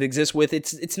context that it exists with.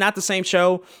 It's not the same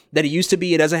show that it used to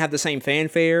be. It doesn't have the same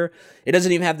fanfare. It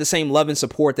doesn't even have the same love and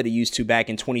support that it used to back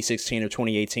in 2016 or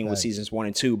 2018 with seasons 1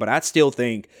 and 2. But I still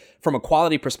think, from a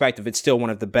quality perspective, it's still one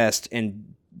of the best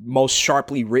and most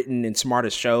sharply written and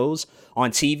smartest shows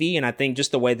on TV. And I think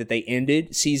just the way that they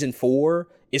ended season 4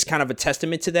 is kind of a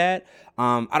testament to that.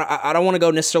 I don't want to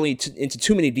go necessarily into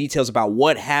too many details about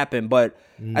what happened, but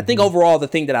I think overall the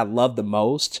thing that I loved the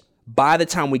most by the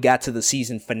time we got to the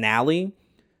season finale,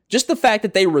 just the fact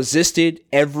that they resisted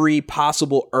every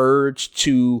possible urge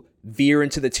to veer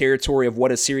into the territory of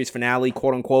what a series finale,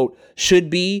 quote unquote, should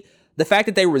be. The fact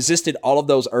that they resisted all of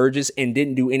those urges and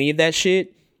didn't do any of that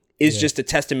shit is just a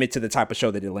testament to the type of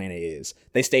show that Atlanta is.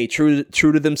 They stayed true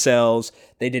to themselves.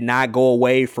 They did not go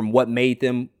away from what made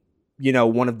them,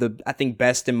 one of the, I think,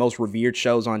 best and most revered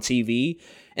shows on TV.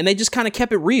 And they just kind of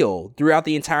kept it real throughout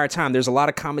the entire time. There's a lot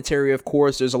of commentary, of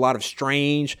course. There's a lot of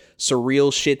strange,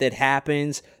 surreal shit that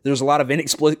happens. There's a lot of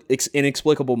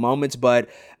inexplicable moments. But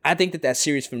I think that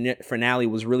series finale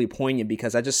was really poignant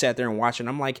because I just sat there and watched it. And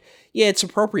I'm like, yeah, it's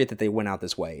appropriate that they went out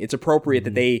this way. It's appropriate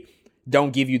that they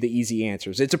don't give you the easy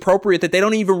answers. It's appropriate that they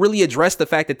don't even really address the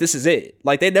fact that this is it.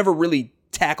 Like, they never really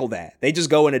tackle that. They just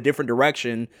go in a different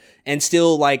direction and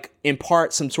still like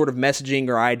impart some sort of messaging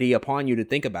or idea upon you to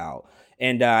think about.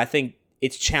 And I think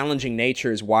its challenging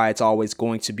nature is why it's always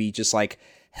going to be just like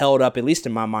held up, at least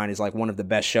in my mind, as like one of the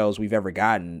best shows we've ever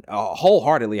gotten.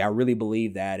 Wholeheartedly, I really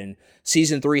believe that. And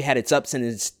season 3 had its ups and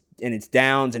its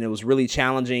downs, and it was really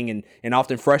challenging and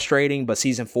often frustrating. But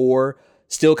season 4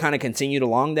 still kind of continued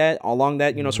along that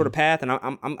sort of path, and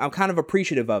I'm kind of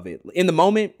appreciative of it. In the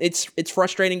moment, it's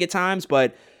frustrating at times,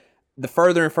 but the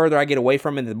further and further I get away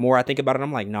from it, the more I think about it,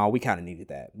 I'm like, no, we kind of needed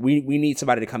that. We need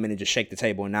somebody to come in and just shake the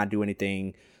table and not do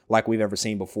anything like we've ever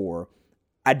seen before.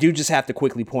 I do just have to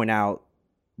quickly point out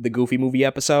the Goofy movie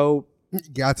episode.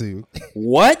 Got to.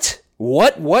 What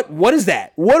is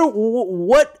that?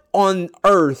 What on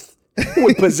earth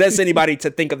would possess anybody to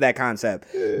think of that concept?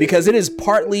 Because it is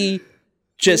partly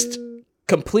just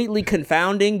completely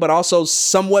confounding, but also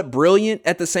somewhat brilliant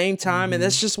at the same time. And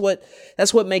that's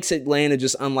what makes Atlanta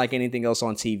just unlike anything else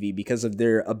on TV, because of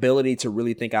their ability to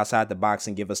really think outside the box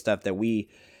and give us stuff that we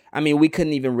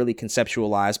couldn't even really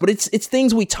conceptualize. But it's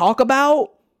things we talk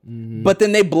about, but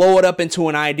then they blow it up into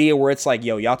an idea where it's like,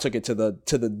 yo, y'all took it to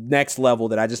the next level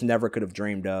that I just never could have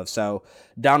dreamed of. So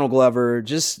Donald Glover,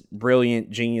 just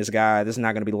brilliant, genius guy. This is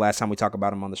not going to be the last time we talk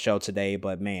about him on the show today,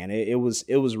 but man, it was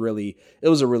a really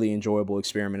enjoyable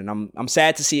experiment, and I'm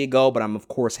sad to see it go, but I'm of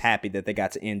course happy that they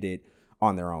got to end it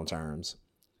on their own terms.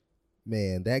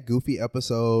 Man, that Goofy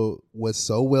episode was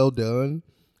so well done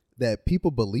that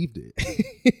people believed it.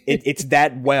 It's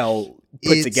that well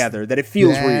put together that it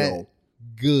feels real.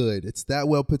 Good. It's that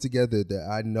well put together that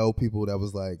I know people that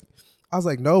was like, I was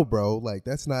like, no, bro, like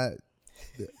that's not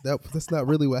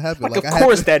really what happened. Like of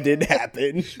course that didn't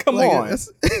happen. Come on.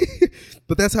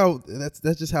 But that's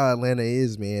just how Atlanta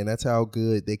is, man. That's how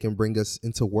good they can bring us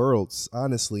into worlds,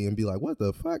 honestly, and be like, what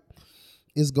the fuck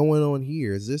is going on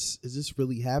here? Is this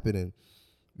really happening?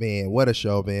 Man, what a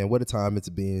show, man. What a time it's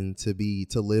been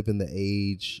to live in the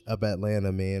age of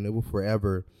Atlanta, man. It will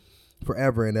forever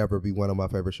and ever be one of my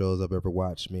favorite shows I've ever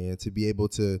watched, man. To be able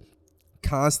to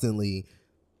constantly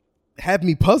have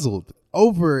me puzzled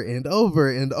over and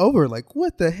over and over, like,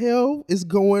 what the hell is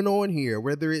going on here?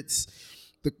 Whether it's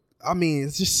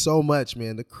it's just so much,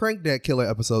 man. The Crank That Killer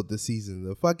episode this season,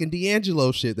 the fucking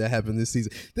D'Angelo shit that happened this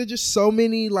season. There's just so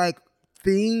many like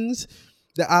things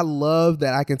that I love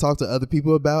that I can talk to other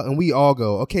people about, and we all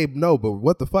go, okay, no, but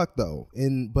what the fuck though?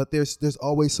 But there's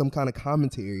always some kind of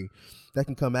commentary that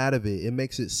can come out of it. It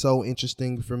makes it so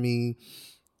interesting for me.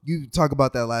 You talk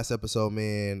about that last episode,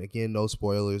 man. Again, no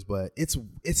spoilers, but it's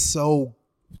so,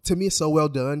 to me, it's so well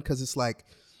done because it's like,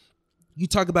 you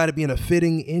talk about it being a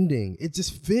fitting ending. It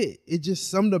just fit. It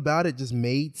just, something about it just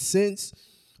made sense,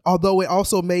 although it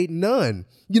also made none.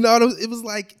 You know, it was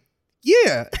like,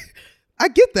 yeah, I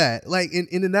get that. Like,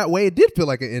 in that way, it did feel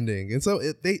like an ending. And so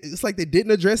it's like they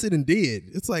didn't address it and did.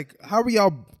 It's like, how are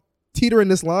y'all teetering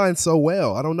this line so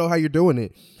well? I don't know how you're doing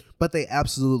it, but they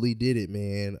absolutely did it,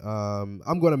 man.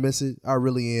 I'm going to miss it. I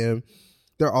really am.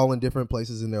 They're all in different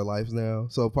places in their lives now.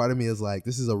 So part of me is like,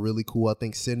 this is a really cool, I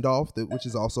think, send-off, which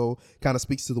is also kind of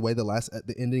speaks to the way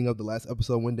the ending of the last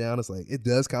episode went down. It's like, it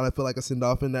does kind of feel like a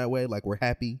send-off in that way. Like, we're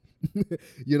happy.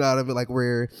 You know what I mean? Like,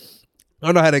 I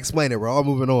don't know how to explain it. We're all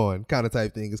moving on kind of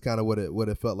type thing. It's kind of what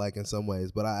it felt like in some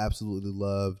ways. But I absolutely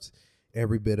loved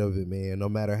every bit of it, man. No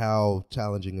matter how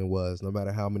challenging it was, no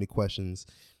matter how many questions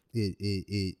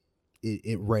it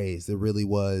raised. It really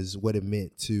was what it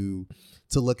meant to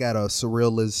look at a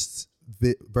surrealist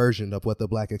version of what the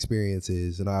Black experience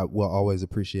is. And I will always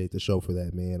appreciate the show for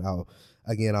that, man.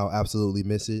 I'll absolutely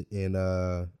miss it. And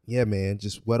yeah, man,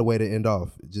 just what a way to end off.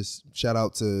 Just shout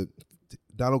out to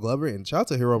Donald Glover and shout out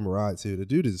to Hiro Murai too. The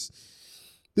dude is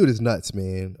nuts,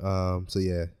 man. So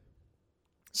yeah.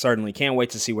 Certainly can't wait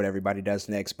to see what everybody does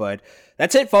next. But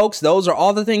that's it, folks. Those are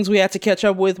all the things we had to catch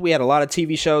up with. We had a lot of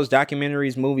TV shows,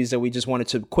 documentaries, movies that we just wanted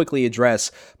to quickly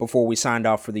address before we signed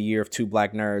off for the year of Two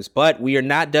Black Nerds. But we are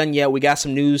not done yet. We got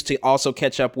some news to also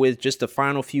catch up with. Just the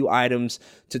final few items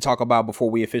to talk about before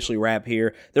we officially wrap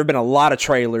here. There have been a lot of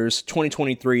trailers.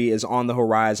 2023 is on the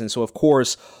horizon. So, of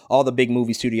course, all the big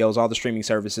movie studios, all the streaming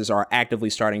services are actively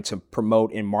starting to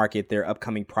promote and market their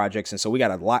upcoming projects. And so we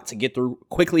got a lot to get through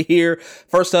quickly here.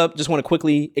 First up, just want to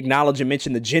quickly acknowledge and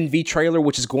mention the Gen V trailer,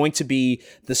 which is going to be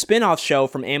the spinoff show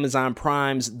from Amazon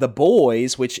Prime's The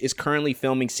Boys, which is currently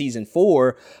filming season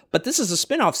 4. But this is a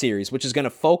spinoff series, which is going to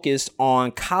focus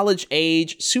on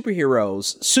college-age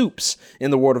superheroes, supes, in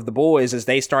the world of The Boys as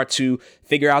they start to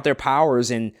figure out their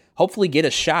powers and hopefully get a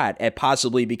shot at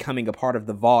possibly becoming a part of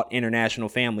the Vault International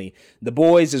family. The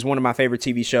Boys is one of my favorite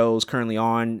TV shows currently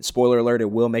on. Spoiler alert,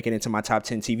 it will make it into my top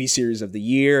 10 TV series of the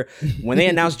year. When they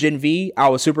announced Gen V, I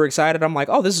was super excited. I'm like,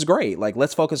 oh, this is great. Like,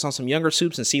 let's focus on some younger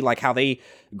supes and see like how they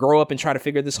grow up and try to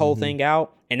figure this whole thing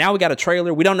out. And now we got a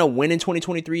trailer. We don't know when in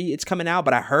 2023 it's coming out,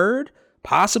 but I heard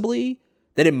possibly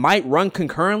that it might run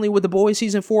concurrently with The Boys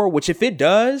season 4, which if it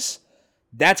does,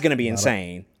 that's going to be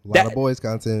insane. A lot of Boys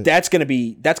content. That's gonna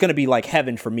be like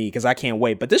heaven for me because I can't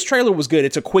wait. But this trailer was good.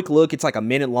 It's a quick look. It's like a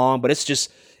minute long, but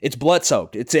it's blood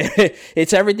soaked.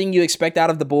 It's everything you expect out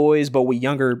of The Boys, but with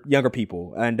younger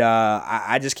people. And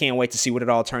I just can't wait to see what it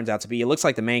all turns out to be. It looks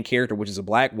like the main character, which is a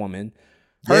Black woman,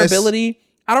 her ability,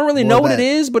 I don't really know what it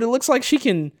is, but it looks like she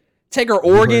can take her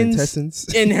organs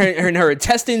and her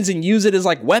intestines and use it as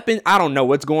like weapon. I don't know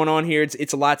what's going on here.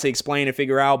 It's a lot to explain and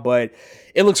figure out, but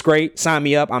it looks great. Sign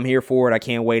me up. I'm here for it. I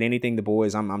can't wait. Anything The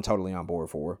Boys, I'm totally on board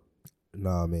for.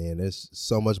 Nah, man, there's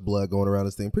so much blood going around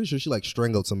this thing. Pretty sure she like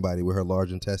strangled somebody with her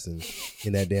large intestines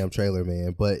in that damn trailer,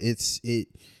 man. But it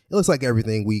looks like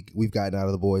everything we've gotten out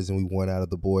of The Boys and we want out of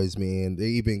The Boys, man.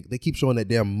 They keep showing that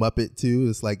damn Muppet too.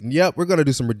 It's like, yep, we're gonna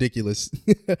do some ridiculous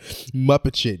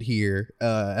Muppet shit here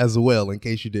as well, in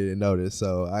case you didn't notice.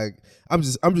 So I'm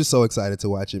just so excited to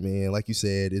watch it, man. Like you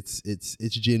said, it's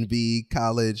Gen V,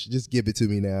 college. Just give it to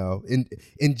me now.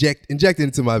 Inject it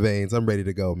into my veins. I'm ready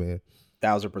to go, man.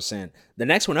 1000%. The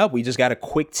next one up, we just got a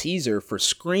quick teaser for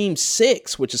Scream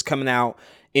 6, which is coming out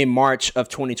in March of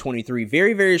 2023.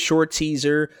 Very, very short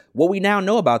teaser. What we now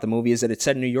know about the movie is that it's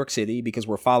set in New York City because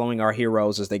we're following our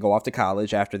heroes as they go off to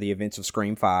college after the events of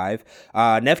Scream 5.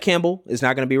 Neve Campbell is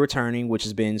not going to be returning, which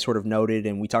has been sort of noted,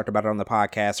 and we talked about it on the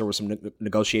podcast. There were some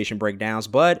negotiation breakdowns,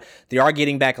 but they are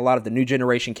getting back a lot of the new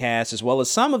generation cast as well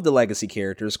as some of the legacy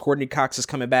characters. Courtney Cox is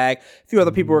coming back. A few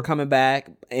other people are coming back,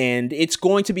 and it's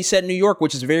going to be set in New York,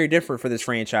 which is very different for this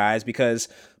franchise because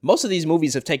most of these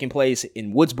movies have taken place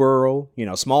in Woodsboro,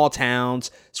 small towns.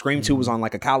 Scream 2 was on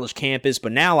like a college campus,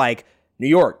 but now like New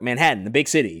York, Manhattan, the big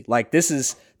city. Like this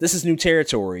is new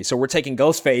territory. So we're taking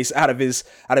Ghostface out of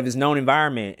his known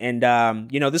environment. And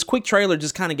this quick trailer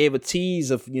just kind of gave a tease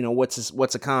of,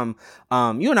 what's to come.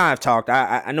 You and I have talked.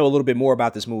 I know a little bit more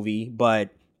about this movie,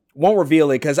 but won't reveal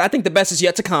it because I think the best is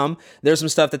yet to come. There's some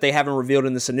stuff that they haven't revealed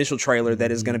in this initial trailer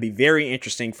that is going to be very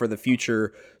interesting for the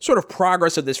future sort of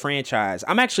progress of this franchise.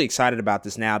 I'm actually excited about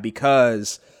this now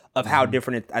because of how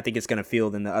different I think it's going to feel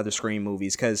than the other Scream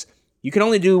movies. Because You can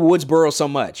only do Woodsboro so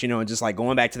much, and just like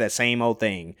going back to that same old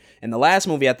thing. And the last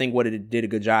movie, I think what it did a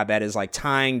good job at is like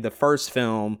tying the first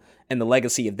film and the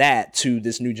legacy of that to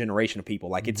this new generation of people.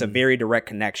 Like it's a very direct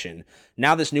connection.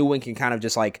 Now this new one can kind of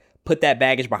just like put that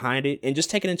baggage behind it and just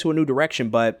take it into a new direction.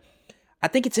 But I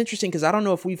think it's interesting because I don't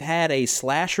know if we've had a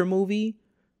slasher movie,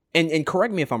 and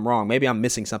correct me if I'm wrong, maybe I'm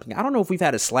missing something. I don't know if we've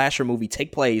had a slasher movie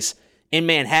take place in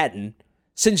Manhattan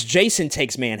since Jason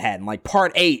Takes Manhattan, like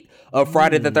part 8 of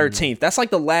Friday the 13th. That's like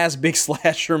the last big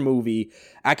slasher movie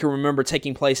I can remember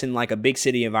taking place in like a big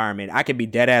city environment. I could be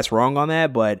dead ass wrong on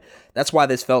that, but that's why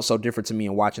this felt so different to me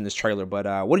in watching this trailer.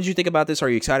 But what did you think about this? Are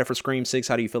you excited for Scream 6?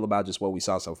 How do you feel about just what we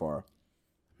saw so far?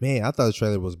 Man, I thought the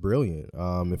trailer was brilliant.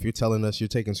 If you're telling us you're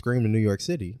taking Scream to New York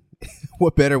City,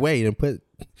 what better way than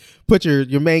put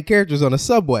your main characters on a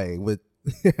subway with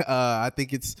I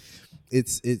think it's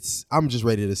I'm just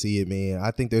ready to see it, man.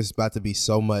 I think there's about to be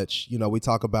so much, we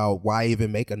talk about why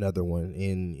even make another one,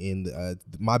 in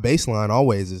my baseline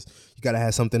always is you got to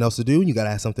have something else to do and you got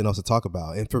to have something else to talk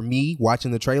about. And for me,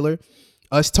 watching the trailer,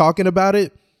 us talking about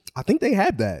it, I think they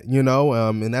have that,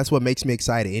 and that's what makes me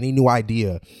excited. Any new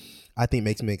idea, I think,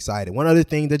 makes me excited. One other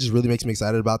thing that just really makes me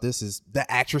excited about this is the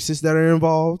actresses that are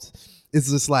involved. It's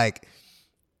just like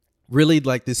really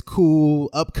like this cool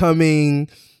upcoming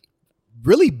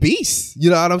really beasts,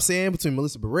 you know what I'm saying, between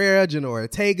Melissa Barrera, Jenna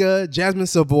Ortega, Jasmine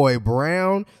Savoy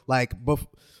Brown. Like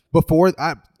before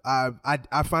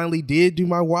I finally did do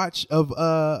my watch of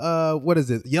what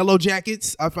is it, Yellow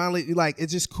Jackets. I finally, like,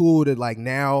 it's just cool that like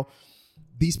now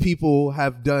these people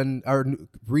are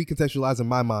recontextualized in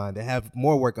my mind. They have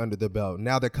more work under their belt.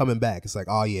 Now they're coming back. It's like,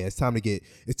 oh yeah, it's time to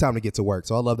get to work.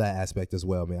 So I love that aspect as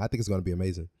well, man. I think it's going to be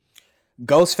amazing.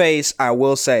 Ghostface, I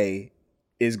will say,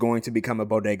 is going to become a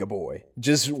bodega boy.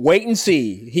 Just wait and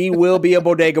see. He will be a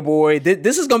bodega boy.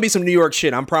 This is going to be some New York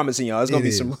shit. I'm promising y'all. It's going to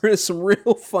be some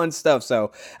real fun stuff.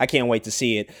 So I can't wait to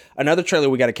see it. Another trailer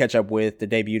we got to catch up with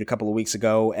that debuted a couple of weeks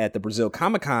ago at the Brazil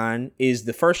Comic-Con is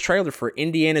the first trailer for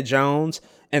Indiana Jones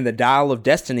and the Dial of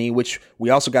Destiny, which we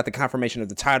also got the confirmation of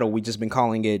the title. We just been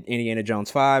calling it Indiana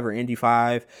Jones 5 or Indy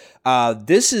 5.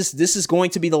 This is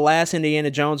going to be the last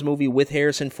Indiana Jones movie with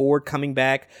Harrison Ford coming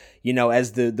back,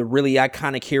 as the really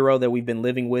iconic hero that we've been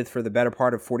living with for the better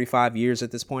part of 45 years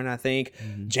at this point, I think.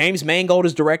 Mm-hmm. James Mangold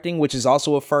is directing, which is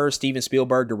also a first. Steven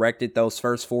Spielberg directed those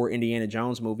first 4 Indiana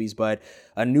Jones movies, but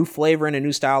a new flavor and a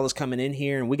new style is coming in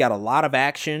here, and we got a lot of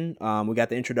action. We got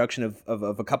the introduction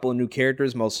of a couple of new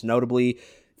characters, most notably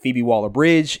Phoebe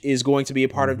Waller-Bridge is going to be a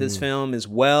part of this film as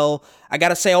well. I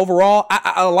gotta say, overall,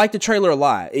 I like the trailer a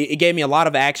lot. It gave me a lot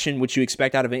of action, which you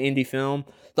expect out of an indie film.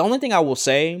 The only thing I will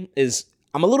say is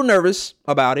I'm a little nervous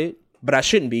about it, but I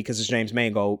shouldn't be because it's James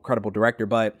Mangold, credible director.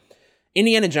 But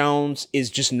Indiana Jones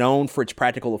is just known for its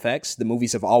practical effects. The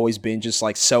movies have always been just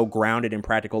like so grounded in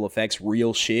practical effects,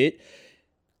 real shit.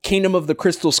 Kingdom of the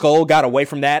Crystal Skull got away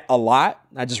from that a lot.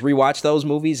 I just rewatched those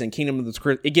movies, and Kingdom of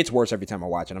the it gets worse every time I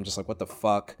watch it. I'm just like, what the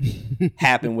fuck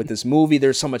happened with this movie?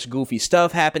 There's so much goofy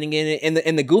stuff happening in it,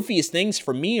 and the goofiest things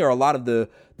for me are a lot of the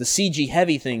CG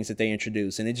heavy things that they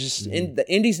introduce, and it just the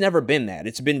indie's never been that.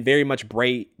 It's been very much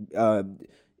grounded,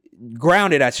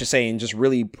 I should say, in just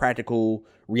really practical,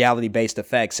 reality-based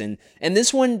effects. And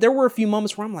this one, there were a few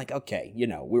moments where I'm like, okay,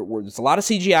 there's a lot of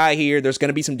CGI here. There's going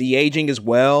to be some de-aging as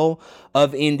well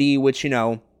of Indy, which,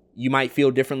 you might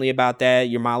feel differently about that.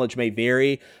 Your mileage may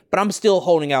vary, but I'm still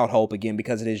holding out hope again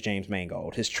because it is James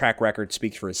Mangold. His track record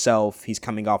speaks for itself. He's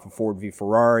coming off of Ford v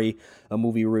Ferrari, a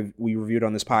movie we reviewed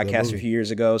on this podcast a few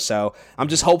years ago. So I'm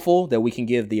just hopeful that we can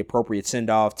give the appropriate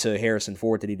send-off to Harrison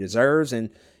Ford that he deserves. And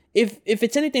if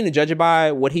it's anything to judge it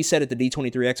by, what he said at the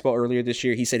D23 Expo earlier this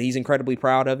year, he said he's incredibly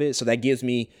proud of it. So that gives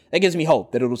me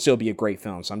hope that it'll still be a great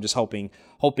film. So I'm just hoping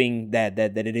that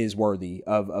it is worthy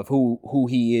of who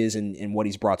he is and what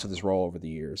he's brought to this role over the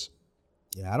years.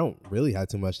 Yeah, I don't really have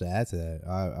too much to add to that.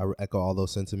 I echo all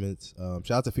those sentiments.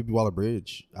 Shout out to Phoebe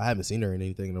Waller-Bridge. I haven't seen her in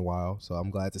anything in a while, so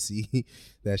I'm glad to see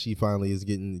that she finally is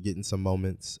getting some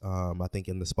moments, I think,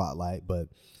 in the spotlight. But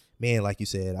man, like you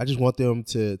said, I just want them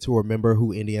to remember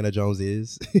who Indiana Jones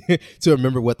is, to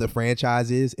remember what the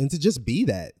franchise is, and to just be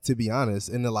that, to be honest.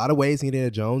 In a lot of ways, Indiana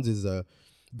Jones is a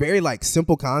very like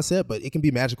simple concept, but it can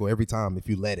be magical every time if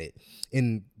you let it.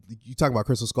 And you talk about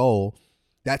Crystal Skull,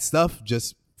 that stuff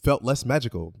just felt less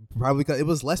magical, probably because it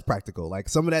was less practical. Like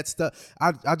some of that stuff,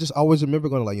 I just always remember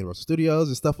going to like Universal Studios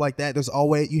and stuff like that. There's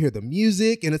always, you hear the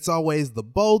music and it's always the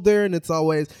boulder, and it's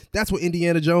always, that's what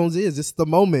Indiana Jones is. It's the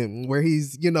moment where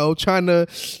he's, trying to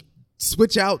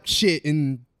switch out shit,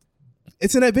 and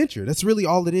it's an adventure. That's really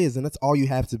all it is, and that's all you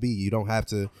have to be. You don't have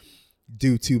to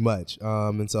do too much.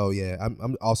 And so, yeah,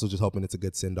 I'm also just hoping it's a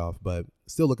good send-off, but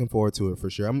still looking forward to it for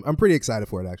sure. I'm pretty excited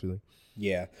for it, actually.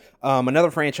 Yeah.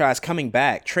 Another franchise coming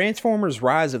back, Transformers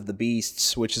Rise of the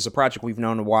Beasts, which is a project we've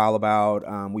known a while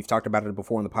about. We've talked about it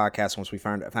before in the podcast once we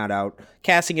found out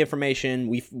casting information.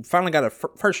 We finally got a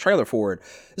first trailer for it.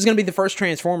 This is going to be the first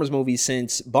Transformers movie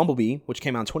since Bumblebee, which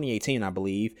came out in 2018, I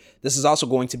believe. This is also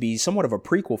going to be somewhat of a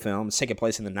prequel film. It's taking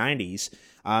place in the 90s.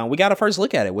 We got a first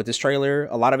look at it with this trailer.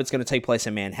 A lot of it's going to take place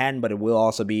in Manhattan, but it will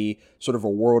also be sort of a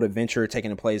world adventure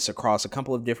taking place across a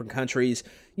couple of different countries.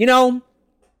 You know,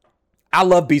 I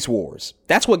love Beast Wars.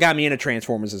 That's what got me into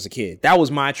Transformers as a kid. That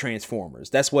was my Transformers.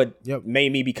 That's what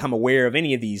made me become aware of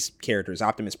any of these characters,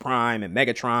 Optimus Prime and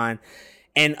Megatron.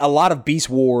 And a lot of Beast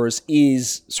Wars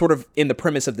is sort of in the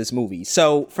premise of this movie.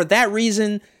 So for that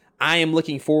reason, I am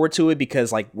looking forward to it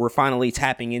because like we're finally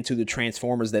tapping into the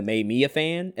Transformers that made me a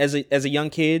fan as a young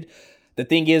kid. The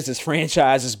thing is, this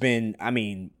franchise has been, I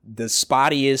mean, the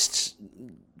spottiest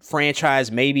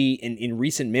franchise maybe in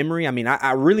recent memory. I mean,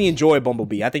 I really enjoy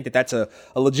Bumblebee. I think that that's a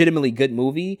legitimately good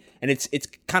movie, and it's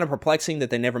kind of perplexing that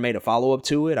they never made a follow-up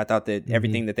to it. I thought that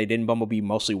everything that they did in Bumblebee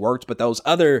mostly worked, but those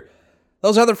other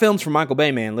films from Michael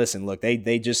Bay, man, listen, look,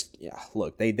 they just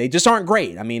aren't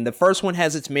great. I mean, the first one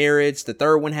has its merits, the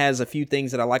third one has a few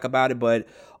things that I like about it, but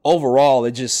overall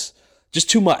it just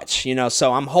too much, you know.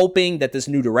 So I'm hoping that this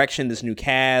new direction, this new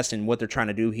cast, and what they're trying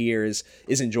to do here is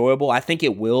enjoyable. I think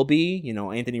it will be. You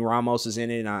know, Anthony Ramos is in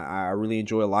it, and I really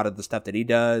enjoy a lot of the stuff that he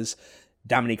does.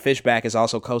 Dominique Fishback is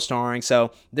also co-starring.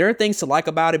 So there are things to like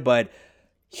about it, but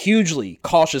hugely,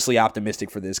 cautiously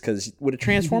optimistic for this, because with a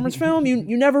Transformers film,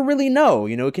 you never really know.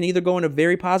 You know, it can either go in a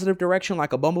very positive direction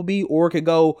like a Bumblebee, or it could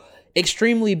go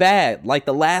extremely bad like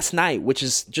The Last Knight, which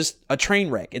is just a train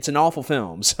wreck. It's an awful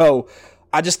film. So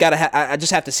I just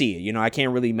have to see it. You know, I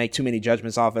can't really make too many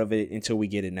judgments off of it until we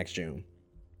get it next June.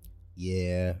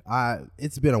 Yeah,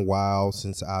 it's been a while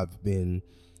since I've been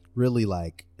really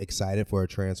like excited for a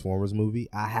Transformers movie.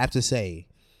 I have to say,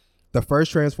 the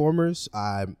first Transformers,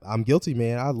 I'm guilty,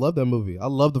 man. I love that movie. I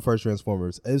love the first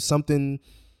Transformers. It's something.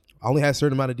 I only had a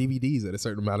certain amount of DVDs at a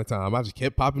certain amount of time. I just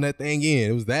kept popping that thing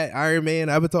in. It was that Iron Man,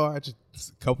 Avatar, just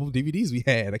a couple of DVDs we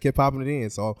had. I kept popping it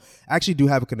in. So I actually do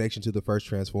have a connection to the first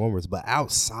Transformers. But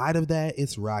outside of that,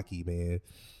 it's Rocky, man.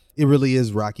 It really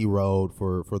is Rocky Road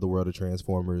for the world of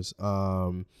Transformers.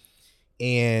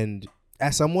 And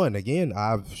as someone, again,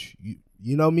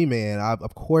 you know me, man.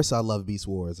 Of course I love Beast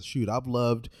Wars. Shoot, I've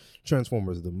loved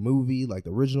Transformers, the movie, like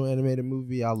the original animated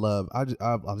movie. I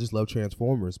just love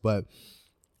Transformers. But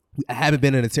I haven't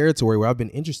been in a territory where I've been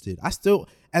interested. I still,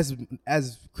 as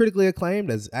critically acclaimed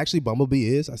as actually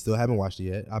Bumblebee is, I still haven't watched it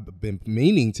yet. I've been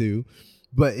meaning to,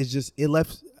 but it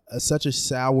left such a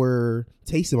sour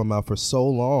taste in my mouth for so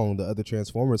long, the other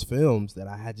Transformers films, that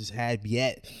I had just had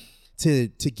yet to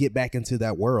get back into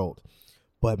that world.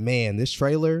 But man, this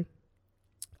trailer,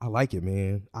 I like it,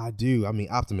 man. I do. I mean,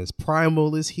 Optimus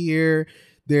Primal is here.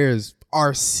 There's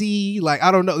RC. Like, I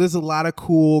don't know. There's a lot of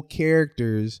cool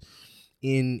characters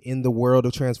in the world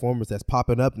of Transformers that's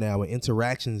popping up now, and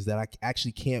interactions that I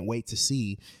actually can't wait to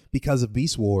see because of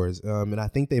Beast Wars. And I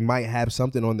think they might have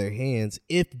something on their hands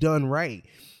if done right.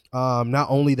 Not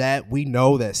only that, we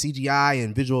know that CGI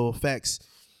and visual effects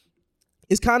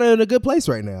is kind of in a good place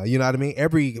right now. You know what I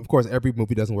mean? Of course, every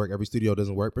movie doesn't work, every studio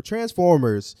doesn't work, but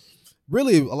Transformers,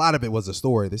 really a lot of it was a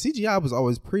story. The CGI was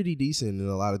always pretty decent in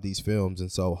a lot of these films,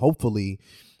 and so hopefully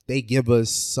they give us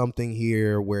something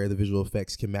here where the visual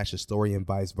effects can match the story and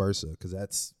vice versa, because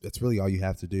that's really all you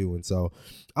have to do. And so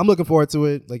I'm looking forward to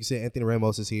it. Like you said, Anthony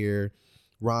Ramos is here.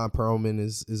 Ron Perlman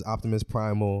is Optimus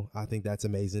Primal. I think that's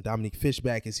amazing. Dominique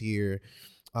Fishback is here.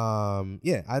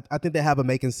 I think they have a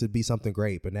makings to be something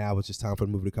great, but now it's just time for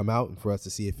the movie to come out and for us to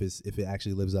see if it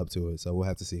actually lives up to it. So we'll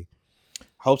have to see.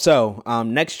 Hope so.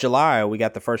 Next July, we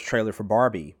got the first trailer for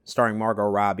Barbie, starring Margot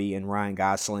Robbie and Ryan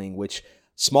Gosling, which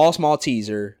small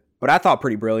teaser, but I thought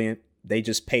pretty brilliant. They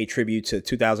just paid tribute to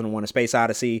 2001: A Space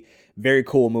Odyssey. Very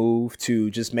cool move to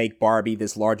just make Barbie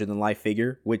this larger than life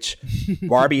figure, which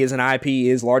Barbie as an IP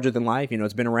is larger than life. You know,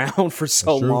 it's been around for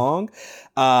so long.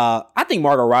 I think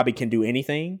Margot Robbie can do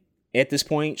anything at this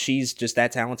point. She's just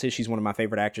that talented. She's one of my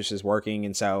favorite actresses working.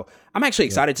 And so I'm actually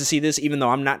excited to see this, even though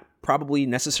I'm not probably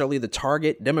necessarily the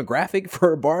target demographic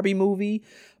for a Barbie movie,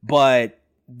 but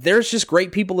there's just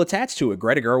great people attached to it.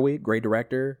 Greta Gerwig, great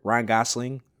director. Ryan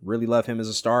Gosling, really love him as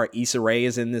a star. Issa Rae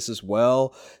is in this as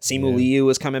well. Simu Liu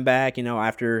is coming back, you know,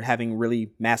 after having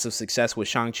really massive success with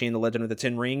Shang-Chi and the Legend of the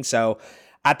Ten Rings. So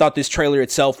I thought this trailer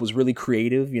itself was really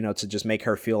creative, you know, to just make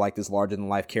her feel like this larger than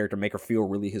life character, make her feel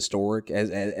really historic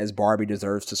as Barbie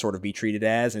deserves to sort of be treated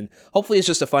as. And hopefully it's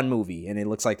just a fun movie. And it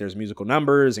looks like there's musical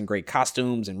numbers and great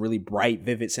costumes and really bright,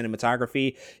 vivid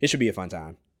cinematography. It should be a fun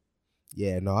time.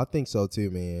 Yeah, no, I think so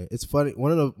too, man. It's funny.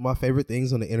 One of my favorite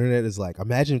things on the internet is like,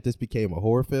 imagine if this became a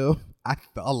horror film. I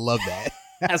love that.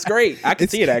 That's great. I can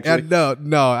see it actually.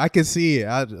 No, I can see it.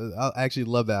 I actually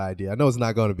love that idea. I know it's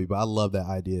not going to be, but I love that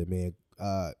idea, man.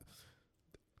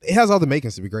 It has all the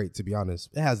makings to be great, to be honest.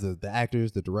 It has the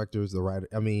actors, the directors, the writer.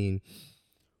 I mean,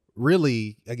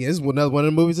 really, again, this is another one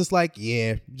of the movies. It's like,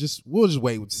 yeah, we'll just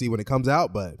wait to see when it comes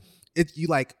out. But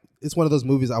it's one of those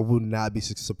movies I would not be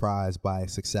surprised by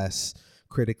success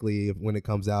critically when it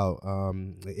comes out.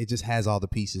 It just has all the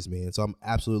pieces, man. So I'm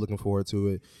absolutely looking forward to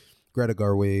it. Greta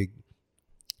Gerwig,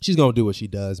 she's gonna do what she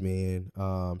does, man.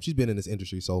 She's been in this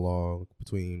industry so long,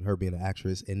 between her being an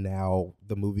actress and now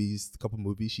the couple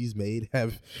movies she's made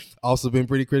have also been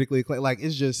pretty critically acclaimed. Like,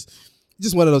 it's just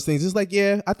one of those things. It's like,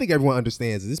 yeah, I think everyone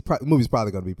understands this movie's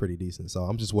probably gonna be pretty decent. So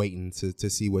I'm just waiting to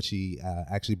see what she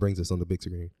actually brings us on the big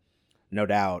screen. No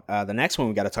doubt. The next one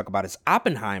we got to talk about is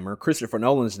Oppenheimer, Christopher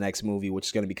Nolan's next movie, which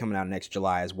is going to be coming out next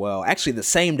July as well. Actually, the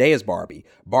same day as Barbie.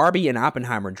 Barbie and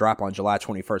Oppenheimer drop on July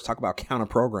 21st. Talk about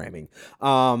counter-programming.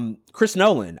 Chris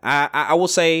Nolan, I will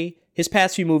say his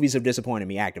past few movies have disappointed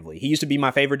me actively. He used to be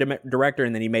my favorite director,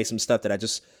 and then he made some stuff that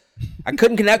I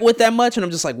couldn't connect with that much, and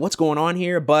I'm just like, what's going on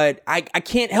here? But I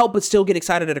can't help but still get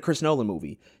excited at a Chris Nolan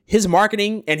movie. His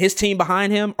marketing and his team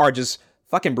behind him are just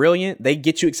fucking brilliant. They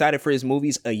get you excited for his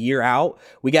movies a year out.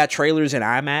 We got trailers in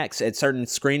IMAX at certain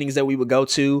screenings that we would go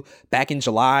to back in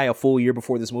July, a full year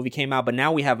before this movie came out. But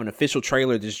now we have an official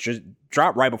trailer that's just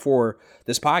dropped right before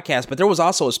this podcast. But there was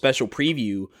also a special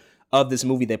preview of this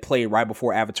movie that played right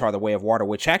before Avatar: The Way of Water,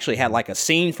 which actually had like a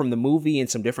scene from the movie and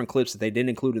some different clips that they didn't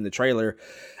include in the trailer.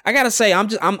 I gotta say,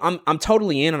 I'm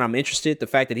totally in and I'm interested. The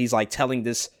fact that he's like telling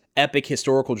this epic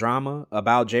historical drama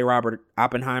about J. Robert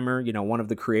Oppenheimer, one of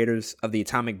the creators of the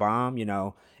atomic bomb.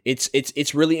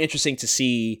 It's really interesting to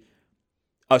see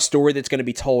a story that's going to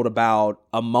be told about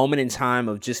a moment in time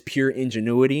of just pure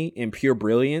ingenuity and pure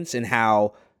brilliance, and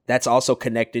how that's also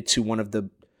connected to one of the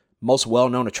most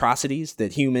well-known atrocities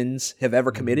that humans have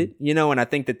ever committed, and I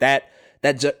think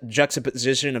that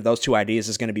juxtaposition of those two ideas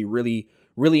is going to be really,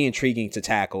 really intriguing to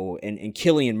tackle. And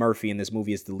Cillian Murphy in this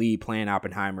movie is the lead, playing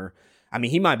Oppenheimer. I mean,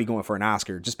 he might be going for an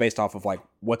Oscar just based off of like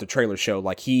what the trailer showed.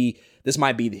 Like this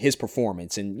might be his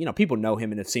performance, and people know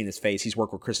him and have seen his face. He's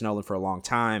worked with Chris Nolan for a long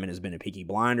time and has been in Peaky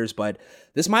Blinders, but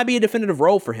this might be a definitive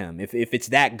role for him if it's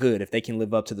that good, if they can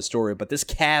live up to the story. But this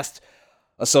cast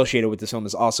associated with this film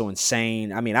is also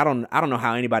insane. I mean, I don't know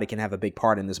how anybody can have a big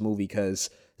part in this movie because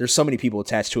there's so many people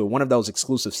attached to it. One of those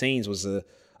exclusive scenes was a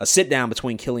sit down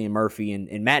between Cillian Murphy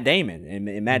and Matt Damon.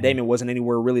 And Matt Damon wasn't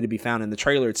anywhere really to be found in the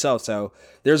trailer itself. So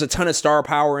there's a ton of star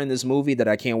power in this movie that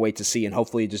I can't wait to see, and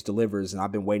hopefully it just delivers. And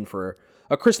I've been waiting for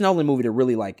a Chris Nolan movie to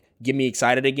really like get me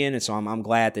excited again. And so I'm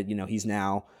glad that, he's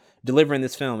now delivering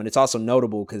this film. And it's also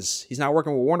notable because he's not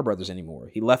working with Warner Brothers anymore.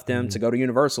 He left them to go to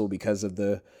Universal because of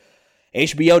the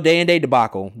HBO Day and Day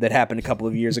debacle that happened a couple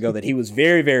of years ago that he was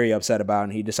very, very upset about.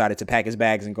 And he decided to pack his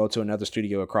bags and go to another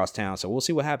studio across town. So we'll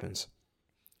see what happens.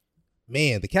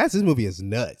 Man, the cast of this movie is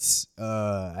nuts.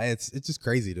 It's just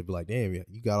crazy to be like, damn,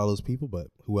 you got all those people, but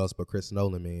who else but Chris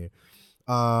Nolan, man?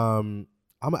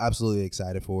 I'm absolutely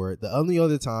excited for it. The only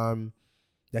other time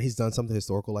that he's done something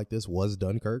historical like this was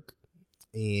Dunkirk,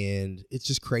 and it's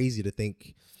just crazy to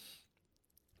think,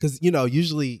 because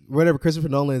usually whatever Christopher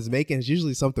Nolan is making is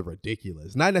usually something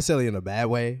ridiculous, not necessarily in a bad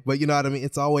way, but you know what I mean.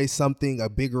 It's always something, a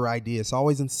bigger idea. It's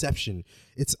always Inception.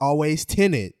 It's always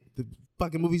Tenet.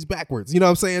 Fucking movies backwards, you know what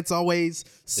I'm saying? It's always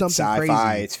something it's sci-fi,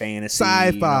 crazy. it's fantasy,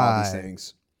 sci-fi, all these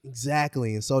things.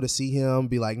 Exactly. And so to see him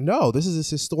be like, no, this is this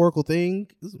historical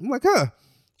thing, I'm like,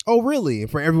 oh really?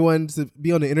 And for everyone to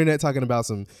be on the internet talking about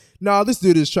this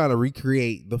dude is trying to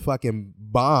recreate the fucking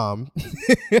bomb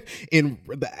and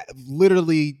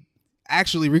literally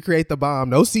actually recreate the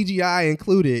bomb, no CGI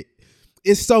included.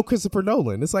 It's so Christopher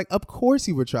Nolan. It's like, of course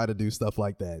he would try to do stuff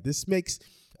like that. This makes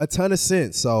a ton of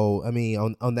sense. So, I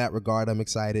mean, on that regard, I'm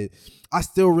excited. I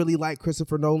still really like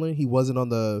Christopher Nolan. He wasn't on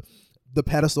the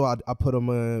pedestal I put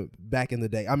him back in the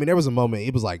day. I mean, there was a moment,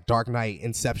 it was like Dark Knight,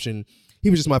 Inception. He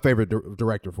was just my favorite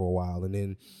director for a while. And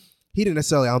then he didn't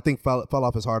necessarily, I don't think, fell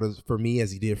off as hard for me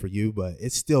as he did for you, but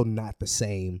it's still not the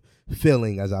same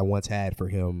feeling as I once had for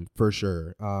him, for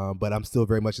sure. But I'm still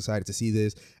very much excited to see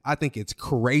this. I think it's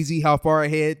crazy how far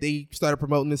ahead they started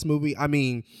promoting this movie. I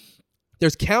mean,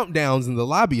 there's countdowns in the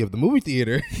lobby of the movie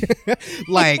theater.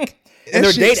 Like, And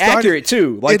they're shit date started- accurate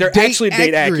too. Like they're actually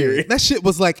date accurate. That shit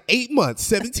was like 8 months,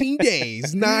 17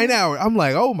 days, 9 hours. I'm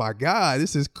like, oh my God,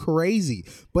 this is crazy.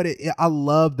 But I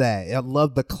love that. I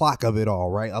love the clock of it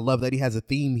all, right? I love that he has a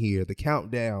theme here, the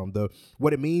countdown, the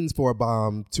what it means for a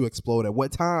bomb to explode at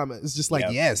what time. It's just like,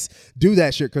 yes, do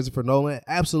that shit, Christopher Nolan.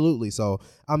 Absolutely. So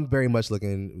I'm very much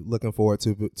looking forward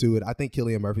to it. I think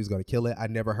Cillian Murphy's going to kill it. I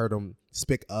never heard him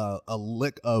speak a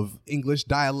lick of English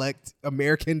dialect,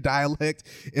 American dialect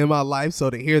in my life. So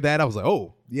to hear that, I was like,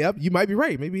 oh, yep, you might be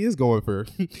right. Maybe he is going for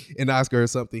an Oscar or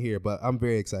something here. But I'm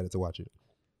very excited to watch it.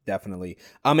 Definitely.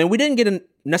 And we didn't get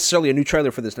necessarily a new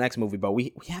trailer for this next movie, but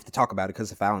we have to talk about it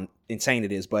because of how insane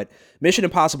it is. But Mission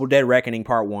Impossible Dead Reckoning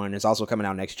Part 1 is also coming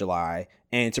out next July.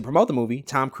 And to promote the movie,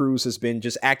 Tom Cruise has been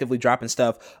just actively dropping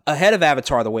stuff ahead of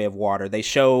Avatar: The Way of Water. They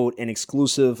showed an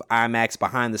exclusive IMAX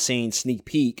behind-the-scenes sneak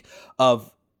peek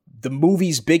of the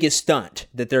movie's biggest stunt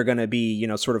that they're going to be,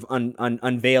 sort of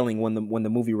unveiling when the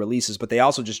movie releases. But they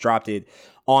also just dropped it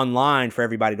online for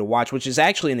everybody to watch, which is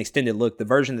actually an extended look. The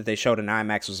version that they showed in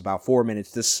IMAX was about 4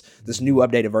 minutes. This new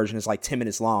updated version is like 10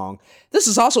 minutes long. This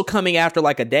is also coming after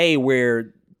like a day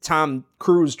where Tom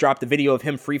Cruise dropped a video of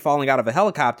him free falling out of a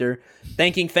helicopter,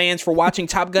 thanking fans for watching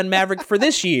Top Gun Maverick for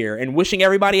this year and wishing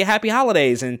everybody a happy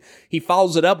holidays. And he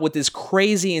follows it up with this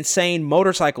crazy, insane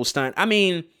motorcycle stunt. I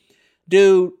mean,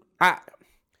 dude,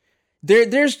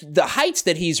 there's the heights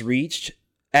that he's reached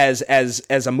as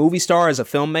a movie star, as a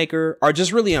filmmaker, are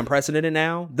just really unprecedented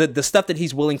now. The stuff that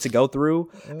he's willing to go through.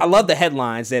 I love the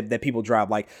headlines that people drop,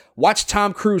 like, watch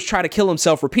Tom Cruise try to kill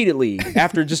himself repeatedly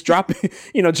after just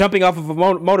jumping off of a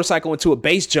motorcycle into a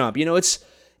base jump. It's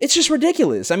just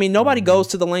ridiculous. I mean, nobody goes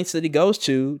to the lengths that he goes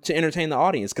to entertain the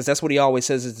audience, because that's what he always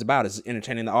says it's about, is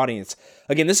entertaining the audience.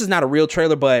 Again, this is not a real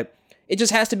trailer, but it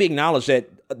just has to be acknowledged that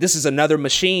this is another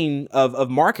machine of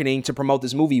marketing to promote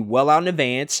this movie well out in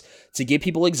advance, to get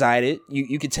people excited.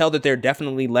 You can tell that they're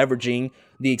definitely leveraging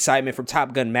the excitement from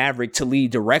Top Gun Maverick to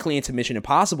lead directly into Mission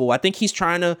Impossible. I think he's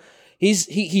trying to,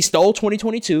 he stole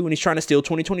 2022 and he's trying to steal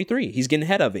 2023. He's getting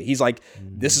ahead of it. He's like,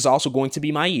 this is also going to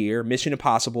be my year. Mission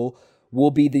Impossible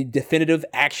will be the definitive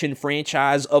action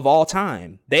franchise of all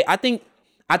time.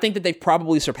 I think that they've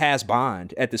probably surpassed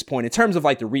Bond at this point in terms of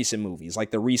like the recent movies,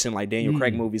 like the recent like Daniel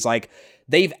Craig movies. Like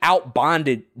they've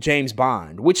out-Bonded James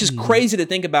Bond, which is crazy to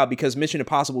think about because Mission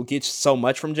Impossible gets so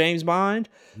much from James Bond,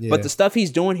 but the stuff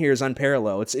he's doing here is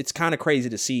unparalleled. It's kind of crazy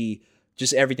to see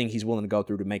just everything he's willing to go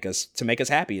through to make us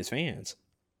happy as fans.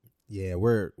 Yeah,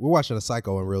 we're watching a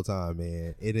Psycho in real time,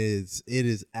 man. It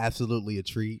is absolutely a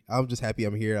treat. I'm just happy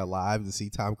I'm here alive to see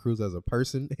Tom Cruise as a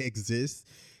person exist.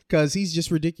 Because he's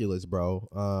just ridiculous, bro.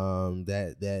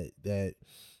 That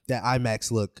IMAX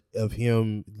look of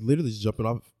him literally just jumping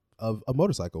off of a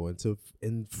motorcycle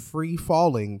and free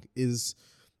falling is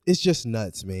just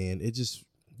nuts, man.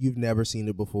 You've never seen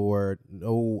it before.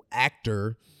 No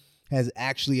actor has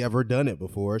actually ever done it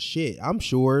before. Shit, I'm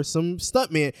sure some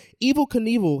stuntman, Evel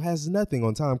Knievel, has nothing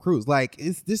on Tom Cruise. Like,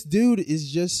 this dude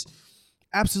is just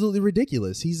absolutely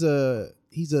ridiculous. He's a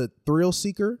thrill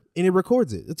seeker, and it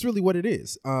records it. That's really what it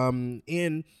is.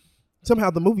 And somehow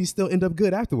the movies still end up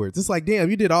good afterwards. It's like, damn,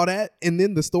 you did all that, and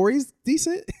then the story's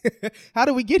decent? How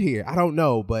did we get here? I don't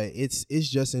know, but it's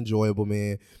just enjoyable,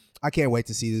 man. I can't wait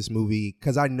to see this movie,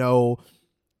 because I know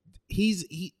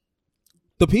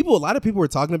a lot of people we're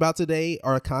talking about today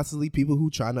are constantly people who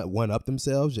trying to one-up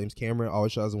themselves. James Cameron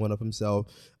always tries to one-up himself.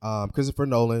 Christopher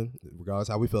Nolan, regardless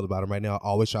of how we feel about him right now,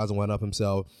 always tries to one-up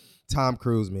himself. Tom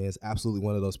Cruise, man, is absolutely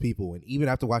one of those people. And even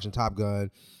after watching Top Gun,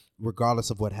 regardless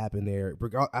of what happened there,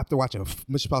 after watching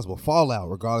Mission Impossible Fallout,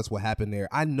 regardless of what happened there,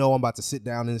 I know I'm about to sit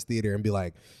down in this theater and be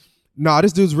like, nah,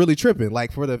 this dude's really tripping.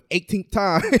 Like, for the 18th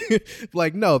time.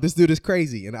 Like, no, this dude is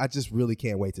crazy. And I just really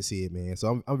can't wait to see it, man.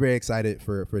 So I'm very excited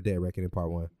for Dead Reckoning Part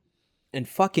 1. And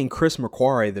fucking Chris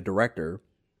McQuarrie, the director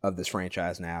of this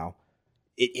franchise now,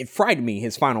 it frightened me,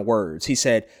 his final words. He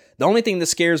said, the only thing that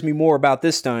scares me more about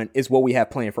this stunt is what we have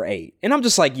planned for 8. And I'm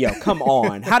just like, yo, come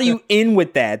on. How do you end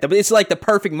with that? It's like the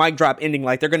perfect mic drop ending.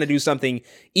 Like, they're going to do something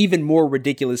even more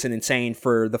ridiculous and insane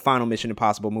for the final Mission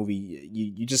Impossible movie.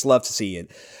 You just love to see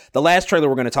it. The last trailer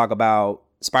we're going to talk about,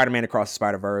 Spider-Man Across the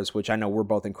Spider-Verse, which I know we're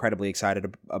both incredibly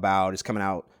excited about, is coming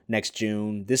out next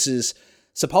June. This is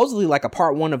supposedly like a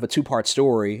part 1 of a 2-part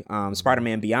story.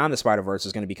 Spider-Man Beyond the Spider-Verse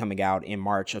is going to be coming out in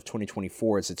March of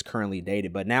 2024 as it's currently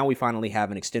dated. But now we finally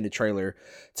have an extended trailer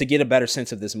to get a better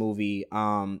sense of this movie.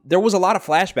 There was a lot of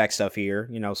flashback stuff here,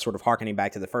 sort of harkening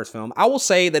back to the first film. I will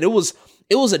say that it was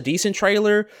a decent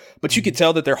trailer, but you could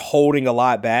tell that they're holding a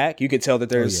lot back. You could tell that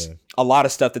there's a lot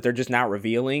of stuff that they're just not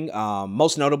revealing.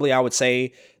 Most notably, I would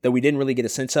say that we didn't really get a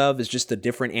sense of is just the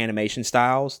different animation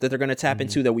styles that they're going to tap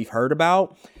into that we've heard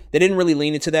about. They didn't really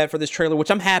lean into that for this trailer,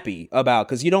 which I'm happy about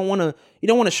because you don't want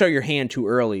to show your hand too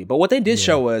early. But what they did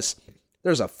show us,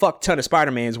 there's a fuck ton of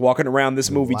Spider-Mans walking around this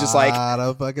movie, just like a lot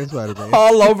of fucking Spider-Man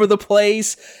all over the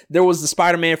place. There was the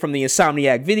Spider-Man from the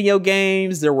Insomniac video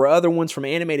games. There were other ones from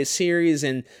animated series.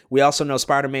 And we also know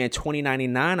Spider-Man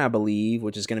 2099, I believe,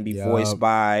 which is going to be voiced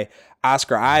by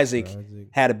Oscar Isaac,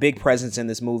 had a big presence in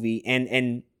this movie.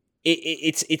 And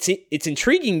it's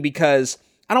intriguing because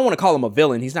I don't want to call him a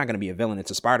villain. He's not going to be a villain.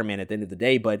 It's a Spider-Man at the end of the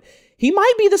day, but he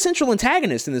might be the central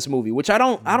antagonist in this movie, which I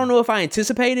don't know if I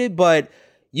anticipated, but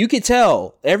you could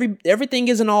tell everything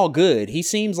isn't all good. He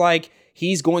seems like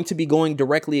he's going to be going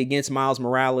directly against Miles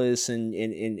Morales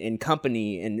and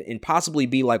company and possibly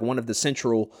be like one of the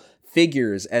central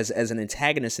figures as an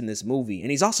antagonist in this movie.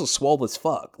 And he's also swole as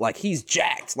fuck. Like he's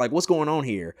jacked. Like what's going on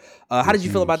here? How did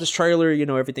you feel about this trailer? You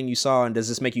know, everything you saw, and does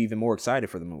this make you even more excited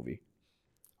for the movie?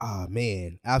 Ah,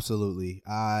 man, absolutely.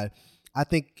 I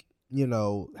think, you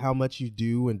know, how much you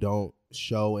do and don't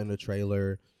show in a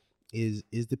trailer is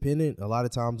dependent a lot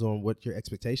of times on what your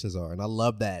expectations are. And I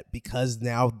love that because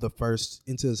now the first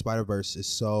Into the Spider-Verse is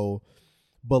so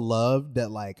beloved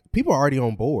that like people are already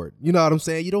on board. You know what I'm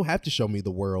saying? You don't have to show me the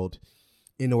world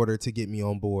in order to get me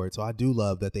on board. So I do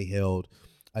love that they held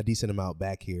a decent amount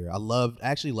back here. I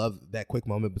actually love that quick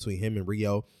moment between him and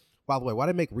Rio. By the way, why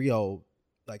did they make Rio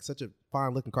like such a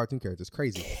fine looking cartoon character? It's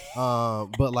crazy.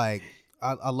 But like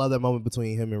I love that moment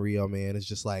between him and Rio, man. It's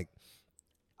just like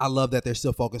I love that they're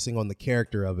still focusing on the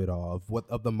character of it all,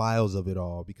 of the Miles of it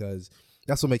all, because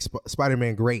that's what makes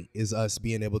Spider-Man great is us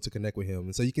being able to connect with him.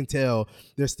 And so you can tell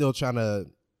they're still trying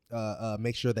to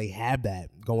make sure they have that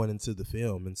going into the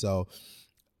film. And so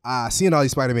seeing all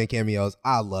these Spider-Man cameos,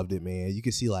 I loved it, man. You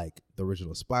can see like the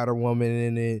original Spider-Woman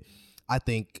in it. I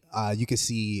think you can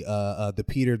see the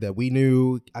Peter that we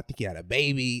knew. I think he had a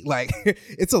baby. Like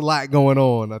it's a lot going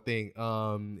on. I think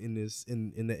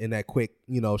in that quick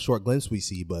short glimpse we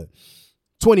see. But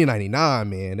 2099,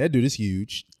 man, that dude is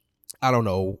huge. I don't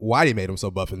know why they made him so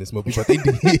buff in this movie, but they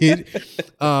did.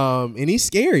 And he's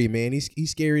scary, man. He's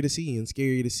scary to see, and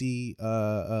scary to see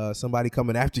somebody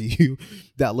coming after you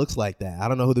that looks like that. I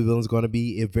don't know who the villain's going to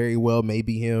be. It very well may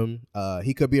be him.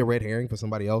 He could be a red herring for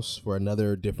somebody else, for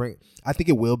another different. I think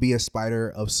it will be a spider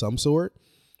of some sort.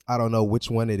 I don't know which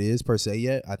one it is per se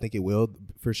yet. I think it will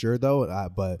for sure though.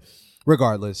 But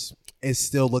regardless, it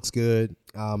still looks good.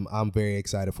 I'm very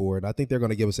excited for it. I think they're going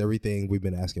to give us everything we've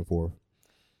been asking for.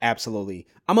 Absolutely.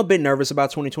 I'm a bit nervous about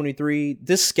 2023.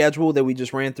 This schedule that we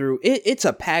just ran through, it's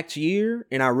a packed year,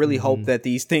 and I really hope that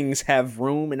these things have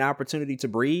room and opportunity to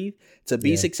breathe, to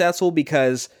be successful,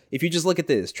 because if you just look at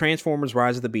this, Transformers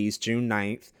Rise of the Beast, June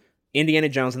 9th, Indiana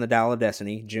Jones and the Dial of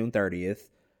Destiny, June 30th,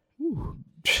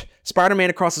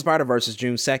 Spider-Man Across the Spider-Verse is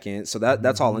June 2nd, so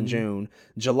that's all in June.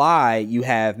 July, you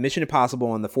have Mission Impossible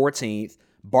on the 14th,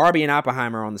 Barbie and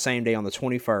Oppenheimer on the same day on the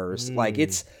 21st. Like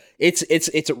it's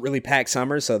a really packed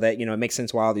summer, so that it makes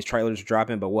sense why all these trailers are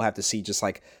dropping, but we'll have to see just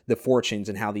like the fortunes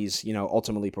and how these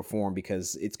ultimately perform,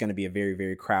 because it's going to be a very,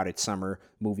 very crowded summer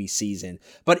movie season.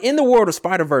 But in the world of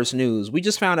Spider-Verse news, we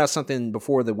just found out something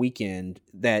before the weekend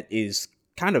that is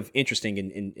kind of interesting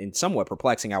and somewhat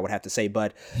perplexing, I would have to say.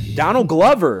 But Donald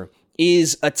Glover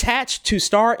is attached to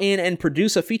star in and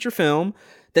produce a feature film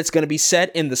that's going to be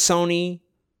set in the Sony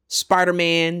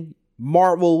Spider-Man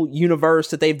Marvel universe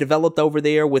that they've developed over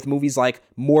there with movies like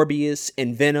Morbius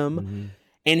and Venom.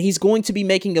 And he's going to be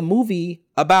making a movie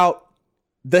about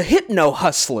the Hypno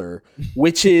Hustler,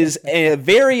 which is a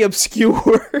very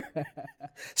obscure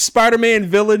Spider-Man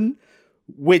villain,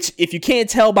 which, if you can't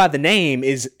tell by the name,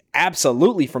 is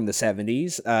absolutely from the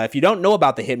 70s. If you don't know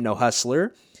about the Hypno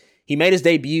Hustler, he made his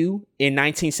debut in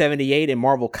 1978 in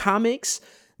Marvel Comics.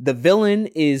 The villain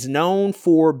is known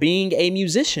for being a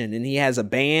musician, and he has a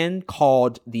band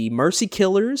called the Mercy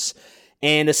Killers.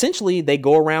 And essentially, they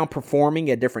go around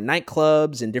performing at different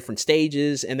nightclubs and different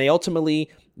stages, and they ultimately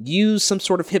use some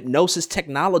sort of hypnosis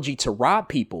technology to rob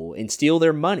people and steal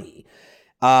their money.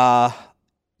 Donald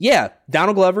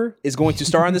Glover is going to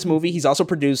star in this movie. He's also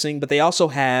producing, but they also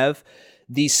have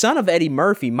the son of Eddie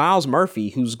Murphy, Miles Murphy,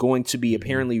 who's going to be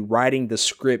apparently writing the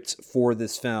script for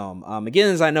this film. Again,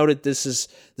 as I noted, this is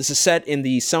set in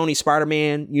the Sony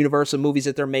Spider-Man universe of movies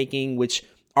that they're making, which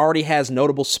already has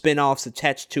notable spin-offs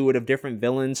attached to it of different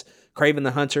villains. Kraven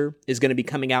the Hunter is going to be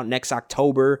coming out next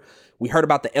October. We heard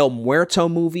about the El Muerto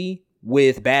movie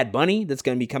with Bad Bunny that's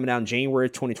going to be coming out in January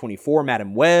of 2024.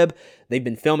 Madam Web, they've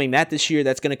been filming that this year.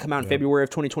 That's going to come out in February of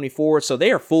 2024. So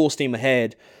they are full steam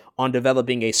ahead on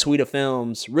developing a suite of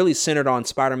films really centered on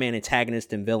Spider-Man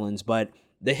antagonists and villains, but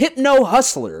the Hypno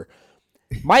Hustler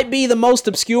might be the most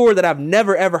obscure that I've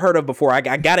never ever heard of before. I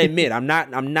gotta admit, I'm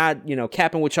not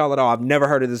capping with y'all at all. I've never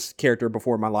heard of this character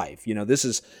before in my life. This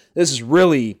is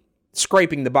really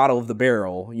scraping the bottom of the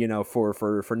barrel,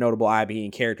 for notable IB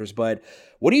and characters. But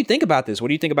what do you think about this? What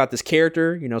do you think about this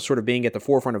character, sort of being at the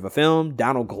forefront of a film?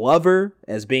 Donald Glover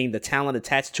as being the talent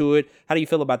attached to it. How do you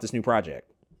feel about this new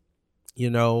project?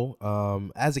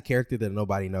 As a character that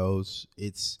nobody knows,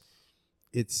 it's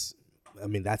I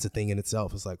mean, that's a thing in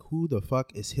itself. It's like, who the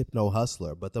fuck is Hypno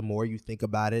Hustler? But the more you think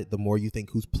about it, the more you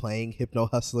think who's playing Hypno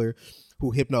Hustler,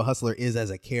 who Hypno Hustler is as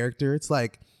a character. It's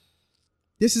like,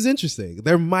 this is interesting.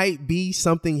 There might be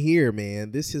something here,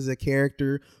 man. This is a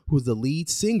character who's the lead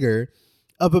singer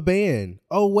of a band.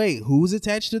 Oh, wait, who's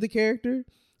attached to the character?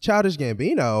 Childish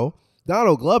Gambino,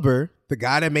 Donald Glover, the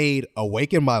guy that made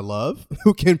Awaken My Love,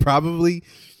 who can probably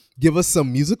give us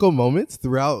some musical moments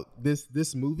throughout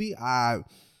this movie.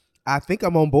 I think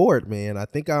I'm on board, man. I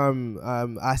think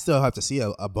I still have to see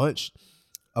a bunch,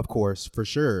 of course, for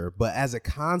sure. But as a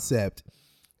concept,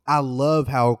 I love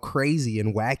how crazy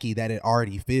and wacky that it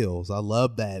already feels. I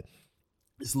love that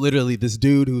it's literally this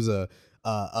dude who's a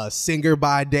singer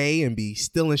by day and be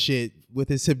stealing shit with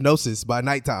his hypnosis by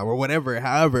nighttime or whatever,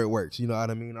 however it works. You know what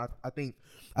I mean? I think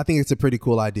it's a pretty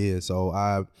cool idea. So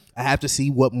I have to see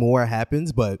what more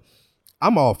happens, but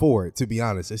I'm all for it, to be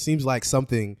honest. It seems like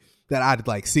something that I'd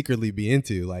like secretly be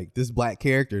into, like this black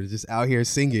character just out here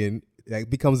singing that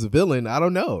becomes a villain. I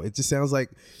don't know. It just sounds like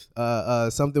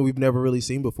something we've never really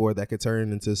seen before that could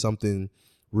turn into something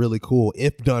really cool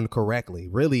if done correctly.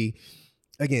 Really,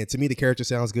 again, to me, the character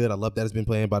sounds good. I love that it's been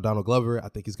played by Donald Glover. I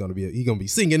think he's gonna be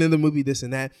singing in the movie, this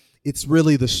and that. It's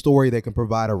really the story they can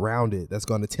provide around it that's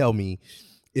going to tell me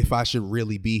if I should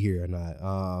really be here or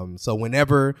not. So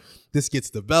whenever this gets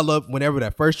developed, whenever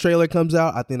that first trailer comes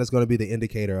out, I think that's going to be the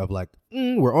indicator of like,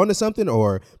 we're on to something,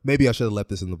 or maybe I should have left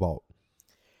this in the vault.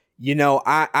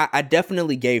 I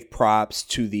definitely gave props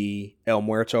to the El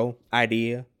Muerto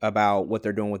idea about what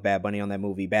they're doing with Bad Bunny on that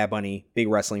movie. Bad Bunny, big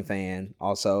wrestling fan,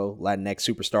 also Latinx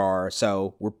superstar.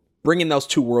 So we're bringing those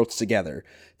two worlds together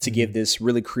to give this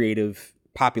really creative,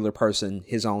 popular person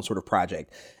his own sort of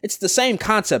project. It's the same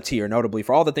concept here, notably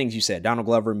for all the things you said. Donald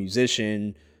Glover,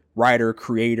 musician, writer,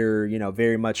 creator,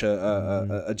 very much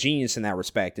a genius in that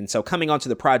respect. And so coming onto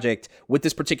the project with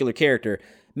this particular character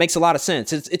makes a lot of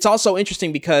sense. It's also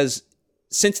interesting because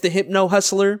since the Hypno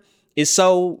Hustler is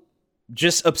so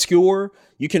just obscure,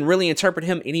 you can really interpret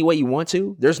him any way you want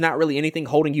to. There's not really anything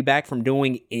holding you back from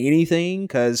doing anything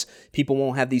because people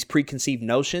won't have these preconceived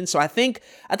notions. So I think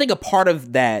a part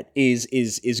of that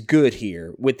is good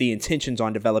here with the intentions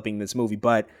on developing this movie.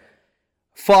 But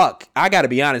fuck, I gotta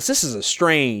be honest, this is a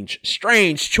strange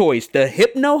choice. The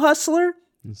Hypno Hustler?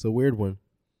 It's a weird one.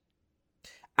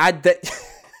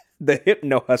 The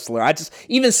Hypno Hustler. I just,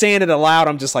 even saying it aloud,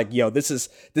 I'm just like, yo, this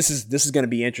is gonna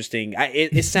be interesting.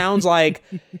 It sounds like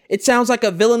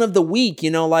a villain of the week,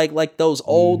 like those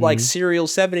old like Serial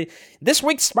 70. This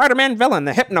week's Spider-Man villain,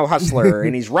 the Hypno Hustler,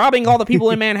 and he's robbing all the people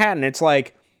in Manhattan. It's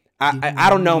like, I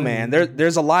don't know, man.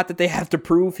 There's a lot that they have to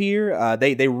prove here.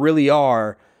 They really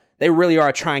are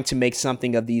trying to make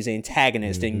something of these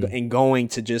antagonists and going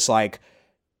to just like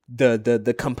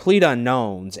the complete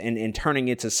unknowns and turning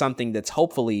it to something that's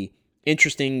hopefully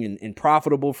interesting and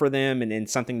profitable for them and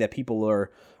something that people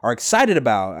are excited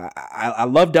about. I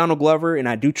love Donald Glover and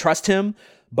I do trust him,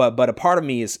 but a part of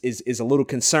me is a little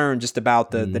concerned just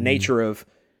about the nature of,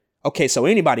 okay, so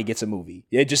anybody gets a movie.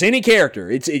 Yeah, just any character.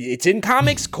 It's in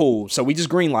comics, cool. So we just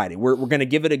greenlight it. We're gonna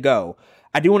give it a go.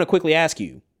 I do want to quickly ask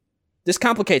you, this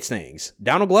complicates things.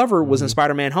 Donald Glover was in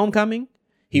Spider-Man Homecoming.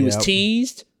 He was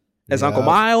teased as Uncle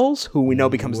Miles, who we know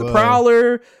becomes the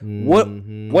Prowler.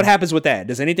 What happens with that?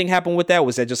 Does anything happen with that?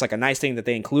 Was that just like a nice thing that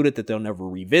they included that they'll never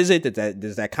revisit?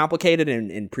 Does that complicate it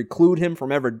and preclude him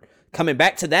from ever coming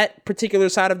back to that particular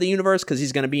side of the universe because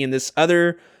he's going to be in this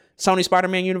other Sony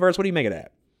Spider-Man universe? What do you make of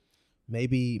that?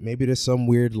 Maybe there's some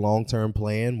weird long-term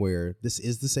plan where this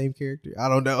is the same character. I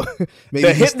don't know. Maybe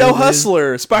the Hypno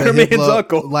Hustler, Spider-Man's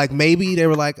uncle. Like maybe they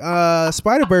were like,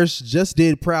 Spider-Verse just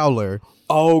did Prowler.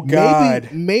 Oh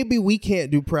God. Maybe we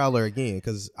can't do Prowler again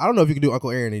because I don't know if you can do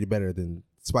Uncle Aaron any better than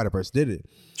Spider-Verse did it.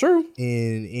 True.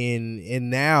 And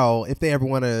now if they ever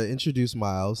want to introduce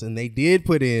Miles and they did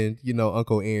put in,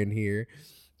 Uncle Aaron here,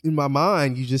 in my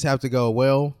mind you just have to go,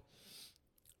 well,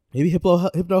 maybe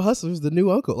Hypno Hustler's the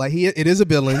new uncle. Like it is a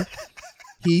villain.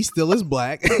 He still is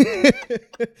black.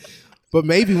 But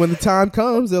maybe when the time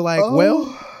comes, they're like,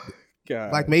 well,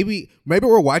 God. Like maybe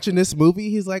we're watching this movie.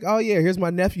 He's like, oh yeah, here's my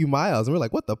nephew Miles, and we're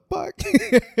like, what the fuck?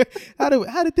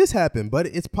 how did this happen? But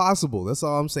it's possible. That's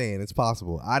all I'm saying. It's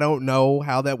possible. I don't know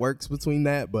how that works between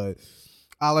that, but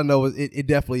all I know is it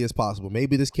definitely is possible.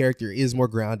 Maybe this character is more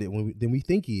grounded than we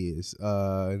think he is,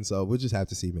 and so we'll just have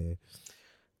to see, man.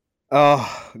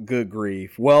 Oh, good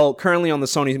grief. Well, currently on the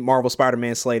Sony Marvel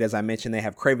Spider-Man slate, as I mentioned, they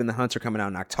have Kraven the Hunter coming out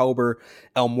in October.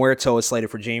 El Muerto is slated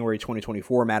for January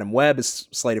 2024. Madam Web is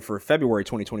slated for February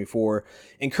 2024.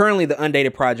 And currently the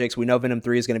undated projects, we know Venom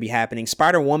 3 is going to be happening.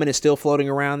 Spider-Woman is still floating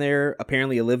around there.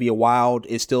 Apparently Olivia Wilde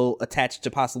is still attached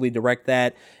to possibly direct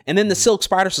that. And then the Silk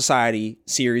Spider Society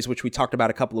series, which we talked about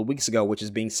a couple of weeks ago, which is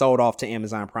being sold off to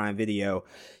Amazon Prime Video.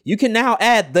 You can now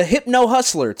add the Hypno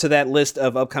Hustler to that list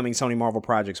of upcoming Sony Marvel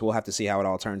projects. We'll have to see how it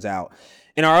all turns out.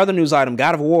 In our other news item,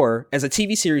 God of War, as a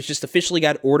TV series, just officially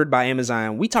got ordered by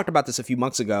Amazon. We talked about this a few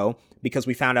months ago because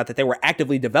we found out that they were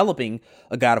actively developing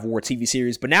a God of War TV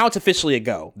series, but now it's officially a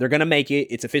go. They're going to make it.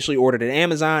 It's officially ordered at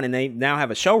Amazon, and they now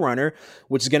have a showrunner,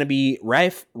 which is going to be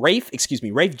Rafe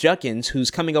Judkins,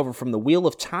 who's coming over from the Wheel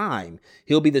of Time.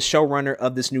 He'll be the showrunner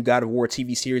of this new God of War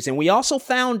TV series, and we also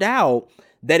found out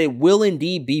that it will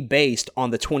indeed be based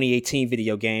on the 2018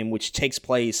 video game, which takes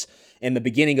place in the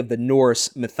beginning of the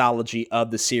Norse mythology of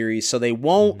the series. So they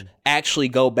won't actually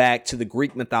go back to the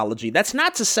Greek mythology. That's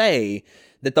not to say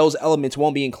that those elements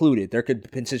won't be included. There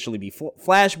could potentially be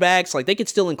flashbacks. Like, they could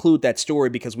still include that story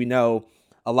because we know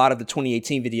a lot of the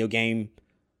 2018 video game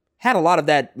had a lot of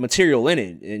that material in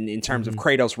it in terms of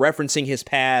Kratos referencing his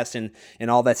past and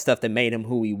all that stuff that made him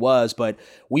who he was. But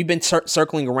we've been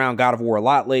circling around God of War a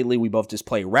lot lately. We both just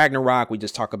played Ragnarok. We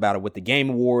just talk about it with the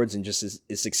Game Awards and just his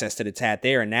success that it's had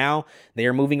there. And now they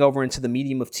are moving over into the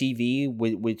medium of TV,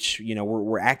 which, you know,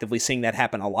 we're actively seeing that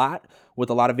happen a lot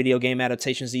with a lot of video game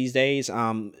adaptations these days.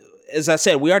 As I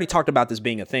said, we already talked about this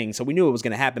being a thing, so we knew it was going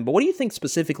to happen. But what do you think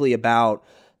specifically about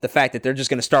the fact that they're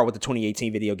just going to start with the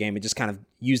 2018 video game and just kind of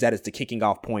use that as the kicking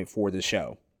off point for the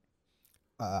show?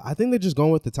 I think they're just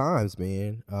going with the times,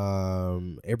 man.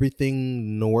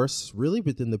 Everything Norse really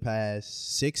within the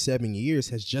past 6-7 years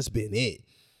has just been it.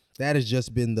 That has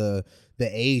just been the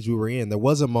age we were in. There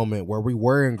was a moment where we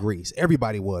were in Greece.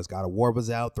 Everybody was. God of War was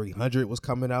out. 300 was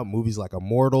coming out. Movies like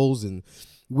Immortals. And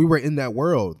we were in that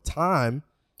world. Time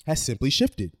has simply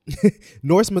shifted.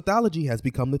 Norse mythology has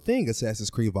become the thing. Assassin's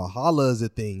Creed Valhalla is a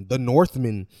thing. The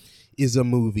Northman is a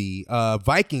movie.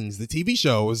 Vikings, the TV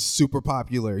show, is super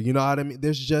popular. You know what I mean?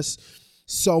 There's just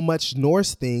so much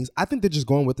Norse things. I think they're just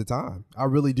going with the time. I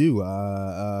really do.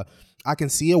 I can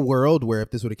see a world where if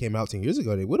this would have came out 10 years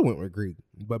ago, they would have went with Greek.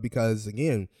 But because,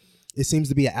 again, it seems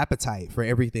to be an appetite for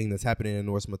everything that's happening in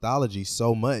Norse mythology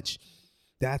so much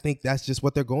that I think that's just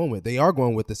what they're going with. They are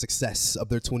going with the success of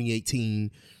their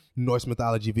 2018 Norse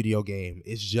mythology video game.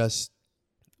 It's just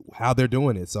how they're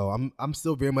doing it. So I'm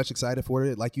still very much excited for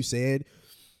it. Like you said,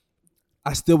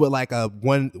 I still would like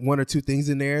one or two things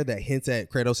in there that hints at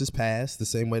Kratos' past, the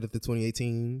same way that the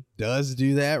 2018 does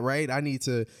do that, right? I need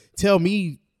to tell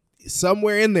me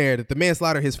somewhere in there that the man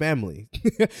slaughtered his family.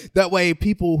 That way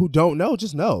people who don't know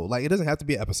just know. Like, it doesn't have to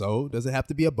be an episode, doesn't have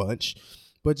to be a bunch,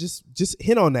 but just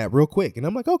hint on that real quick. And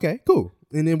I'm like, okay, cool.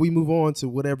 And then we move on to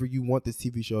whatever you want this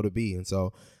TV show to be. And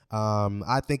so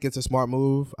I think it's a smart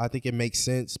move. I think it makes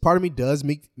sense. Part of me does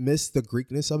miss the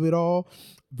Greekness of it all.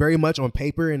 Very much on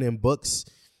paper and in books,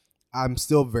 I'm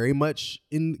still very much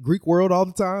in Greek world all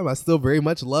the time. I still very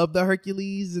much love the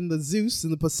Hercules and the Zeus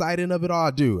and the Poseidon of it all.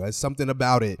 I do. There's something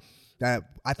about it that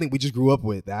I think we just grew up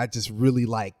with. I just really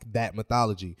like that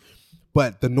mythology.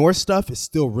 But the Norse stuff is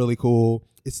still really cool.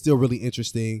 It's still really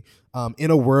interesting.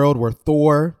 In a world where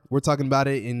Thor, we're talking about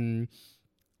it in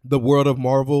the world of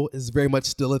Marvel, is very much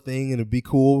still a thing, and it'd be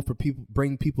cool for people,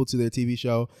 bring people to their TV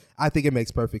show. I think it makes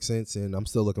perfect sense, and I'm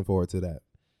still looking forward to that.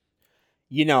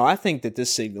 You know, I think that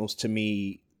this signals to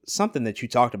me something that you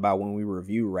talked about when we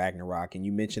reviewed Ragnarok, and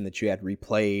you mentioned that you had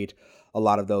replayed a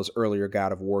lot of those earlier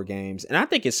God of War games. And I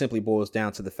think it simply boils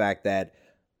down to the fact that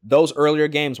those earlier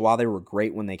games, while they were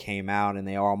great when they came out and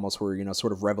they almost were, you know,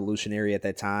 sort of revolutionary at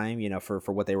that time, you know, for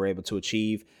what they were able to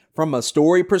achieve from a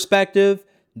story perspective,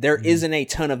 there isn't a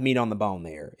ton of meat on the bone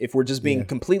there. If we're just being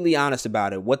completely honest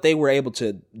about it, what they were able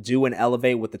to do and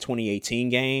elevate with the 2018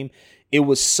 game, it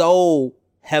was so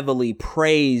heavily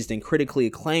praised and critically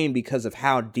acclaimed because of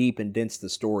how deep and dense the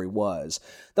story was.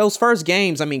 Those first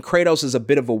games, I mean, Kratos is a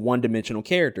bit of a one-dimensional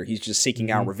character. He's just seeking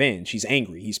out revenge. He's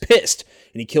angry. He's pissed.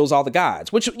 And he kills all the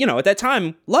gods, which, you know, at that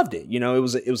time, loved it. You know, it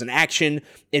was an action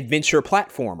adventure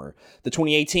platformer. The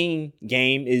 2018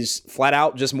 game is flat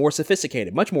out just more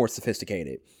sophisticated, much more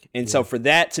sophisticated. And so for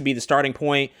that to be the starting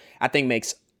point, I think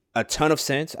makes a ton of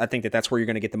sense. I think that that's where you're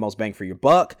going to get the most bang for your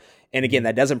buck. And again,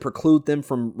 that doesn't preclude them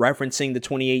from referencing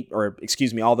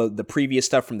all the previous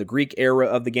stuff from the Greek era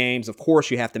of the games. Of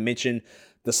course, you have to mention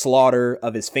the slaughter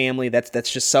of his family.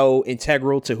 That's just so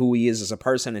integral to who he is as a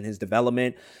person and his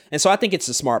development. And so I think it's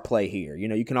a smart play here. You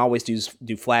know, you can always do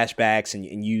flashbacks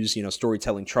and use, you know,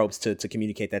 storytelling tropes to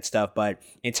communicate that stuff. But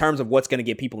in terms of what's going to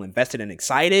get people invested and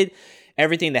excited,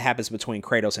 everything that happens between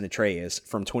Kratos and Atreus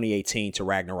from 2018 to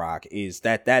Ragnarok is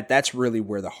that's really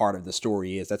where the heart of the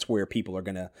story is. That's where people are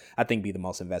going to, I think, be the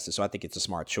most invested. So I think it's a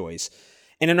smart choice.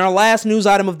 And in our last news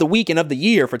item of the week and of the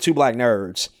year for Two Black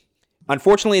Nerds,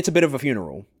 unfortunately, it's a bit of a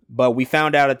funeral, but we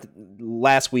found out in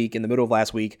the middle of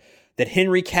last week, that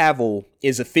Henry Cavill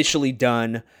is officially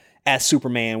done as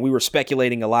Superman. We were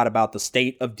speculating a lot about the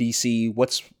state of DC,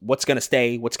 what's going to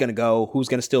stay, what's going to go, who's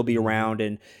going to still be around.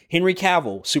 And Henry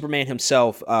Cavill, Superman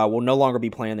himself, will no longer be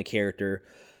playing the character.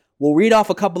 We'll read off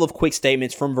a couple of quick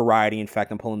statements from Variety. In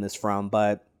fact, I'm pulling this from,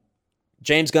 but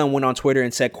James Gunn went on Twitter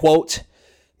and said, quote,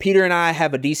 "Peter and I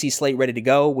have a DC slate ready to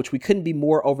go, which we couldn't be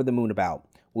more over the moon about.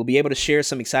 We'll be able to share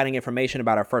some exciting information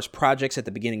about our first projects at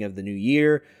the beginning of the new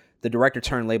year," the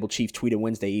director-turned-label chief tweeted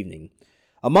Wednesday evening.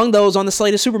 "Among those on the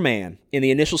slate is Superman. In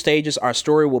the initial stages, our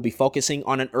story will be focusing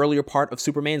on an earlier part of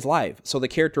Superman's life, so the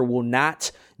character will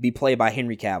not be played by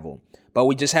Henry Cavill. But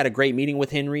we just had a great meeting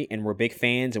with Henry, and we're big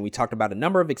fans, and we talked about a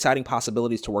number of exciting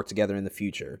possibilities to work together in the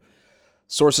future."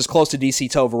 Sources close to DC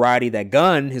told Variety that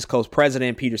Gunn, his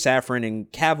co-president Peter Safran,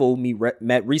 and Cavill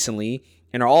met recently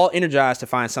and are all energized to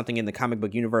find something in the comic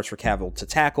book universe for Cavill to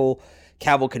tackle.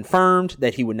 Cavill confirmed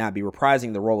that he would not be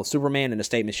reprising the role of Superman in a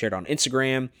statement shared on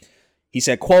Instagram. He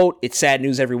said, quote, "It's sad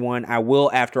news, everyone. I will,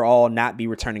 after all, not be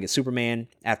returning as Superman.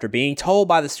 After being told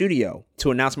by the studio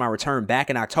to announce my return back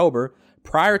in October,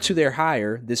 prior to their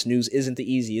hire, this news isn't the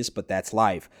easiest, but that's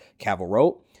life." Cavill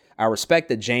wrote, "I respect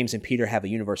that James and Peter have a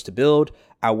universe to build.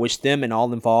 I wish them and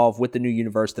all involved with the new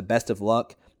universe the best of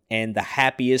luck and the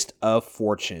happiest of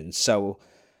fortunes." So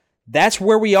that's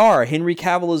where we are. Henry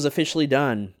Cavill is officially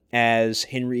done as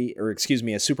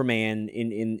Superman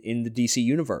in the DC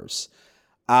universe.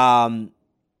 I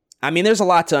mean, there's a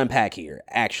lot to unpack here,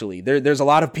 actually. There's a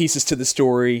lot of pieces to the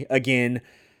story, again.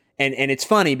 And it's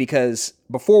funny because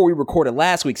before we recorded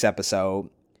last week's episode,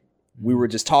 we were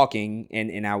just talking,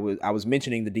 and I was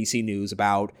mentioning the DC news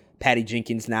about Patty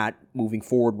Jenkins not moving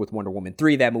forward with Wonder Woman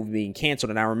 3, that movie being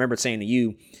canceled. And I remember saying to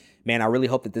you, man, I really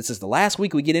hope that this is the last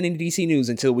week we get any DC news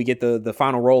until we get the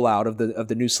final rollout of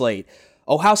the new slate.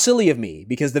 Oh, how silly of me,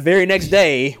 because the very next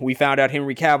day we found out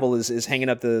Henry Cavill is hanging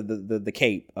up the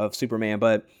cape of Superman.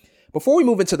 But before we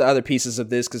move into the other pieces of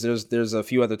this, because there's a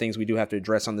few other things we do have to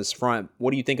address on this front,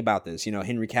 what do you think about this? You know,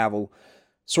 Henry Cavill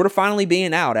sort of finally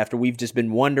being out after we've just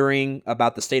been wondering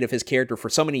about the state of his character for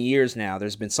so many years now.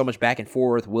 There's been so much back and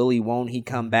forth. Will he, won't he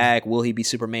come back? Will he be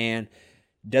Superman?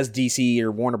 Does DC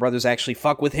or Warner Brothers actually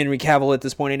fuck with Henry Cavill at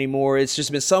this point anymore? It's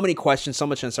just been so many questions, so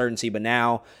much uncertainty, but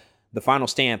now the final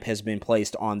stamp has been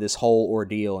placed on this whole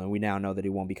ordeal, and we now know that he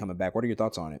won't be coming back. What are your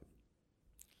thoughts on it?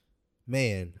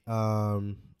 Man,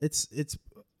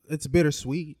 it's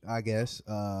bittersweet, I guess.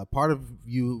 Part of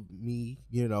me,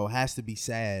 has to be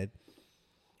sad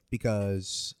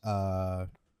because, I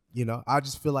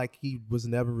just feel like he was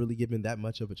never really given that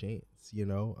much of a chance.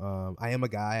 I am a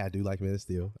guy. I do like Man of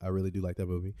Steel. I really do like that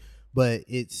movie, but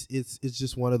it's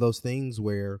just one of those things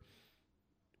where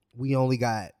we only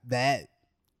got that,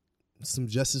 some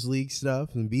Justice League stuff,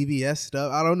 some BVS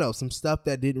stuff. I don't know, some stuff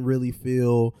that didn't really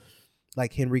feel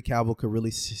like Henry Cavill could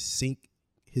really sink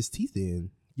his teeth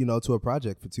in, to a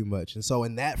project for too much. And so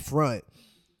in that front,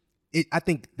 I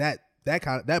think that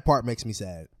part makes me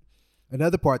sad.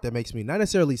 Another part that makes me not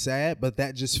necessarily sad, but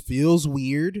that just feels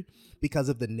weird because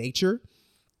of the nature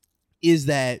is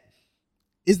the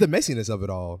messiness of it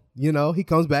all. He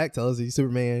comes back, tells us he's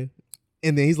Superman,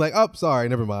 and then he's like, "Oh, sorry,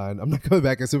 never mind. I'm not coming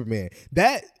back as Superman."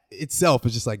 That itself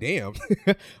is just like, damn.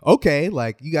 Okay,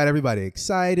 like you got everybody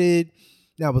excited.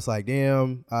 Now it's like,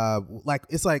 damn.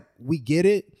 It's like we get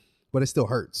it, but it still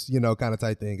hurts, kind of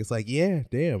type thing. It's like, yeah,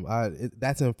 damn.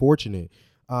 That's unfortunate.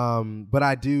 But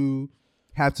I do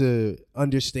have to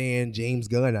understand James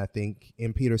Gunn, I think,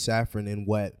 and Peter Safran and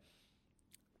what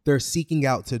they're seeking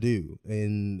out to do,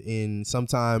 and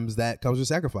sometimes that comes with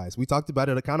sacrifice. We talked about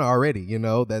it kind of already,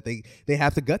 that they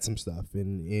have to gut some stuff,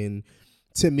 and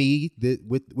to me,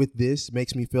 with this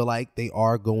makes me feel like they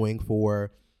are going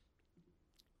for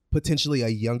potentially a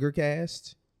younger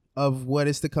cast of what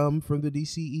is to come from the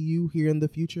DCEU here in the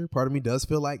future. Part of me does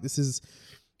feel like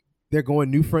they're going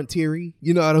new frontier-y,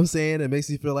 you know what I'm saying? It makes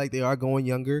me feel like they are going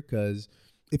younger, because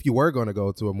if you were going to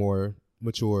go to a more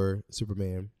mature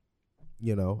Superman,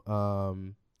 we'll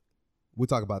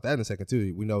talk about that in a second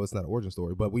too. We know it's not an origin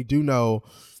story, but we do know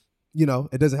You know,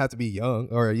 it doesn't have to be young,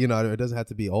 or you know, it doesn't have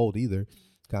to be old either,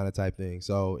 kind of type thing.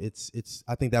 So it's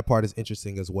I think that part is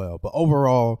interesting as well. But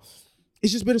overall,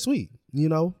 it's just bittersweet. You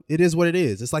know, it is what it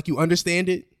is. It's like you understand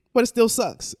it, but it still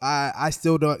sucks. I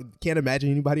still can't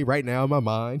imagine anybody right now in my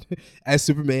mind as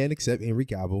Superman except Henry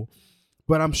Cavill.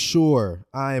 But I am sure,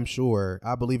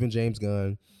 I believe in James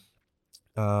Gunn,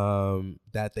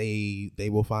 that they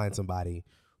will find somebody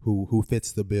who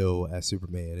fits the bill as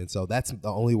Superman. And so that's the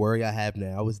only worry I have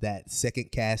now is that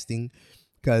second casting,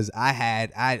 because I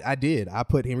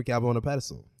put Henry Cavill on a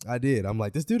pedestal. I did. I'm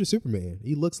like, this dude is Superman.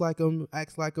 He looks like him,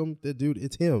 acts like him. The dude,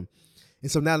 it's him. And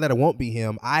so now that it won't be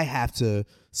him, I have to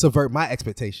subvert my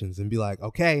expectations and be like,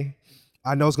 okay,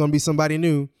 I know it's going to be somebody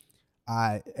new.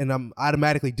 And I'm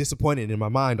automatically disappointed in my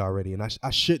mind already. And I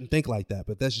shouldn't think like that,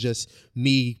 but that's just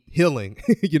me healing,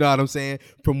 you know what I'm saying?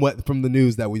 From the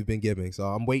news that we've been giving. So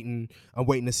I'm waiting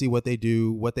to see what they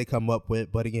do, what they come up with.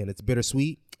 But again, it's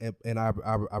bittersweet. And I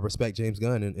respect James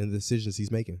Gunn and the decisions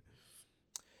he's making.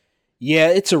 Yeah,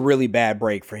 it's a really bad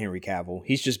break for Henry Cavill.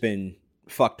 He's just been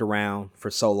fucked around for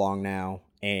so long now.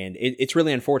 And it's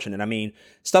really unfortunate. I mean,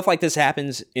 stuff like this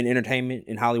happens in entertainment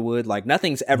in Hollywood. Like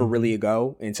nothing's ever really a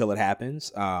go until it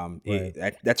happens.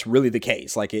 Right. That's really the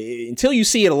case. Like until you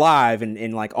see it alive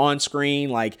and like on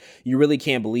screen, like you really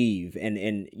can't believe.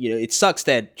 And you know, it sucks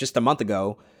that just a month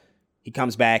ago he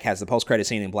comes back, has the post-credit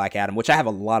scene in Black Adam, which I have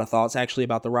a lot of thoughts actually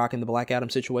about The Rock and the Black Adam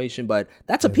situation. But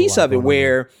that's a piece of it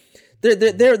where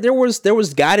there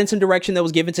was guidance and direction that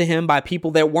was given to him by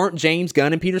people that weren't James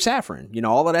Gunn and Peter Safran. You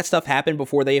know, all of that stuff happened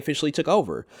before they officially took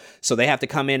over. So they have to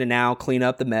come in and now clean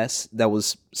up the mess that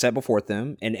was set before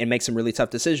them and make some really tough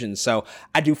decisions. So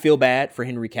I do feel bad for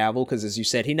Henry Cavill because, as you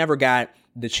said, he never got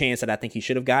the chance that I think he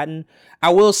should have gotten. I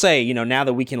will say, you know, now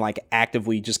that we can like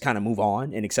actively just kind of move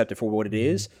on and accept it for what it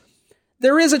is,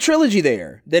 there is a trilogy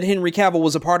there that Henry Cavill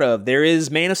was a part of. There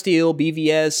is Man of Steel,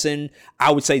 BVS, and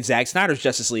I would say Zack Snyder's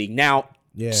Justice League. Now,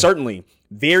 certainly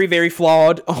very, very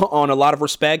flawed on a lot of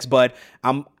respects, but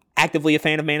I'm actively a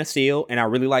fan of Man of Steel, and I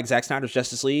really like Zack Snyder's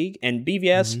Justice League, and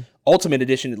BVS, Ultimate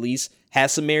Edition at least,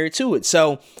 has some merit to it.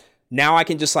 So now I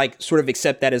can just like sort of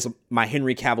accept that as my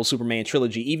Henry Cavill Superman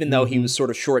trilogy, even though he was sort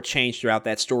of shortchanged throughout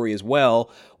that story as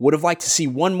well. Would have liked to see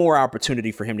one more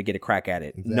opportunity for him to get a crack at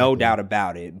it. Exactly. No doubt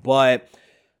about it. But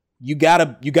you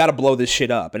gotta blow this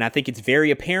shit up. And I think it's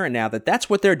very apparent now that that's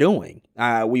what they're doing.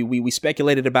 We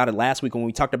speculated about it last week when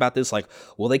we talked about this. Like,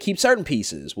 will they keep certain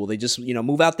pieces? Will they just, you know,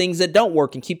 move out things that don't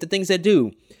work and keep the things that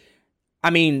do? I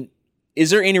mean, is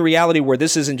there any reality where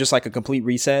this isn't just like a complete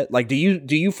reset? Like, do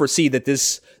you foresee that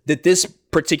this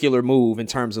particular move in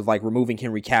terms of like removing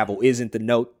Henry Cavill isn't the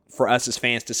note for us as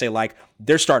fans to say like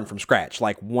they're starting from scratch,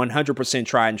 like 100%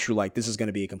 tried and true, like this is going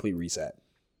to be a complete reset?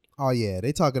 Oh yeah,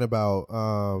 they talking about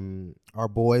our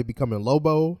boy becoming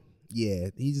Lobo. Yeah,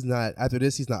 he's not after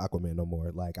this. He's not Aquaman no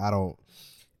more. Like I don't.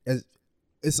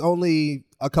 It's only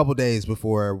a couple days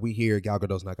before we hear Gal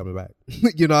Gadot's not coming back.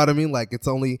 You know what I mean? Like it's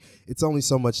only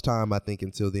so much time I think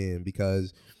until then,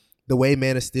 because the way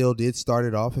Man of Steel did start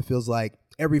it off, it feels like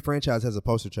every franchise has a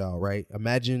poster child, right?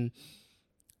 Imagine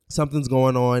something's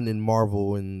going on in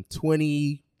Marvel in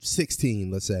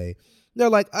 2016, let's say. They're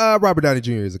like, Robert Downey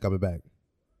Jr. isn't coming back.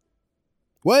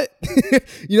 What?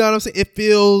 You know what I'm saying? It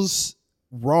feels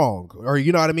wrong, or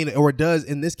you know what I mean, or it does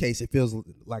in this case. It feels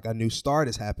like a new start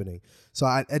is happening. So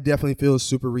it definitely feels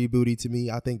super rebooty to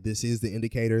me. I think this is the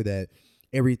indicator that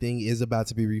everything is about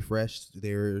to be refreshed.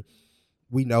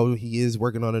 We know he is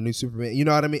working on a new Superman. You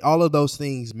know what I mean? All of those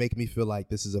things make me feel like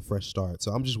this is a fresh start.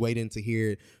 So I'm just waiting to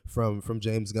hear it from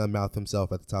James Gunn mouth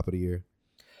himself at the top of the year.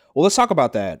 Well, let's talk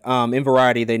about that. In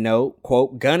Variety, they note,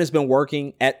 quote, Gunn has been at work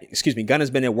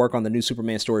on the new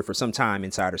Superman story for some time,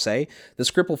 insiders say. The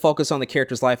script will focus on the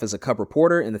character's life as a cub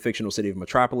reporter in the fictional city of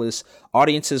Metropolis.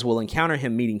 Audiences will encounter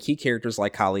him meeting key characters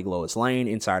like colleague Lois Lane,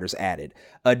 insiders added.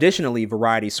 Additionally,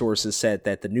 Variety sources said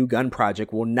that the new Gunn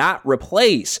project will not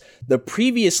replace the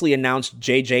previously announced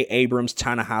J.J. Abrams'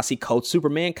 Ta-Nehisi Coates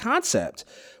Superman concept,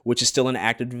 which is still in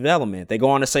active development. They go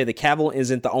on to say that Cavill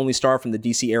isn't the only star from the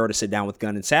DC era to sit down with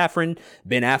Gunn and Safran.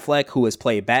 Ben Affleck, who has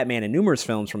played Batman in numerous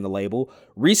films from the label,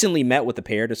 recently met with the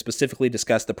pair to specifically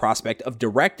discuss the prospect of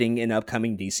directing an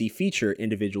upcoming DC feature.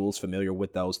 Individuals familiar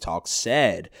with those talks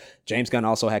said. James Gunn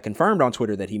also had confirmed on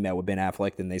Twitter that he met with Ben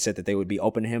Affleck, and they said that they would be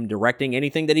open to him directing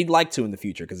anything that he'd like to in the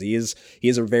future, because he is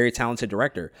a very talented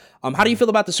director. How do you feel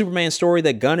about the Superman story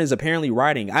that Gunn is apparently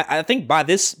writing? I think by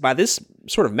this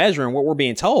sort of measure and what we're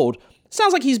being told, it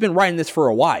sounds like he's been writing this for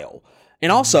a while.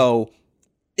 And also,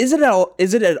 is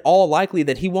it at all likely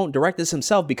that he won't direct this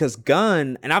himself? Because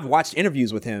Gunn, and I've watched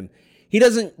interviews with him, he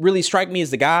doesn't really strike me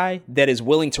as the guy that is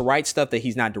willing to write stuff that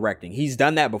he's not directing. He's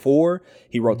done that before.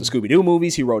 He wrote the Scooby-Doo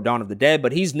movies. He wrote Dawn of the Dead,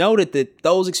 but he's noted that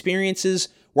those experiences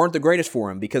weren't the greatest for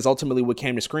him because ultimately what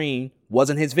came to screen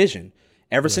wasn't his vision.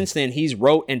 Ever since then, he's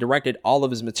wrote and directed all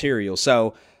of his material.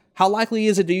 So how likely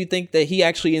is it, do you think, that he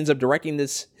actually ends up directing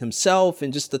this himself?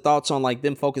 And just the thoughts on like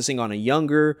them focusing on a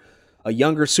younger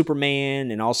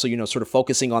Superman, and also, sort of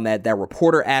focusing on that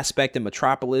reporter aspect in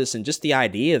Metropolis, and just the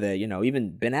idea that,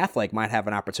 even Ben Affleck might have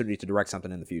an opportunity to direct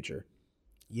something in the future.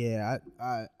 Yeah,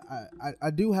 I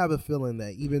do have a feeling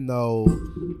that even though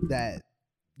that,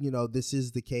 this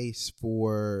is the case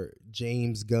for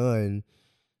James Gunn,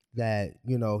 that,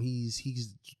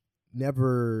 he's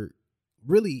never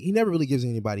really gives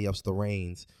anybody else the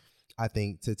reins, I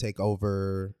think, to take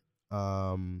over,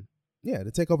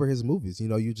 to take over his movies.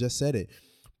 You just said it.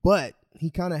 But he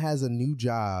kind of has a new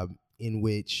job in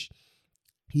which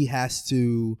he's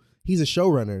a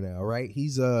showrunner now, right?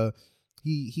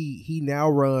 He now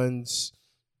runs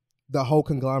the whole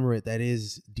conglomerate that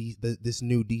is this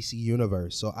new DC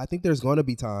universe. So I think there's going to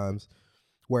be times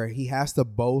where he has to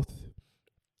both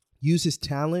use his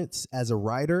talents as a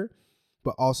writer,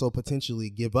 but also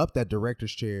potentially give up that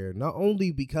director's chair, not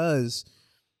only because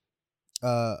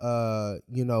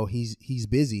he's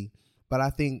busy, but I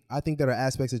think there are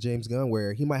aspects of James Gunn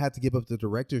where he might have to give up the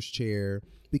director's chair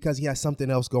because he has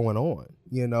something else going on.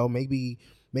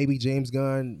 Maybe James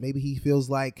Gunn, maybe he feels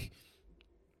like,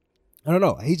 I don't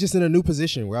know, he's just in a new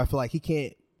position where I feel like he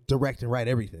can't direct and write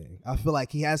everything. I feel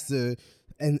like he has to,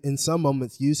 and in some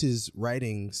moments, use his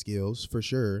writing skills for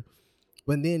sure,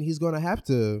 but then he's going to have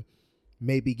to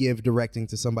maybe give directing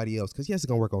to somebody else because he has to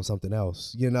go work on something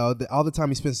else. All the time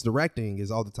he spends directing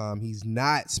is all the time he's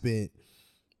not spent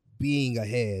being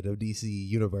ahead of DC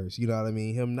Universe. You know what I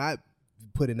mean? Him not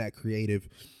putting that creative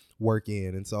work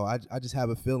in. And so I just have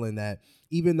a feeling that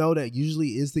even though that usually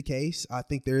is the case, I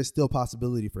think there is still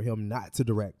possibility for him not to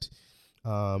direct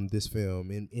this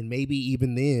film. And maybe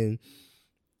even then,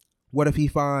 what if he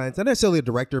finds not necessarily a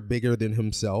director bigger than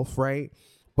himself, right?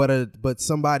 But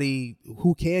somebody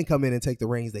who can come in and take the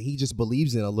reins that he just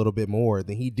believes in a little bit more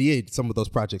than he did some of those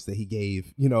projects that he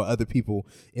gave, other people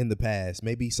in the past.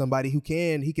 Maybe somebody he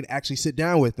can actually sit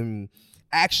down with and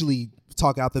actually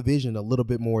talk out the vision a little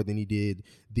bit more than he did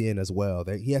then as well.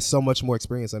 That he has so much more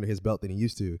experience under his belt than he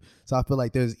used to. So I feel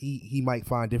like he might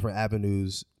find different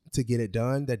avenues to get it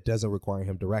done that doesn't require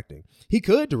him directing. He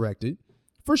could direct it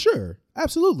for sure.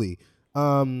 Absolutely.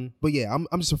 But yeah,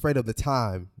 I'm just afraid of the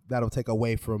time that'll take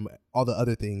away from all the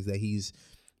other things that he's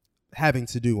having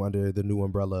to do under the new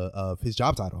umbrella of his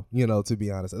job title, to be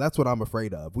honest. And that's what I'm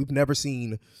afraid of. We've never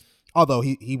seen, although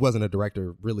he wasn't a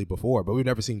director really before, but we've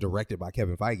never seen directed by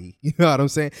Kevin Feige. You know what I'm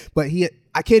saying? But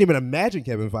I can't even imagine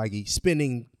Kevin Feige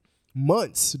spending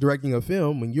months directing a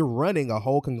film when you're running a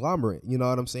whole conglomerate. You know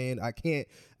what I'm saying? I can't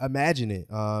imagine it.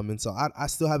 And so I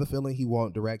still have a feeling he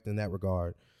won't direct in that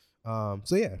regard.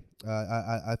 So yeah,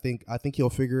 I think he'll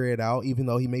figure it out, even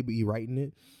though he may be writing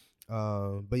it.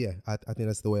 But yeah, I think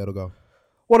that's the way it'll go.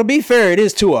 Well, to be fair, it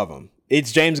is two of them.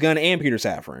 It's James Gunn and Peter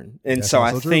Safran. And so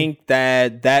I think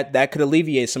that could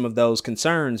alleviate some of those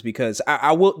concerns, because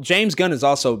James Gunn has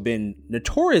also been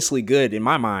notoriously good in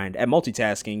my mind at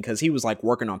multitasking, because he was like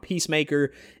working on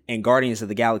Peacemaker and Guardians of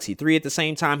the Galaxy 3 at the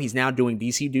same time. He's now doing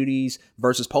DC duties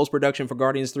versus post-production for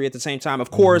Guardians 3 at the same time.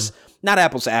 Of course, not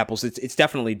apples to apples. It's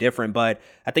definitely different, but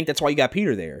I think that's why you got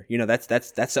Peter there. That's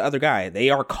the other guy. They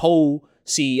are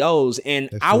co-CEOs,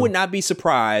 and I would not be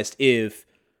surprised if,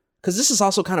 because this is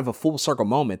also kind of a full circle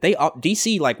moment.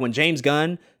 DC, like when James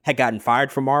Gunn had gotten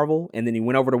fired from Marvel and then he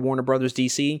went over to Warner Brothers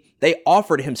DC, they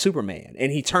offered him Superman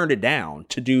and he turned it down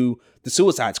to do the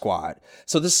Suicide Squad.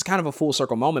 So this is kind of a full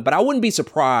circle moment, but I wouldn't be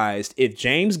surprised if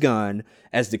James Gunn,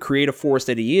 as the creative force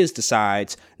that he is,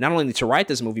 decides not only to write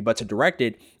this movie, but to direct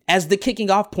it as the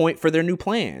kicking off point for their new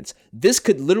plans. This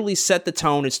could literally set the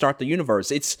tone and start the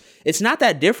universe. It's not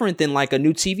that different than like a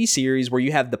new TV series where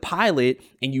you have the pilot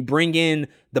and you bring in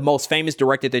the most famous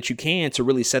director that you can to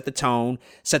really set the tone,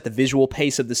 set the visual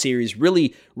pace of the series,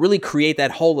 really, really create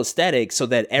that whole aesthetic so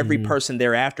that every person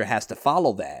thereafter has to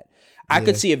follow that. I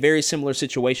could see a very similar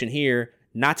situation here,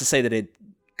 not to say that it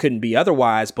couldn't be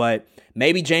otherwise, but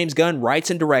maybe James Gunn writes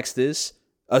and directs this,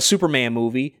 a Superman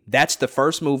movie. That's the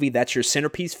first movie. That's your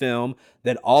centerpiece film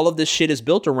that all of this shit is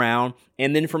built around.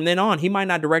 And then from then on, he might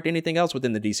not direct anything else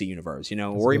within the DC universe,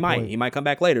 or he might come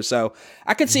back later. So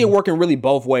I could see it working really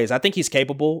both ways. I think he's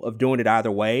capable of doing it either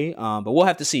way. But we'll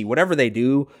have to see. Whatever they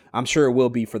do, I'm sure it will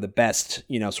be for the best,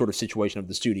 sort of situation of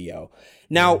the studio.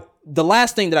 Now, the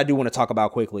last thing that I do want to talk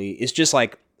about quickly is just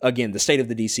like, again, the state of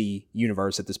the DC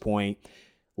universe at this point.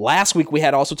 Last week, we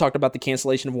had also talked about the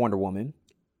cancellation of Wonder Woman.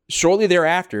 Shortly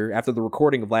thereafter, after the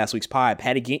recording of last week's pod,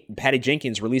 Patty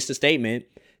Jenkins released a statement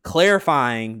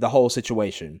clarifying the whole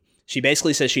situation. She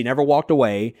basically says she never walked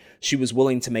away. She was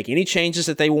willing to make any changes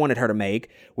that they wanted her to make.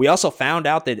 We also found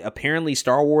out that apparently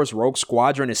Star Wars Rogue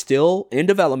Squadron is still in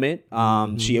development.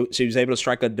 She was able to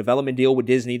strike a development deal with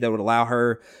Disney that would allow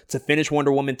her to finish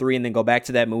Wonder Woman 3 and then go back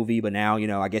to that movie. But now,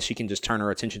 I guess she can just turn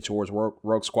her attention towards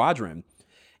Rogue Squadron.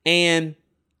 And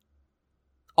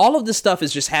all of this stuff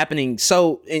is just happening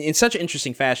so in such an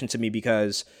interesting fashion to me,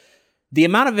 because the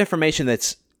amount of information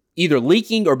that's either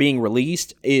leaking or being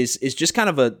released is just kind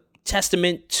of a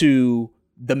testament to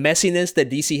the messiness that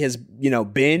DC has,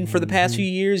 been for the past few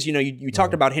years. You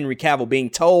talked about Henry Cavill being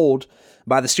told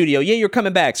by the studio, yeah, you're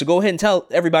coming back, so go ahead and tell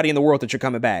everybody in the world that you're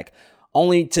coming back,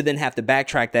 only to then have to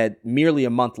backtrack that merely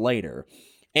a month later.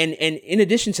 And in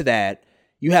addition to that,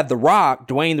 you have The Rock,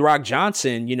 Dwayne The Rock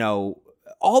Johnson,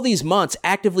 all these months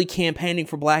actively campaigning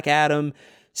for Black Adam,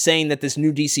 saying that this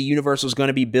new DC universe was going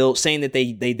to be built, saying that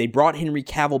they brought Henry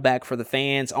Cavill back for the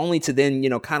fans, only to then,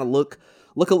 kind of look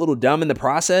a little dumb in the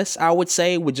process, I would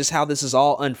say, with just how this is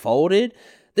all unfolded.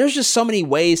 There's just so many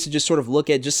ways to just sort of look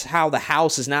at just how the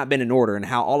house has not been in order and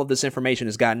how all of this information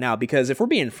has gotten out. Because if we're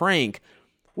being frank,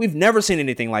 we've never seen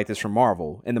anything like this from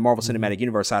Marvel in the Marvel Cinematic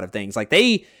Universe side of things. Like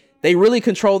they really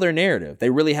control their narrative. They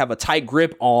really have a tight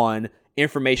grip on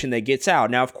information that gets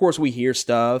out. Now, of course, we hear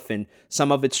stuff and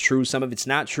some of it's true, some of it's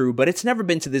not true, but it's never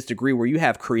been to this degree where you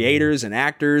have creators and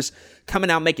actors coming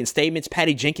out making statements.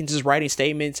 Patty Jenkins is writing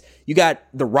statements. You got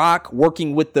The Rock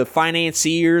working with the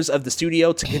financiers of the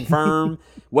studio to confirm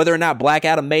whether or not Black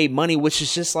Adam made money, which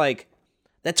is just like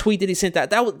that tweet that he sent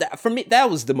out. For me, that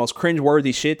was the most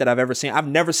cringeworthy shit that I've ever seen. I've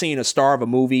never seen a star of a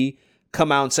movie come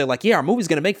out and say like, yeah, our movie's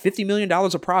going to make $50 million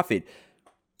of profit.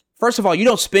 First of all, you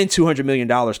don't spend $200 million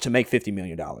to make $50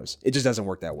 million. It just doesn't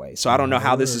work that way. So I don't know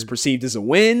how this is perceived as a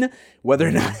win, whether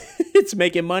or not it's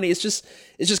making money. It's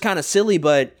just kind of silly.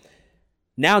 But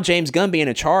now James Gunn being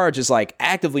in charge is like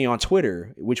actively on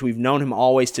Twitter, which we've known him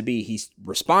always to be. He's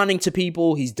responding to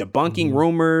people. He's debunking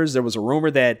rumors. There was a rumor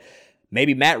that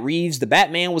maybe Matt Reeves, the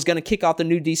Batman, was going to kick off the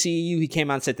new DCEU. He came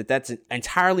out and said that that's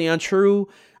entirely untrue.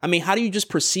 I mean, how do you just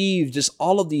perceive just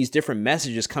all of these different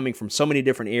messages coming from so many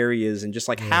different areas, and just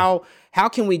like how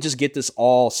can we just get this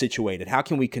all situated? How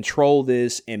can we control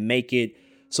this and make it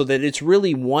so that it's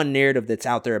really one narrative that's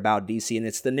out there about DC, and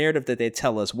it's the narrative that they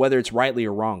tell us, whether it's rightly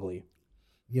or wrongly?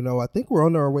 I think we're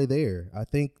on our way there. I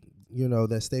think,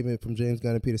 that statement from James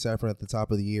Gunn and Peter Safran at the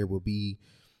top of the year will be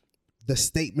the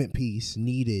statement piece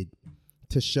needed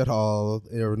to shut all,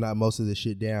 or not most of this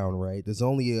shit down, right? There's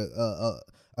only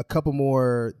a couple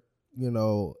more,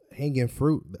 hanging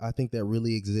fruit, I think, that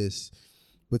really exists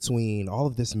between all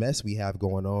of this mess we have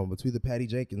going on, between the Patty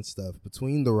Jenkins stuff,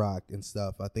 between The Rock and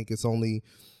stuff. I think it's only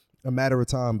a matter of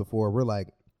time before we're like,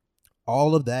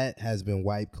 all of that has been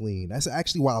wiped clean. That's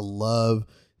actually why I love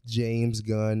James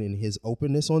Gunn and his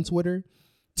openness on Twitter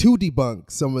to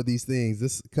debunk some of these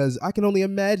things. Because I can only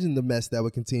imagine the mess that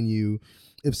would continue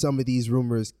if some of these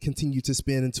rumors continue to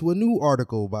spin into a new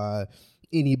article by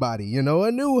anybody, a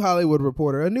new Hollywood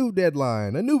Reporter, a new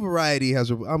Deadline, a new Variety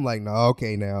I'm like, no,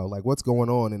 okay, now, like, what's going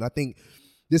on? And I think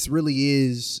this really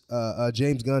is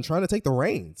James Gunn trying to take the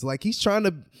reins. Like, he's trying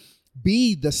to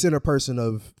be the center person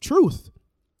of truth.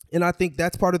 And I think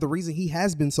that's part of the reason he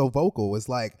has been so vocal. It's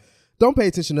like, don't pay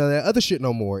attention to that other shit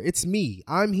no more. It's me.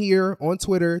 I'm here on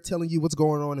Twitter telling you what's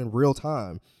going on in real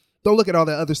time. Don't look at all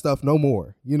that other stuff no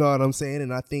more. You know what I'm saying?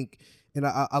 And I think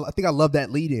I love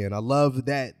that lead in. I love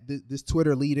that this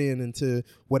Twitter lead in into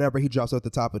whatever he drops at the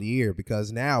top of the year,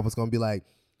 because now it's going to be like,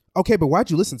 okay, but why'd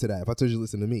you listen to that if I told you to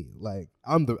listen to me? Like,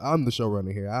 I'm the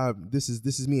showrunner here. This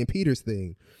is me and Peter's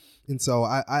thing. And so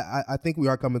I think we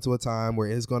are coming to a time where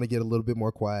it's going to get a little bit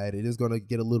more quiet. It is going to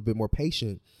get a little bit more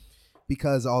patient,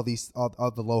 because all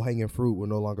the low hanging fruit will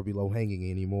no longer be low hanging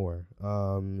anymore.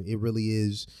 It really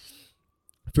is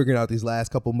figuring out these last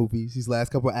couple movies, these last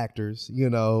couple actors,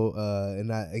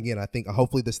 and I think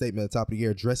hopefully the statement at the top of the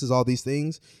year addresses all these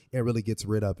things and really gets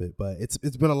rid of it. But it's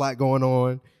been a lot going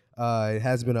on. It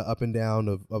has been an up and down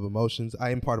of emotions. I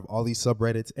am part of all these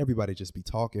subreddits. Everybody just be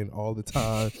talking all the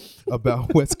time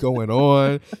about what's going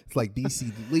on. It's like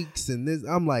DC leaks and this.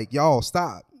 I'm like, y'all,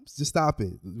 stop. Just stop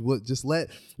it.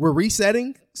 We're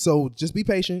resetting. So just be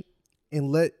patient and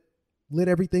let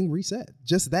everything reset.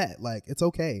 Just that. Like, it's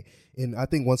okay. And I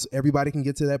think once everybody can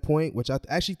get to that point, which I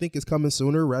actually think is coming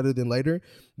sooner rather than later,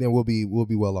 then we'll be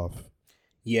well off.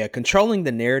 Yeah, controlling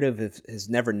the narrative has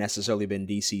never necessarily been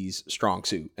DC's strong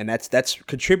suit, and that's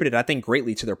contributed, I think,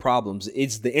 greatly to their problems.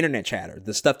 It's the internet chatter,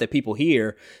 the stuff that people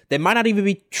hear that might not even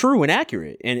be true and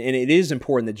accurate. And it is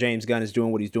important that James Gunn is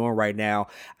doing what he's doing right now.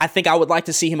 I think I would like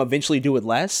to see him eventually do it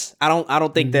less. I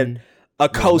don't think that a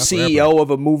co-CEO of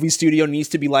a movie studio needs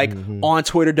to be like on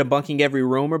Twitter debunking every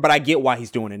rumor, but I get why he's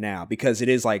doing it now, because it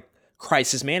is like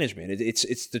crisis management.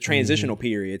 It's the transitional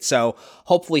period. So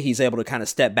hopefully he's able to kind of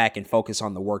step back and focus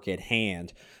on the work at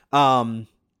hand.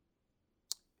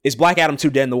 Is Black Adam 2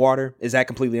 dead in the water? Is that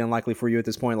completely unlikely for you at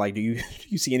this point? Like, do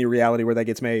you see any reality where that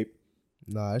gets made?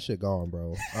 Nah, that shit gone,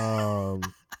 bro.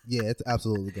 Yeah, it's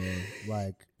absolutely gone.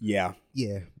 Like, yeah.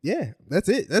 That's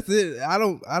it. I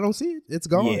don't see it. It's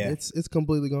gone. Yeah. It's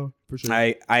completely gone for sure.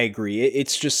 I agree.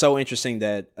 It's just so interesting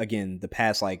that, again, the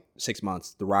past like 6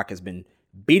 months, The Rock has been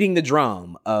beating the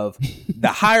drum of the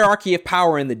hierarchy of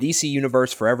power in the DC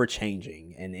universe forever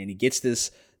changing, and he gets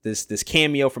this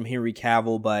cameo from Henry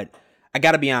Cavill. But I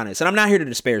gotta be honest, and I'm not here to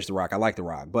disparage The Rock. I like The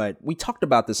Rock, but we talked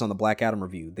about this on the Black Adam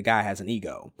review. The guy has an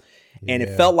ego, and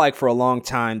it felt like for a long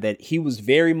time that he was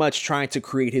very much trying to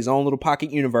create his own little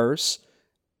pocket universe.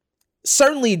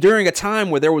 Certainly during a time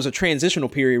where there was a transitional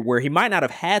period where he might not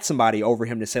have had somebody over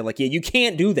him to say like, yeah, you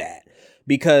can't do that,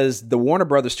 because the Warner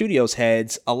Brothers Studios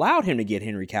heads allowed him to get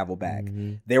Henry Cavill back.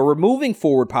 They were moving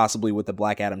forward possibly with the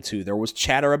Black Adam 2. There was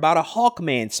chatter about a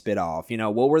Hawkman spinoff. You know,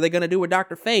 what were they going to do with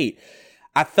Dr. Fate?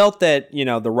 I felt that, you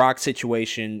know, the Rock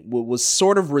situation was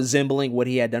sort of resembling what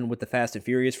he had done with the Fast and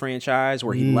Furious franchise,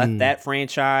 where he left that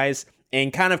franchise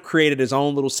and kind of created his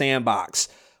own little sandbox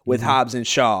with Hobbs and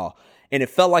Shaw. And it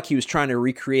felt like he was trying to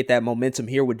recreate that momentum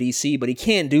here with DC, but he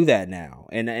can't do that now.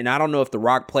 And I don't know if The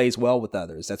Rock plays well with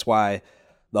others. That's why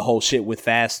the whole shit with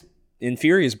Fast and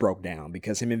Furious broke down,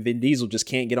 because him and Vin Diesel just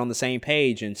can't get on the same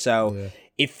page. And so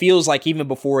it feels like even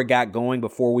before it got going,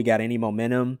 before we got any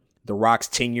momentum, The Rock's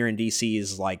tenure in DC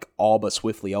is like all but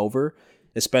swiftly over,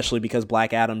 especially because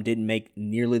Black Adam didn't make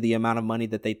nearly the amount of money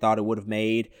that they thought it would have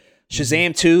made.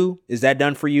 Shazam 2, is that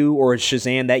done for you? Or is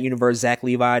Shazam, that universe, Zach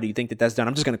Levi, do you think that that's done?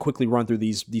 I'm just going to quickly run through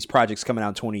these projects coming out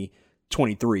in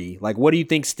 2023. Like, what do you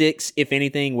think sticks, if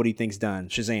anything? What do you think's done?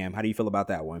 Shazam, how do you feel about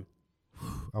that one?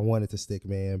 I want it to stick,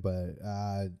 man, but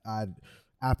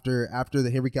after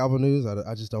the Henry Cavill news,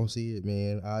 I just don't see it,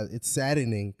 man. It's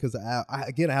saddening because I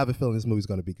have a feeling this movie's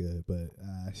going to be good, but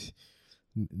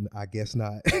I guess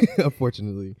not,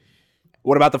 unfortunately.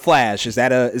 What about The Flash? Is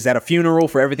that a funeral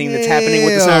for everything that's happening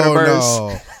with the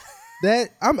Snyderverse? No.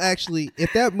 I'm actually,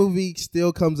 if that movie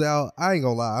still comes out, I ain't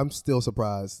gonna lie, I'm still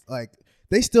surprised. Like,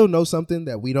 they still know something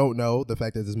that we don't know. The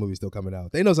fact that this movie's still coming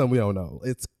out, they know something we don't know.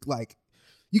 It's like,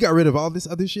 you got rid of all this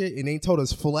other shit and they told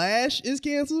us Flash is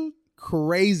canceled.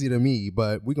 Crazy to me,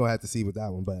 but we're gonna have to see with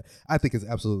that one. But I think it's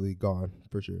absolutely gone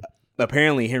for sure.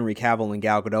 Apparently, Henry Cavill and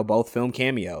Gal Gadot both filmed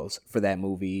cameos for that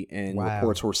movie, and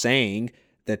reports were saying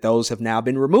that those have now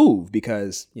been removed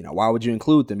because, you know, why would you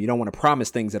include them? You don't want to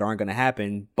promise things that aren't going to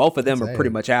happen. Both of them are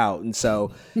pretty much out. And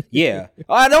so, yeah.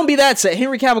 Don't be that sad.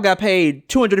 Henry Cavill got paid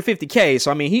 $250K. So,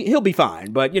 I mean, he'll be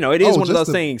fine. But, you know, it is one of those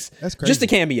things. That's crazy. Just a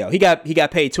cameo. He got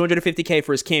paid $250K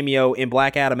for his cameo in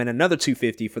Black Adam and another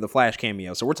 $250 for the Flash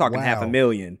cameo. So we're talking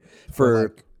 $500,000 for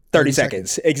like 30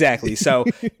 seconds. Exactly. So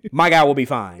my guy will be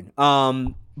fine.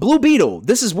 Blue Beetle,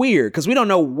 this is weird because we don't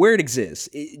know where it exists.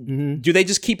 Do they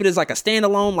just keep it as like a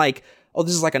standalone, like, oh,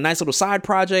 this is like a nice little side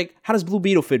project? How does Blue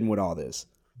Beetle fit in with all this?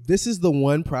 This is the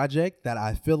one project that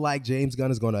I feel like James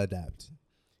Gunn is going to adapt.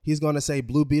 He's going to say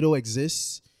Blue Beetle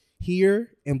exists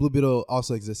here and Blue Beetle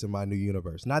also exists in my new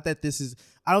universe. Not that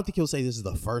I don't think he'll say this is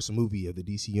the first movie of the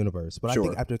DC universe, but I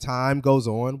think after time goes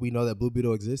on, we know that Blue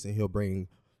Beetle exists and he'll bring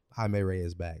Jaime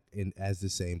Reyes back as the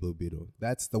same Blue Beetle.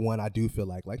 That's the one I do feel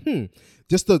like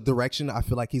just the direction I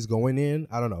feel like he's going in.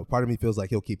 I don't know. Part of me feels like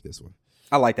he'll keep this one.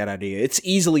 I like that idea. It's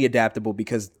easily adaptable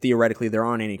because theoretically there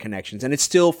aren't any connections, and it's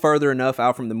still further enough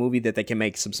out from the movie that they can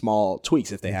make some small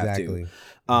tweaks if they have to.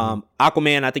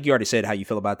 Aquaman, I think you already said how you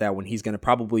feel about that one. He's going to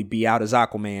probably be out as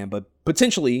Aquaman, but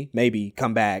potentially maybe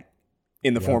come back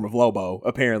in the form of Lobo,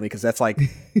 apparently, because that's like,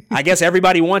 I guess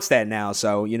everybody wants that now.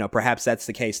 So, you know, perhaps that's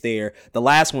the case there. The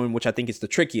last one, which I think is the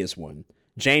trickiest one,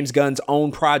 James Gunn's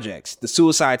own projects, The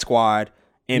Suicide Squad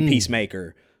and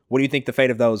Peacemaker. What do you think the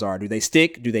fate of those are? Do they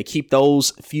stick? Do they keep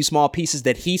those few small pieces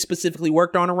that he specifically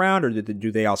worked on around, or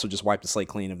do they also just wipe the slate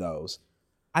clean of those?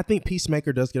 I think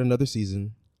Peacemaker does get another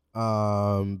season.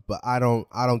 But I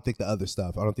don't think the other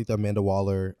stuff. I don't think the Amanda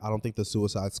Waller, I don't think the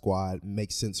Suicide Squad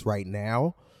makes sense right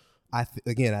now.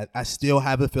 I still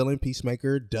have a feeling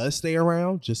Peacemaker does stay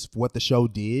around, just what the show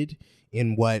did,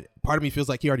 and what part of me feels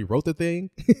like he already wrote the thing,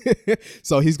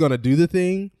 so he's gonna do the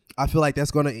thing. I feel like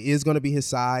is gonna be his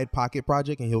side pocket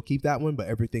project, and he'll keep that one. But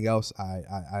everything else,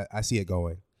 I see it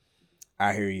going.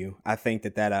 I hear you. I think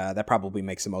that probably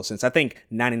makes the most sense. I think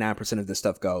 99% of this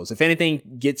stuff goes. If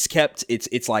anything gets kept,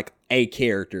 it's like a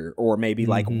character or maybe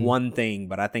like one thing.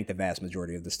 But I think the vast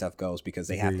majority of the stuff goes because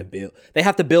they have to build. They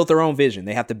have to build their own vision.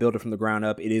 They have to build it from the ground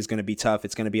up. It is going to be tough.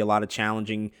 It's going to be a lot of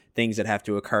challenging things that have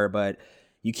to occur. But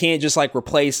you can't just like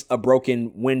replace a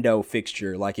broken window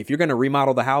fixture. Like if you're going to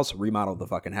remodel the house, remodel the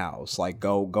fucking house. Like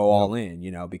go all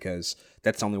in, because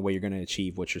that's the only way you're going to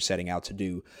achieve what you're setting out to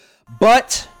do.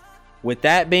 But with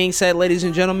that being said, ladies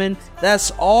and gentlemen,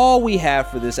 that's all we have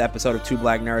for this episode of Two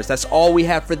Black Nerds. That's all we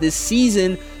have for this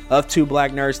season of Two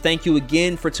Black Nerds. Thank you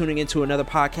again for tuning into another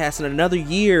podcast and another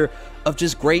year of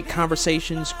just great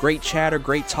conversations, great chatter,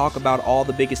 great talk about all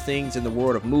the biggest things in the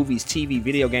world of movies, TV,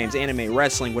 video games, anime,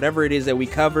 wrestling, whatever it is that we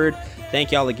covered.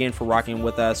 Thank y'all again for rocking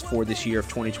with us for this year of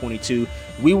 2022.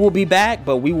 We will be back,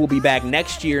 but we will be back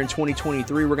next year in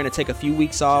 2023. We're going to take a few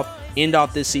weeks off, end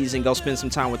off this season, go spend some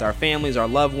time with our families, our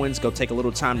loved ones, go take a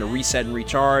little time to reset and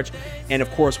recharge. And of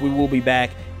course, we will be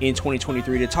back in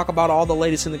 2023 to talk about all the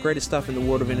latest and the greatest stuff in the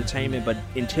world of entertainment. But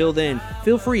until then,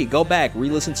 feel free, go back,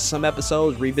 re-listen to some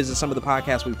episodes, revisit some of the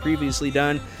podcasts we've previously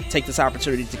done, take this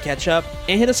opportunity to catch up,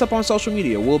 and hit us up on social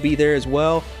media. We'll be there as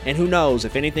well. And who knows,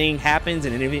 if anything happens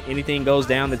and anything goes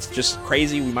down that's just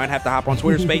crazy, we might have to hop on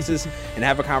Twitter Spaces and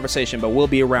have a conversation. But we'll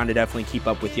be around to definitely keep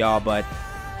up with y'all. But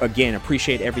again,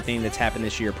 appreciate everything that's happened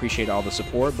this year. Appreciate all the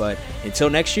support. But until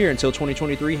next year, until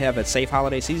 2023, have a safe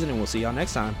holiday season, and we'll see y'all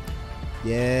next time.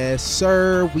 Yes,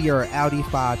 sir. We are Audi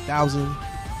 5000.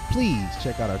 Please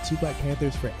check out our Two Black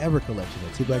Panthers Forever collection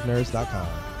at twoblacknerds.com.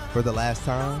 For the last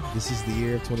time, this is the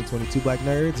year of 2022 Black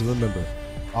Nerds. And remember,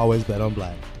 always bet on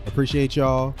black. Appreciate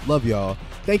y'all. Love y'all.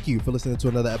 Thank you for listening to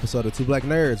another episode of Two Black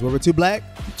Nerds, where we're too black,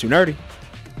 Too nerdy.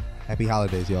 Happy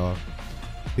holidays, y'all.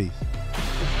 Peace.